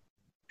everyone,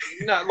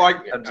 yet? No, like,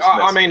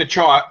 I mean a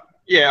child.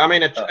 Yeah, I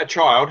mean a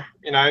child,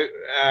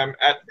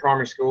 at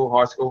primary school,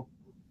 high school.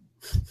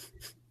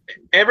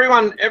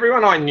 Everyone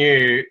I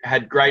knew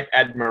had great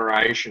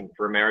admiration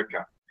for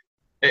America.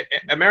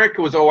 America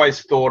was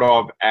always thought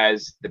of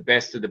as the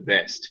best of the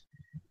best.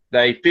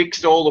 They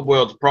fixed all the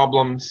world's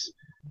problems.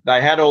 They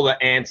had all the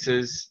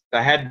answers.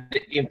 They had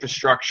the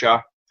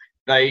infrastructure.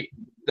 They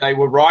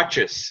were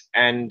righteous,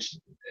 and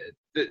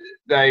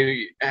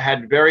they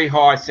had very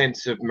high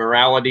sense of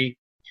morality.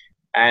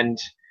 And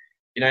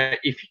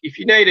if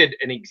you needed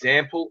an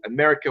example,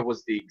 America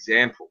was the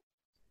example.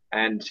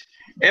 And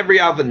every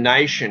other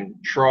nation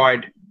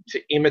tried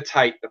to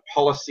imitate the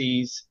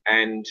policies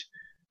and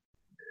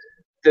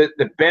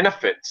the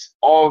benefits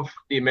of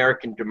the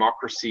American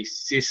democracy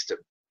system.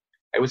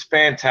 It was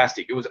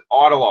fantastic. It was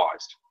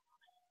idolized.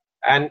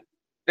 And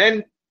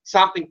then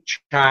something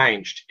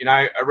changed,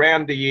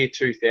 around the year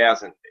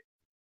 2000.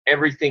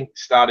 Everything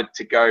started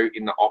to go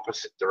in the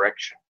opposite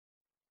direction.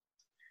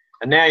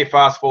 And now you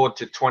fast forward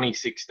to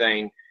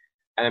 2016,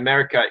 and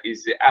America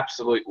is the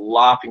absolute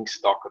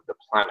laughingstock of the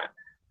planet.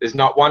 There's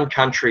not one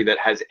country that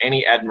has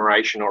any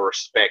admiration or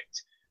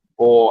respect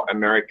for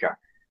America.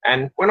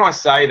 And when I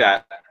say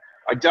that,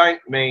 I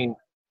don't mean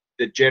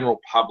the general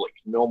public,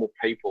 normal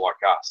people like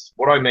us.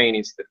 What I mean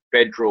is the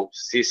federal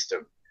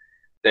system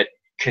that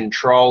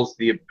controls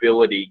the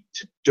ability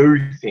to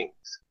do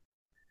things.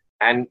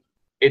 And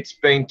it's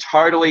been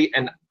totally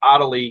and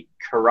utterly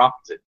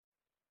corrupted.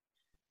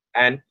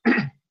 And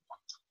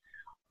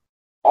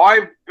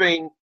I've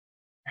been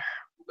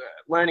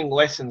learning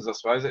lessons, I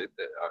suppose. I'm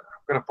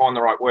going to find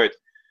the right words.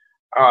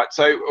 All right,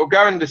 so we'll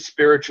go into the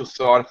spiritual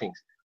side of things.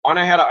 I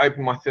know how to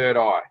open my third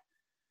eye.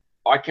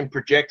 I can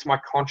project my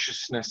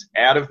consciousness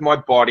out of my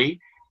body,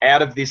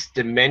 out of this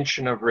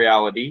dimension of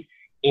reality,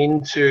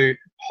 into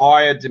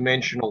higher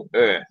dimensional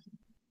earth.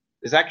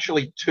 There's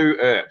actually two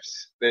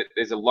earths.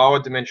 There's a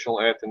lower dimensional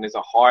earth and there's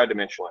a higher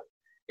dimensional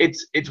earth.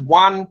 It's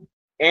one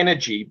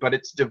energy, but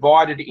it's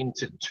divided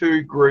into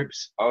two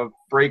groups of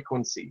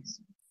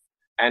frequencies.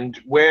 And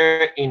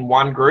we're in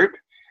one group,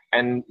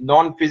 and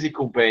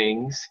non-physical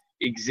beings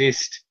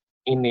exist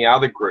in the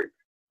other group.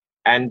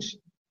 And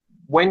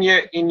when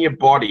you're in your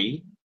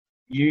body,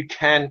 you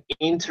can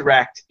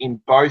interact in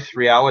both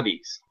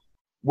realities.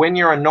 When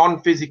you're a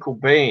non-physical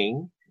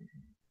being,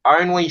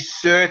 only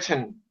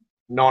certain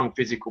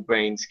non-physical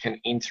beings can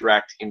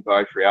interact in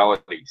both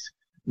realities.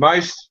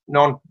 Most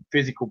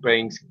non-physical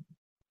beings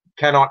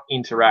cannot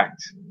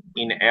interact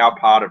in our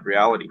part of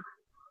reality.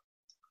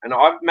 And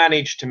I've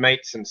managed to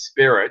meet some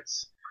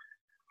spirits,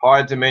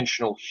 higher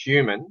dimensional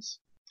humans,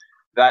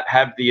 that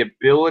have the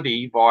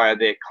ability via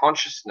their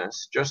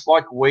consciousness, just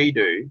like we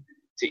do,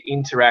 to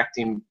interact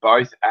in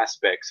both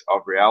aspects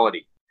of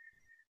reality.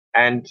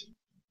 And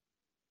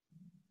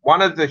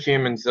one of the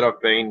humans that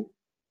I've been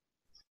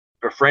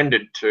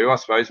befriended to, I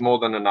suppose more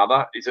than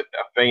another, is a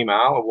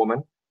female, a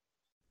woman.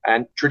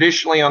 And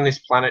traditionally on this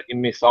planet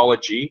in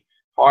mythology,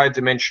 higher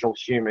dimensional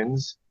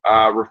humans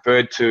are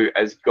referred to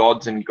as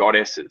gods and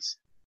goddesses.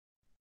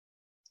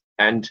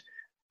 And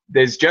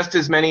there's just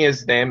as many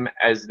as them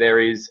as there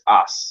is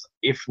us,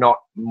 if not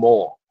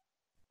more.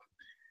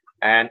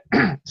 And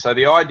so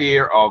the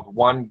idea of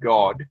one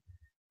God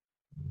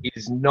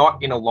is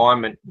not in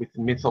alignment with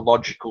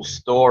mythological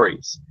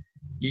stories.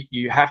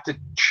 You have to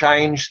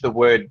change the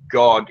word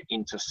God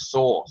into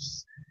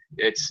source.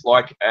 It's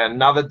like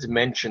another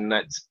dimension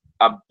that's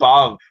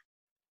above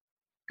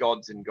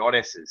gods and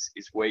goddesses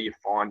is where you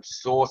find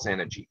source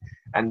energy.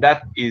 And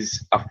that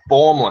is a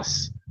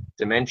formless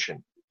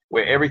dimension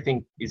where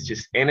everything is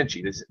just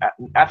energy. There's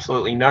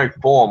absolutely no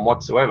form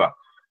whatsoever.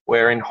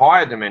 Where in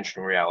higher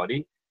dimensional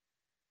reality,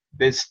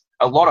 there's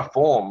a lot of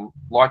form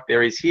like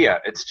there is here.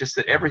 It's just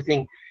that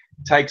everything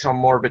takes on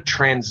more of a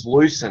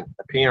translucent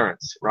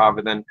appearance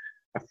rather than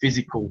a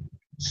physical,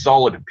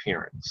 solid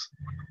appearance.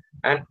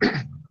 And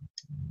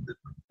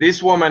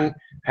this woman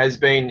has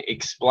been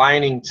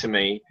explaining to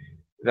me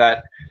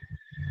that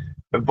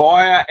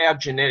via our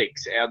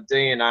genetics, our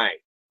DNA,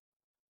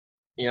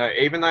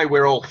 even though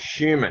we're all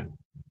human,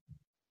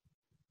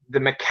 the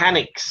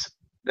mechanics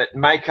that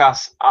make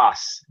us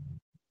us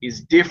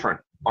is different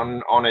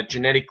on a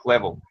genetic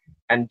level.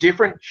 And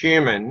different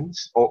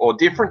humans or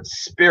different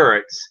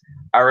spirits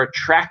are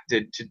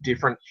attracted to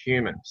different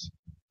humans.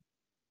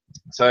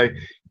 So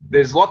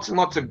there's lots and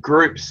lots of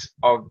groups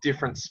of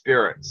different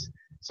spirits.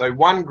 So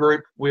one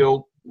group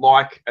will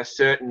like a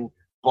certain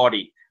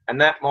body, and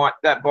that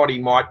body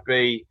might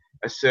be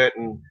a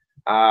certain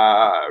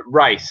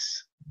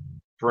race,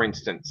 for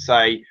instance,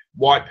 say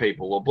white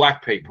people or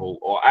black people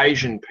or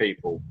Asian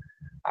people.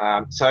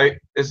 So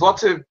there's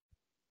lots of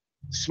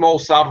small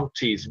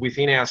subtleties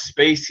within our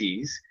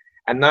species,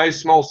 and those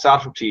small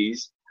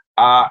subtleties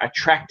are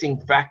attracting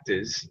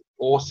factors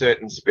for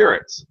certain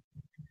spirits.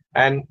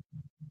 And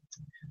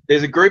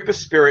there's a group of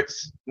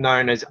spirits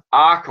known as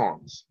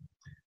archons.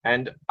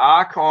 And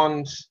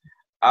archons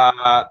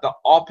are the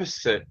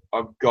opposite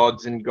of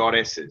gods and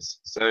goddesses.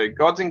 So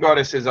gods and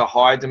goddesses are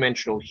high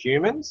dimensional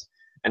humans,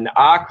 and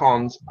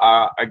archons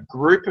are a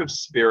group of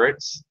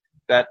spirits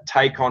that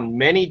take on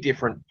many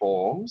different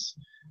forms.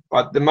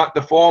 But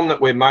the form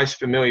that we're most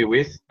familiar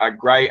with are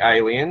grey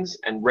aliens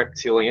and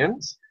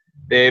reptilians.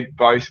 They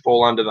both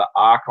fall under the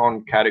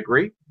archon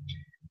category.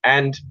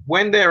 And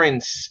when they're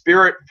in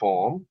spirit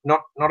form,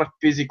 not a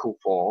physical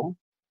form,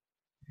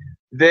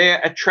 they're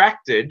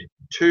attracted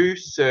to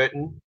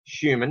certain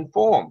human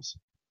forms.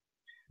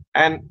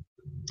 And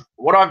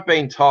what I've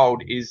been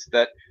told is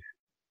that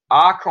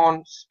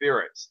archon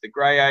spirits, the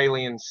grey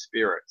alien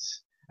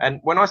spirits, and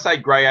when I say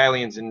grey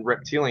aliens and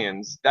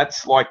reptilians,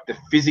 that's like the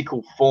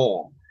physical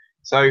form.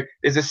 So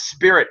there's a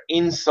spirit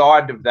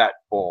inside of that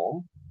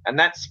form, and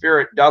that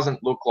spirit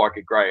doesn't look like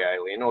a grey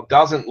alien or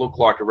doesn't look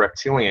like a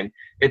reptilian.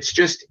 It's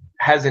just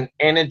has an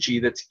energy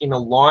that's in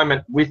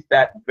alignment with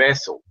that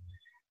vessel.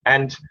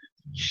 And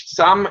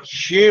some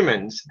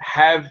humans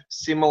have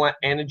similar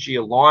energy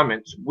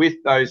alignments with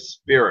those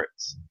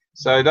spirits.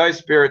 So those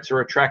spirits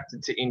are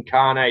attracted to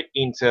incarnate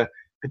into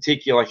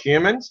particular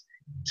humans,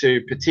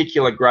 to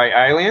particular grey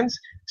aliens,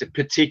 to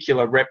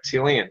particular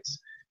reptilians.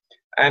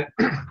 And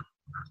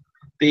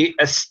the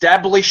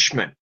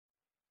establishment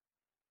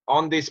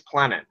on this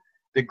planet,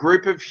 the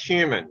group of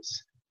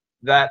humans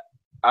that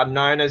are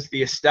known as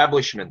the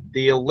establishment,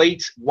 the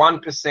elite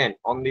 1%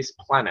 on this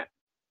planet,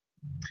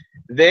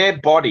 their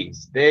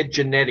bodies, their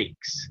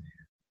genetics,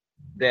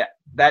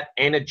 that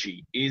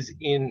energy is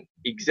in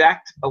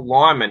exact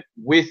alignment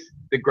with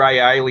the grey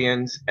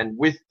aliens and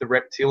with the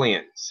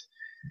reptilians.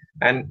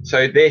 And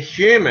so they're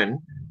human,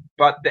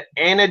 but the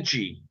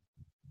energy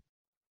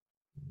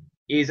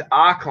is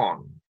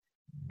Archon,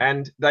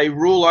 and they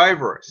rule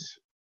over us.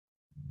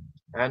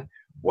 And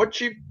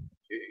what you've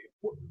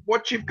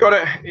got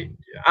to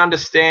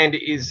understand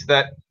is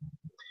that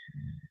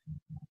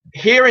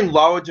here in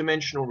lower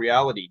dimensional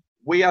reality,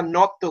 we are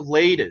not the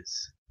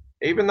leaders.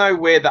 Even though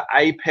we're the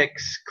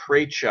apex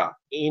creature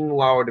in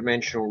lower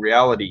dimensional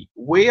reality,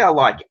 we are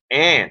like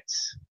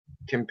ants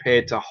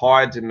compared to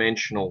higher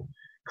dimensional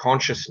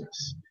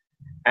consciousness.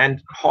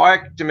 And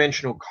higher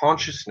dimensional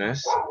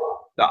consciousness,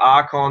 the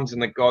archons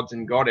and the gods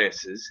and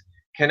goddesses,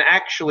 can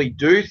actually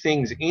do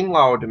things in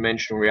lower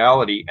dimensional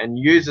reality and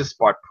use us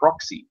by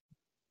proxy.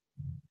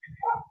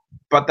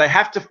 But they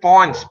have to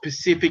find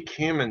specific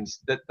humans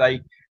that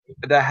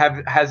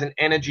has an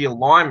energy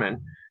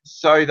alignment,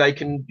 so they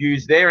can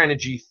use their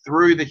energy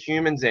through the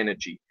human's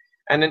energy.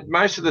 And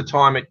most of the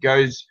time it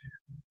goes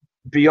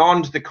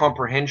beyond the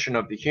comprehension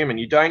of the human.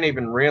 You don't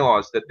even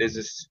realize that there's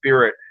a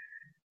spirit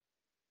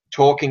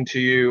talking to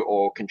you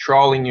or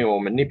controlling you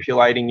or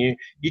manipulating you.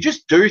 You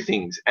just do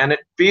things, and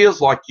it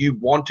feels like you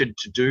wanted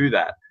to do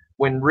that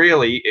when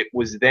really it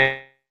was them.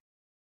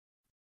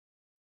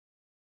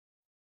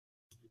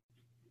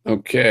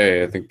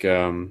 Okay, I think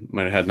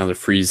might have had another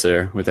freeze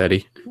there with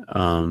Eddie.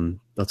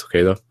 That's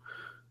okay though.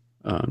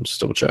 Just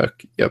double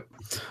check. Yep.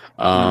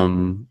 I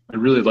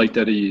really liked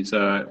Eddie's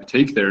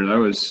take there. That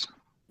was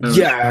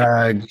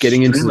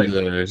getting into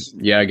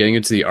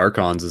the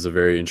archons is a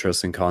very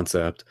interesting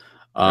concept.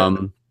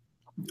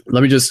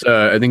 Let me just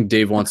I think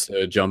Dave wants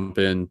to jump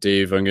in.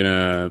 Dave, I'm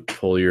gonna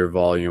pull your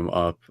volume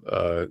up.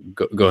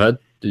 Go ahead.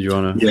 Did you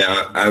want to?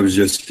 Yeah, I was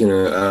just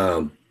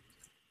gonna.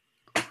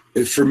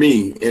 For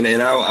me, and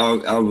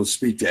I will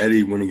speak to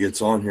Eddie when he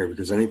gets on here,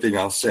 because anything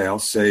I'll say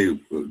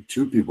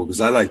to people, because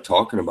I like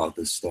talking about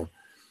this stuff.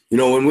 You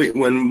know,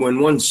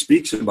 when one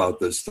speaks about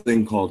this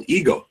thing called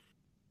ego,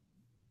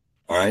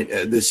 all right,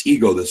 this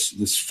ego,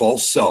 this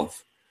false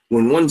self,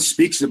 when one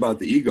speaks about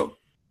the ego,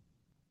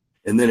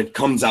 and then it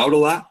comes out a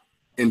lot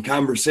in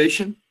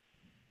conversation,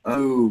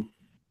 be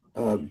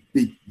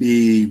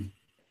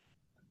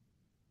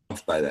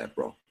off by that,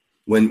 bro.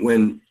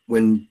 When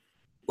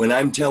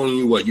I'm telling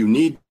you what you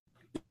need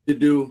to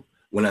do,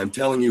 when I'm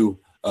telling you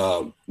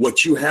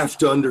what you have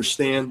to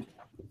understand,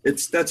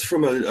 that's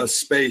from a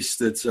space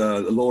that's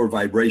lower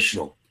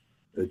vibrational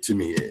to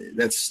me.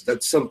 That's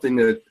something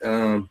that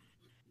I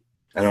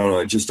don't know.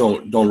 It just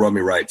don't rub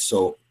me right.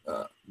 So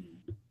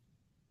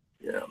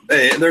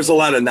hey, there's a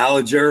lot of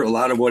knowledge there. A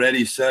lot of what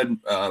Eddie said,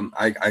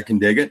 I can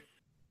dig it,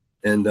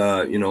 and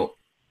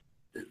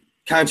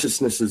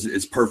consciousness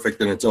is perfect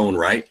in its own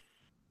right,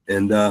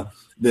 and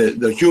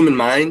the human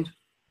mind.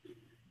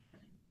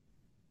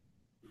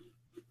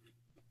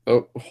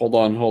 Oh, hold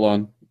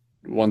on.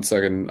 1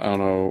 second. I don't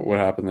know what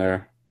happened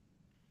there.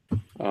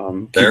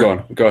 Keep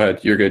going. Go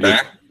ahead. You're good.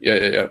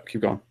 Yeah.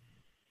 Keep going.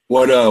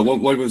 What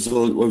was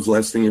the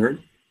last thing you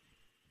heard?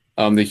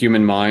 The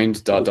human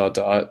mind. ...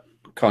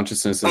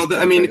 Consciousness.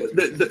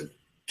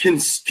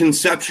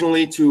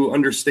 Conceptually, to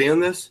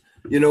understand this,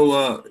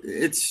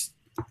 it's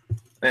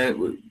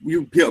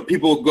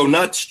people go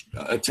nuts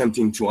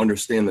attempting to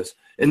understand this,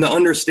 and the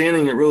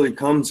understanding, it really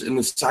comes in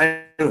the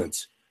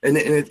silence. And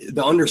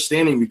the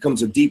understanding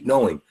becomes a deep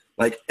knowing.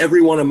 Like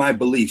every one of my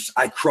beliefs,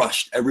 I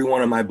crushed every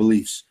one of my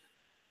beliefs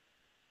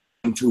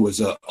into was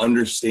a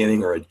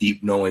understanding or a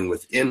deep knowing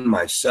within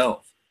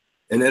myself.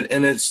 And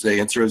it's the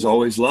answer is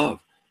always love.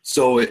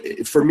 So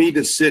for me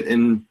to sit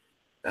in,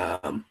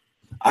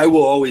 I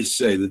will always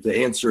say that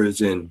the answer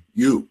is in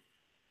you.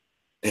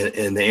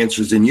 And the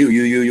answer is in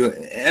you.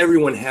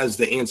 Everyone has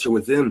the answer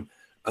within.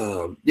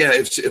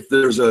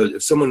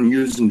 If someone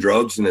using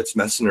drugs and it's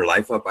messing their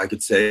life up, I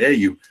could say, hey,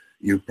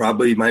 you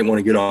probably might want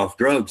to get off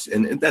drugs.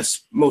 And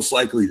that's most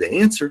likely the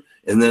answer.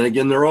 And then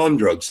again, they're on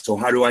drugs. So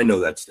how do I know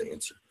that's the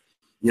answer?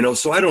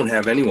 So I don't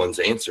have anyone's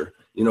answer,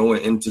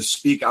 and to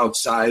speak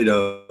outside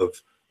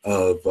of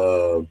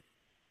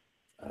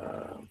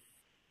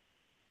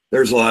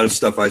there's a lot of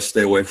stuff I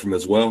stay away from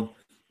as well.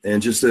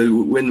 And just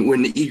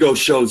when the ego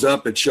shows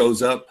up, it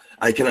shows up.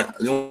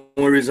 The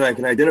only reason I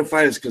can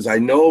identify it is because I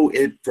know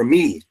it. For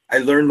me, I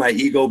learned my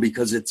ego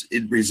because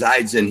it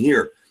resides in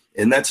here,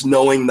 and that's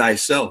knowing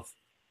thyself.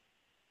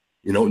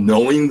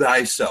 Knowing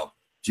thyself.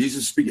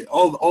 Jesus speaking.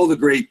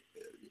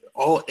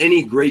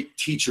 Any great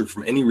teacher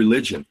from any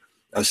religion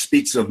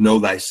speaks of know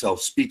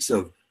thyself. Speaks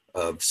of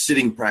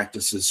sitting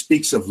practices.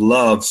 Speaks of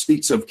love.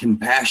 Speaks of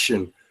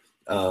compassion.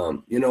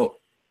 That's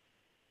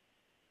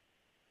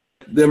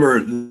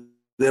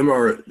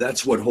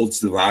what holds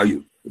the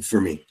value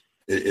for me,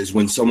 is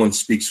when someone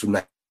speaks from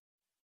that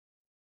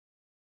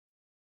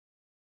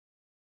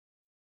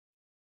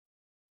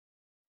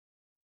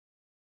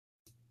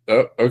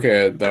Oh,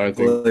 okay. Now I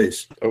think.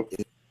 Place. Oh,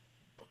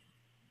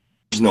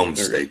 There's no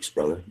mistakes,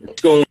 brother.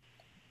 It's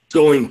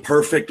going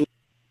perfectly.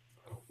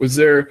 was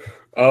there?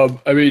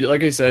 I mean,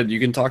 like I said, you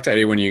can talk to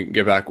Eddie when you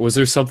get back. Was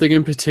there something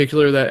in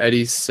particular that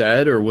Eddie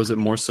said, or was it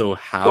more so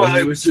how Well, he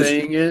it was was just-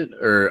 saying it?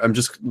 Or I'm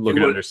just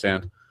looking to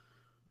understand.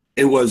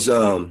 It was,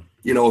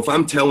 you know, if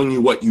I'm telling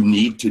you what you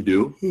need to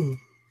do,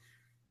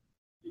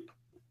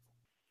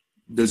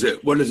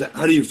 what is it?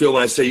 How do you feel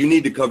when I say you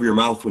need to cover your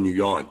mouth when you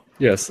yawn?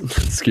 Yes.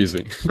 Excuse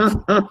me.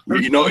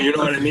 You know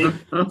what I mean?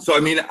 So, I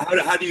mean,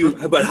 how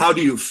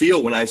do you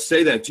feel when I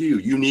say that to you?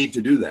 You need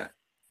to do that.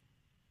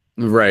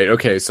 Right.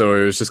 Okay. So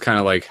it was just kind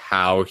of like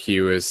how he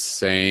was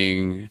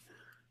saying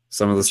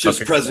some of the It's stuff.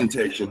 just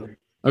presentation.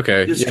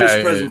 Okay. Just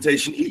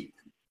presentation.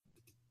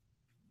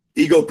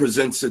 Ego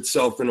presents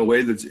itself in a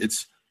way that's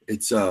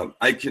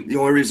the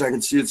only reason I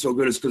can see it so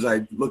good is because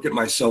I look at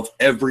myself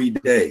every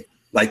day.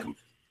 Like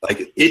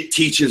it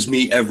teaches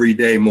me every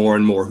day more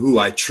and more who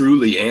I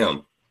truly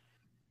am.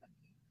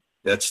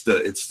 That's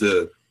the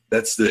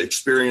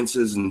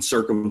experiences and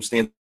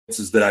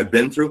circumstances that I've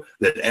been through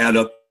that add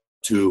up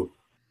to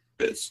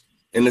this.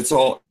 And it's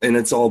all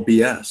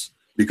BS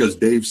because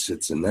Dave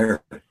sits in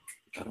there.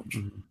 All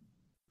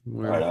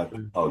right, I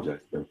apologize.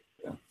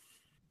 Yeah.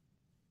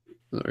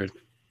 All right.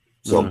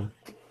 So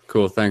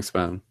cool. Thanks,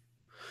 man.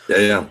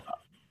 Yeah.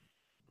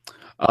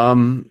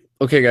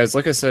 Okay, guys.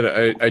 Like I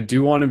said, I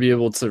do want to be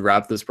able to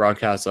wrap this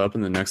broadcast up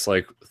in the next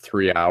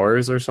 3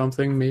 hours or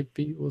something.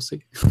 Maybe we'll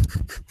see.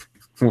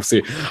 We'll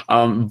see.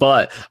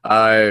 But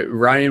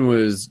Ryan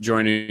was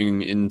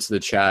joining into the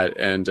chat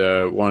and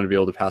wanted to be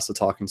able to pass the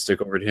talking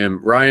stick over to him.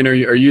 Ryan, are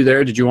you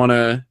there? Did you want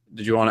to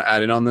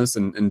add in on this?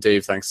 And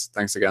Dave,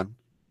 thanks again.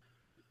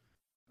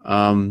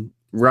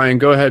 Ryan,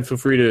 go ahead. Feel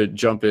free to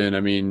jump in.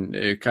 I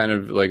mean, kind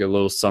of like a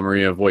little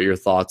summary of what your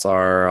thoughts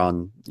are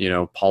on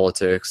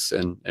politics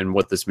and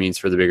what this means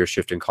for the bigger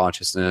shift in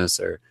consciousness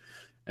or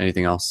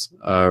anything else.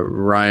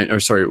 Ryan, or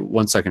sorry,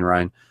 1 second,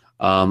 Ryan.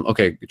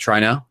 Okay,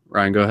 try now.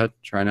 Ryan, go ahead.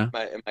 Try now.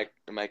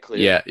 Am I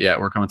clear? Yeah,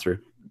 we're coming through.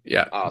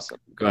 Yeah. Awesome.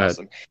 Go ahead.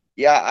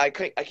 Yeah, I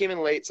came in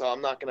late, so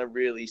I'm not gonna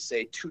really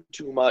say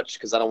too much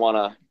because I don't want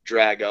to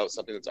drag out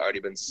something that's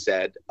already been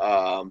said.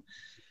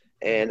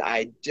 And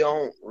I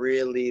don't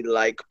really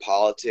like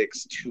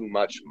politics too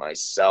much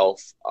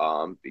myself,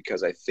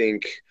 because I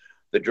think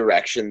the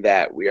direction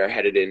that we are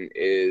headed in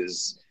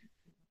is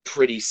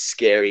pretty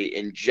scary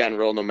in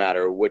general, no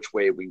matter which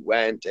way we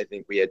went. I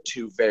think we had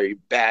two very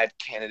bad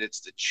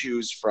candidates to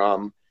choose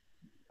from.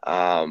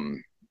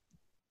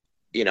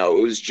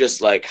 It was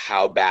just like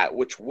how bad,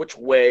 which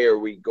way are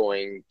we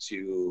going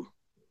to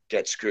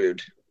get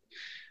screwed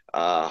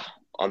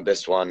on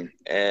this one?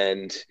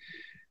 And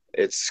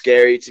it's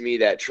scary to me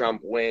that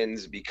Trump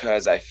wins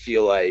because I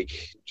feel like,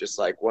 just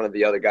like one of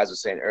the other guys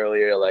was saying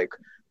earlier, like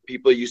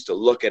people used to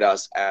look at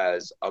us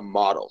as a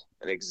model,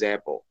 an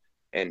example.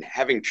 And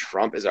having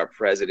Trump as our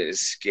president is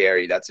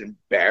scary. That's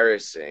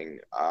embarrassing.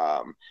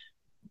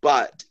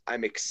 But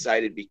I'm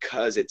excited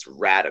because it's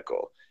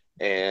radical.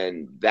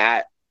 And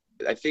that,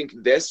 I think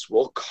this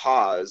will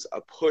cause a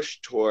push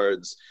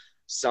towards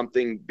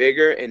something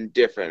bigger and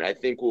different. I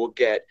think we'll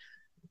get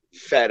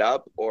fed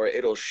up, or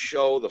it'll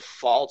show the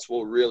faults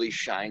will really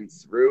shine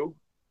through.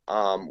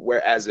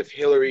 Whereas if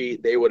Hillary,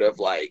 they would have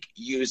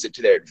used it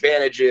to their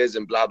advantages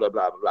and blah, blah,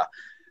 blah, blah,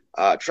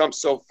 blah. Trump's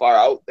so far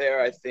out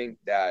there, I think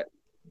that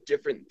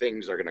different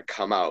things are going to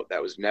come out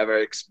that was never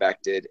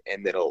expected,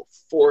 and that'll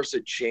force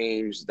a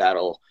change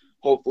that'll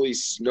hopefully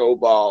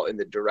snowball in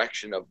the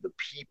direction of the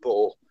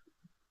people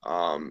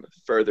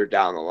further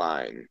down the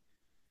line.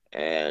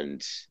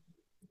 And,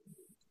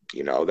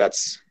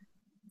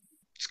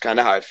 it's kind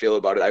of how I feel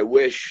about it. I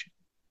wish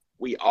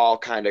we all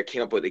kind of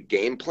came up with a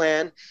game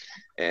plan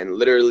and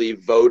literally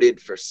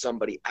voted for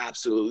somebody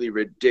absolutely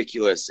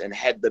ridiculous and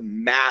had the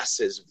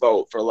masses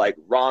vote for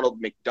Ronald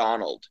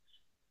McDonald,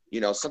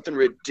 something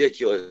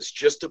ridiculous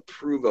just to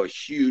prove a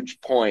huge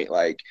point.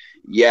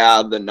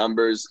 The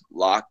numbers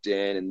locked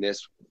in and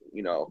this,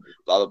 blah,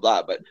 blah,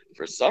 blah. But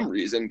for some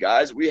reason,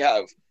 guys, we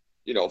have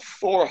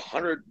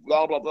 400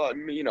 blah blah blah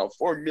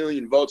 4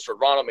 million votes for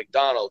Ronald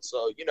McDonald.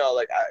 So it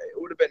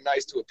would have been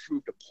nice to have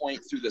proved a point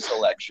through this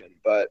election.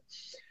 But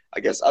I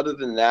guess other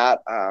than that,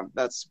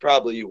 that's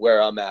probably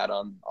where I'm at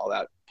on all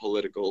that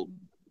political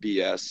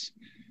BS.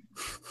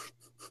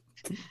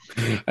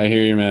 I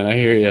hear you, man. I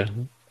hear you.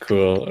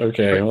 Cool.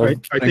 Okay. Well,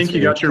 I think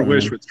you got your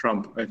wish with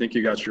Trump. I think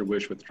you got your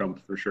wish with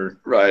Trump for sure.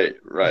 Right.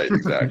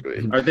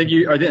 Exactly. I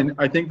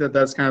think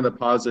that's kind of the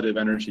positive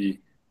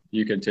energy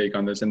you can take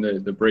on this and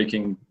the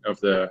breaking of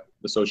the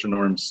social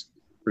norms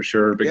for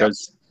sure,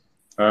 because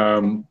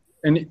anyone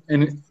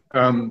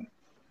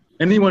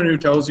who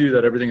tells you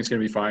that everything is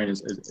going to be fine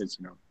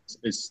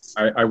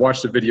I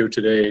watched a video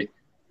today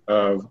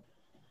of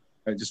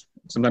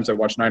sometimes I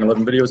watch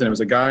 9/11 videos, and it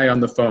was a guy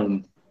on the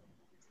phone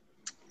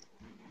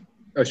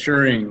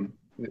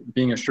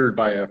being assured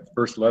by a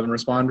first 11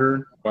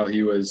 responder while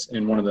he was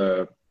in one of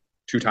the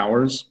two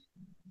towers.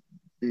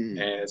 And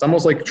it's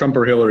almost like Trump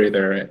or Hillary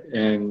there,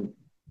 and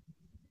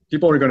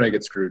people are going to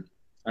get screwed.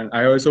 And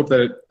I always hope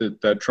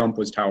that Trump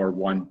was Tower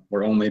 1,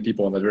 where only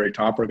people on the very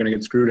top are going to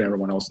get screwed and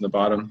everyone else in the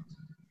bottom.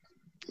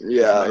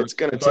 Yeah, it's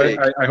going to take.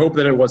 I hope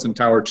that it wasn't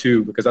Tower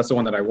 2, because that's the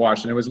one that I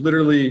watched. And it was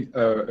literally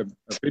a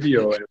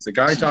video. And it's a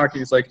guy talking.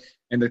 He's like,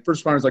 and the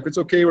first responder is like, it's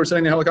okay, we're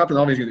sending the helicopter. And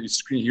all of you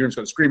hear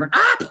him screaming,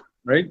 ah!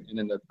 Right? And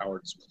then the tower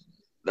just.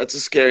 That's a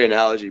scary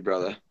analogy,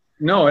 brother.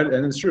 No,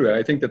 and it's true.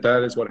 I think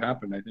that is what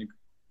happened. I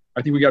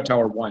think we got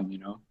Tower 1,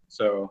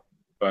 So,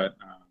 but.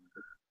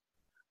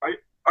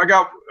 I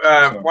got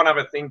one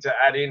other thing to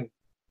add in.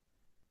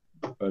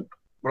 But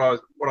what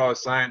I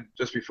was saying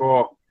just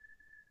before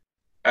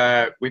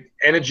with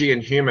energy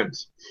and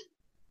humans.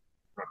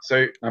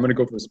 So I'm gonna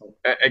go for this one.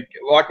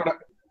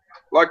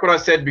 Like what I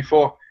said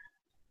before.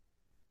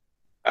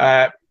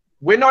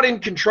 We're not in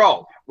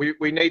control.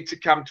 We need to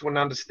come to an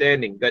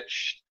understanding that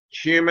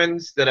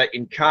humans that are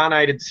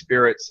incarnated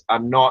spirits are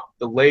not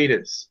the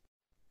leaders.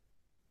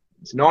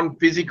 It's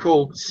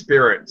non-physical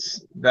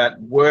spirits that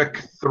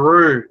work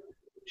through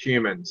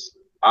humans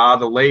are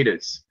the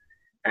leaders,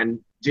 and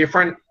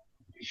different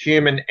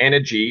human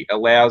energy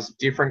allows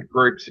different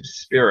groups of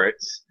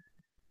spirits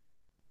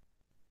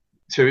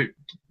to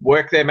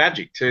work their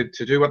magic, to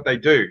do what they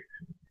do.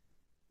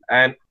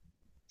 And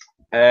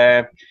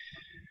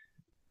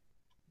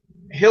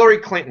Hillary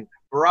Clinton,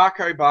 Barack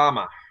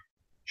Obama,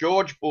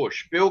 George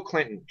Bush, Bill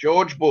Clinton,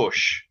 George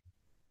Bush,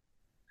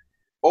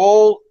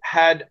 all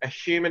had a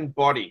human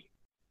body,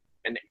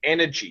 an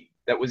energy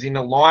that was in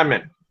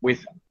alignment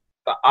with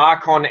the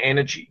Archon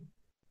energy,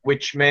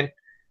 which meant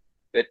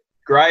that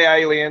grey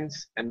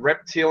aliens and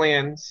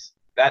reptilians,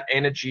 that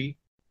energy,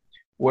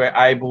 were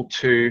able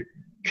to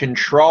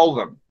control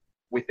them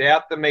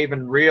without them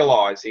even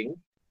realizing.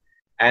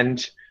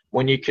 And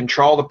when you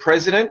control the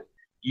president,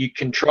 you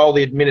control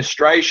the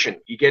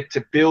administration. You get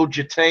to build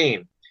your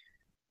team.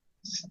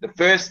 The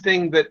first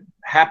thing that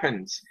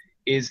happens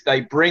is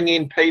they bring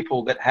in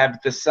people that have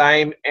the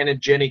same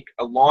energetic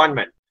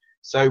alignment.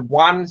 So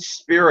one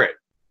spirit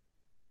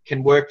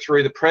can work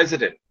through the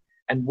president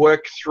and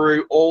work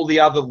through all the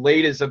other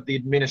leaders of the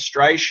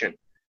administration.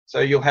 So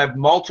you'll have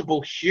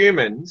multiple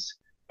humans,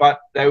 but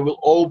they will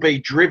all be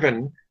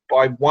driven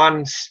by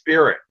one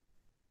spirit.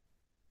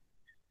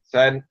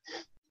 So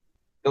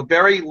the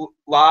very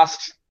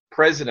last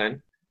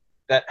president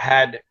that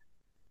had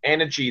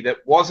energy that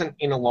wasn't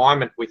in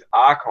alignment with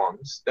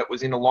archons, that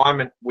was in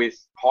alignment with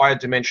higher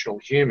dimensional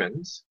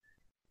humans,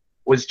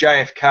 was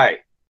JFK.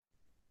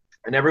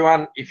 And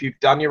everyone, if you've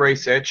done your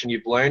research and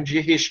you've learned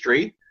your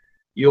history,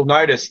 you'll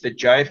notice that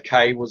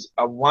JFK was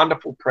a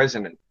wonderful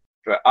president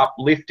for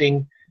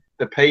uplifting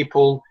the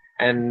people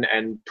and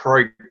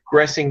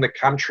progressing the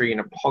country in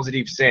a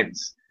positive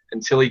sense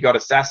until he got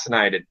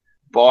assassinated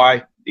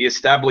by the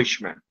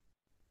establishment.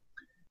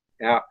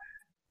 Now,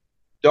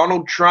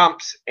 Donald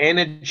Trump's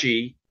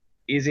energy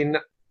is in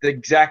the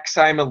exact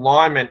same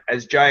alignment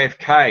as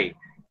JFK,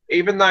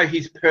 even though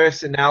his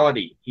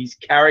personality, his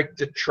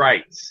character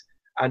traits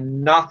are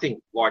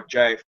nothing like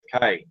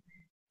JFK.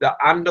 The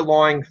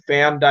underlying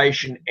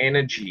foundation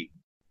energy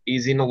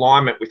is in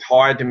alignment with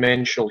higher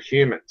dimensional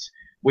humans,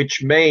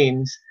 which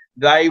means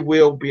they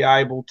will be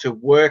able to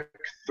work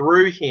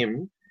through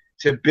him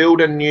to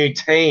build a new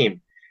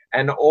team.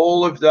 And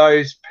all of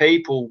those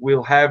people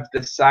will have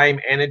the same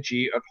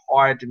energy of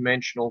higher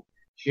dimensional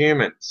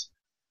humans.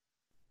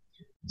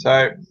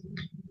 So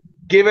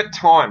give it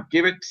time,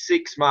 give it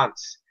 6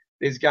 months.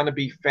 There's going to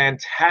be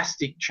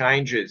fantastic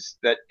changes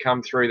that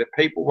come through that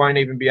people won't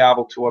even be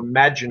able to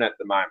imagine at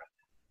the moment.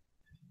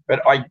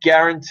 But I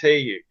guarantee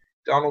you,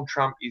 Donald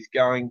Trump is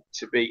going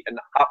to be an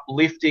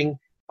uplifting,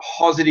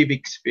 positive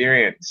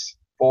experience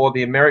for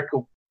the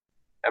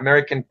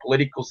American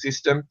political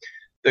system,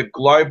 the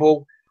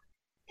global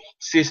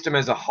system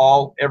as a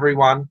whole,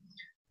 everyone,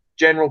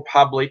 general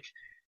public.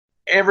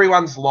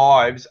 Everyone's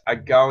lives are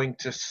going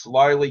to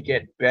slowly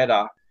get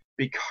better,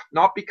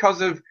 not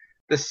because of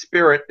the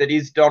spirit that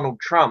is Donald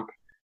Trump,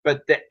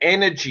 but the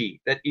energy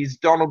that is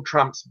Donald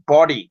Trump's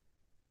body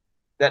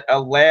that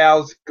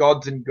allows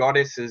gods and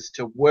goddesses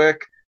to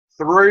work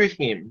through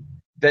him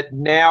that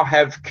now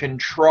have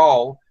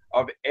control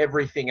of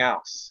everything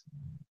else.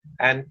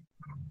 And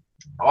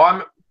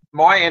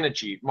my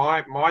energy,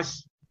 my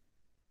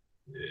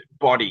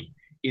body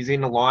is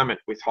in alignment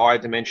with higher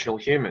dimensional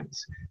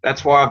humans.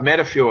 That's why I've met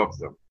a few of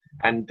them,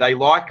 and they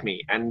like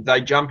me, and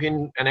they jump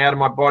in and out of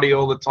my body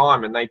all the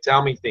time, and they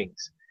tell me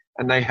things,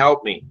 and they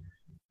help me.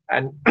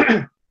 And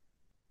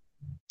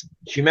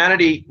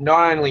humanity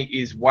not only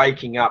is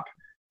waking up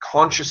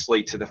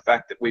consciously to the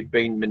fact that we've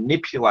been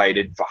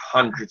manipulated for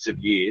hundreds of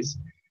years,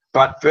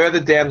 but further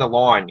down the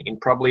line, in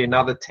probably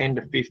another 10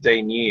 to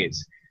 15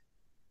 years,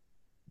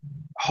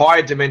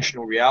 higher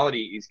dimensional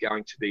reality is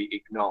going to be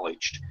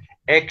acknowledged.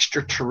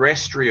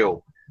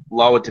 Extraterrestrial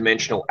lower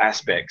dimensional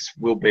aspects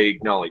will be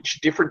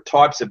acknowledged. Different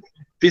types of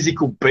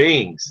physical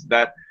beings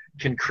that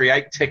can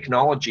create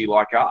technology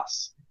like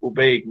us will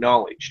be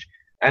acknowledged.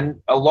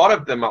 And a lot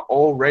of them are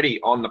already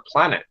on the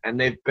planet, and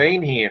they've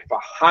been here for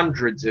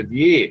hundreds of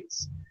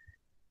years.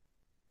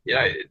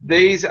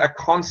 these are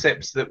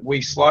concepts that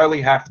we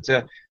slowly have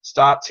to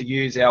start to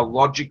use our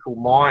logical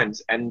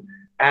minds and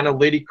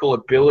analytical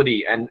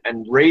ability and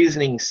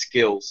reasoning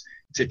skills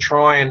to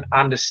try and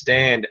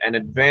understand and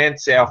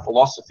advance our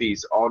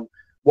philosophies on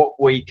what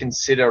we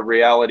consider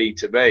reality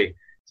to be.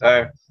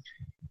 So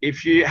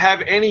if you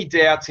have any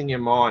doubts in your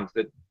mind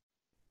that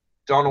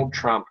Donald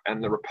Trump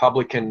and the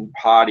Republican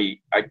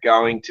Party are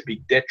going to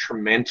be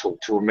detrimental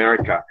to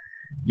America,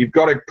 you've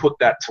got to put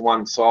that to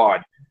one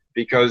side,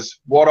 because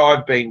what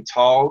I've been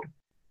told,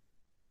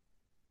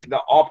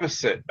 the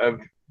opposite of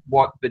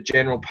what the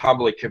general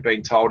public have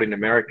been told in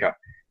America.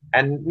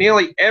 And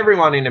nearly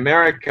everyone in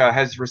America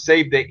has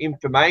received their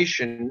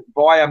information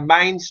via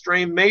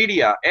mainstream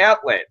media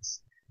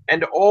outlets.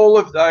 And all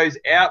of those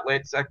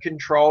outlets are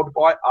controlled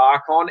by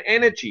Archon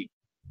Energy.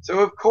 So,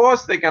 of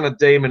course, they're going to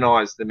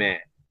demonize the man.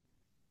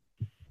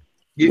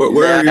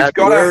 Where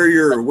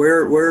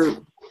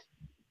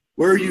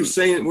are you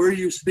saying? Where are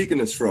you speaking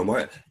this from?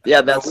 When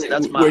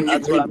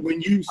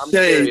you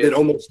say that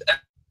almost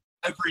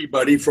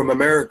everybody from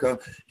America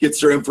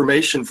gets their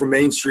information from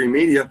mainstream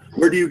media,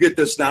 where do you get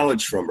this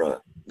knowledge from,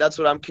 brother? That's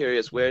what I'm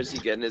curious. Where is he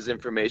getting his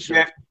information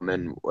from,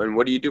 and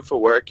what do you do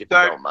for work, if you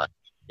don't mind?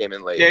 Came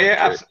in late.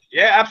 Yeah,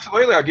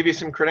 absolutely. I'll give you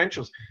some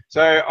credentials.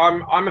 So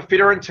I'm a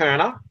fitter and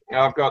turner.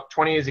 I've got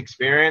 20 years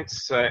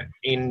experience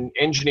in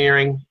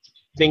engineering,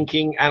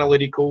 thinking,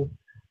 analytical,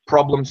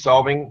 problem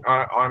solving.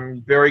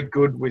 I'm very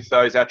good with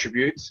those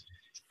attributes.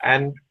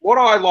 And what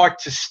I like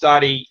to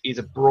study is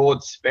a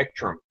broad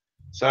spectrum.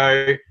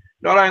 So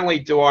not only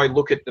do I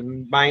look at the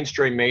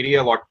mainstream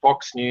media like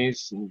Fox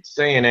News and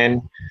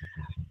CNN,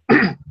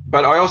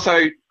 but I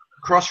also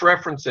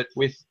cross-reference it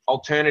with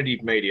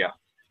alternative media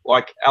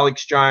like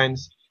Alex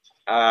Jones,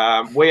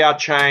 We Are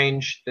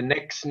Change, the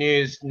Next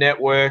News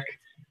Network.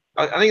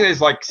 I think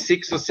there's like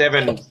 6 or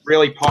 7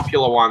 really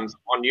popular ones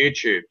on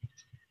YouTube.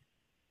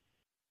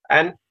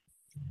 And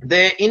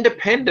they're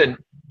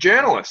independent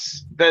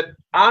journalists that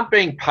aren't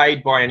being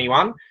paid by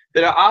anyone,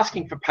 that are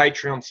asking for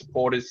Patreon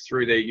supporters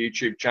through their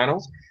YouTube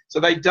channels. So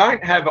they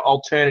don't have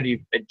alternative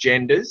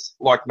agendas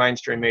like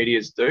mainstream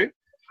medias do.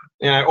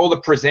 All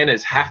the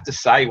presenters have to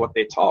say what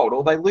they're told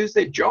or they lose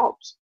their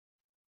jobs.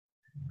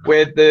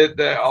 Where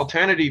the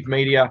alternative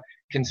media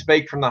can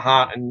speak from the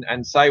heart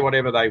and say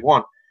whatever they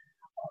want.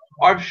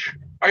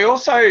 I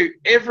also,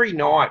 every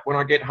night when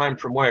I get home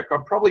from work, I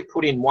probably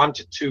put in 1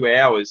 to 2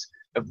 hours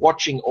of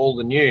watching all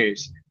the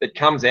news that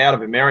comes out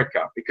of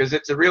America, because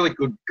it's a really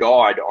good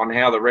guide on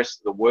how the rest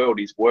of the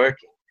world is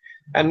working.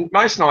 And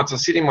most nights I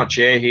sit in my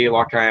chair here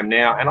like I am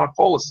now and I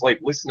fall asleep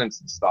listening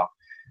to stuff.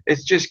 It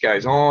just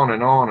goes on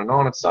and on and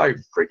on. It's so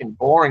freaking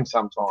boring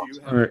sometimes.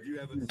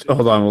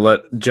 Hold on, we'll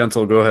let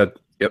Gentle go ahead.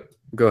 Yep,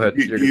 go ahead.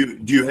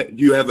 Do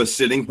you have a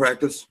sitting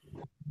practice?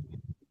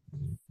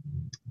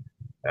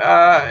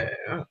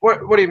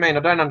 What do you mean? I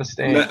don't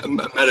understand.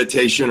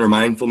 Meditation or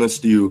mindfulness?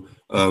 Do you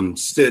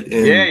sit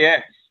in?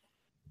 Yeah.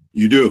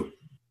 You do?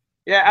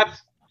 Yeah,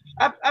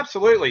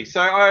 absolutely.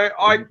 So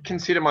I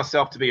consider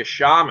myself to be a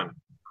shaman,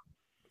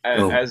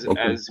 as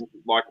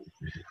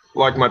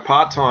like my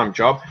part-time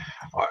job.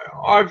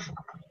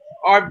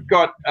 I've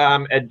got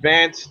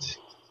advanced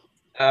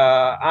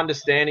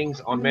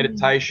understandings on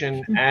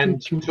meditation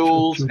and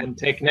tools and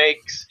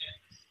techniques.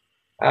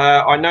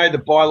 I know the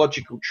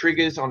biological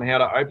triggers on how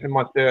to open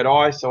my third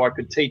eye, so I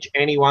could teach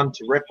anyone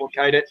to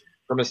replicate it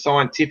from a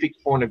scientific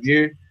point of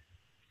view.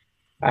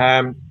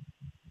 I've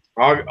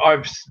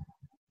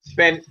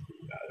spent,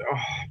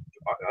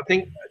 I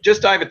think,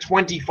 just over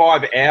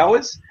 25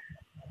 hours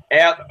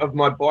out of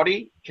my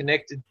body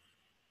connected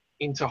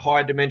into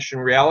high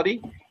dimensional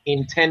reality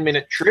in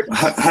 10-minute trips.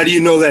 How do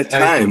you know that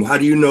time? How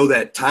do you know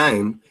that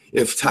time?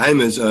 If time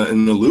is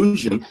an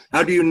illusion,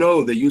 how do you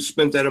know that you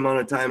spent that amount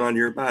of time on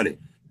your body?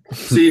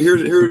 See,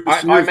 here's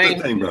the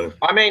thing, brother.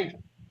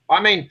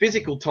 I mean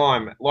physical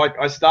time. Like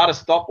I start a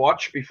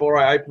stopwatch before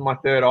I open my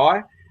third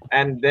eye,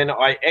 and then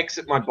I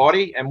exit my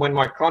body. And when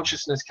my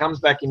consciousness comes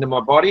back into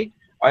my body,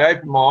 I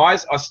open my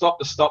eyes, I stop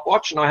the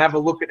stopwatch, and I have a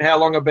look at how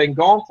long I've been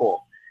gone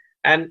for.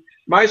 And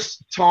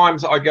most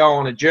times I go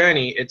on a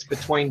journey, it's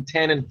between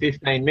 10 and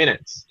 15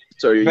 minutes.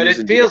 So but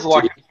it feels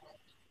like,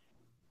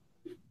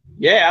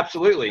 yeah,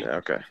 absolutely.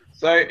 Okay.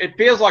 So it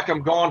feels like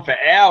I'm gone for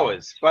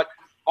hours, but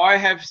I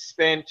have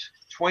spent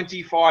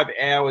 25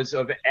 hours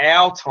of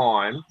our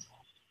time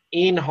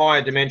in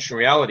higher dimensional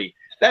reality.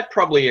 That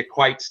probably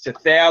equates to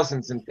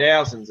thousands and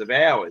thousands of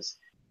hours.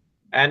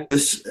 And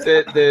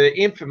the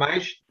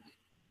information...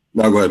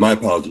 No, go ahead. My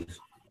apologies.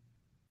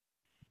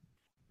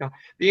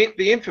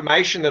 The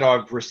information that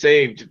I've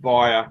received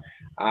via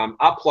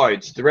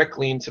uploads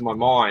directly into my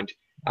mind,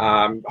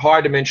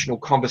 higher dimensional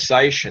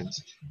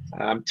conversations,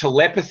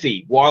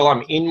 telepathy while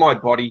I'm in my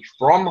body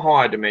from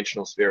higher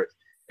dimensional spirit,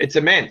 it's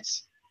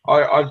immense.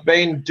 I've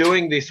been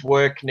doing this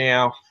work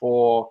now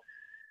for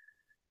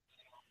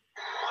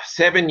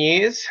 7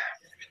 years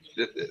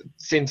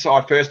since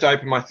I first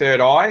opened my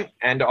third eye,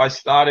 and I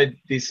started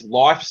this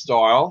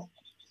lifestyle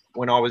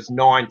when I was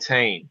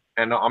 19,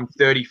 and I'm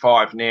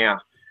 35 now.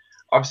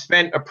 I've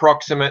spent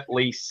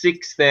approximately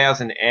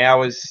 6,000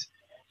 hours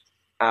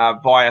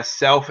via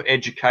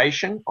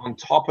self-education on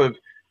top of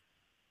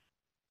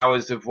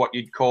hours of what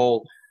you'd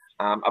call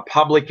a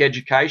public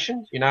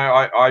education. You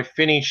know, I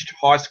finished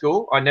high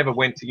school. I never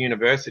went to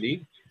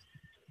university.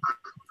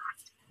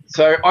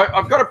 So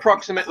I've got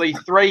approximately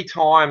 3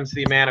 times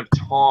the amount of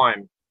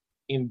time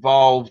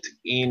involved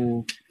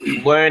in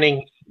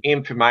learning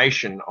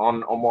information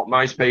on what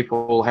most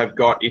people have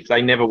got if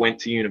they never went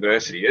to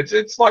university.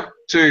 It's like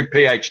 2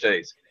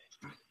 PhDs.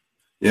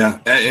 Yeah,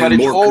 and but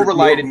it's all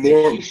related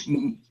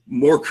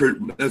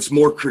that's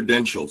more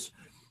credentials.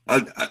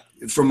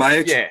 From my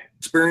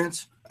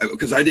experience,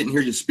 because I didn't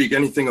hear you speak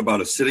anything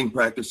about a sitting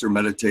practice or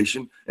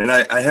meditation, and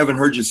I haven't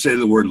heard you say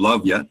the word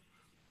love yet.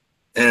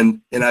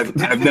 And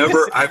I've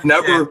never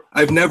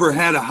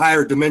had a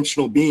higher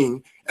dimensional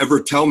being ever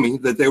tell me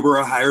that they were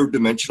a higher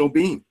dimensional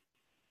being.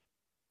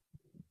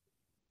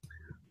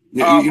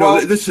 You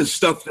know, this is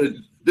stuff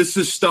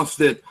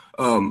that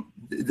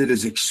that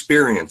is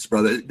experience,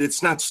 brother.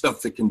 It's not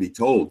stuff that can be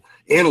told.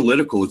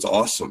 Analytical is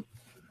awesome,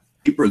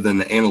 deeper than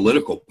the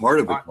analytical part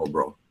of it,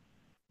 bro.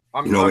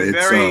 I'm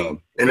it's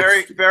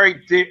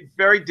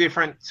very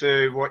different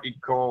to what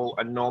you'd call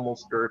a normal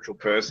spiritual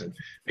person,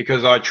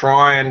 because I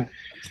try and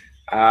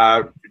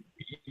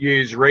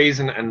use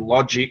reason and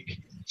logic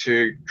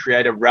to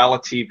create a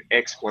relative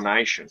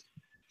explanation.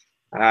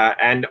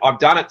 And I've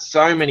done it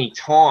so many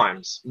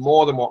times,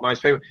 more than what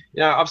most people,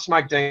 I've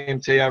smoked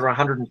DMT over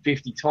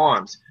 150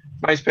 times.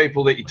 Most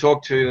people that you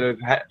talk to that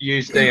have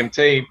used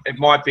DMT, it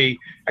might be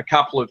a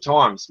couple of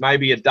times,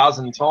 maybe a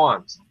dozen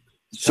times.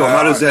 So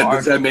how does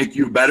that make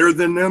you better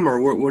than them,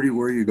 or where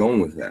are you going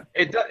with that?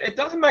 It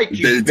doesn't make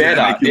you better. Does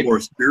that make you more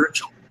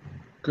spiritual?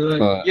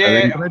 Could I?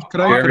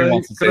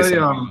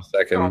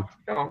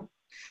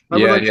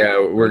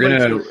 We're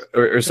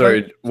gonna.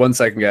 Sorry, 1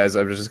 second, guys.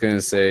 I was just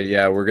gonna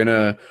say, we're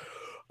gonna.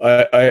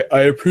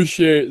 I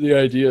appreciate the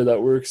idea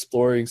that we're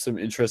exploring some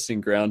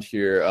interesting ground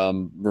here,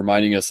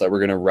 reminding us that we're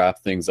gonna wrap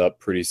things up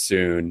pretty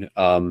soon.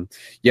 And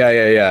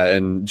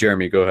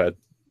Jeremy, go ahead.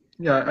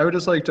 Yeah, I would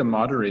just like to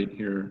moderate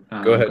here.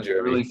 Go ahead, Jeremy.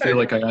 I really feel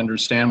like I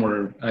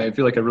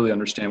really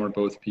understand where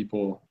both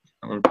people,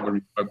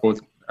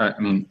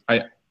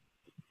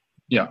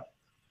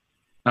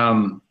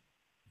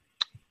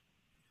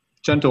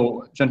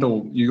 Gentle,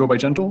 you go by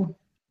Gentle?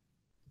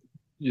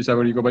 Is that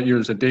what you go by?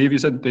 Is it Dave? You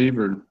said Dave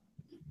or?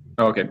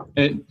 Oh, okay.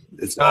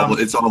 It's all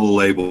the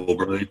label,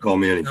 brother. You call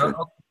me anything.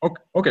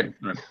 Okay.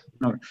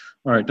 All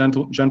right.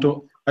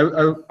 Gentle.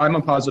 I'm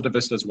a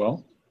positivist as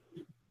well.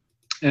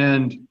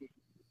 And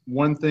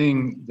one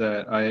thing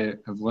that I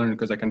have learned,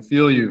 because I can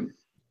feel you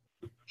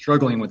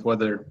struggling with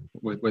what our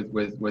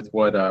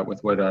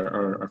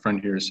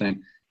friend here is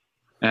saying,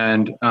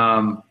 and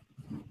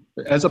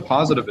as a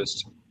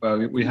positivist,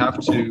 we have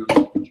to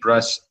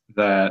address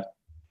that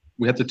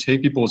we have to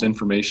take people's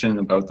information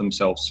about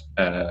themselves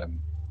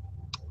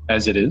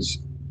as it is,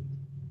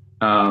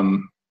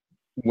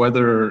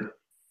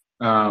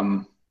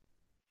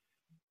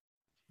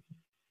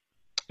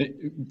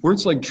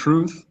 words like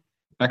truth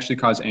actually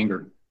cause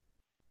anger.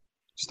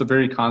 Just the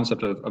very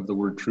concept of the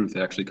word truth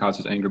actually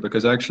causes anger,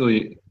 because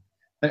actually,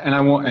 and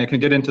I can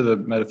get into the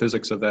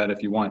metaphysics of that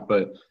if you want,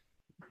 but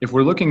if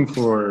we're looking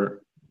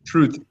for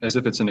truth as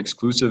if it's an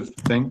exclusive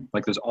thing,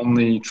 like there's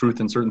only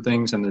truth in certain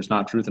things and there's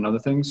not truth in other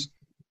things.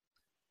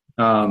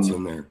 It's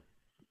in there.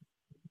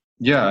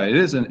 Yeah, it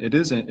isn't.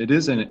 That's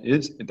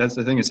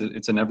the thing, is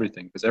it's in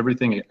everything, because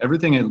everything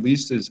at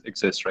least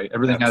exists, right?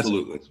 Everything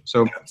Absolutely.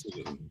 So,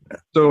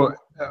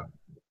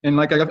 and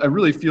like I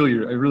really feel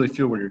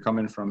where you're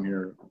coming from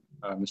here,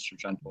 Mr.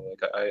 Gentle.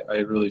 Like I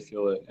really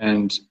feel it,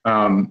 and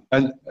I'm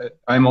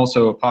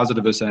also a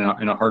positivist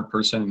and a heart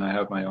person, and I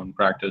have my own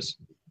practice,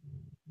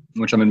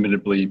 which I'm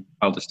admittedly,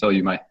 I'll just tell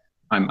you,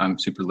 I'm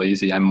super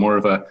lazy. I'm more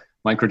of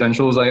my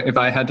credentials. If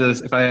I had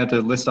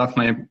to list off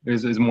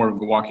is more of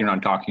walking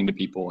around talking to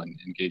people and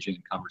engaging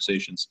in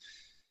conversations,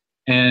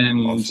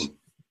 and awesome.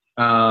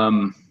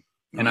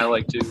 And I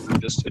like to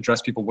just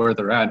address people where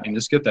they're at and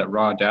just get that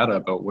raw data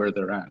about where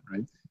they're at,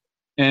 right?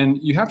 And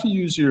you have to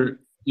use your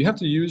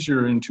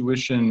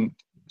intuition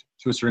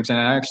to a certain extent.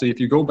 And actually, if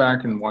you go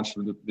back and watch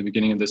the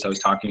beginning of this, I was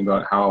talking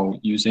about how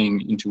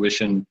using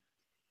intuition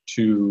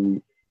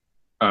to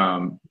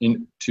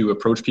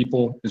approach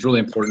people is really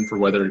important for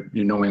whether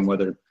you're knowing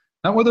what you're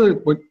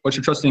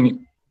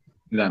trusting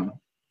them.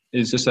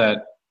 It's just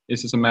a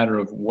matter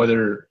of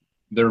whether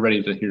they're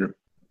ready to hear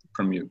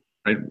from you,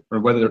 right? Or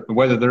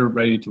whether they're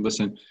ready to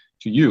listen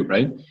to you,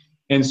 right?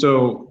 And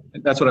so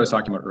that's what I was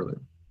talking about earlier.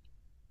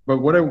 But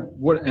what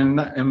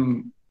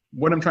I'm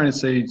trying to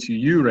say to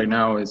you right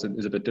now is a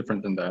bit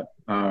different than that.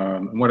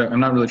 I'm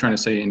not really trying to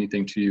say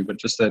anything to you, but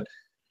just that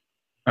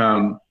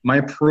my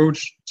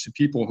approach to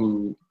people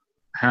who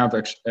have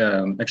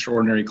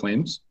extraordinary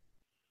claims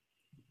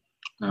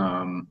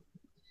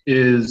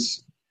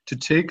is to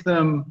take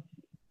them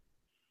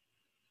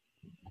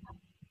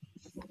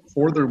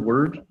for their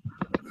word.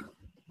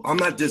 I'm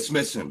not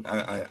dismissing.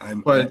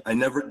 I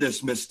never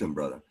dismissed him,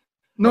 brother.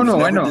 No,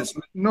 no, I know. Dis-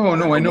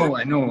 No, I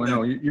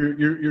know.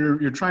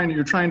 You're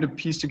trying to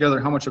piece together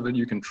how much of it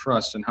you can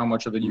trust and how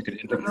much of it you can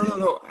integrate.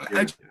 No.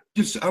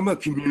 I'm a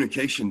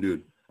communication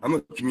dude. I'm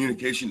a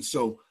communication.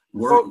 So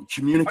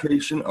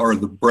communication, or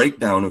the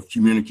breakdown of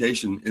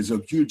communication, is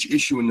a huge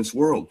issue in this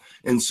world.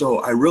 And so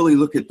I really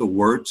look at the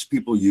words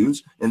people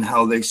use and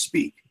how they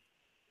speak.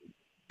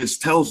 This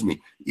tells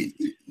me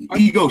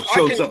ego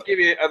shows up.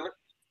 Please.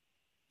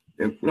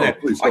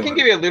 Please. I can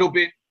give you a little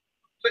bit.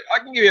 I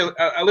can give you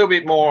a little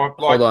bit more.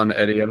 Like, hold on,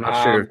 Eddie. I'm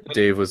not sure if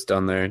Dave was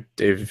done there.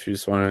 Dave, if you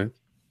just want to.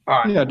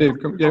 Right. Yeah, Dave.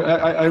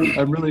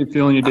 I'm really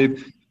feeling you,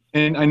 Dave.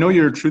 And I know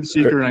you're a truth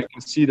seeker, and I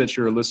can see that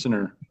you're a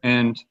listener,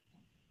 and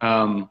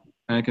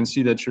I can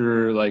see that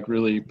you're like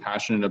really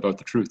passionate about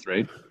the truth,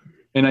 right?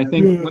 And I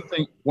think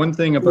one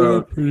thing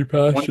about pretty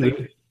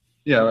passionate.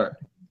 Yeah,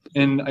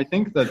 and I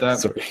think that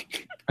Sorry.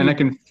 and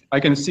I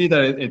can see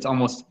that it's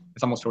almost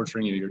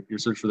torturing you. Your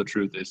search for the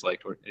truth is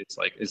like with That's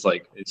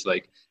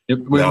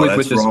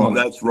this wrong. moment.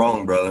 That's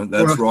wrong, brother.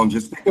 That's wrong.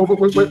 Just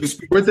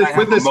with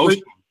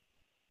this.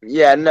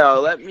 Yeah,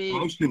 no. Let me.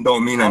 Emotion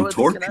don't mean I'm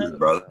tortured,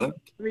 brother. Let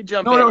me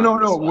jump No.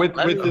 in. With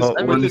this.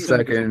 One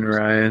second,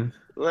 Ryan.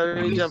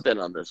 Let me jump in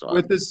on this one.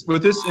 With this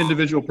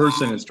individual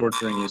person is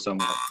torturing you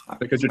somewhat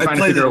because you're trying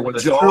to play figure the out whether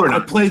it's jaw. true or I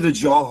not. play the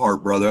jaw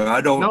heart, brother. I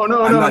don't. No, I'm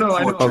not I know.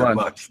 tortured Hold on.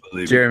 much,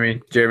 believe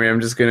me. Jeremy,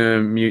 I'm just gonna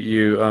mute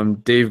you.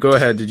 Dave, go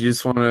ahead. Did you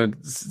just want to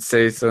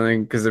say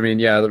something? Because I mean,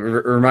 yeah,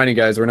 reminding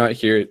guys, we're not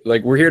here.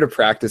 Like, we're here to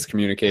practice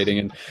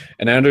communicating,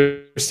 and I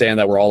understand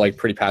that we're all like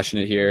pretty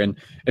passionate here. And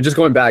just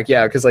going back,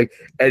 yeah, because like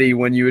Eddie,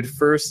 when you had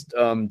first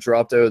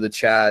dropped out of the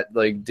chat,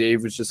 like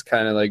Dave was just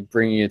kind of like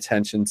bringing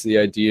attention to the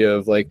idea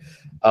of like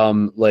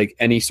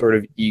any sort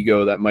of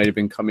ego that might have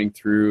been coming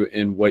through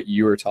in what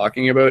you were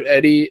talking about,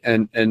 Eddie,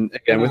 and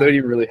again, without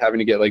even really having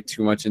to get like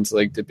too much into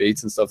like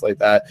debates and stuff like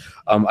that,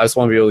 I just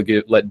want to be able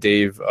to let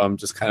Dave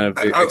just kind of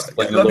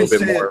explain a little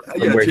bit more from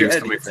where he was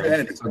coming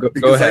from. So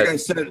go ahead. Like I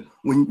said,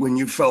 when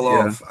you fell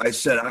off, I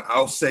said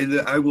I'll say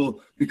that I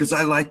will, because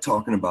I like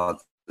talking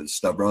about this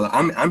stuff, brother.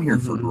 I'm here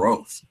for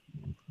growth.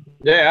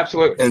 Yeah,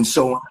 absolutely. And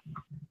so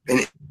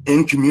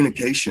in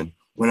communication,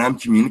 when I'm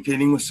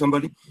communicating with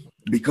somebody,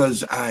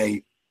 because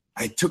I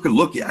took a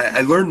look.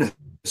 I learned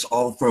this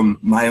all from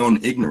my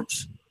own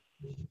ignorance.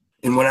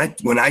 And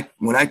when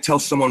I tell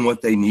someone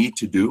what they need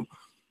to do,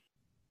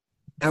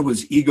 that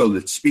was ego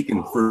that's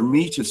speaking. For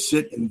me to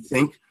sit and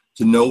think,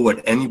 to know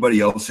what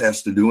anybody else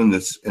has to do in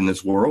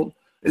this world,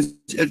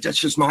 that's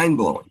just mind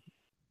blowing.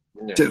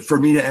 Yeah. For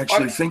me to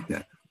actually think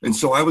that. And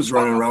so I was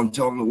running around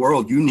telling the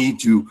world, you need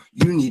to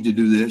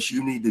do this,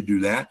 you need to do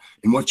that,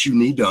 and what you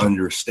need to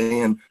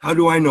understand. How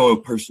do I know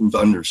a person's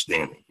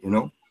understanding? You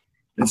know.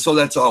 And so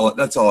that's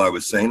all I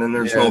was saying, and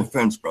there's no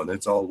offense, brother.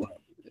 It's all love.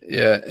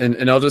 Yeah,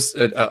 and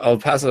I'll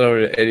pass it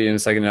over to Eddie in a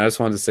second. I just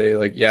wanted to say,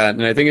 like, yeah,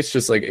 and I think it's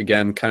just like,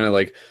 again, kind of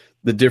like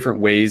the different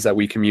ways that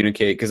we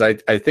communicate, because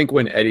I think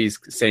when Eddie's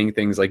saying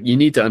things like you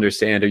need to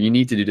understand or you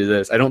need to do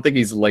this, I don't think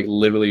he's like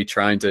literally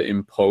trying to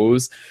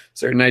impose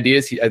certain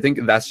ideas. I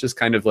think that's just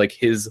kind of like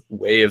his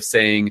way of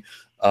saying,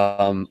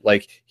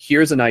 like,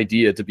 here's an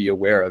idea to be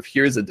aware of.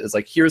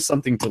 Here's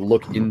something to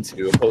look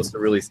into, opposed to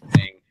really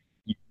saying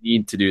you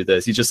need to do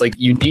this. He's just like,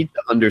 you need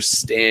to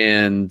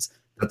understand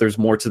that there's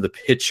more to the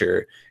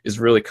picture, is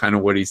really kind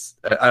of what he's,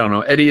 I don't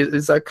know. Eddie,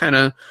 is that kind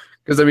of,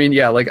 because I mean,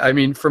 yeah, like, I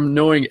mean, from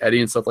knowing Eddie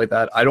and stuff like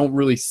that, I don't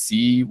really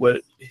see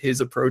what his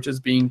approach is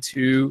being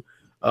too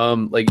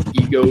like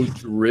ego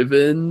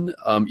driven,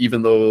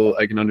 even though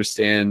I can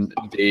understand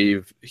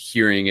Dave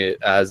hearing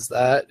it as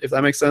that, if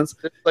that makes sense.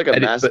 It's like a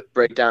massive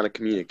breakdown of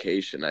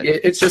communication.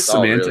 It's just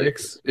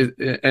semantics.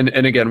 Really.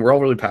 And again, we're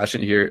all really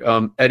passionate here.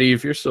 Eddie,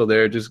 if you're still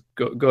there, just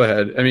go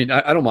ahead. I mean,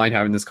 I don't mind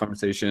having this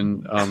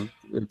conversation.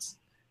 It's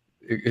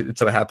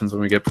what happens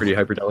when we get pretty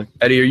hyperdelic.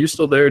 Eddie, are you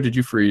still there? Did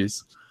you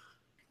freeze?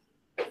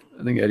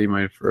 I think Eddie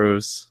might have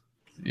froze.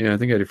 Yeah, I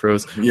think Eddie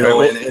froze. You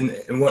know,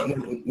 and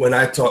when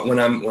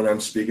I'm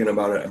speaking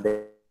about it,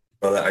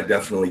 brother, I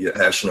definitely get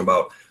passionate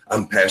about.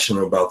 I'm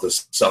passionate about the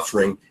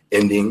suffering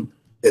ending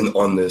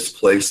on this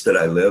place that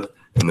I live,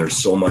 and there's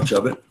so much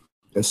of it.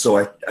 And so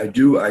I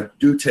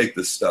do take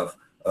this stuff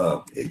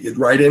it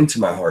right into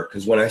my heart,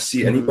 because when I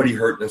see anybody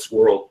hurt in this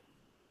world,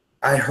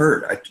 I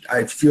hurt.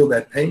 I feel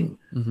that pain,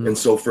 and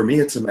so for me,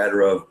 it's a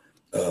matter of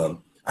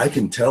I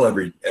can tell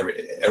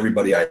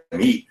everybody I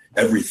meet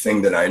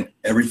everything that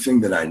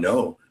I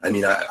know. I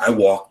mean, I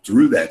walked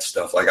through that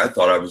stuff like I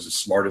thought I was the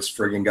smartest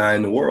friggin' guy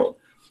in the world.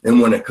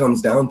 And when it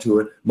comes down to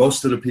it,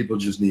 most of the people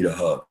just need a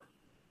hug.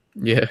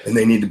 Yeah. And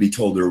they need to be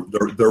told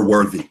they're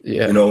worthy.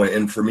 Yeah. You know,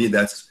 and for me,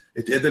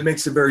 it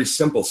makes it very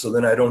simple. So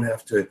then I don't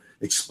have to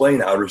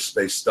explain outer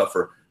space stuff,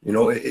 or, you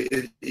know,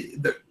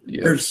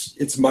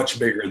 it's much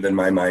bigger than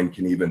my mind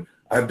can even.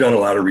 I've done a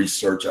lot of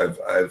research.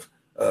 I've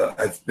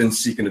been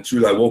seeking the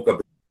truth. I woke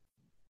up.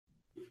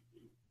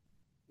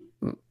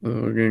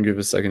 We're going to give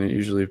a second. It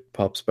usually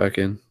pops back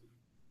in.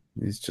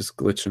 He's just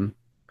glitching.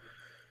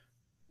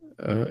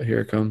 Here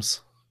it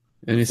comes.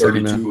 Any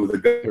second now. With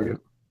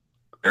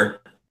a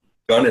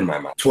gun in my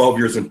mouth. 12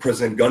 years in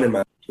prison, gun in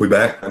my. We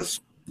back?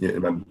 Yeah,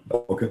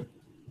 okay.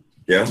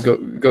 Yeah.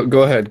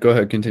 Go ahead.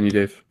 Continue,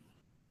 Dave.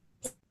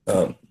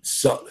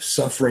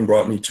 Suffering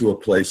brought me to a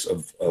place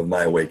of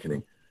my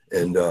awakening.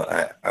 And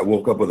I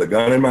woke up with a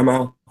gun in my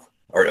mouth,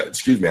 or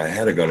excuse me, I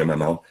had a gun in my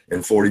mouth.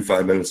 And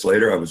 45 minutes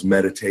later, I was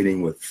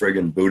meditating with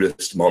friggin'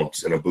 Buddhist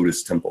monks in a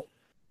Buddhist temple.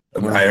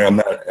 Wow. I'm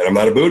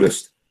not a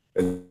Buddhist.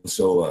 And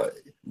so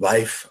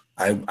life,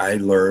 I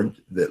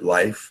learned that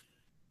life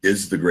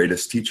is the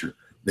greatest teacher,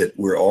 that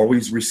we're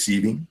always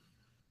receiving,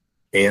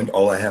 and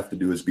all I have to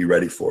do is be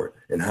ready for it.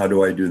 And how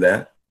do I do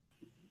that?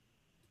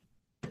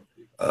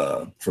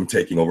 From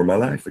taking over my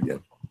life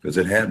again, because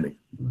it had me.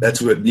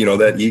 That's what,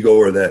 that ego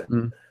or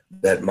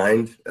that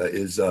mind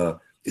is,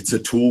 it's a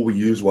tool we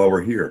use while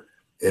we're here.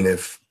 And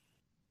if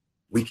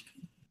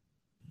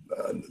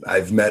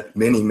I've met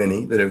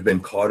many that have been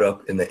caught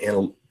up in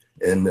the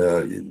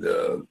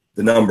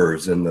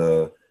numbers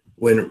and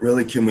when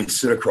really can we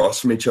sit across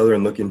from each other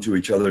and look into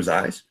each other's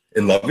eyes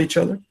and love each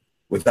other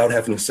without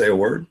having to say a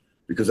word?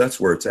 Because that's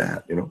where it's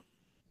at,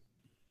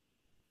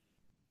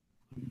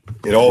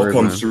 It all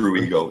comes through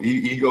ego.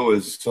 Ego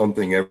is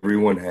something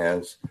everyone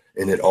has,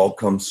 and it all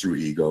comes through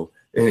ego.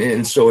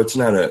 And so it's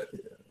not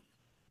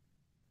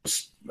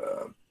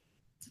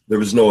there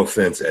was no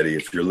offense, Eddie,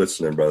 if you're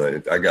listening,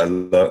 brother. I got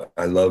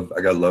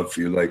love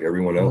for you like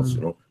everyone else,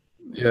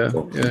 Yeah.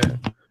 So,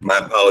 my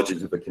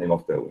apologies if it came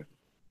off that way.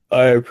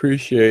 I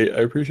appreciate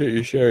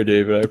your share,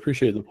 David. I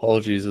appreciate the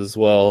apologies as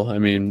well. I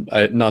mean,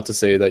 not to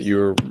say that you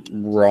were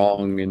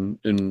wrong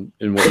in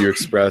what you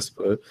expressed,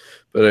 but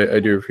I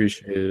do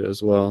appreciate it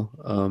as well.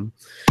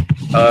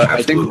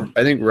 I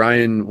think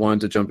Ryan wanted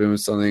to jump in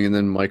with something, and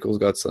then Michael's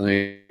got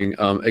something.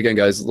 Again,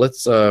 guys,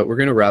 let's we're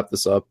gonna wrap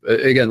this up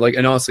again.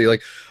 And honestly,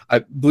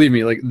 believe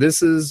me,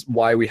 this is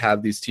why we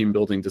have these team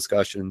building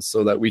discussions,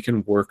 so that we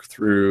can work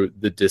through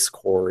the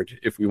Discord,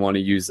 if we want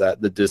to use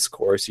that, the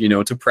discourse,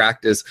 to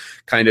practice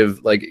kind of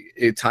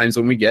at times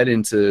when we get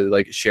into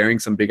sharing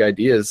some big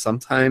ideas.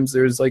 Sometimes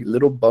there's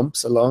little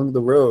bumps along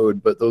the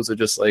road, but those are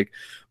just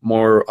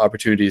more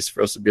opportunities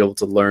for us to be able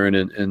to learn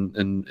and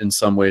in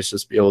some ways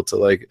just be able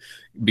to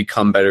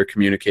become better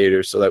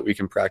communicators, so that we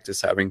can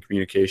practice having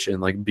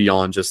communication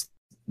beyond just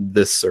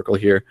this circle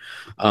here.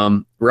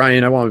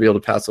 Ryan, I want to be able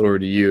to pass it over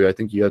to you. I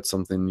think you had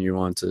something you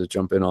want to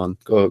jump in on.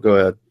 Go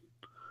ahead.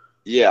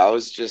 Yeah, I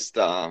was just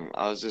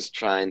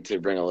trying to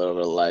bring a little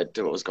bit of light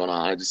to what was going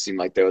on. It just seemed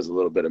like there was a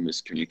little bit of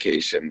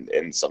miscommunication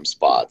in some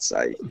spots.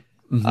 I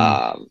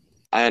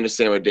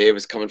understand where Dave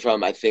is coming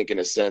from. I think in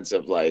a sense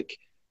of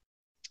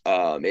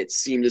it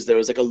seemed as there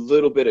was a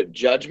little bit of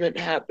judgment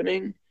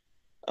happening,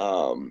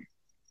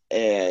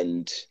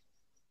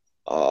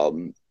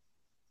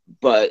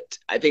 but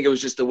I think it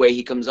was just the way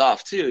he comes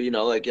off too.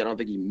 I don't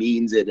think he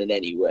means it in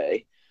any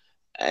way.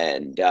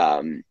 And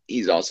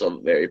he's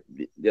also the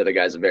other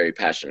guys are very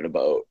passionate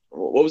about,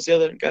 what was the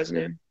other guy's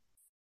name?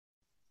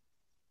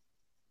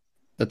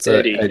 That's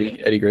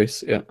Eddie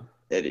Grace. Yeah.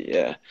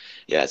 Eddie.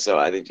 Yeah. So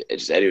I think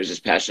Eddie was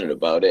just passionate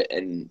about it,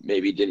 and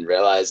maybe didn't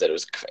realize that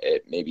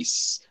it maybe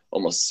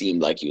almost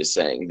seemed like he was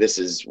saying, this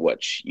is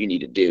what you need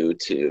to do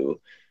to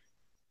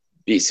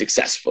be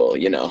successful,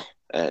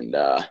 and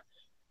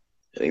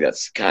I think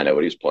that's kind of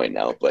what he was pointing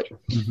out. But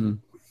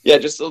yeah,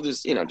 just little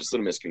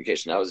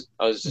miscommunication. I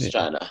was just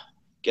trying to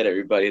get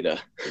everybody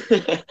to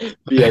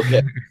be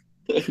okay.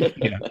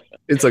 Yeah,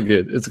 it's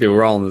good. It's good.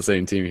 We're all on the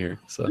same team here.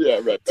 So yeah,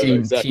 right.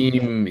 Exactly.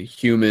 Team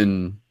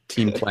human,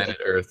 team planet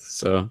Earth.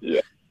 So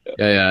yeah.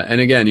 And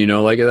again,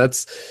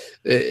 that's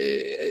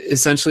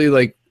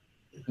essentially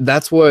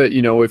that's what,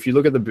 if you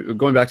look at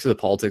going back to the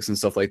politics and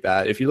stuff like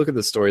that, if you look at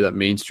the story that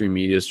mainstream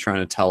media is trying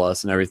to tell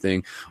us and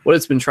everything, what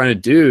it's been trying to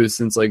do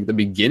since the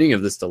beginning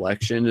of this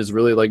election is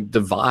really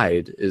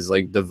divide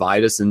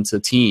us into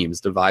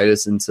teams, divide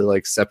us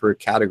into separate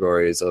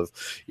categories of,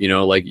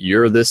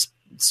 you're this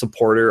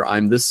supporter,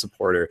 I'm this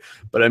supporter.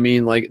 But I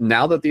mean,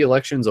 now that the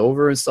election's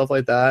over and stuff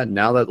like that,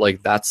 now that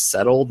that's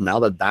settled, now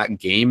that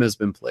game has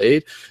been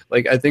played,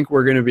 I think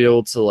we're going to be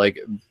able to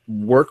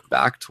work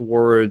back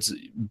towards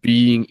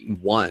being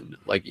one,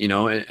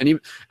 and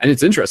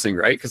it's interesting,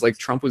 right? Because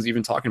Trump was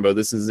even talking about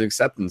this in his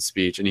acceptance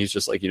speech, and he's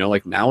just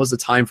now is the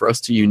time for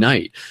us to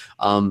unite,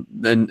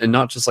 and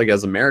not just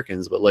as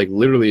Americans, but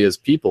literally as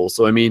people.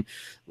 So I mean,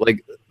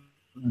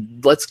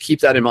 let's keep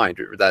that in mind,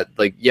 that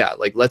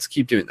let's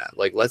keep doing that.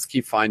 Let's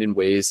keep finding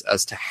ways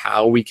as to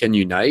how we can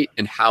unite,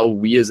 and how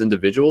we as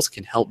individuals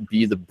can help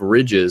be the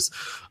bridges.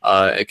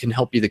 It can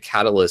help be the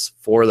catalyst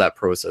for that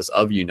process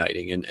of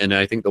uniting. And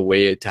I think the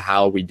way to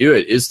how we do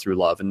it is through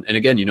love. And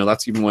again,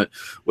 that's even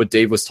what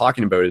Dave was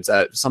talking about. It's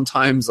that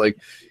sometimes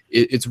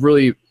it's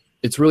really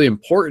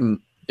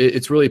important.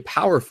 It's really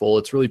powerful.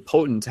 It's really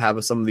potent to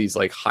have some of these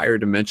higher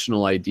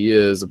dimensional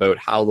ideas about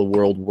how the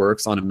world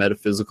works on a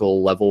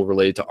metaphysical level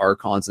related to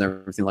archons and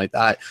everything like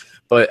that.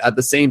 But at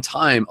the same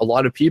time, a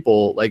lot of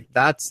people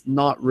that's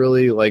not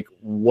really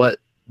what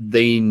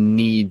they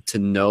need to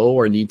know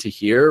or need to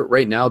hear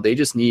right now. They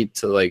just need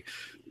to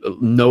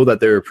know that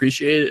they're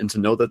appreciated and to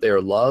know that they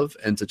are loved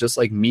and to just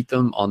like meet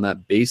them on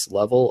that base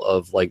level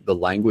of like the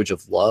language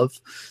of love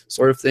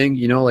sort of thing,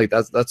 you know, like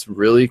that's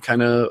really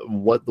kind of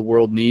what the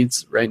world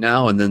needs right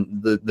now. And then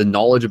the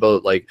knowledge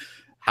about like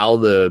how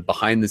the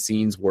behind the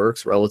scenes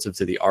works relative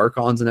to the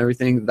archons and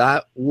everything,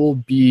 that will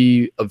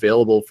be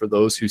available for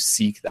those who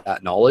seek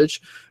that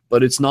knowledge.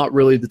 But it's not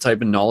really the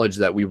type of knowledge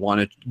that we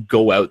want to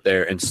go out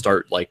there and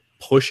start like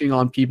pushing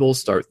on people,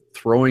 start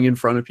throwing in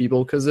front of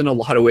people, because in a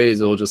lot of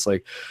ways it'll just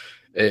like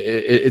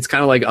it's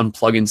kind of like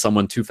unplugging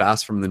someone too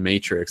fast from the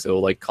matrix. It'll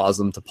like cause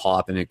them to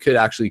pop, and it could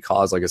actually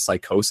cause like a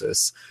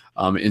psychosis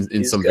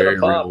in some very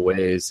real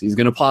ways. He's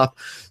gonna pop.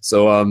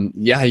 So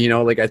yeah, you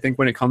know, like I think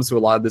when it comes to a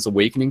lot of this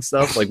awakening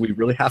stuff, like we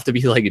really have to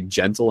be like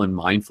gentle and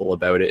mindful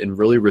about it and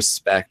really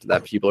respect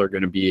that people are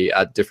going to be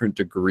at different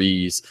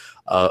degrees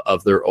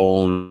of their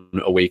own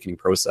awakening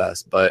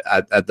process. But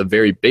at the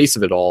very base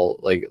of it all,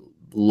 like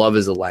love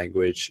is a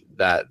language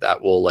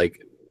that will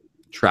like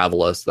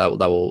travel us, that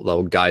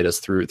will guide us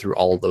through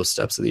all of those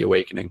steps of the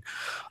awakening.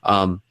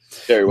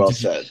 Very well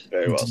said.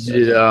 Very well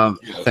said.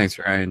 Thanks,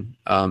 Ryan.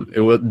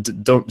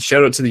 Don't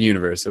shout out to the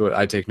universe.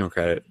 I take no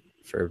credit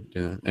for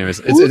doing that. Anyways,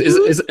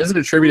 isn't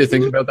it trippy to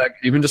think about that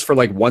even just for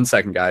like 1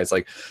 second, guys?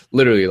 Like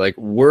literally, like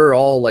we're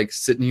all like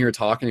sitting here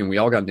talking and we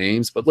all got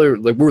names, but we're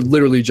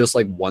literally just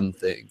like one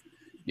thing.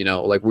 You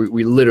know, like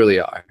we literally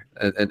are.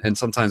 And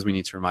sometimes we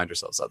need to remind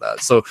ourselves of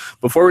that. So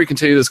before we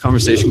continue this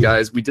conversation,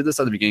 guys, we did this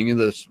at the beginning of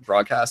the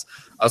broadcast.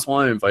 I just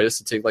want to invite us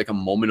to take like a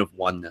moment of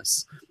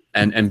oneness.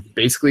 And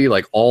basically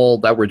like all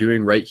that we're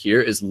doing right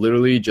here is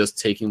literally just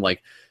taking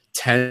like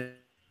 10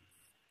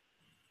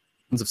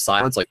 of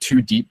silence, like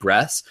 2 deep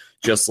breaths,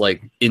 just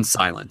like in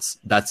silence.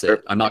 That's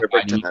it. I'm not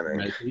guiding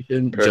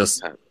meditation,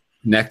 just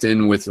connect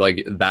in with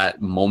like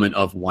that moment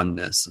of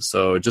oneness.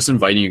 So just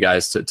inviting you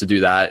guys to do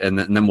that, and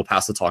then we'll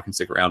pass the talking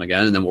stick around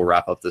again, and then we'll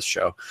wrap up this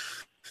show.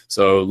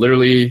 So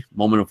literally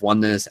moment of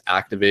oneness,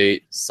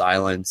 activate,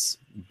 silence,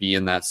 be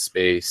in that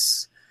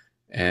space,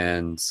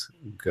 and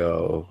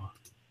go.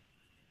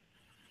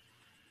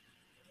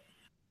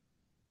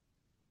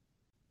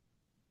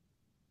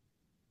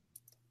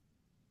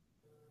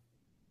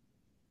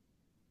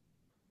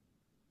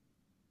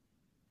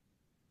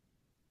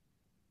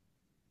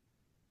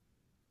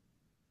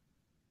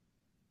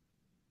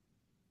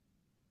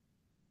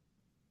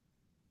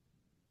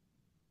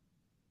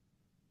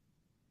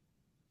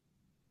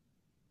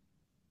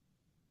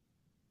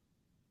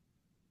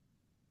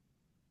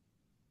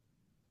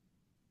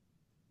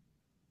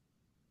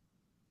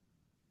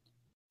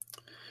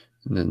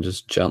 And then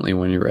just gently,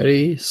 when you're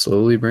ready,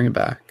 slowly bring it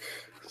back.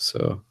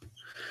 So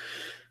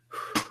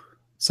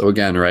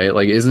again, right?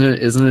 Like, isn't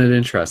it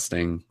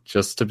interesting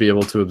just to be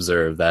able to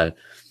observe that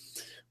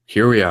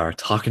here we are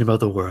talking about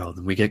the world,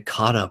 and we get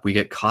caught up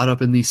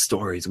in these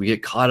stories. We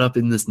get caught up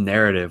in this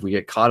narrative. We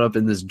get caught up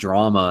in this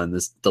drama and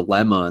this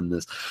dilemma and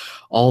this,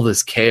 all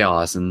this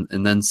chaos. And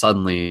then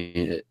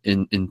suddenly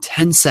in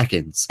 10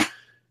 seconds,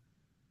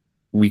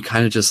 we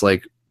kind of just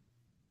like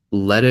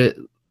let it,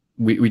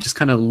 we just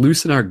kind of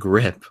loosen our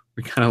grip.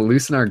 We kind of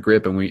loosen our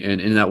grip, and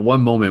in that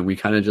one moment, we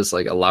kind of just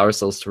like allow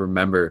ourselves to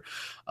remember,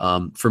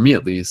 for me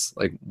at least,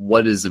 like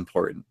what is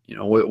important, you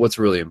know, what's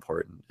really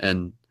important.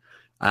 And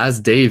as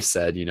Dave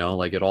said, you know,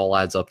 like it all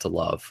adds up to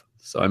love.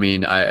 So, I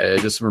mean, I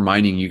just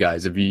reminding you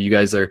guys, if you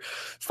guys are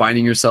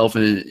finding yourself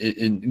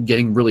in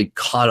getting really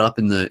caught up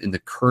in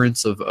the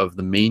currents of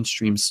the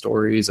mainstream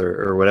stories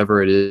or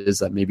whatever it is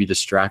that may be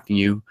distracting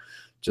you,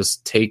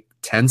 just take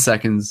 10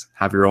 seconds,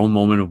 have your own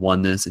moment of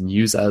oneness, and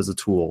use that as a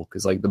tool,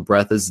 because like the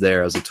breath is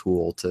there as a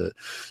tool to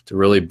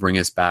really bring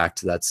us back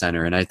to that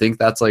center. And I think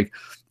that's like,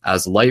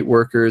 as light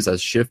workers,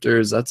 as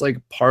shifters, that's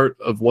like part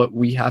of what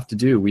we have to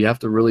do. We have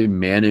to really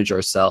manage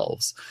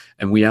ourselves,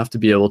 and we have to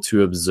be able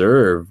to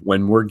observe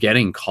when we're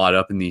getting caught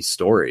up in these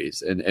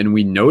stories. And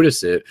we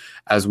notice it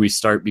as we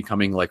start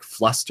becoming like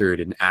flustered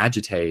and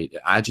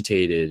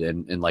agitated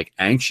and like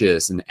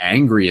anxious and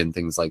angry and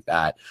things like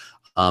that.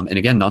 And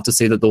again, not to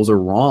say that those are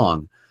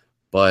wrong,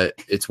 but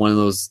it's one of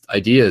those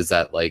ideas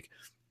that like,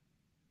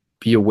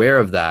 be aware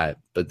of that,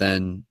 but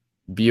then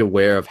be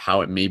aware of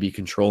how it may be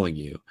controlling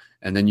you.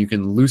 And then you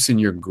can loosen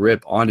your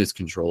grip on its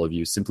control of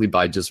you simply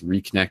by just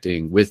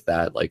reconnecting with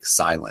that like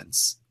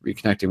silence,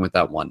 reconnecting with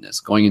that oneness,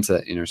 going into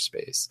that inner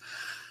space.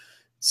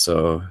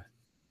 So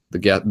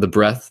the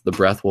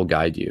breath will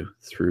guide you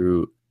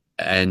through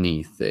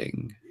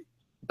anything.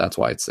 That's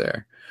why it's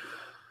there.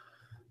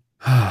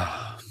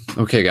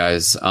 Okay,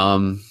 guys.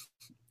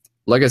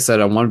 Like I said,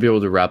 I want to be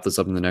able to wrap this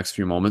up in the next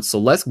few moments. So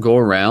let's go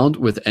around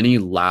with any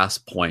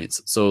last points.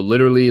 So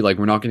literally, like,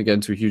 we're not going to get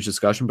into a huge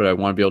discussion, but I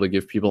want to be able to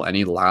give people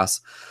any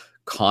last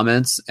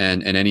comments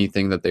and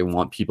anything that they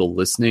want people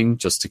listening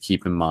just to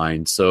keep in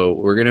mind. So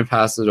we're going to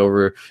pass it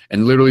over,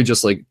 and literally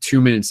just like 2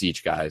 minutes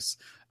each, guys.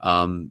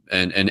 And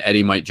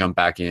Eddie might jump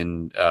back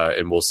in,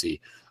 and we'll see.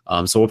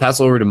 So we'll pass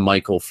it over to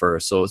Michael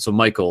first. So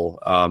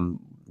Michael,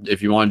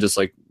 if you want to just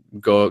like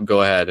go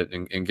ahead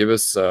and give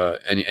us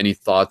any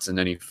thoughts and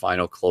any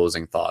final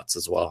closing thoughts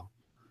as well.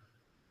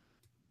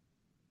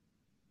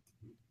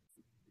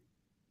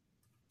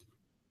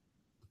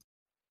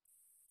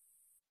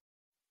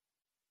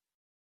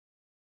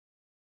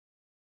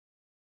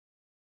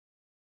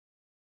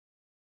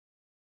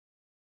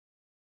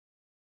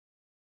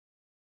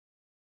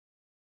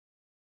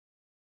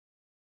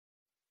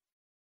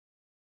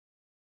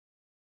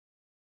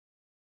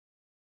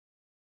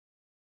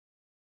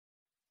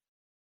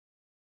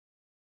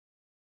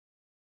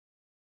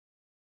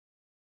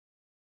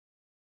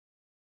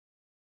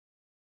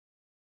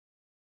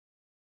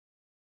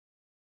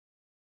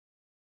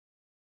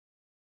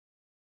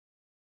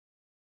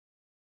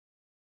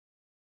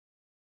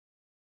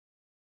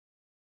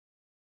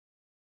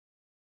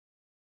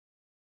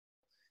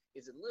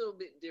 is a little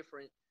bit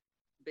different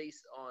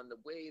based on the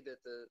way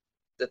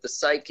that the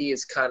psyche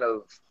is kind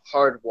of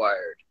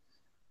hardwired.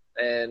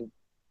 And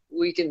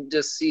we can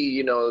just see,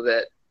 you know,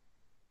 that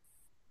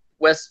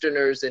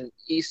Westerners and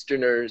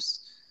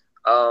Easterners,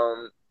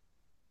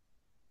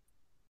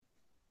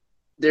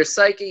 their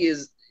psyche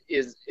is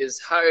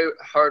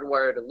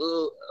hardwired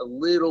a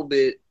little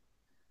bit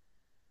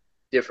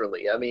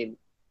differently. I mean,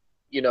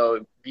 you know,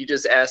 if you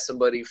just ask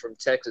somebody from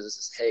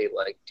Texas, hey,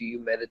 like, do you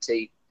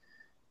meditate,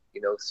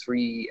 you know,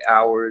 3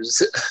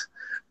 hours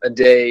a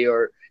day?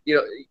 Or, you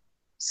know,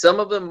 some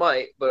of them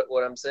might, but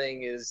what I'm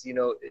saying is, you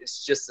know,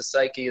 it's just the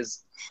psyche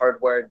is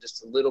hardwired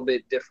just a little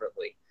bit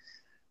differently.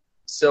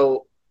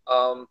 So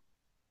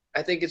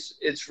I think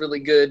it's really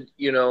good,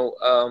 you know,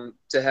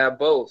 to have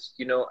both.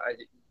 You know,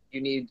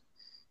 you need,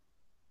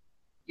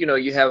 you know,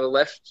 you have a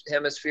left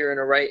hemisphere and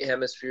a right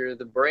hemisphere of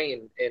the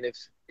brain, and if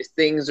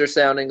things are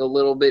sounding a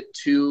little bit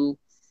too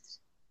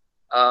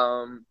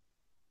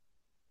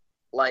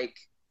like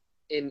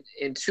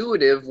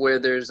intuitive, where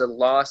there's a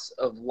loss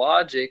of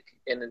logic,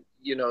 and,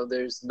 you know,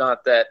 there's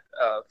not that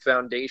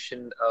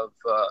foundation of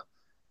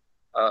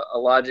a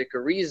logic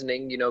or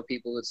reasoning, you know,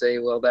 people would say,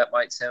 well, that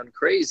might sound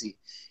crazy.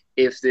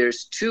 If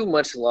there's too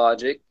much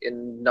logic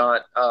and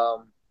not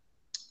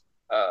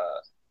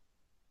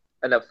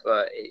enough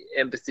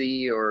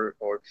empathy or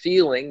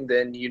feeling,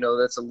 then, you know,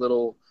 that's a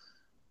little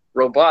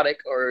robotic,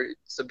 or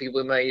some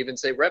people might even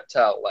say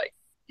reptile-like,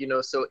 you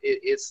know. So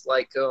it's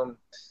like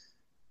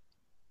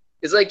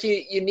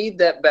you need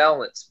that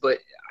balance. But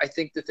I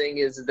think the thing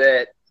is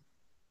that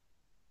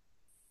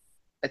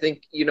I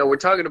think, you know, we're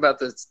talking about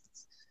this.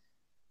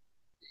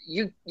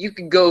 You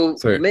can go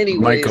many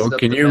ways. Michael,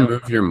 can you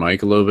move your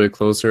mic a little bit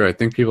closer? I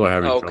think people are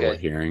having trouble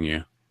hearing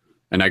you.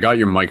 And I got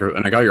your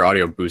your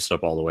audio boost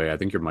up all the way. I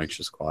think your mic's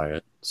just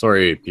quiet.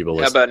 Sorry, people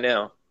listening. How about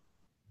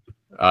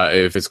now?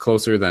 If it's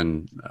closer,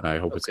 then I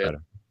hope it's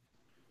better.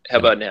 How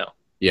about now?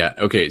 Yeah.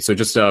 Okay. So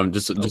just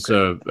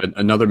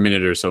another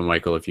minute or so,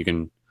 Michael, if you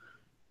can.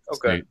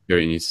 Okay. Say what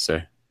you need to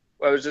say.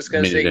 Well, I was just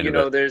going to say, you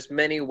know, there's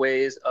many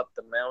ways up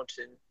the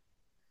mountain,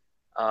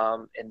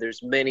 and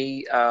there's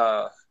many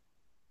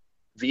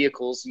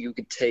vehicles you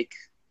could take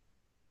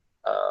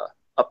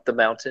up the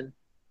mountain.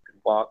 You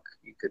could walk.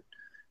 You could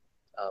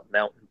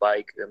mountain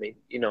bike. I mean,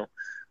 you know,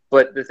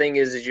 but the thing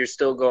is you're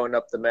still going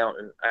up the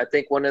mountain. I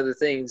think one of the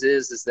things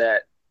is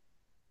that,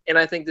 and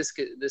I think this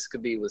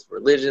could be with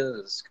religion,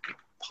 this could be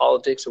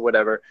politics or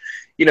whatever.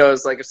 You know,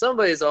 it's like if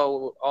somebody's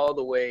all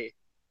the way,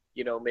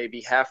 you know,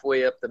 maybe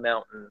halfway up the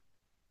mountain,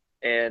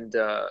 and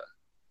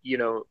you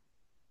know,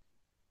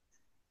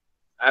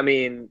 I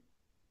mean,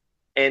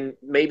 and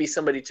maybe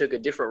somebody took a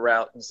different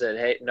route and said,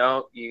 hey,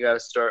 no, you got to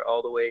start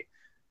all the way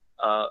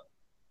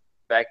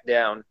back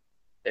down,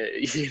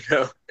 you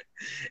know,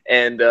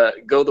 and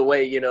go the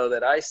way, you know,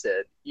 that I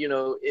said. You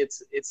know,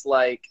 it's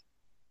like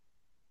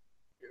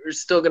we're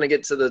still going to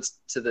get to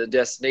the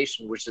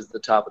destination, which is the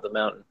top of the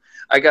mountain.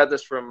 I got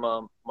this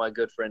from my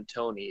good friend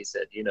Tony. He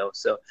said, you know,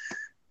 so,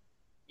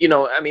 you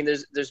know, I mean,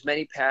 there's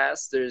many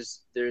paths,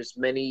 there's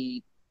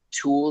many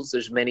tools,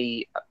 there's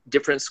many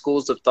different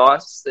schools of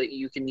thoughts that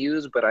you can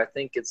use, but I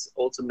think it's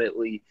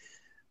ultimately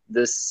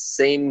the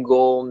same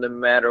goal no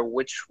matter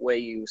which way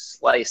you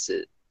slice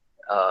it.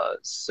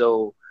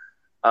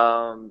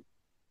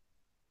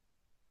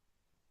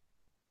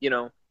 You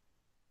know,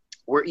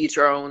 we're each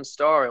our own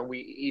star, and we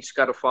each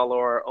got to follow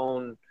our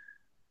own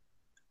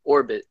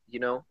orbit, you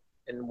know,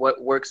 and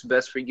what works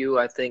best for you.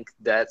 I think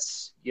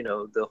that's, you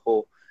know, the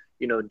whole,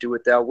 you know, do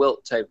what thou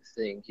wilt type of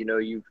thing. You know,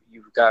 you've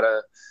got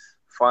to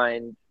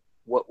find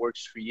what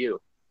works for you.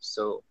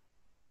 So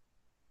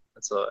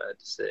that's all I had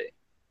to say.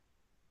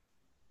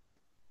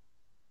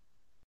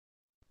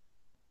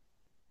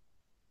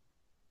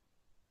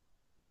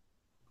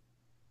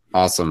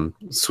 Awesome.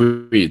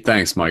 Sweet.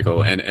 Thanks,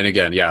 Michael. And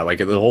again, yeah, like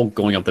the whole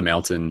going up the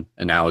mountain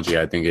analogy,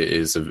 I think it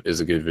is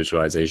a good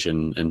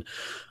visualization. And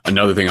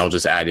another thing I'll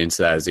just add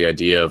into that is the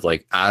idea of,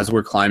 like, as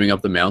we're climbing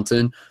up the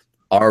mountain,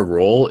 our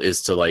role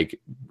is to, like,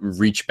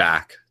 reach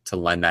back to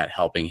lend that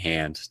helping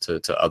hand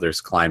to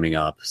others climbing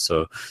up.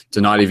 So to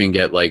not even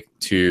get, like,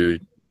 too,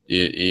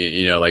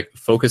 you know, like,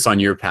 focus on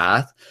your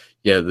path,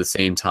 yet at the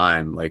same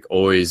time, like,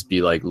 always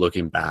be, like,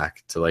 looking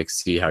back to, like,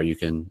 see how you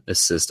can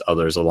assist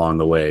others along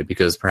the way,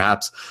 because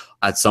perhaps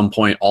at some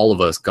point all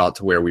of us got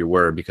to where we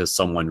were because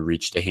someone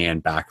reached a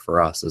hand back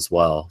for us as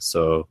well.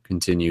 So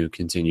continue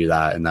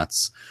that, and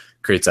that's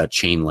creates that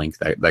chain link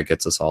that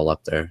gets us all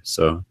up there.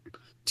 So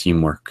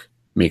teamwork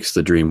makes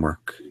the dream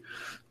work.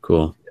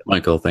 Cool.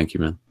 Michael, thank you,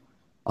 man.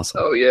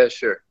 Awesome. Oh yeah,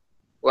 sure.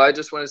 Well, I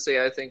just want to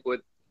say, I think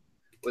what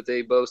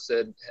they both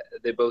said,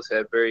 they both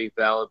had very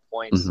valid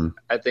points. Mm-hmm.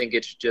 I think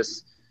it's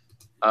just,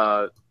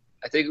 I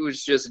think it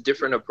was just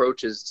different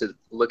approaches to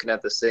looking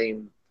at the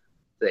same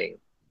thing.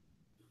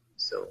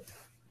 So,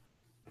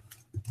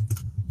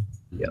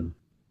 yeah.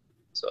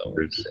 So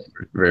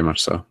very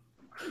much so.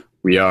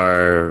 We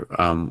are,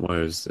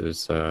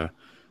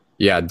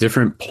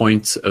 different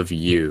points of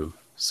view.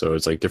 So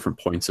it's like different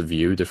points of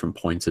view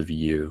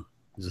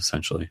is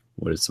essentially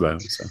what it's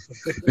about. So.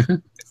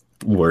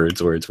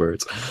 Words.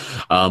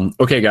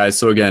 Okay, guys.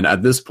 So again,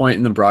 at this point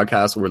in the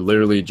broadcast, we're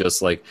literally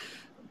just like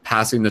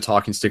passing the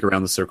talking stick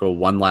around the circle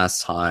one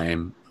last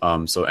time.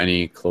 So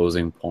any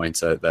closing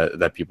points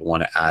that people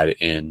want to add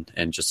in,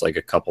 and just like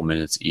a couple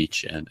minutes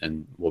each,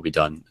 and we'll be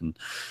done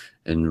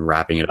and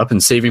wrapping it up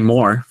and saving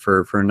more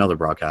for another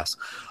broadcast.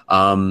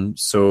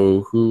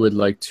 So who would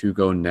like to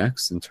go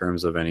next in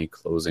terms of any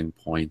closing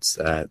points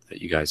that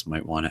you guys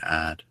might want to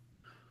add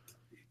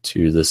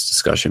to this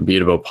discussion, be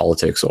it about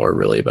politics or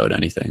really about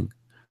anything?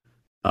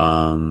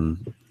 I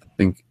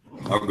think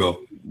I'll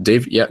go.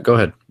 Dave, yeah, go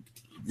ahead.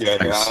 Yeah,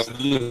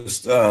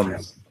 just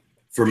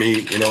for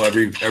me,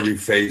 every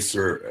face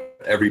or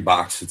every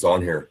box that's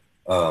on here,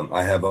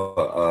 I have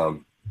a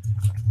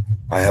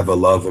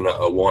love and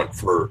a want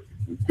for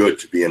good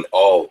to be in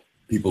all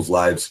people's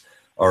lives.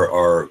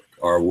 Our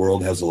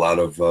world has a lot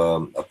of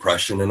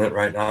oppression in it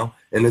right now,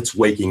 and it's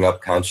waking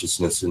up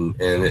consciousness, and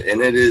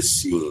it is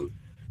seeing.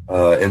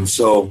 And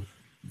so,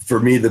 for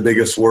me, the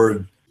biggest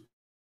word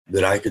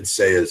that I could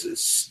say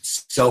is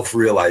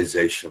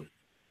self-realization.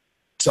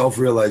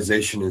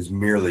 Self-realization is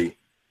merely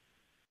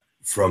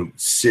from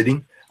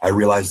sitting. I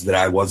realized that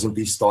I wasn't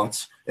these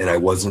thoughts and I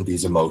wasn't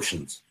these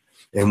emotions.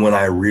 And when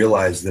I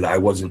realized that I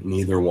wasn't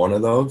neither one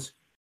of those,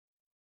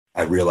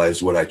 I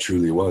realized what I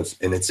truly was.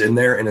 And it's in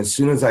there. And as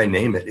soon as I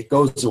name it, it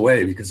goes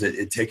away, because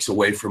it takes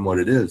away from what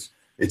it is.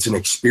 It's an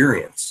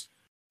experience.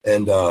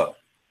 And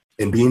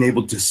being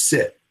able to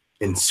sit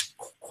and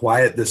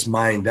quiet this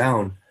mind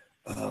down,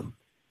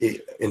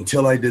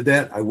 until I did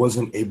that, I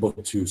wasn't able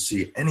to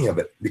see any of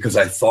it, because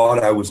I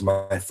thought I was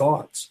my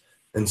thoughts.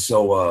 And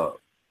so,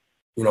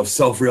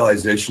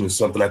 self-realization is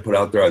something I put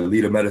out there. I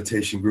lead a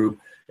meditation group,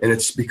 and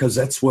it's because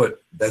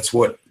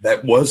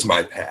that was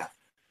my path.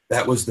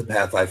 That was the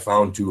path I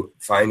found to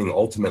finding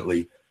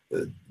ultimately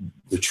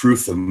the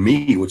truth of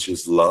me, which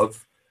is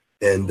love.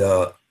 And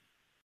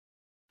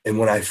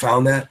when I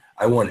found that,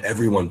 I want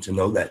everyone to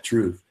know that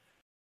truth.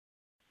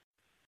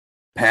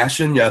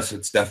 Passion, yes,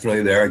 it's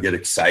definitely there. I get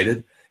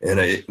excited, and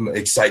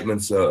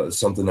excitement's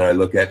something that I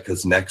look at,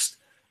 because next,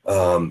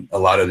 a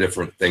lot of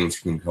different things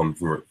can come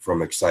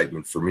from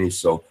excitement for me.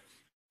 So,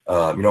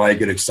 I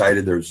get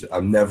excited.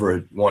 I'm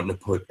never wanting to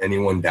put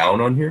anyone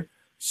down on here.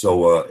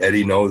 So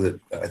Eddie, know that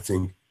I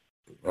think,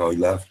 he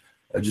left.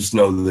 I just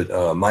know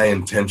that my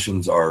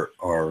intentions are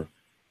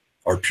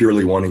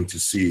purely wanting to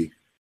see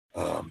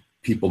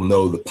people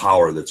know the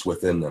power that's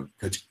within them,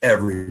 because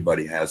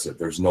everybody has it.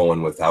 There's no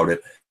one without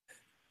it.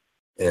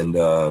 And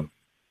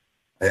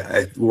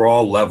we're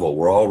all level.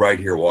 We're all right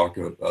here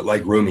walking.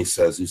 Like Rumi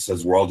says, he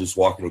says, we're all just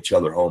walking each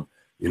other home,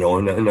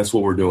 and that's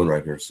what we're doing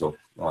right here. So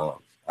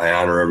I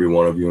honor every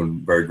one of you,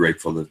 and very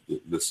grateful that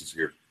this is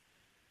here.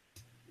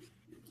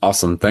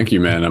 Awesome. Thank you,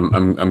 man.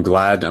 I'm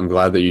glad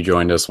that you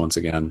joined us once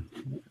again,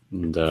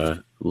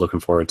 and looking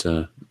forward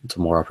to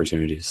more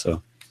opportunities.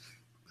 So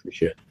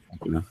appreciate it.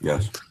 Thank you, man.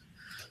 Yes.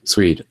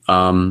 Sweet.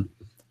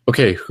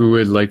 Okay. Who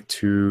would like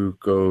to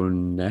go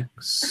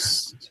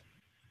next?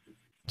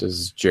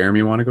 Does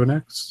Jeremy want to go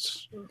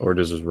next, or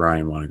does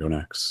Ryan want to go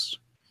next?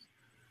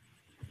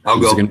 I'll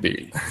go. Gonna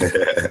be?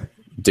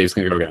 Dave's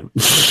going to go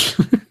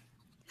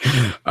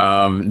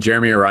again.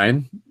 Jeremy or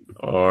Ryan,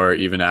 or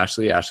even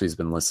Ashley. Ashley's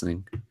been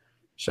listening.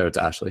 Shout out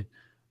to Ashley.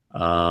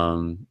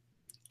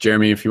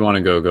 Jeremy, if you want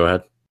to go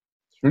ahead.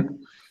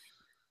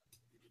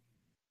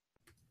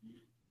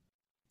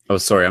 Oh,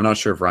 sorry. I'm not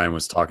sure if Ryan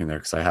was talking there,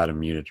 because I had him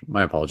muted.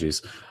 My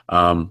apologies.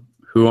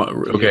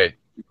 Okay,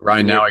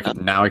 Ryan, now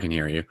I can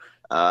hear you.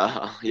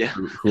 Yeah.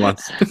 Who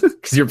wants?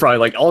 Because you're probably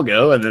like, I'll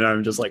go, and then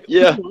I'm just like,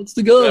 yeah, who wants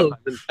to go?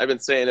 Yeah, I've been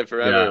saying it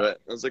forever,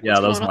 but I was like, yeah,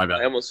 that was my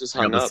bad. I almost just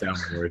hung up.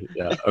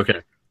 Yeah.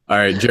 Okay. All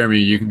right, Jeremy,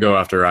 you can go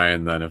after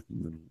Ryan then.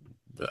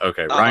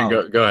 Okay,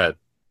 Ryan, go ahead.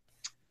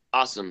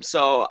 Awesome.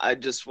 So I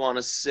just want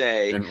to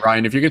say, and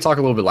Ryan, if you could talk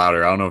a little bit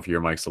louder. I don't know if your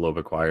mic's a little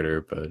bit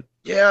quieter, but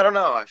yeah, I don't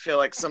know. I feel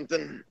like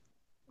something.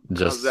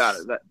 Just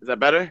how's that? Is that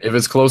better? If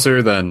it's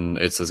closer, then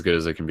it's as good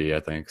as it can be, I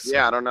think. So.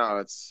 Yeah, I don't know.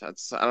 I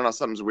don't know.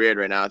 Something's weird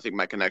right now. I think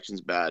my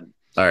connection's bad.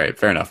 All right,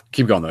 fair enough.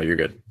 Keep going though. You're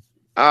good.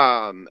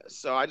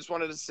 So I just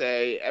wanted to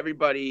say,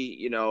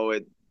 everybody,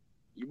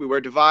 we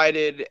were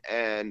divided,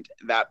 and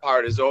that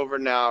part is over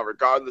now.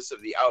 Regardless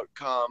of the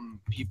outcome,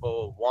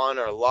 people won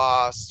or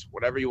lost,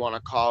 whatever you want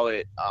to call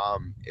it.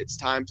 It's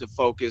time to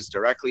focus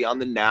directly on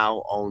the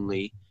now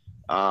only.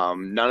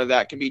 None of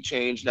that can be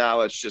changed now.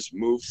 Let's just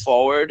move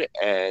forward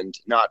and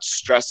not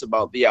stress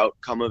about the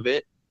outcome of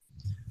it.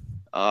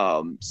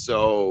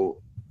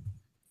 So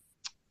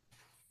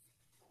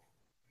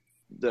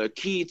the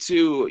key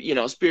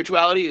to,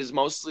 spirituality is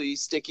mostly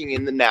sticking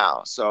in the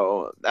now.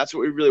 So that's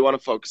what we really want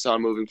to focus on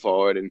moving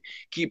forward, and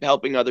keep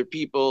helping other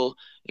people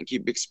and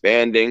keep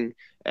expanding,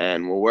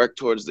 and we'll work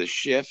towards the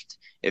shift.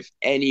 If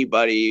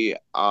anybody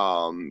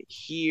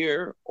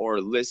here or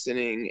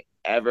listening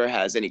ever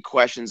has any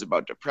questions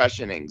about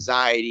depression,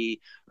 anxiety,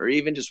 or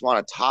even just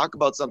want to talk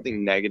about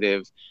something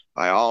negative,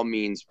 by all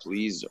means,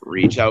 please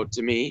reach out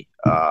to me.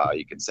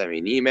 You can send me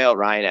an email,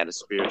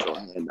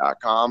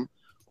 ryan@aspiritualhand.com,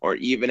 or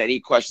even any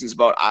questions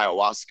about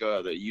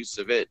ayahuasca, the use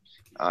of it,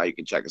 you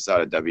can check us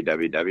out at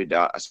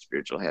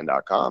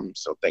www.aspiritualhand.com.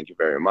 So thank you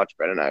very much,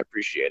 Brendan. I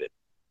appreciate it.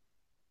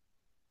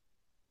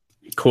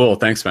 Cool.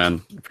 Thanks,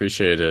 man.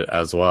 Appreciate it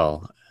as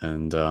well.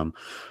 And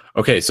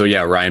okay, so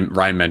yeah,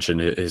 Ryan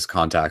mentioned his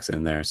contacts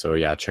in there. So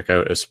yeah, check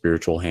out A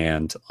Spiritual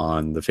Hand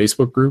on the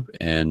Facebook group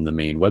and the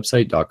main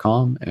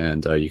website.com,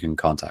 and you can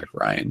contact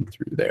Ryan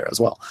through there as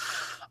well.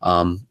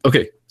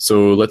 Okay,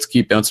 so let's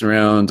keep bouncing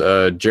around.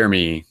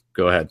 Jeremy,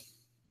 go ahead.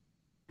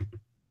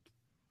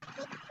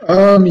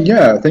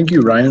 Yeah, thank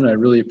you, Ryan. I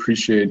really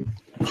appreciate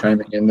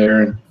chiming in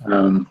there.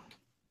 I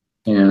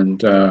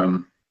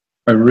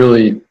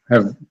really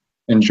have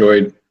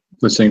enjoyed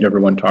listening to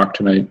everyone talk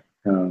tonight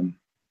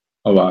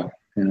a lot,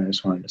 and I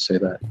just wanted to say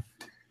that.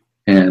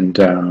 And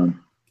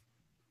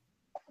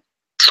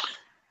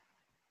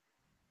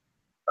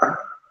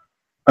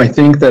I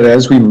think that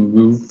as we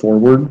move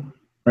forward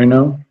right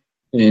now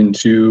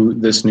into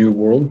this new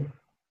world,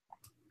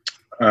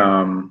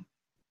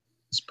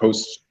 this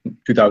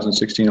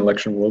post-2016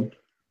 election world,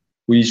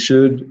 we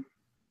should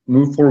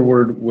move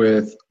forward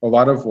with a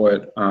lot of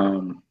what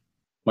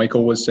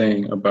Michael was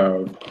saying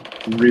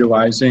about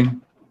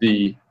realizing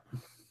the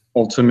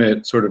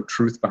ultimate sort of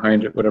truth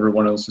behind it, what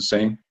everyone else is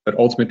saying. That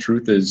ultimate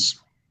truth is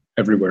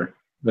everywhere,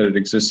 that it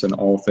exists in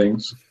all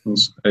things.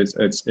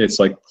 It's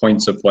like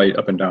points of light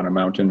up and down a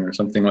mountain or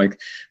something. Like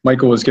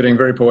Michael was getting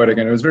very poetic,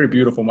 and it was very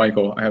beautiful,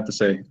 Michael. I have to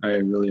say, I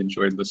really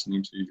enjoyed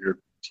listening to you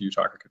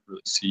talk. I could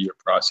really see your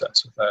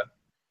process with that.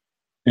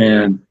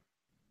 And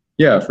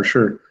yeah, for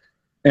sure.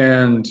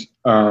 And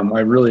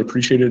I really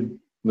appreciated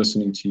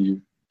listening to you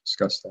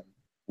discuss that.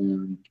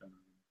 And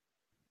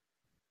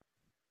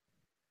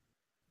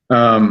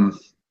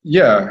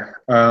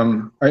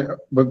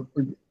but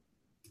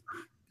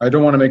I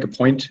don't want to make a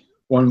point,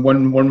 one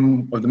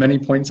of the many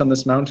points on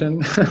this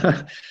mountain,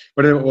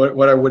 but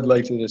what I would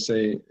like to just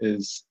say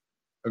is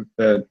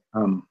that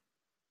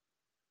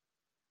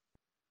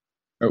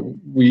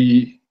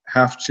we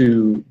have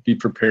to be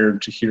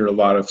prepared to hear a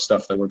lot of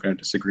stuff that we're going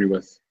to disagree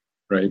with,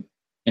 right?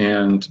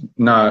 And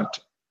not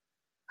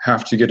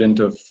have to get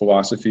into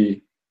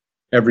philosophy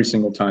every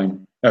single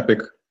time,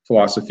 epic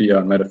philosophy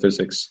on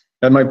metaphysics.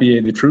 That might be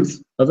the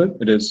truth of it.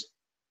 It is,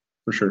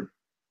 for sure.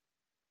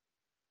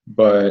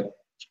 But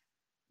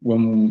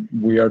when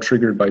we are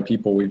triggered by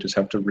people, we just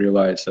have to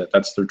realize that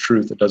that's their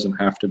truth. It doesn't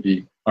have to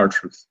be our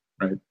truth,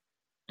 right?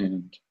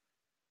 And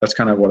that's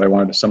kind of what I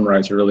wanted to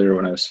summarize earlier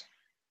when I was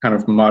kind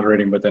of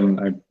moderating, but then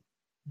I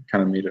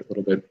kind of made it a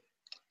little bit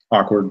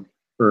awkward,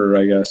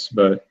 I guess.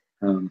 But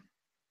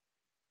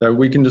that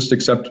we can just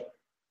accept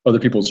other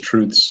people's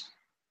truths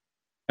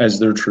as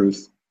their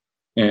truth.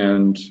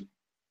 And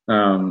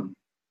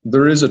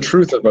there is a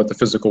truth about the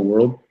physical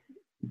world,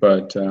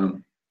 but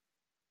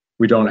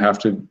we don't have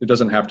to, it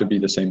doesn't have to be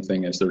the same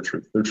thing as their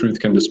truth. Their truth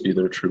can just be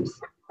their truth.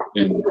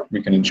 And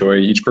we can enjoy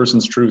each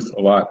person's truth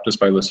a lot just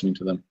by listening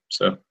to them.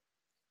 So,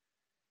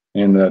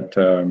 and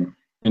that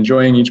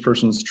enjoying each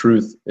person's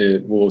truth,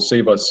 it will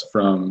save us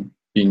from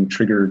being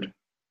triggered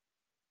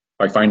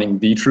by finding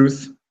the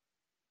truth.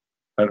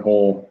 That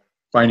whole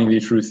finding the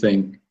truth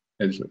thing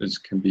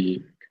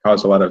can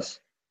cause a lot of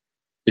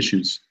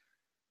issues.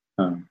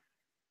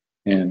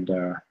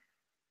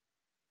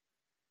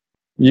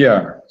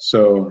 Yeah,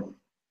 so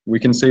we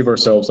can save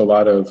ourselves a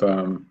lot of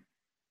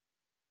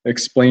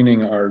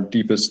explaining our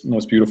deepest,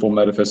 most beautiful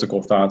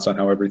metaphysical thoughts on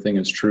how everything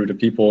is true to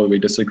people we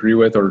disagree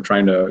with, or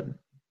trying to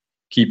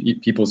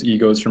keep people's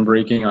egos from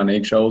breaking on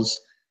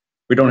eggshells.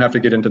 We don't have to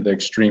get into the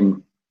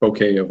extreme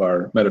bouquet of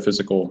our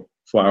metaphysical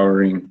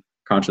flowering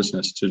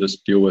consciousness to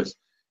just deal with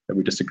that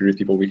we disagree with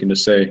people. We can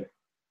just say,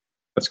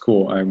 that's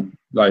cool.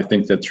 I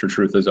think that your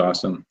truth is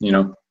awesome, you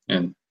know,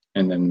 and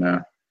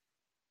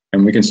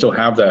we can still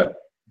have that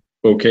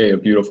bouquet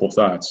of beautiful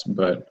thoughts,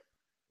 but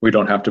we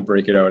don't have to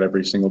break it out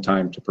every single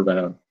time to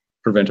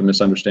prevent a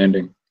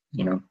misunderstanding,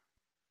 you know,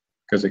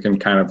 because it can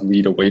kind of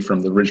lead away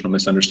from the original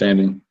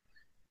misunderstanding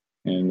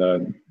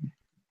and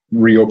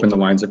reopen the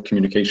lines of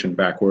communication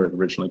back where it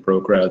originally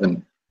broke rather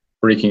than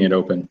breaking it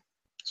open.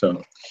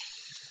 So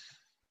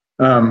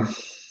I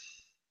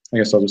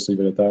guess I'll just leave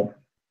it at that,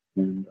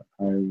 and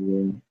I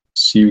will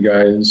see you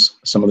guys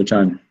some other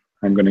time.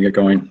 I'm going to get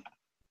going.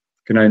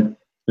 Good night.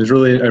 I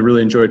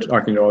really enjoyed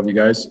talking to all of you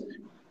guys.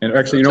 And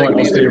actually, you know what?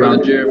 I'll stay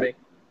around. Jeremy.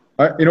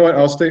 You know what?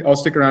 I'll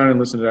stick around and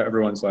listen to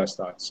everyone's last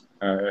thoughts.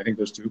 I think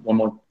there's two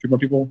more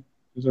people.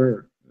 Is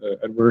there?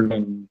 Edward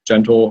and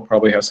Gentle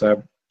probably has to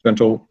have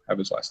Gentle have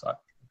his last thought.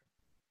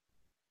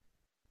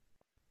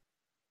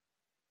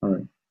 All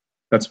right.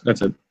 That's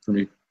it for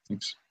me.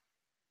 Thanks.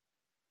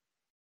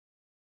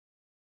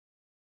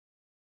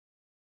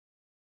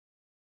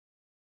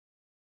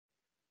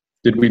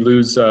 Did we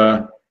lose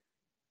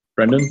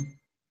Brendan?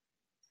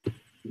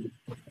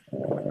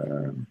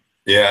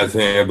 Yeah,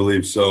 I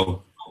believe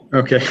so.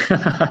 Okay.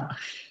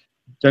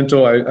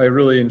 Gentle, I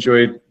really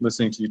enjoyed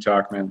listening to you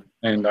talk, man.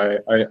 And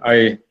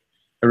I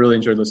really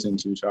enjoyed listening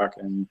to you talk.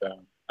 And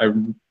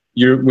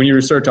when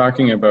you start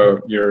talking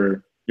about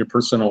your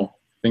personal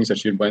things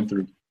that you went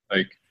through,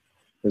 like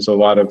there's a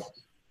lot of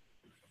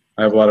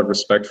I have a lot of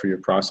respect for your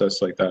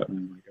process like that,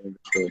 man. Like, I think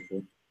it's really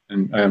cool,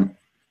 and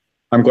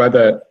I'm glad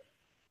that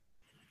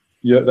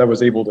that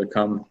was able to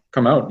come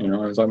out. You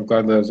know, I'm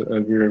glad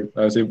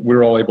that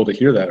we're all able to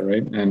hear that,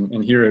 right,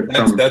 and hear it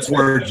from. That's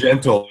where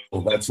gentle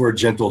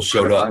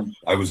showed up.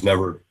 I was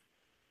never,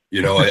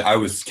 you know, I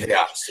was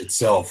chaos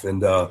itself,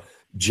 and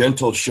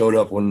gentle showed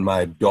up when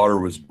my daughter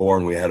was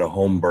born. We had a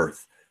home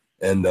birth,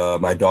 and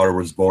my daughter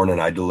was born,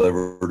 and I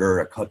delivered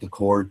her. I cut the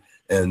cord,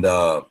 and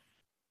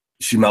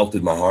she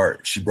melted my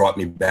heart. She brought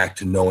me back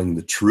to knowing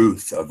the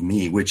truth of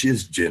me, which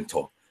is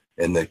gentle,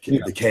 and the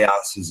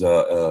chaos is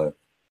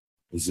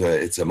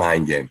it's a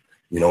mind game,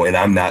 you know, and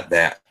I'm not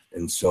that.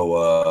 And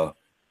so,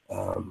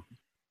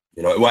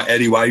 you know,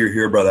 Eddie, while you're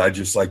here, brother, I'd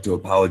just like to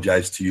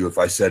apologize to you if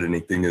I said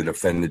anything that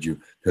offended you,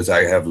 because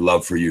I have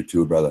love for you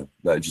too, brother,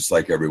 just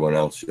like everyone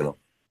else, you know.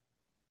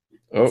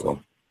 Oh,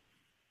 so.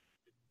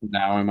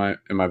 Now am I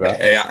back?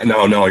 Hey,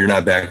 no, you're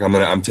not back.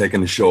 I'm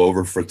taking the show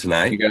over for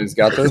tonight. You guys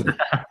got this?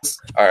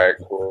 All right,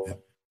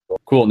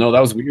 cool. No, that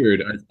was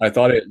weird. I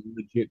thought it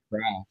legit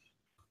crashed.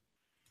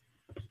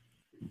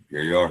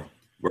 Here you are.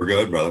 We're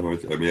good, brother.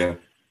 Yeah.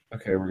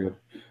 Okay, we're good.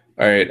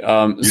 All right.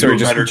 Sorry,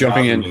 just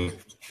jumping in.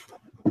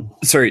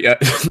 Sorry.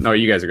 No,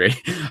 you guys are great.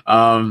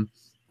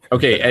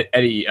 Okay,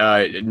 Eddie,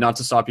 not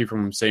to stop you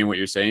from saying what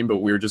you're saying, but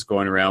we were just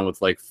going around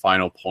with like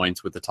final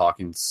points with the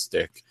talking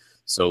stick.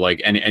 So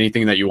like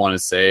anything that you want to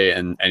say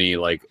and any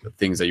like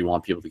things that you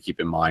want people to keep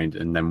in mind,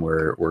 and then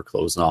we're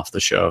closing off the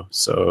show.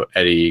 So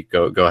Eddie,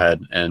 go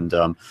ahead, and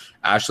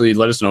Ashley,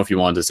 let us know if you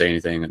wanted to say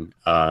anything, and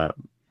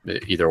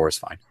either or is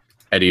fine.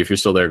 Eddie, if you're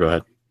still there, go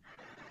ahead.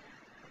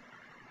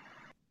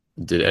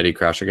 Did Eddie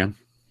crash again?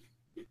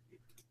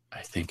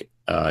 I think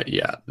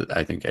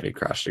Eddie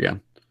crashed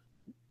again.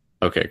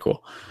 Okay,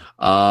 cool.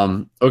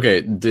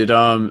 Okay, did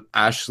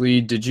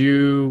Ashley, did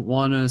you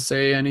want to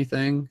say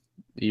anything?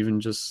 Even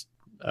just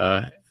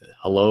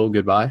hello,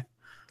 goodbye?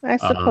 I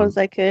suppose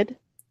I could.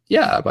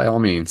 Yeah, by all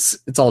means.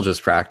 It's all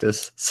just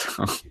practice.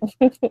 So.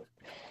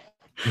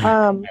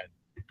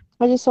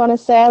 I just want to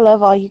say I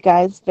love all you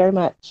guys very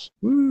much.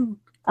 Woo.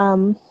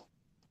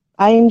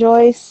 I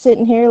enjoy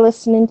sitting here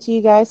listening to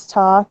you guys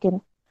talk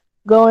and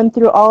going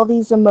through all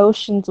these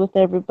emotions with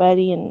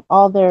everybody and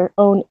all their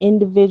own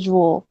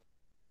individual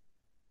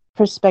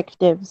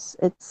perspectives.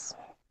 It's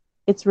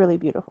really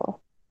beautiful.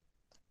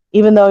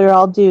 Even though you're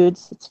all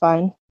dudes, it's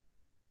fine.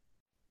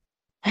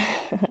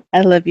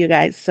 I love you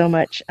guys so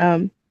much.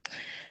 I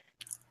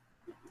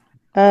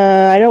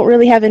don't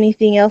really have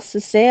anything else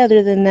to say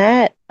other than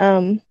that.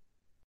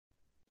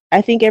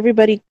 I think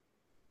everybody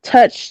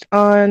touched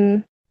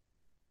on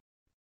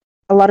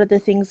a lot of the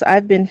things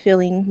I've been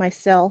feeling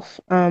myself.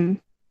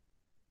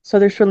 So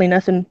there's really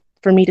nothing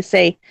for me to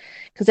say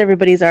because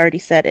everybody's already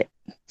said it.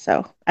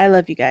 So I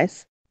love you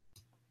guys.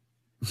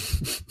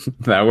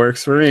 That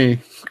works for me.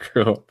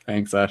 Cool.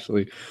 Thanks,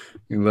 Ashley.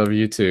 We love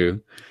you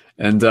too.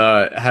 And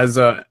has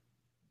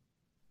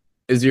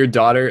your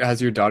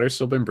daughter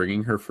still been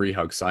bringing her free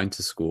hug sign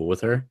to school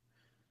with her?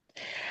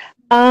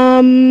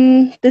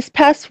 This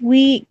past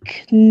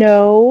week,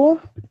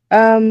 no.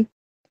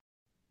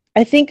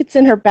 I think it's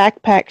in her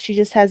backpack. She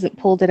just hasn't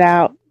pulled it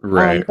out.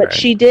 Right. But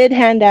she did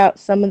hand out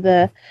some of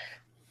the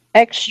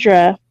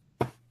extra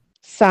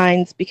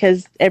signs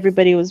because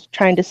everybody was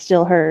trying to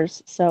steal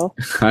hers. So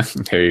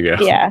there you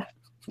go. Yeah.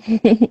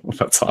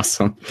 That's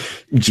awesome.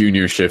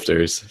 Junior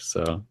shifters.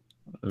 So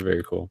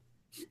very cool.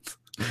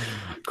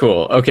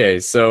 Cool. Okay.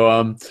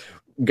 So,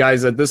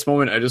 guys, at this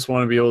moment, I just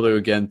want to be able to,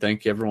 again,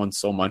 thank everyone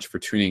so much for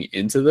tuning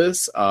into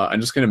this.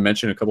 I'm just going to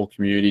mention a couple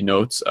community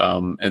notes,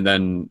 and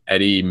then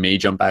Eddie may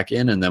jump back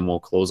in, and then we'll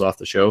close off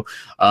the show.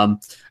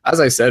 As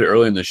I said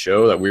earlier in the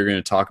show, that we were going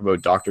to talk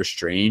about Doctor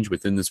Strange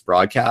within this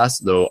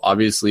broadcast, though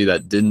obviously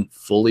that didn't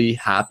fully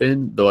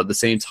happen, though at the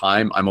same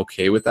time, I'm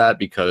okay with that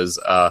because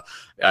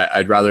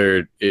I'd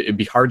rather, it'd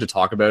be hard to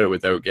talk about it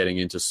without getting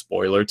into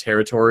spoiler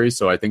territory,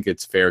 so I think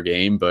it's fair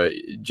game, but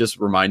just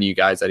reminding you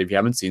guys that if you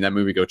haven't seen that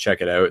movie, go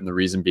check it out, and the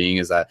reason being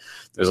is that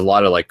there's a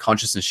lot of like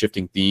consciousness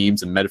shifting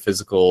themes and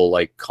metaphysical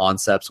like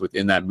concepts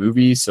within that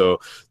movie,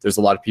 so there's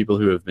a lot of people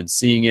who have been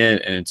seeing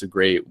it, and it's a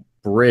great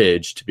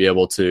bridge to be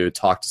able to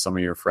talk to some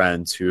of your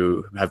friends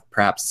who have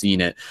perhaps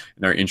seen it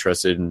and are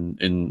interested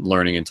in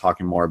learning and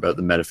talking more about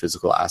the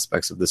metaphysical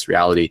aspects of this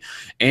reality.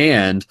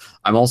 And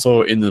I'm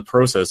also in the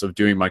process of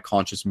doing my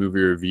conscious movie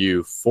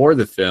review for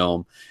the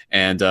film,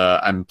 and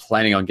I'm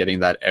planning on getting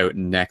that out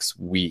next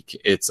week.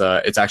 It's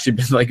actually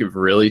been like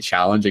really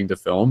challenging to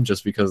film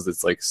just because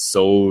it's like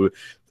so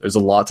there's a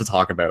lot to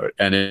talk about,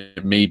 and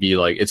it may be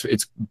like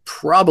it's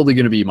probably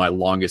going to be my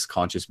longest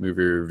conscious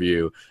movie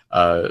review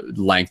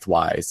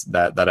lengthwise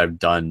that I've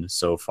done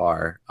so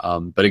far.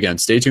 But again,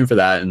 stay tuned for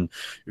that. And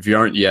if you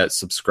aren't yet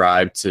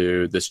subscribed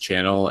to this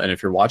channel, and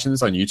if you're watching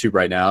this on YouTube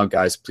right now,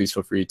 guys, please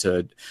feel free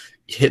to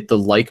hit the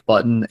like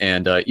button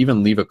and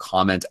even leave a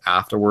comment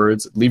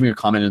afterwards. Leaving a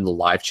comment in the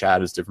live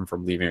chat is different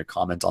from leaving a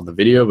comment on the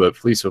video, but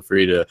please feel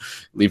free to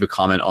leave a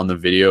comment on the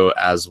video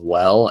as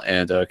well.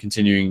 And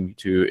continuing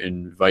to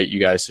invite you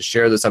guys to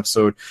share this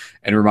episode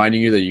and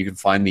reminding you that you can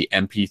find the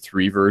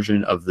MP3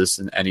 version of this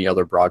and any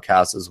other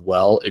broadcast as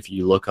well if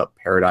you look up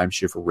Paradigm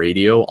Shift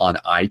Radio on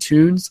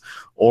iTunes,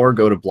 or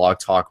go to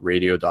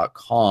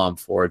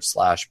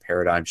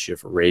blogtalkradio.com/Paradigm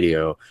Shift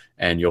Radio,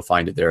 and you'll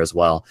find it there as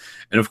well.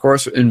 And of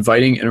course,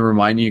 inviting and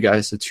reminding you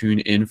guys to tune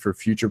in for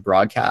future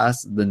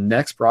broadcasts. The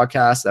next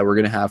broadcast that we're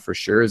going to have for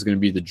sure is going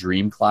to be the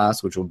Dream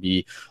class, which will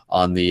be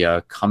on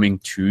the coming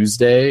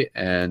Tuesday.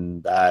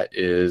 And that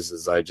is,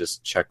 as I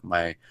just check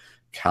my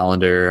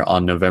calendar,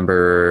 on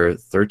November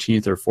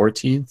 13th or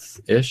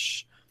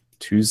 14th-ish,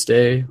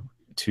 Tuesday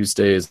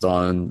is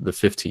on the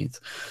 15th.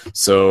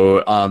 So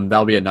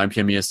that'll be at 9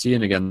 p.m. EST.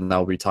 And again,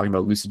 that'll be talking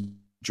about lucid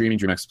dreaming,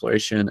 dream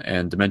exploration,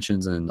 and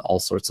dimensions, and all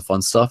sorts of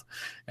fun stuff.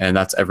 And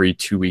that's every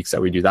 2 weeks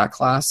that we do that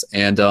class.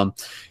 And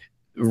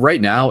right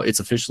now it's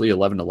officially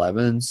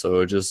 11/11.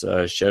 So just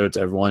shout out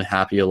to everyone.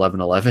 Happy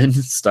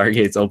 11/11.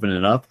 Stargate's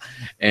opening up.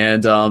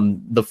 And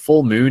the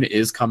full moon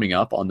is coming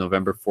up on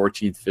November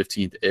 14th,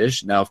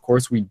 15th-ish. Now, of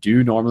course, we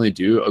do normally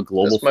do a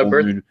global full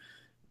moon.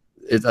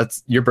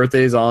 That's your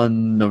birthday's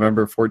on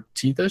November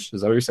 14th-ish?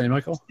 Is that what you're saying,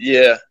 Michael?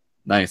 Yeah.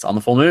 Nice. On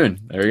the full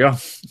moon. There you go.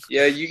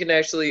 Yeah, you can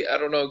actually, I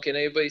don't know, can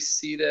anybody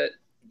see that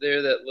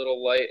there, that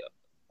little light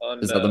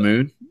on... Is that the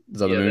moon? Is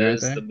that the moon right there? Yeah,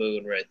 that's the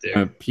moon right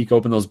there. Peek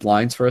open those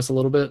blinds for us a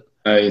little bit.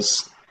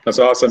 Nice. That's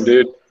awesome,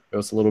 dude. Show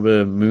us a little bit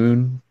of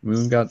moon.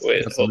 Moon got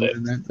some moon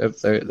in there.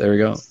 There we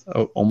go.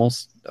 Oh,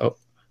 almost. Oh,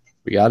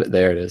 we got it.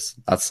 There it is.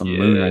 That's some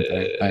moon right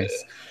there.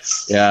 Nice.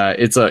 Yeah,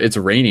 it's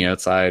raining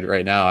outside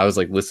right now. I was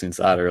like listening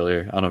to that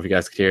earlier. I don't know if you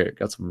guys could hear it.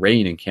 Got some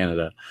rain in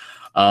Canada.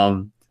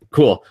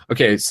 Cool.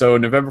 Okay, so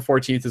November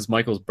 14th is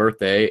Michael's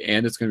birthday,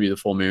 and it's going to be the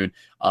full moon.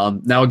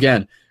 Now,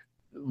 again,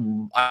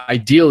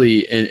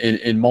 ideally,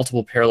 in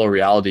multiple parallel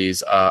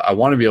realities, I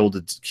want to be able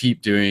to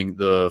keep doing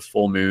the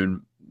full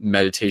moon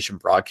meditation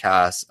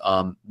broadcast.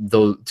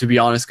 Though, to be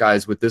honest,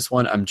 guys, with this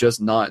one, I'm just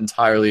not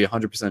entirely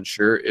 100%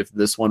 sure if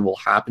this one will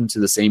happen to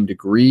the same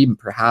degree.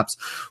 Perhaps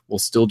we'll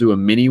still do a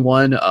mini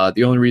one.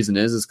 The only reason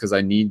is because I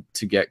need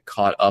to get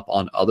caught up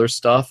on other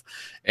stuff,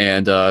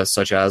 and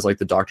such as like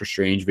the Doctor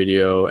Strange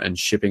video and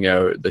shipping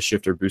out the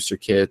shifter booster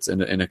kits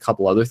and a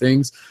couple other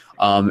things.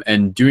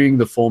 And doing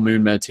the full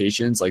moon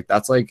meditations, like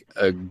that's like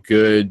a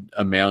good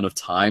amount of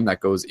time that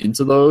goes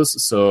into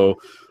those.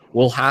 So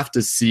we'll have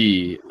to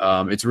see.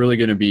 It's really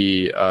going to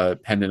be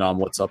dependent on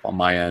what's up on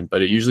my end,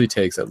 but it usually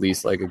takes at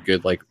least like a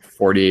good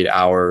 48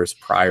 hours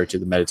prior to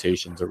the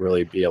meditation to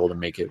really be able to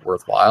make it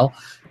worthwhile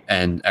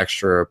and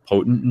extra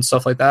potent and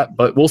stuff like that.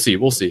 But we'll see.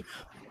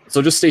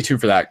 So just stay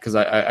tuned for that, because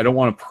I don't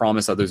want to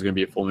promise that there's going to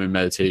be a full moon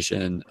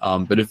meditation.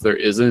 But if there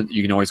isn't,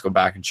 you can always go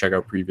back and check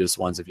out previous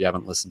ones if you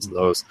haven't listened to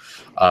those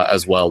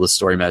as well, the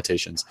story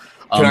meditations.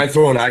 Can I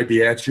throw an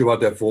idea at you about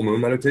that full moon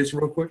meditation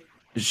real quick?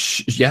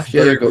 Yeah.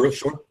 Real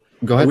short.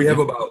 Go ahead. We have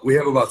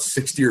about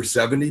 60 or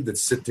 70 that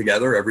sit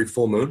together every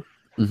full moon.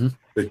 Mm-hmm.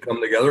 That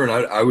come together, and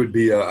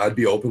I'd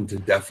be open to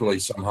definitely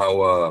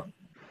somehow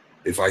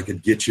if I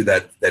could get you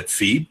that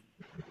feed.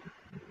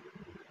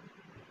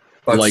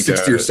 About like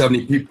 60 or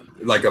 70 people,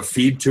 like a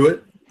feed to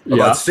it. Yeah.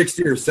 About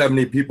 60 or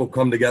 70 people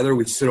come together.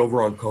 We sit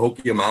over on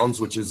Cahokia Mounds,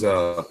 which is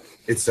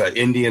it's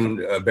Indian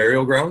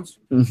burial grounds,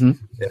 mm-hmm.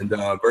 and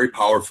very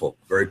powerful.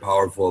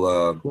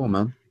 Cool,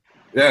 man.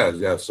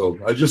 Yeah. So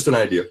just an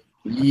idea.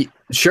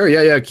 Sure,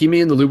 yeah. Keep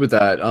me in the loop with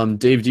that.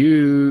 Dave,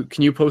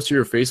 can you post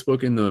your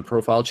Facebook in the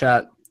profile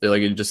chat,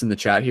 like just in the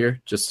chat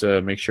here, just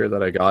to make sure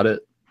that I got it?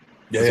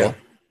 Yeah. Well?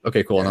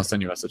 Okay, cool. Yeah. And I'll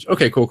send you a message.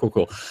 Okay,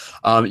 cool.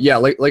 Yeah,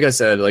 like I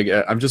said,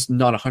 I'm just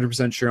not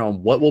 100% sure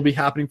on what will be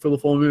happening for the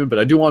full moon, but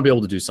I do want to be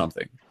able to do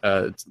something,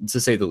 to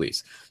say the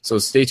least. So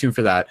stay tuned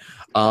for that.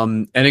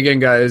 And again,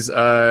 guys,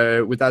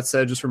 with that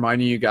said, just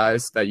reminding you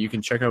guys that you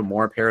can check out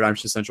more at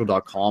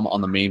ParadigmShiftCentral.com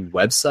on the main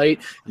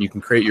website. You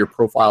can create your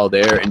profile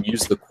there and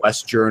use the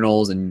quest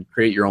journals and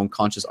create your own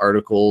conscious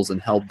articles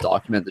and help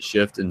document the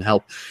shift and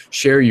help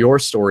share your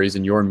stories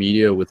and your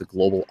media with a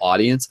global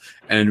audience.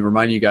 And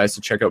reminding you guys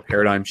to check out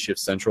Paradigm Shift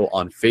Central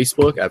on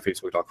Facebook at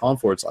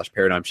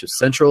facebook.com/Paradigm Shift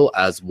Central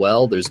as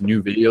well. There's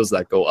new videos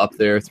that go up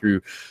there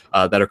through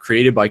that are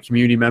created by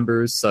community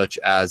members such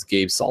as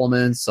Gabe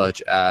Solomon,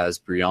 such as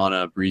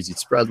Brianna Breezy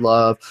Spread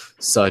Love,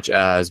 such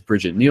as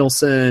Bridget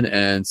Nielsen,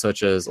 and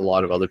such as a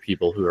lot of other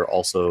people who are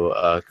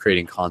also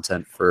creating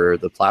content for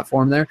the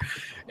platform there.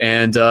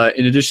 And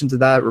in addition to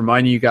that,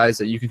 reminding you guys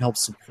that you can help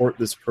support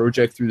this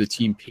project through the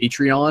team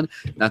Patreon.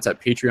 And that's at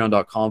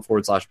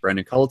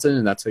patreon.com/Brendan Culleton.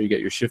 And that's how you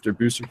get your shifter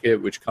booster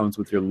kit, which comes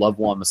with your Love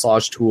One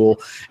massage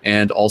tool,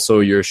 and also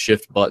your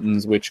shift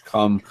buttons, which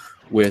come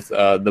with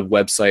the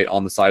website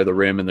on the side of the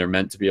rim, and they're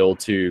meant to be able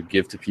to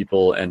give to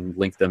people and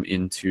link them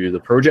into the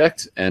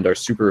project, and are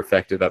super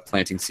effective at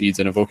planting seeds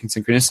and evoking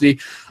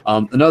synchronicity.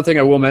 Another thing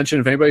I will mention,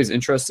 if anybody's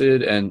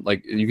interested, and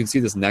like you can see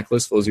this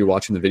necklace for those of you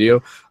watching the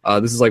video,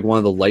 this is like one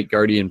of the Light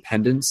Guardian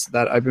pendants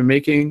that I've been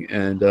making,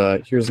 and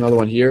here's another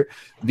one here.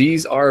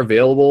 These are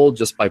available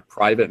just by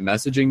private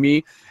messaging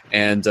me.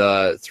 And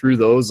through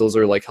those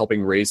are like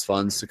helping raise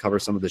funds to cover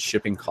some of the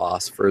shipping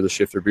costs for the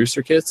Shifter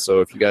booster kits.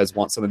 So if you guys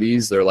want some of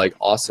these, they're like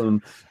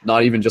awesome,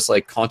 not even just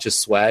like conscious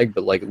swag,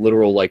 but like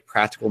literal like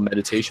practical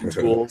meditation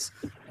tools.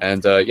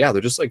 And yeah,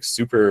 they're just like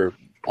super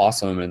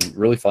awesome and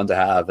really fun to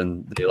have,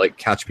 and they like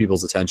catch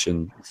people's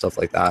attention, stuff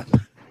like that.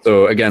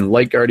 So again,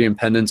 Light Guardian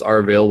pendants are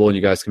available, and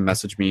you guys can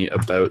message me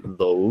about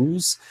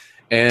those.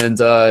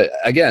 And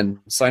again,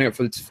 signing up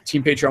for the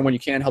team Patreon when you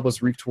can, help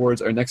us reach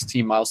towards our next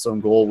team milestone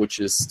goal, which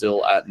is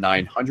still at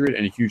 900.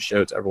 And a huge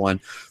shout out to everyone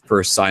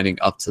for signing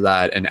up to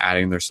that and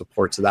adding their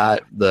support to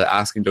that. The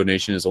asking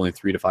donation is only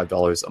 $3 to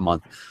 $5 a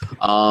month.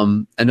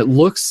 And it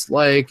looks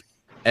like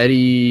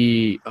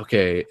Eddie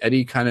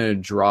kind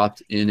of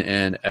dropped in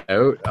and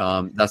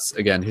out. That's,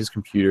 again, his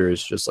computer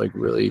is just like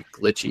really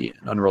glitchy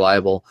and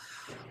unreliable.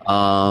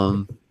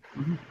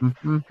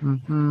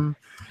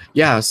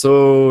 Yeah,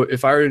 so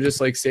if I were to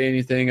just like say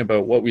anything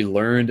about what we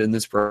learned in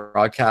this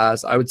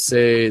broadcast, I would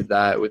say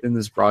that within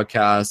this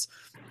broadcast,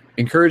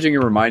 encouraging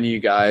and reminding you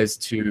guys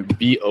to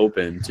be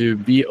open to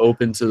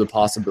the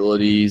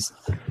possibilities,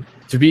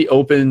 to be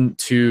open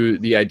to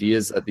the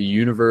ideas that the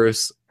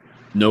universe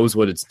knows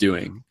what it's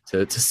doing,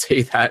 to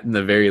say that in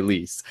the very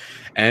least,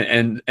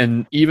 and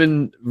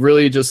even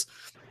really just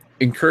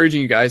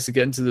encouraging you guys to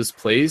get into this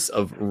place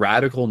of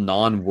radical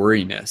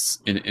non-worriness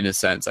in a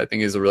sense, I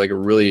think is a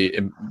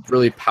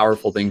really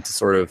powerful thing to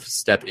sort of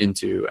step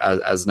into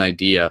as an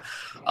idea.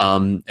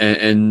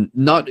 And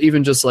not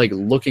even just like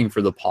looking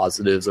for the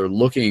positives or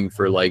looking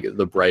for like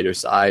the brighter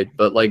side,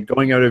 but like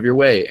going out of your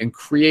way and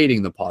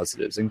creating the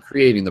positives and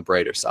creating the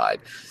brighter side.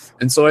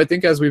 And so I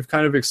think as we've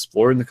kind of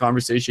explored in the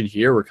conversation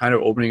here, we're kind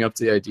of opening up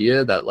to the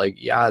idea that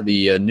like, yeah,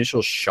 the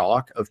initial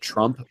shock of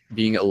Trump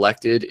being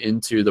elected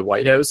into the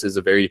White House is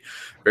a very,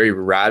 very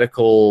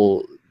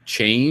radical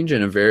change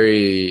and a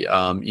very,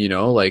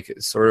 like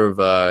sort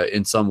of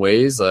in some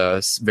ways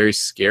very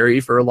scary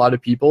for a lot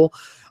of people.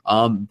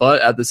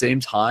 But at the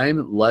same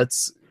time,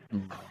 let's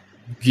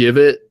give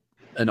it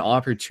an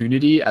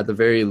opportunity at the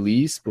very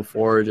least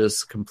before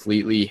just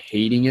completely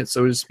hating it,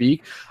 so to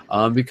speak,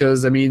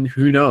 because I mean,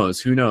 who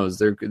knows?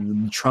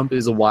 Trump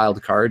is a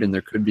wild card, and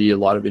there could be a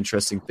lot of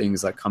interesting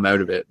things that come out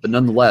of it. But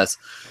nonetheless,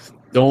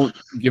 don't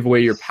give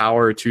away your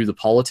power to the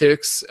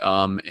politics,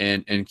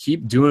 and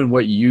keep doing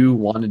what you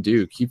want to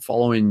do. Keep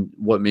following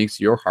what makes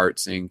your heart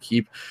sing.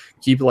 Keep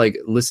like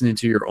listening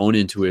to your own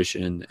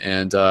intuition,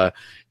 and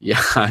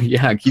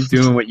keep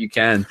doing what you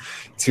can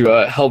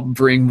to help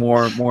bring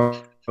more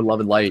love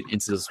and light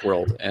into this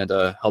world, and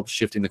help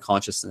shifting the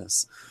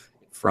consciousness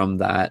from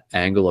that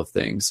angle of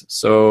things.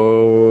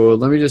 So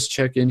let me just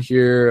check in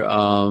here.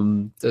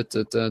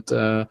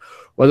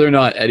 Whether or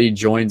not Eddie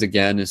joins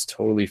again is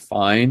totally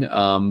fine.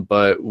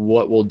 But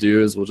what we'll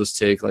do is we'll just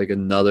take like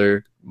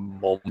another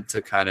moment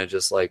to kind of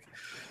just like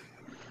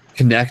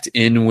connect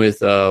in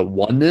with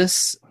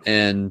oneness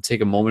and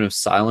take a moment of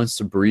silence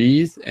to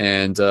breathe.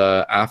 And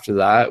after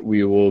that,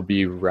 we will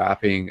be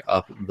wrapping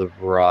up the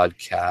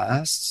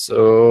broadcast.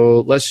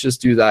 So let's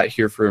just do that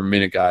here for a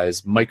minute,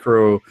 guys.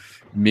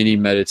 Mini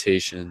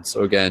meditation.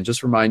 So again,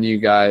 just reminding you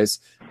guys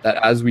that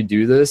as we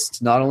do this,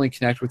 to not only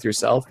connect with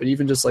yourself, but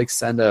even just like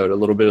send out a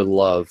little bit of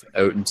love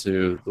out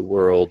into the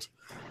world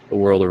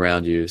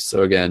around you.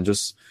 So again,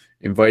 just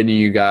inviting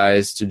you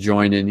guys to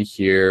join in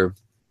here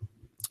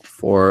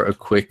for a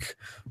quick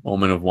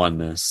moment of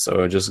oneness.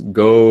 So just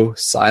go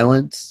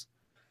silent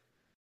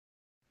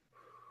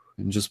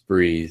and just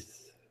breathe.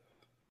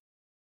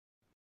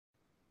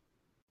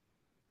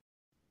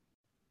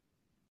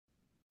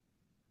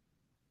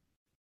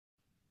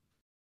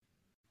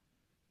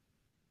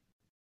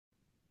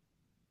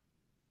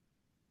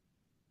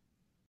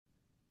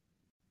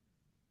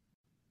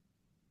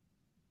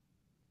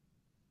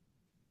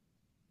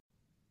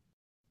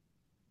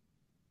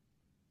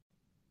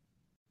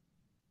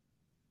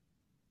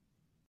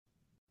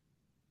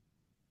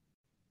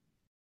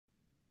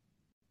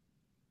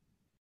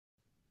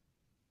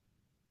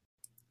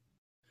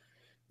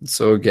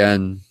 So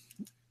again,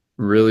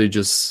 really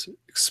just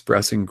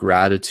expressing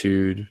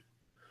gratitude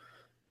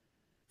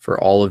for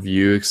all of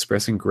you,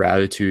 expressing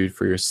gratitude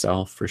for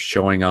yourself, for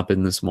showing up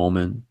in this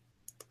moment,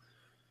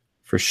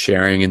 for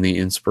sharing in the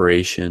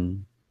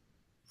inspiration,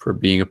 for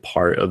being a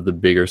part of the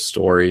bigger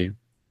story,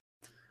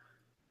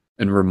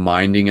 and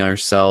reminding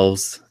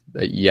ourselves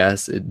that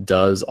yes, it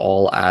does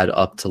all add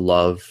up to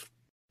love,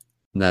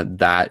 and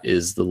that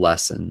is the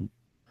lesson.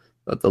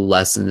 That the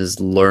lesson is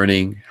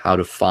learning how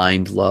to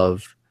find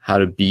love, how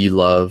to be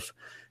love,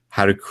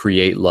 how to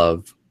create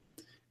love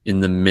in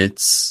the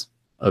midst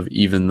of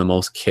even the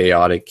most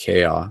chaotic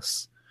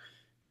chaos.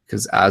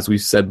 Because as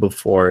we've said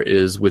before, it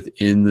is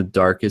within the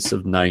darkest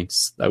of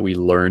nights that we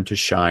learn to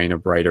shine a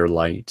brighter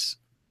light.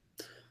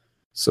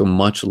 So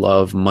much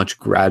love, much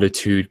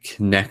gratitude,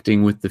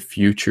 connecting with the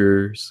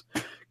futures,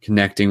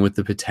 connecting with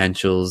the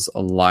potentials,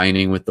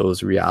 aligning with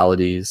those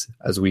realities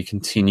as we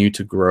continue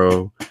to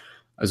grow,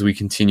 as we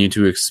continue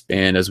to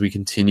expand, as we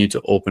continue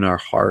to open our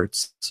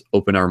hearts,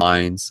 open our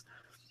minds,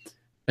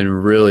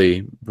 and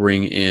really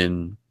bring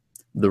in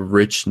the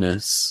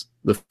richness,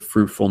 the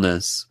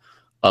fruitfulness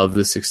of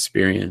this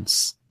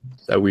experience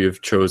that we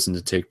have chosen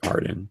to take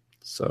part in.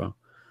 So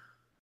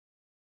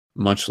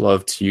much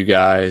love to you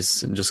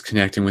guys, and just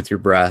connecting with your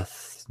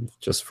breath,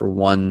 just for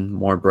one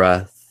more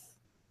breath.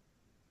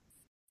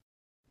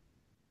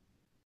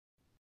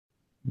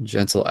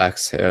 Gentle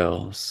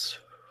exhales.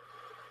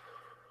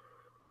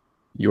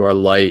 You are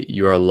light,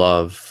 you are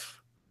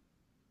love,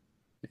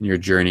 and your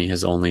journey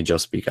has only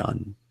just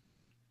begun.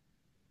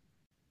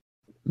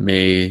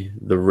 May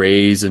the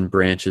rays and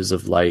branches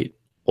of light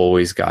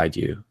always guide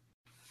you.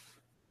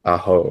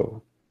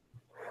 Aho.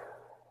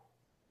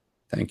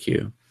 Thank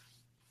you.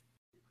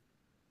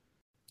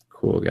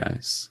 Cool,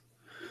 guys.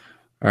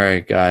 All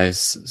right,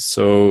 guys.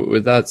 So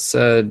with that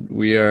said,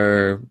 we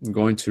are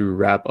going to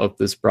wrap up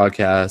this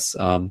broadcast.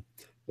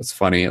 It's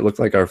funny. It looked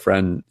like our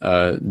friend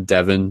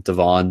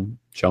Devon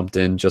jumped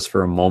in just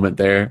for a moment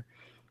there.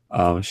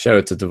 Shout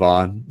out to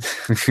Devon.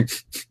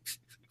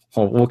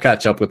 We'll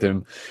catch up with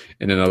him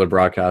in another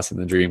broadcast in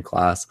the Dream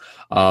class.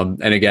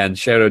 And again,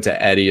 shout out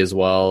to Eddie as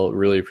well.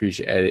 Really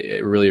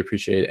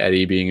appreciate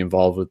Eddie being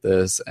involved with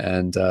this.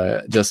 And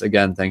just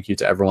again, thank you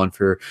to everyone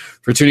for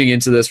tuning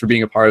into this, for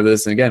being a part of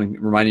this. And again,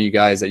 reminding you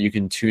guys that you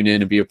can tune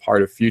in and be a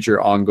part of future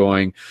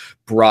ongoing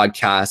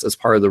broadcasts as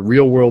part of the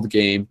Real World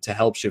Game to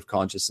help shift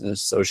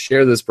consciousness. So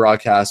share this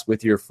broadcast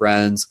with your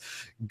friends.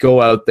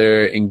 Go out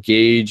there,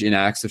 engage in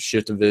acts of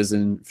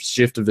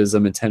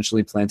shiftivism,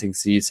 intentionally planting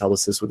seeds, help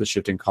assist with the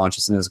shift in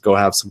consciousness. Go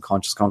have some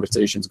conscious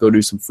conversations. Go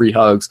do some free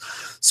hugs.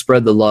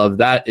 Spread the love.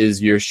 That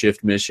is your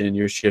shift mission.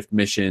 Your shift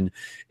mission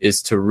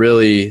is to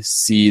really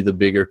see the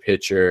bigger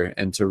picture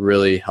and to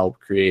really help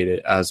create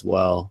it as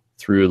well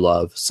through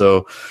love.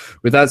 So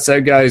with that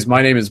said, guys,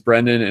 my name is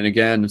Brendan. And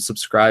again,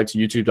 subscribe to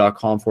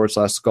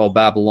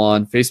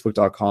youtube.com/SkullBabylon,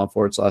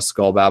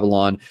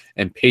 facebook.com/SkullBabylon,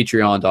 and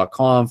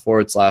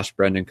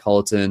patreon.com/Brendan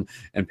Culleton,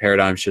 and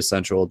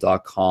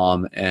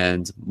ParadigmShiftCentral.com.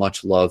 And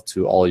much love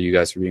to all of you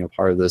guys for being a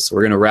part of this. So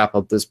we're going to wrap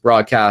up this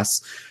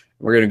broadcast.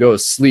 We're going to go to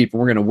sleep, and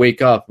we're going to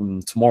wake up,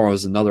 and tomorrow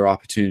is another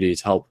opportunity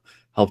to help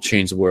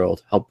change the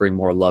world, help bring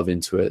more love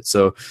into it.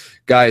 So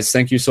guys,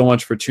 thank you so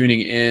much for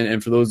tuning in.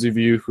 And for those of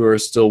you who are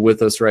still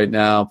with us right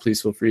now,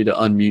 please feel free to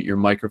unmute your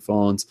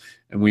microphones,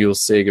 and we will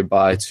say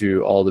goodbye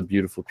to all the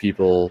beautiful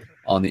people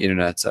on the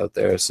internets out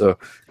there. So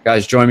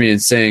guys, join me in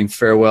saying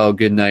farewell,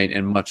 good night,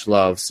 and much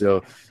love. So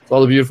to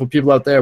all the beautiful people out there,